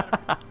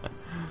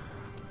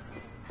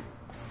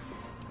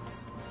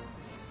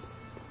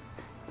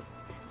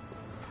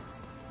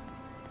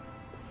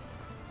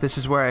 This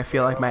is where I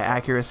feel like my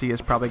accuracy is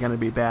probably going to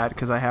be bad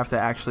because I have to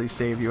actually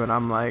save you, and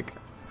I'm like,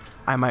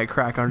 I might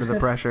crack under the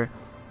pressure.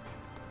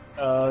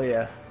 Oh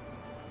yeah.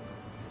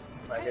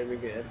 Not gonna be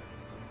good.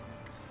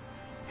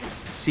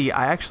 See,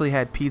 I actually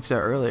had pizza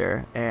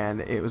earlier,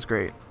 and it was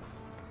great.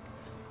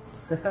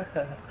 That's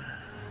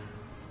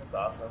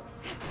awesome.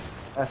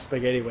 That's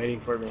spaghetti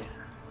waiting for me.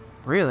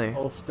 Really?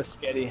 Old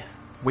spaghetti.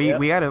 We Yep.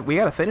 we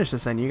gotta finish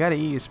this then. You gotta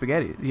eat your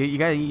spaghetti. You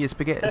gotta eat your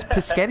spaghetti. It's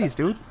spaghettis,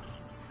 dude.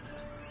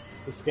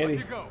 Spaghetti.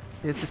 You go.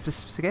 It's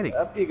spaghetti.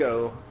 Up you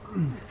go.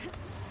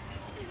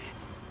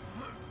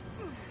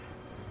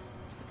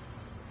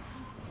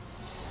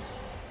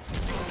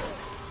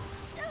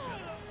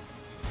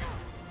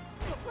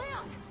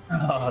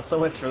 Oh, so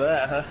much for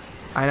that, huh?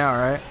 I know,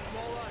 right? I'm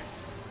all right.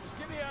 Just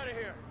get me out of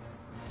here.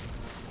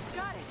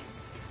 Got it.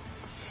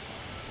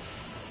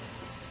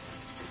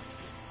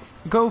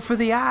 Go for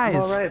the eyes.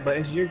 All right, but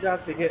it's your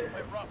job to get.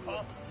 Quite rough,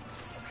 huh?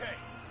 Okay.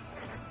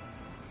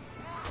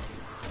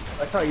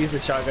 I can't use the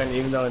shotgun,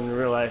 even though in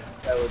real life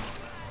that would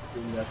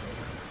do nothing.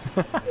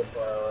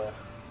 Well,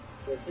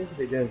 it seems to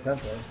be doing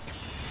something.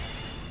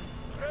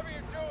 Whatever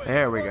you're doing.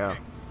 There it's we go.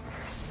 working.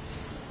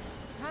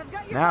 I've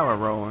got your Now we're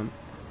back. rolling.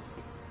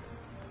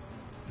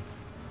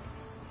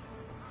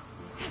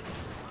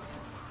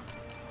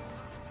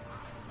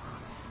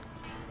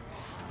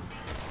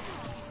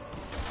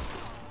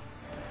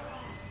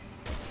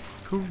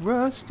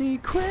 Rusty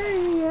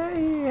Cray, yeah,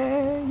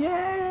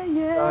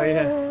 Oh,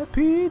 yeah.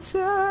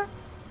 pizza,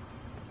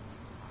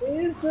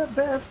 Is the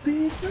best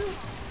pizza?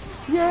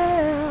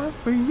 yeah,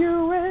 for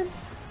you and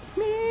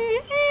me.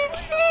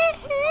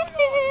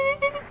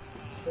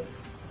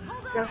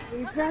 Yeah,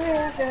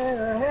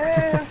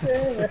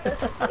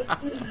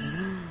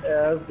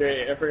 that was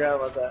great. I forgot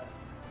about that.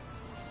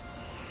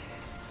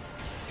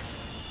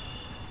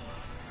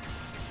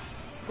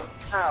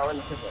 Ow, in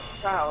the pistol.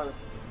 Ow, in the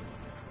pistol.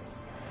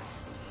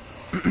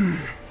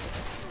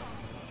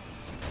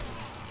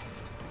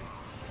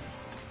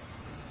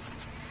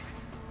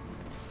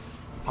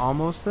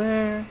 Almost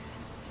there.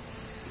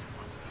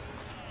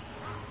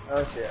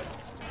 Oh shit.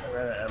 I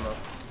ran out of ammo.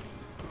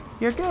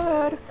 You're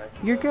good.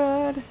 You're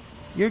good.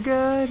 You're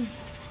good.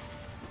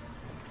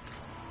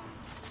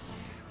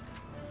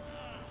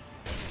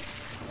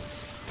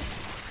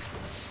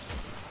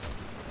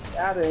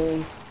 Got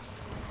him.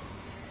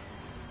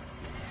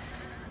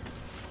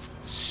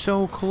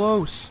 So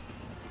close.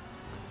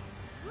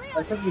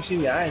 I'm supposed to be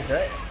shooting the eyes,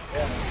 right?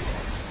 Yeah.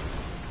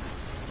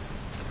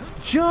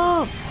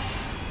 Jump!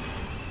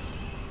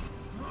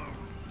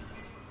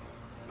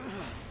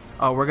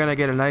 Oh, we're gonna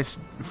get a nice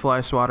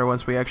fly swatter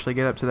once we actually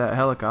get up to that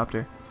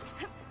helicopter.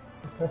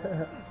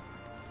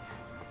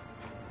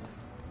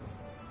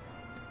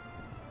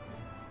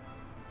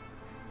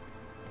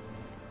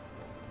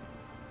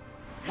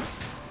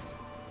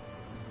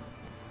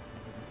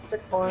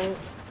 Checkpoint.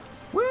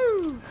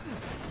 Woo!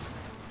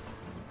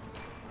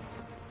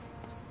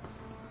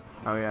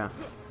 Oh yeah.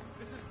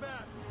 This is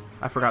bad.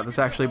 I forgot that's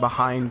actually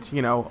behind,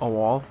 you know, a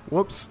wall.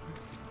 Whoops.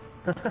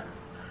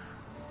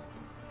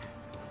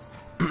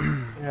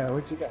 Yeah,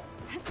 what you got?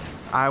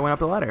 I went up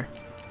the ladder.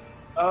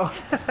 Oh.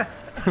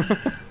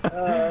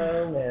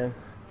 Oh man.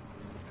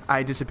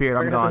 I disappeared. I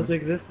I'm forgot gone. those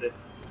existed.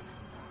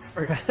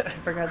 I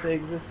forgot they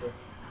existed.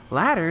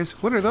 Ladders?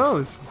 What are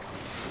those?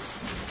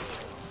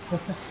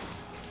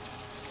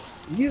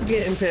 You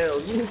get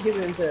impaled. You get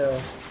impaled.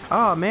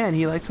 Oh man,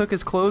 he like took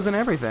his clothes and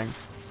everything.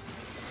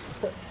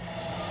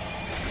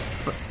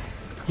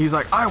 He's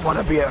like, I want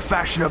to be a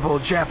fashionable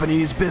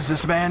Japanese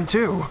businessman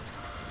too.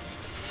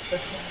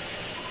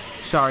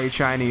 Sorry,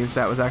 Chinese.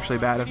 That was actually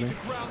bad of me.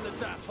 Ground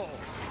this asshole.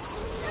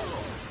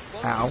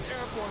 Ow.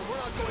 Airborne. We're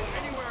not going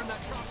anywhere in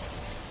that chopper.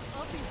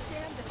 I'll be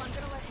damned if I'm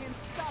gonna let him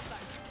stop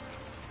us.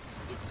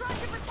 He's trying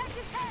to protect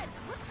his head.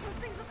 Those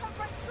things will come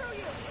right through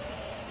you.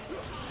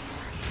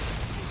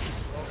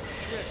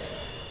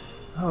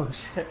 Oh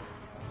shit.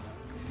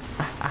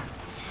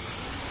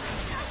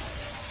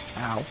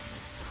 Ow.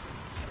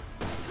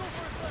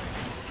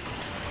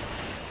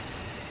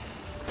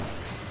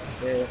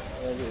 Yeah,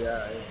 I'm gonna do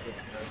that. It's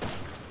just nuts.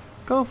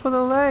 Go for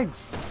the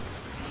legs.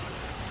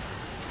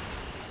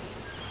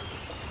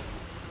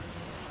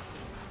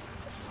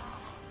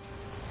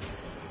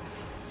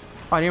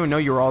 Oh, I didn't even know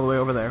you were all the way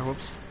over there.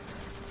 Whoops.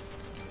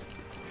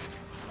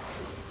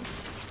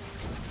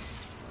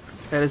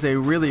 That is a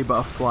really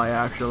buff fly,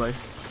 actually.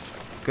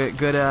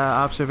 Good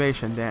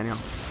observation, Daniel.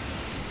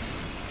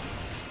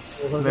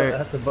 What was Very- that?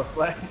 That's a buff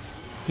flag?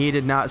 He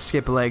did not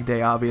skip leg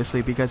day,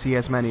 obviously, because he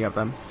has many of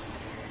them.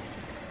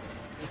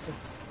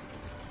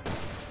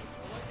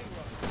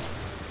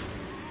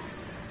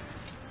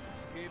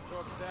 He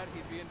absorbs that,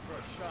 he'd be in for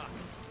a shock.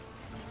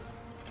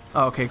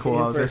 Oh, okay, cool.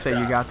 I was gonna say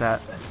you got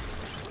that.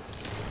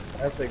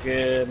 That's a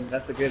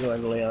good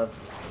one, Leon.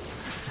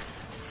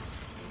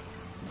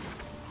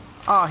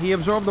 Ah, he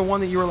absorbed the one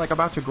that you were like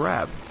about to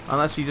grab.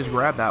 Unless you just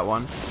grabbed that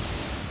one.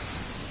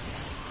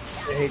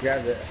 Yeah, he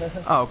grabbed it.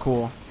 Oh,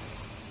 cool.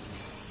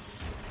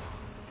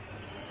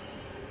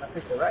 I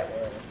picked the right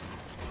one.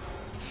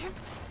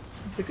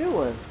 It's a good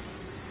one.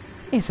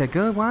 It's a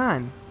good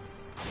one.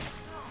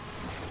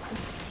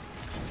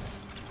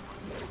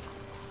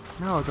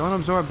 No, don't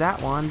absorb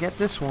that one. Get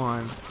this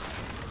one.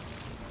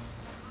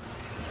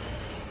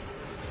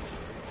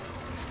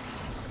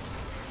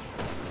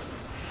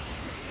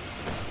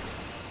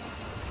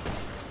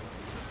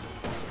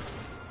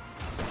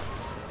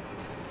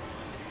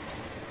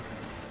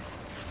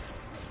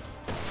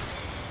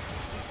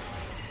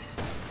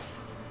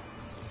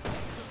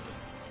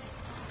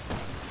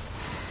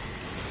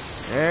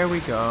 There we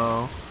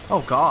go.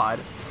 Oh God.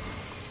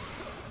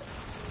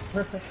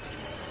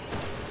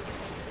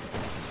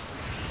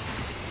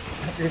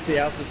 Accuracy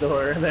out the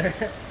door there.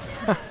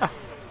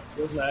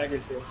 Where's my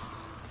accuracy?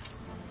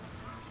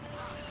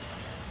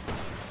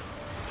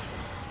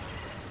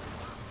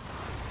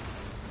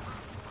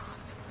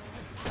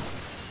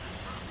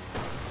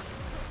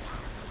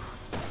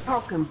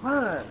 Falcon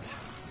punch.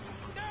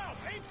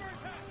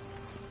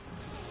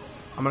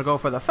 I'm gonna go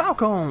for the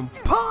Falcon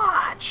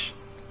Punch!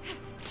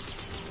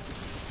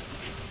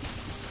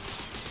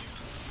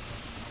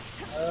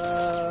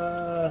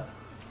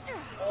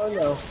 Oh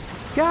no.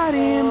 Got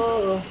him!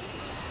 Oh.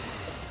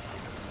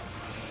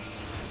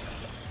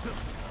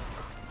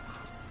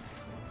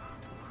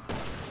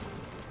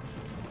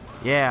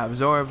 Yeah,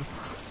 absorb.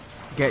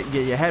 Get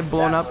your head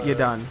blown up, you're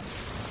done.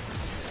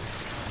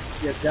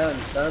 You're done,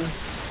 son.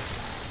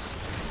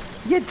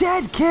 You're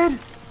dead, kid!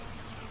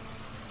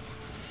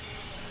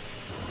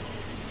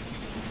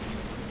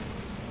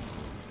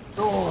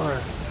 Door.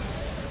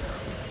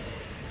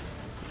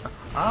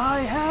 I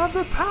have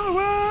the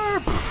power!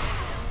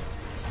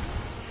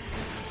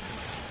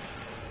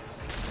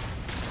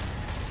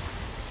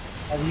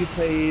 Have you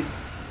played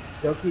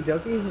Doki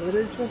Doki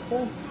Literature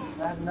Club?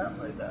 I have not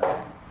played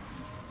that.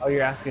 Oh,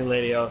 you're asking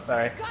Lady. Oh,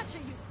 sorry. Gotcha,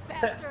 you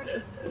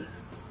bastard!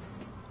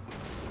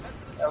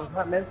 That was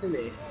not meant for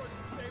me.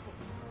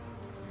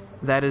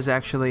 That is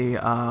actually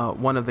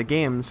one of the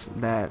games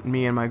that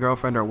me and my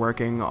girlfriend are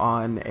working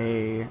on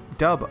a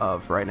dub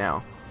of right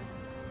now.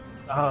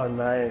 Oh,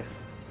 nice.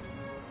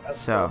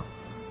 That's So,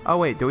 oh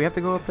wait, do we have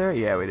to go up there?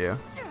 Yeah, we do.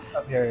 cool.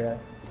 Up here, yeah.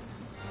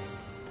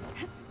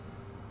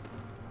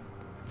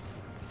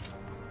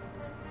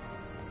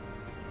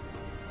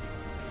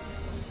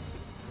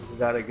 We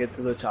gotta get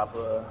to the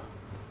chopper.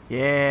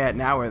 Yeah,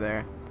 now we're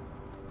there.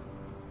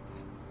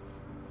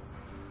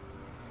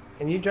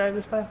 Can you drive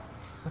this time?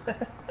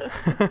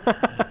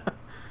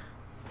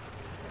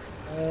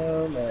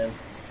 Oh man.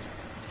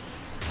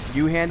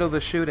 You handle the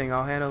shooting,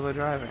 I'll handle the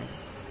driving.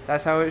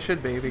 That's how it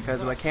should be,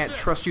 because I can't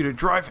trust you to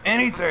drive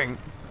anything!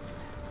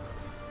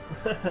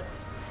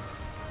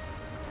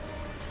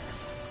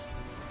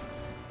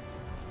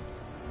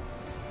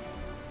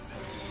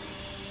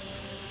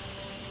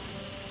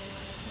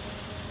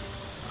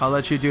 I'll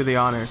let you do the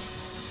honors.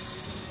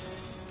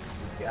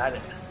 Got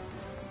it.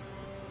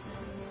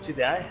 Did you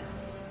die?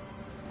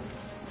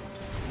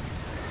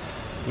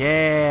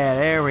 Yeah,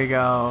 there we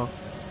go.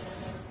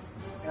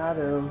 Got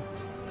him.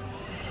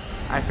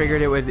 I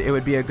figured it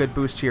would be a good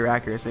boost to your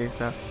accuracy,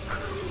 so.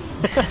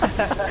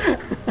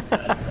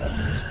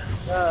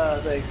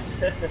 Oh, thanks.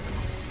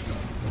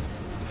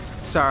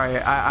 Sorry,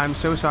 I'm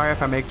so sorry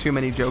if I make too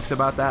many jokes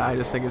about that. I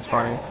just think it's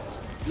funny.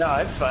 No,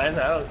 it's fine.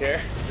 I don't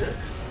care.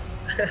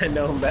 I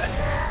know him back.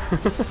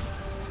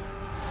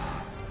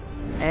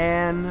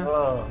 And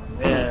Oh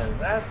man,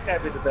 that's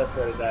gotta be the best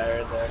way to die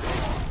right there.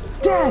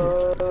 dead.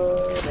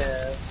 Oh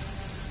man.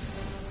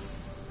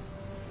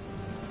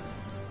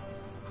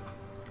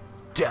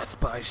 Death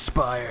by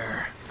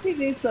Spire. He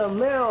needs some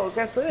milk.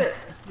 That's it.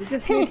 You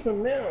just need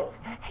some milk.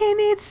 He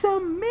needs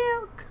some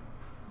milk.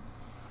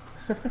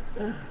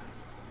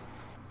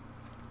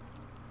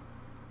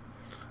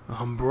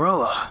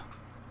 Umbrella.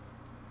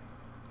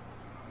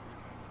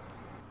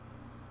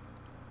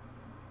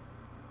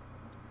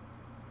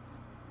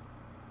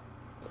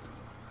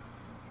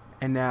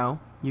 And now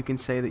you can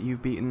say that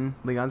you've beaten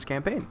Leon's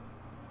campaign.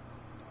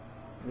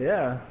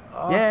 Yeah.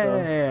 Awesome.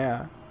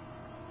 Yeah.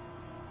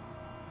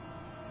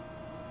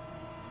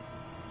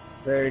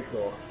 Very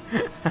cool.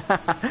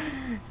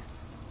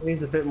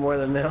 He's a bit more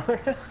than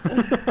Miller.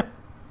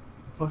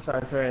 Post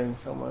on Twitter and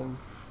someone.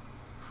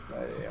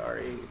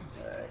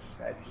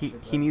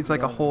 He needs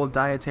like a whole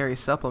dietary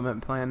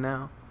supplement plan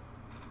now.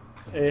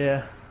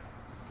 Yeah.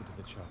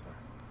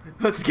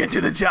 Let's get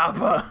to the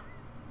chopper.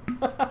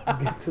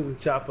 Get to the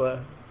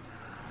chopper.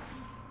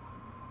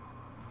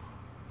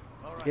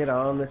 Get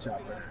on the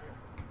chopper.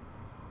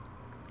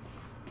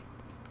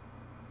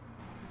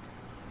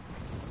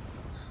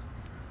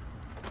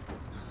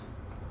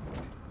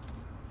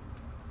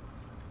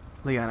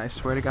 Leon, I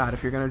swear to God,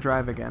 if you're gonna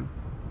drive again.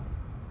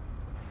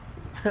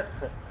 Is that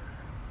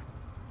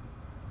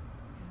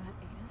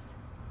Ada's?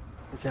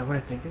 Is that what I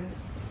think it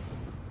is?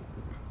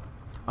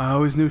 I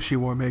always knew she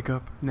wore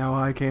makeup. Now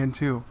I can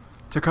too.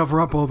 To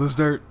cover up all this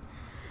dirt.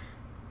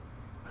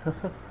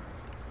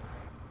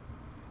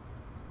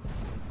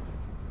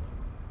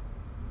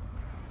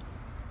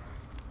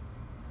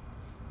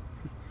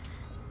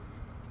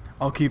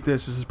 I'll keep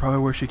this. This is probably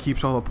where she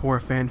keeps all the poor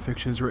fan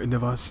fictions written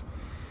of us.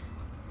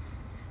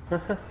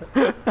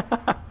 Leon,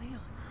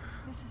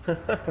 this is...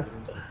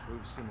 Evidence that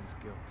proves Simmons'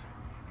 guilt.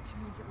 Which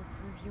means it would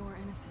prove your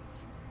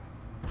innocence.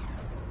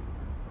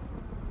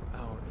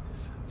 Our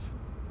innocence.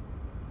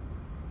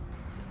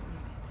 I don't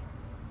believe it.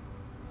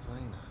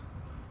 Lena.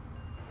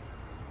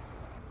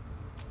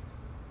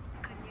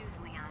 Good news,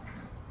 Leon.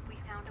 We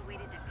found a way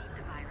to defeat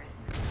the virus.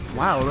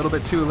 Wow, a little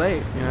bit too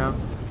late, you know.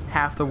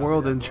 Half the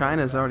world in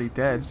China is already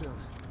dead. See you soon.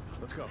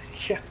 Let's go.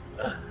 Yeah.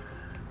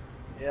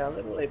 Yeah, a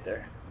little late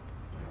there.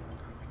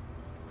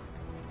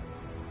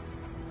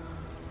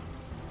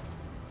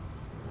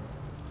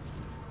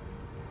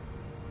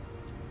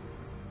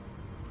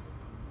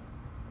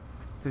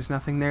 There's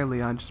nothing there,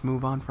 Leon. Just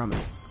move on from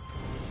it.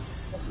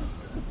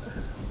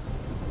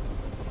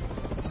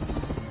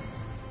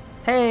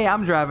 Hey,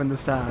 I'm driving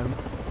this time.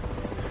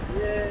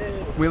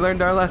 Yay! We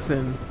learned our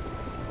lesson.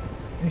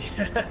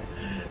 Yeah.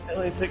 It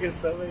only took us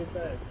so many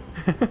times.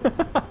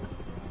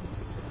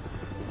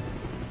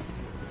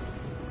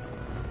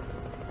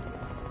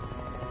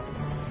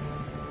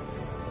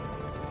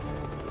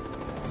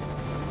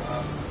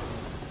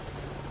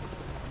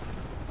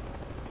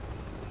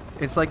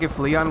 It's like if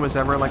Leon was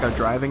ever like a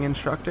driving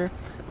instructor.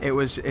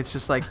 It's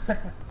just like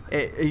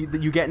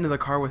you get into the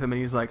car with him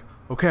and he's like,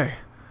 okay,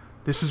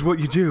 this is what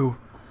you do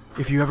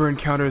if you ever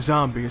encounter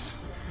zombies.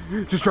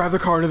 Just drive the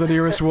car into the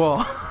nearest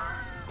wall.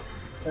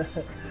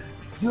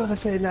 Do as I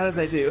say, not as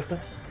I do.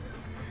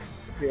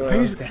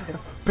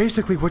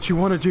 Basically, what you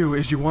want to do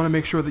is you want to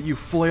make sure that you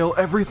flail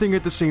everything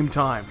at the same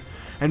time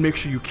and make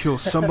sure you kill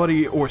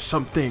somebody or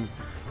something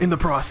in the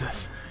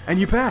process. And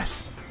you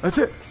pass. That's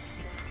it.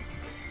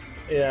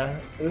 Yeah,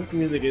 this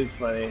music is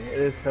funny. It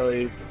is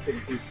totally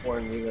 60s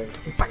porn music.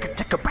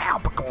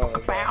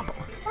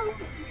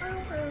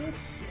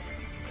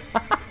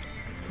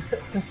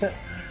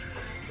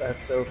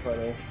 That's so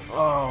funny.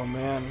 Oh,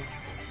 man.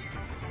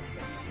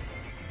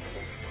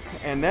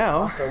 And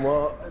now... Awesome.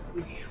 Well, I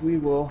think we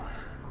will...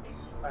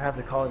 I have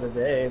to call it a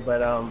day,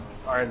 but,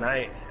 our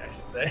night, I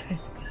should say.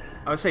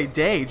 I would say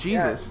day,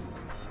 Jesus.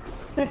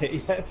 Yeah.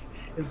 Yes,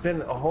 it's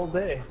been a whole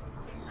day.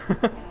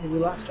 We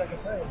lost track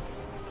of time.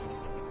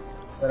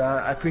 But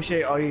I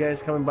appreciate all you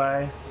guys coming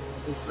by.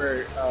 Thanks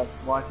for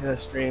watching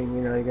us stream.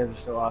 You know, you guys are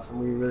so awesome.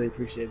 We really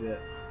appreciate it.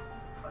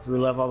 So we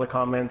love all the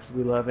comments.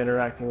 We love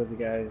interacting with you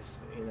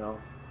guys. You know,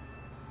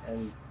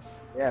 and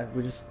yeah,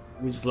 we just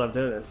love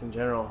doing this in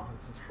general.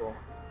 This is cool.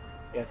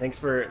 Yeah, thanks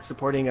for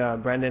supporting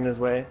Brendan as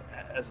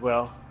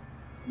well.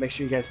 Make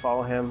sure you guys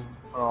follow him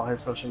on all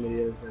his social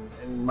medias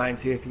and mine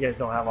too. If you guys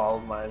don't have all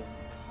of mine,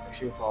 make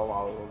sure you follow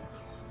all of them.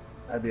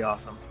 That'd be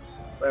awesome.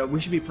 But we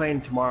should be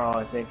playing tomorrow.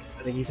 I think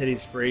he said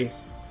he's free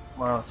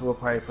tomorrow, so we'll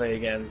probably play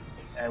again,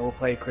 and we'll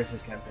play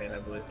Chris's campaign, I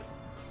believe.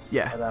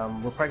 Yeah. But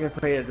we're probably gonna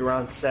play it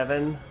around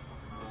 7,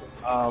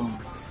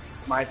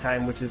 my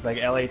time, which is like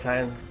LA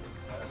time,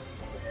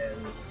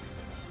 and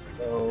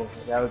so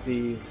that would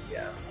be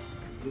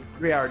it's a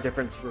 3-hour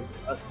difference for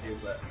us two,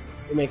 but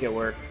we'll make it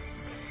work.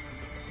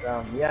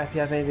 Yeah, if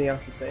you have anything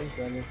else to say,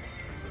 Brandon.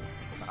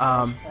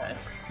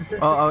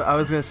 Well, I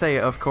was going to say,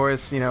 of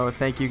course, you know,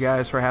 thank you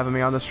guys for having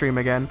me on the stream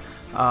again.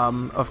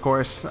 Of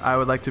course, I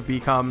would like to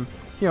become,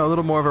 you know, a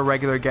little more of a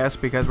regular guest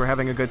because we're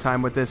having a good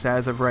time with this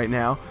as of right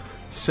now.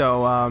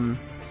 So,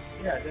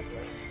 yeah, definitely.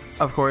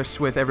 Of course,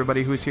 with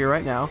everybody who's here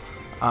right now,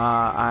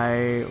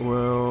 I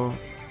will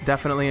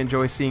definitely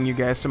enjoy seeing you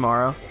guys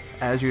tomorrow,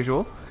 as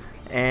usual.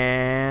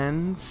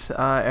 And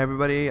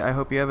everybody, I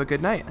hope you have a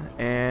good night.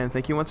 And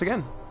thank you once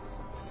again.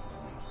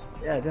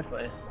 Yeah,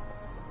 definitely.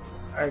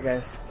 Alright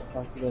guys, I'll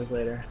talk to you guys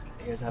later.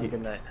 You guys have a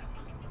good night.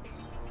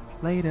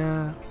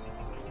 Later.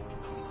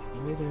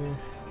 Later.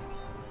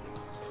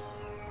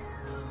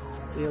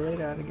 See you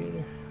later,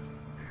 alligator.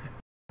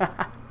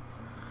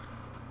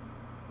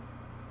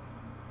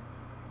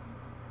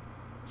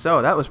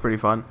 So, that was pretty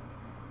fun.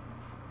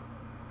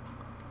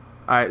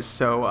 Alright,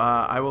 so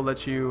I will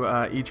let you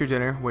eat your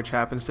dinner, which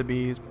happens to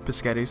be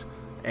biscottis.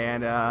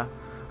 And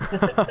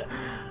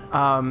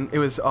it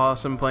was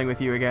awesome playing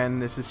with you again.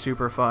 This is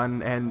super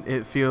fun, and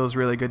it feels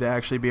really good to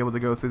actually be able to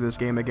go through this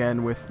game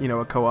again with, you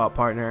know, a co-op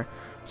partner.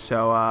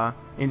 So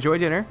enjoy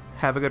dinner,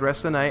 have a good rest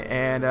of the night,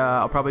 and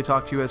I'll probably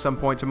talk to you at some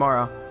point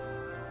tomorrow.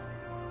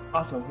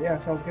 Awesome. Yeah,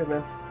 sounds good,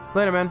 man.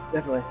 Later, man.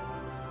 Definitely.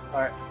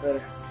 All right,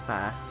 later.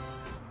 Bye.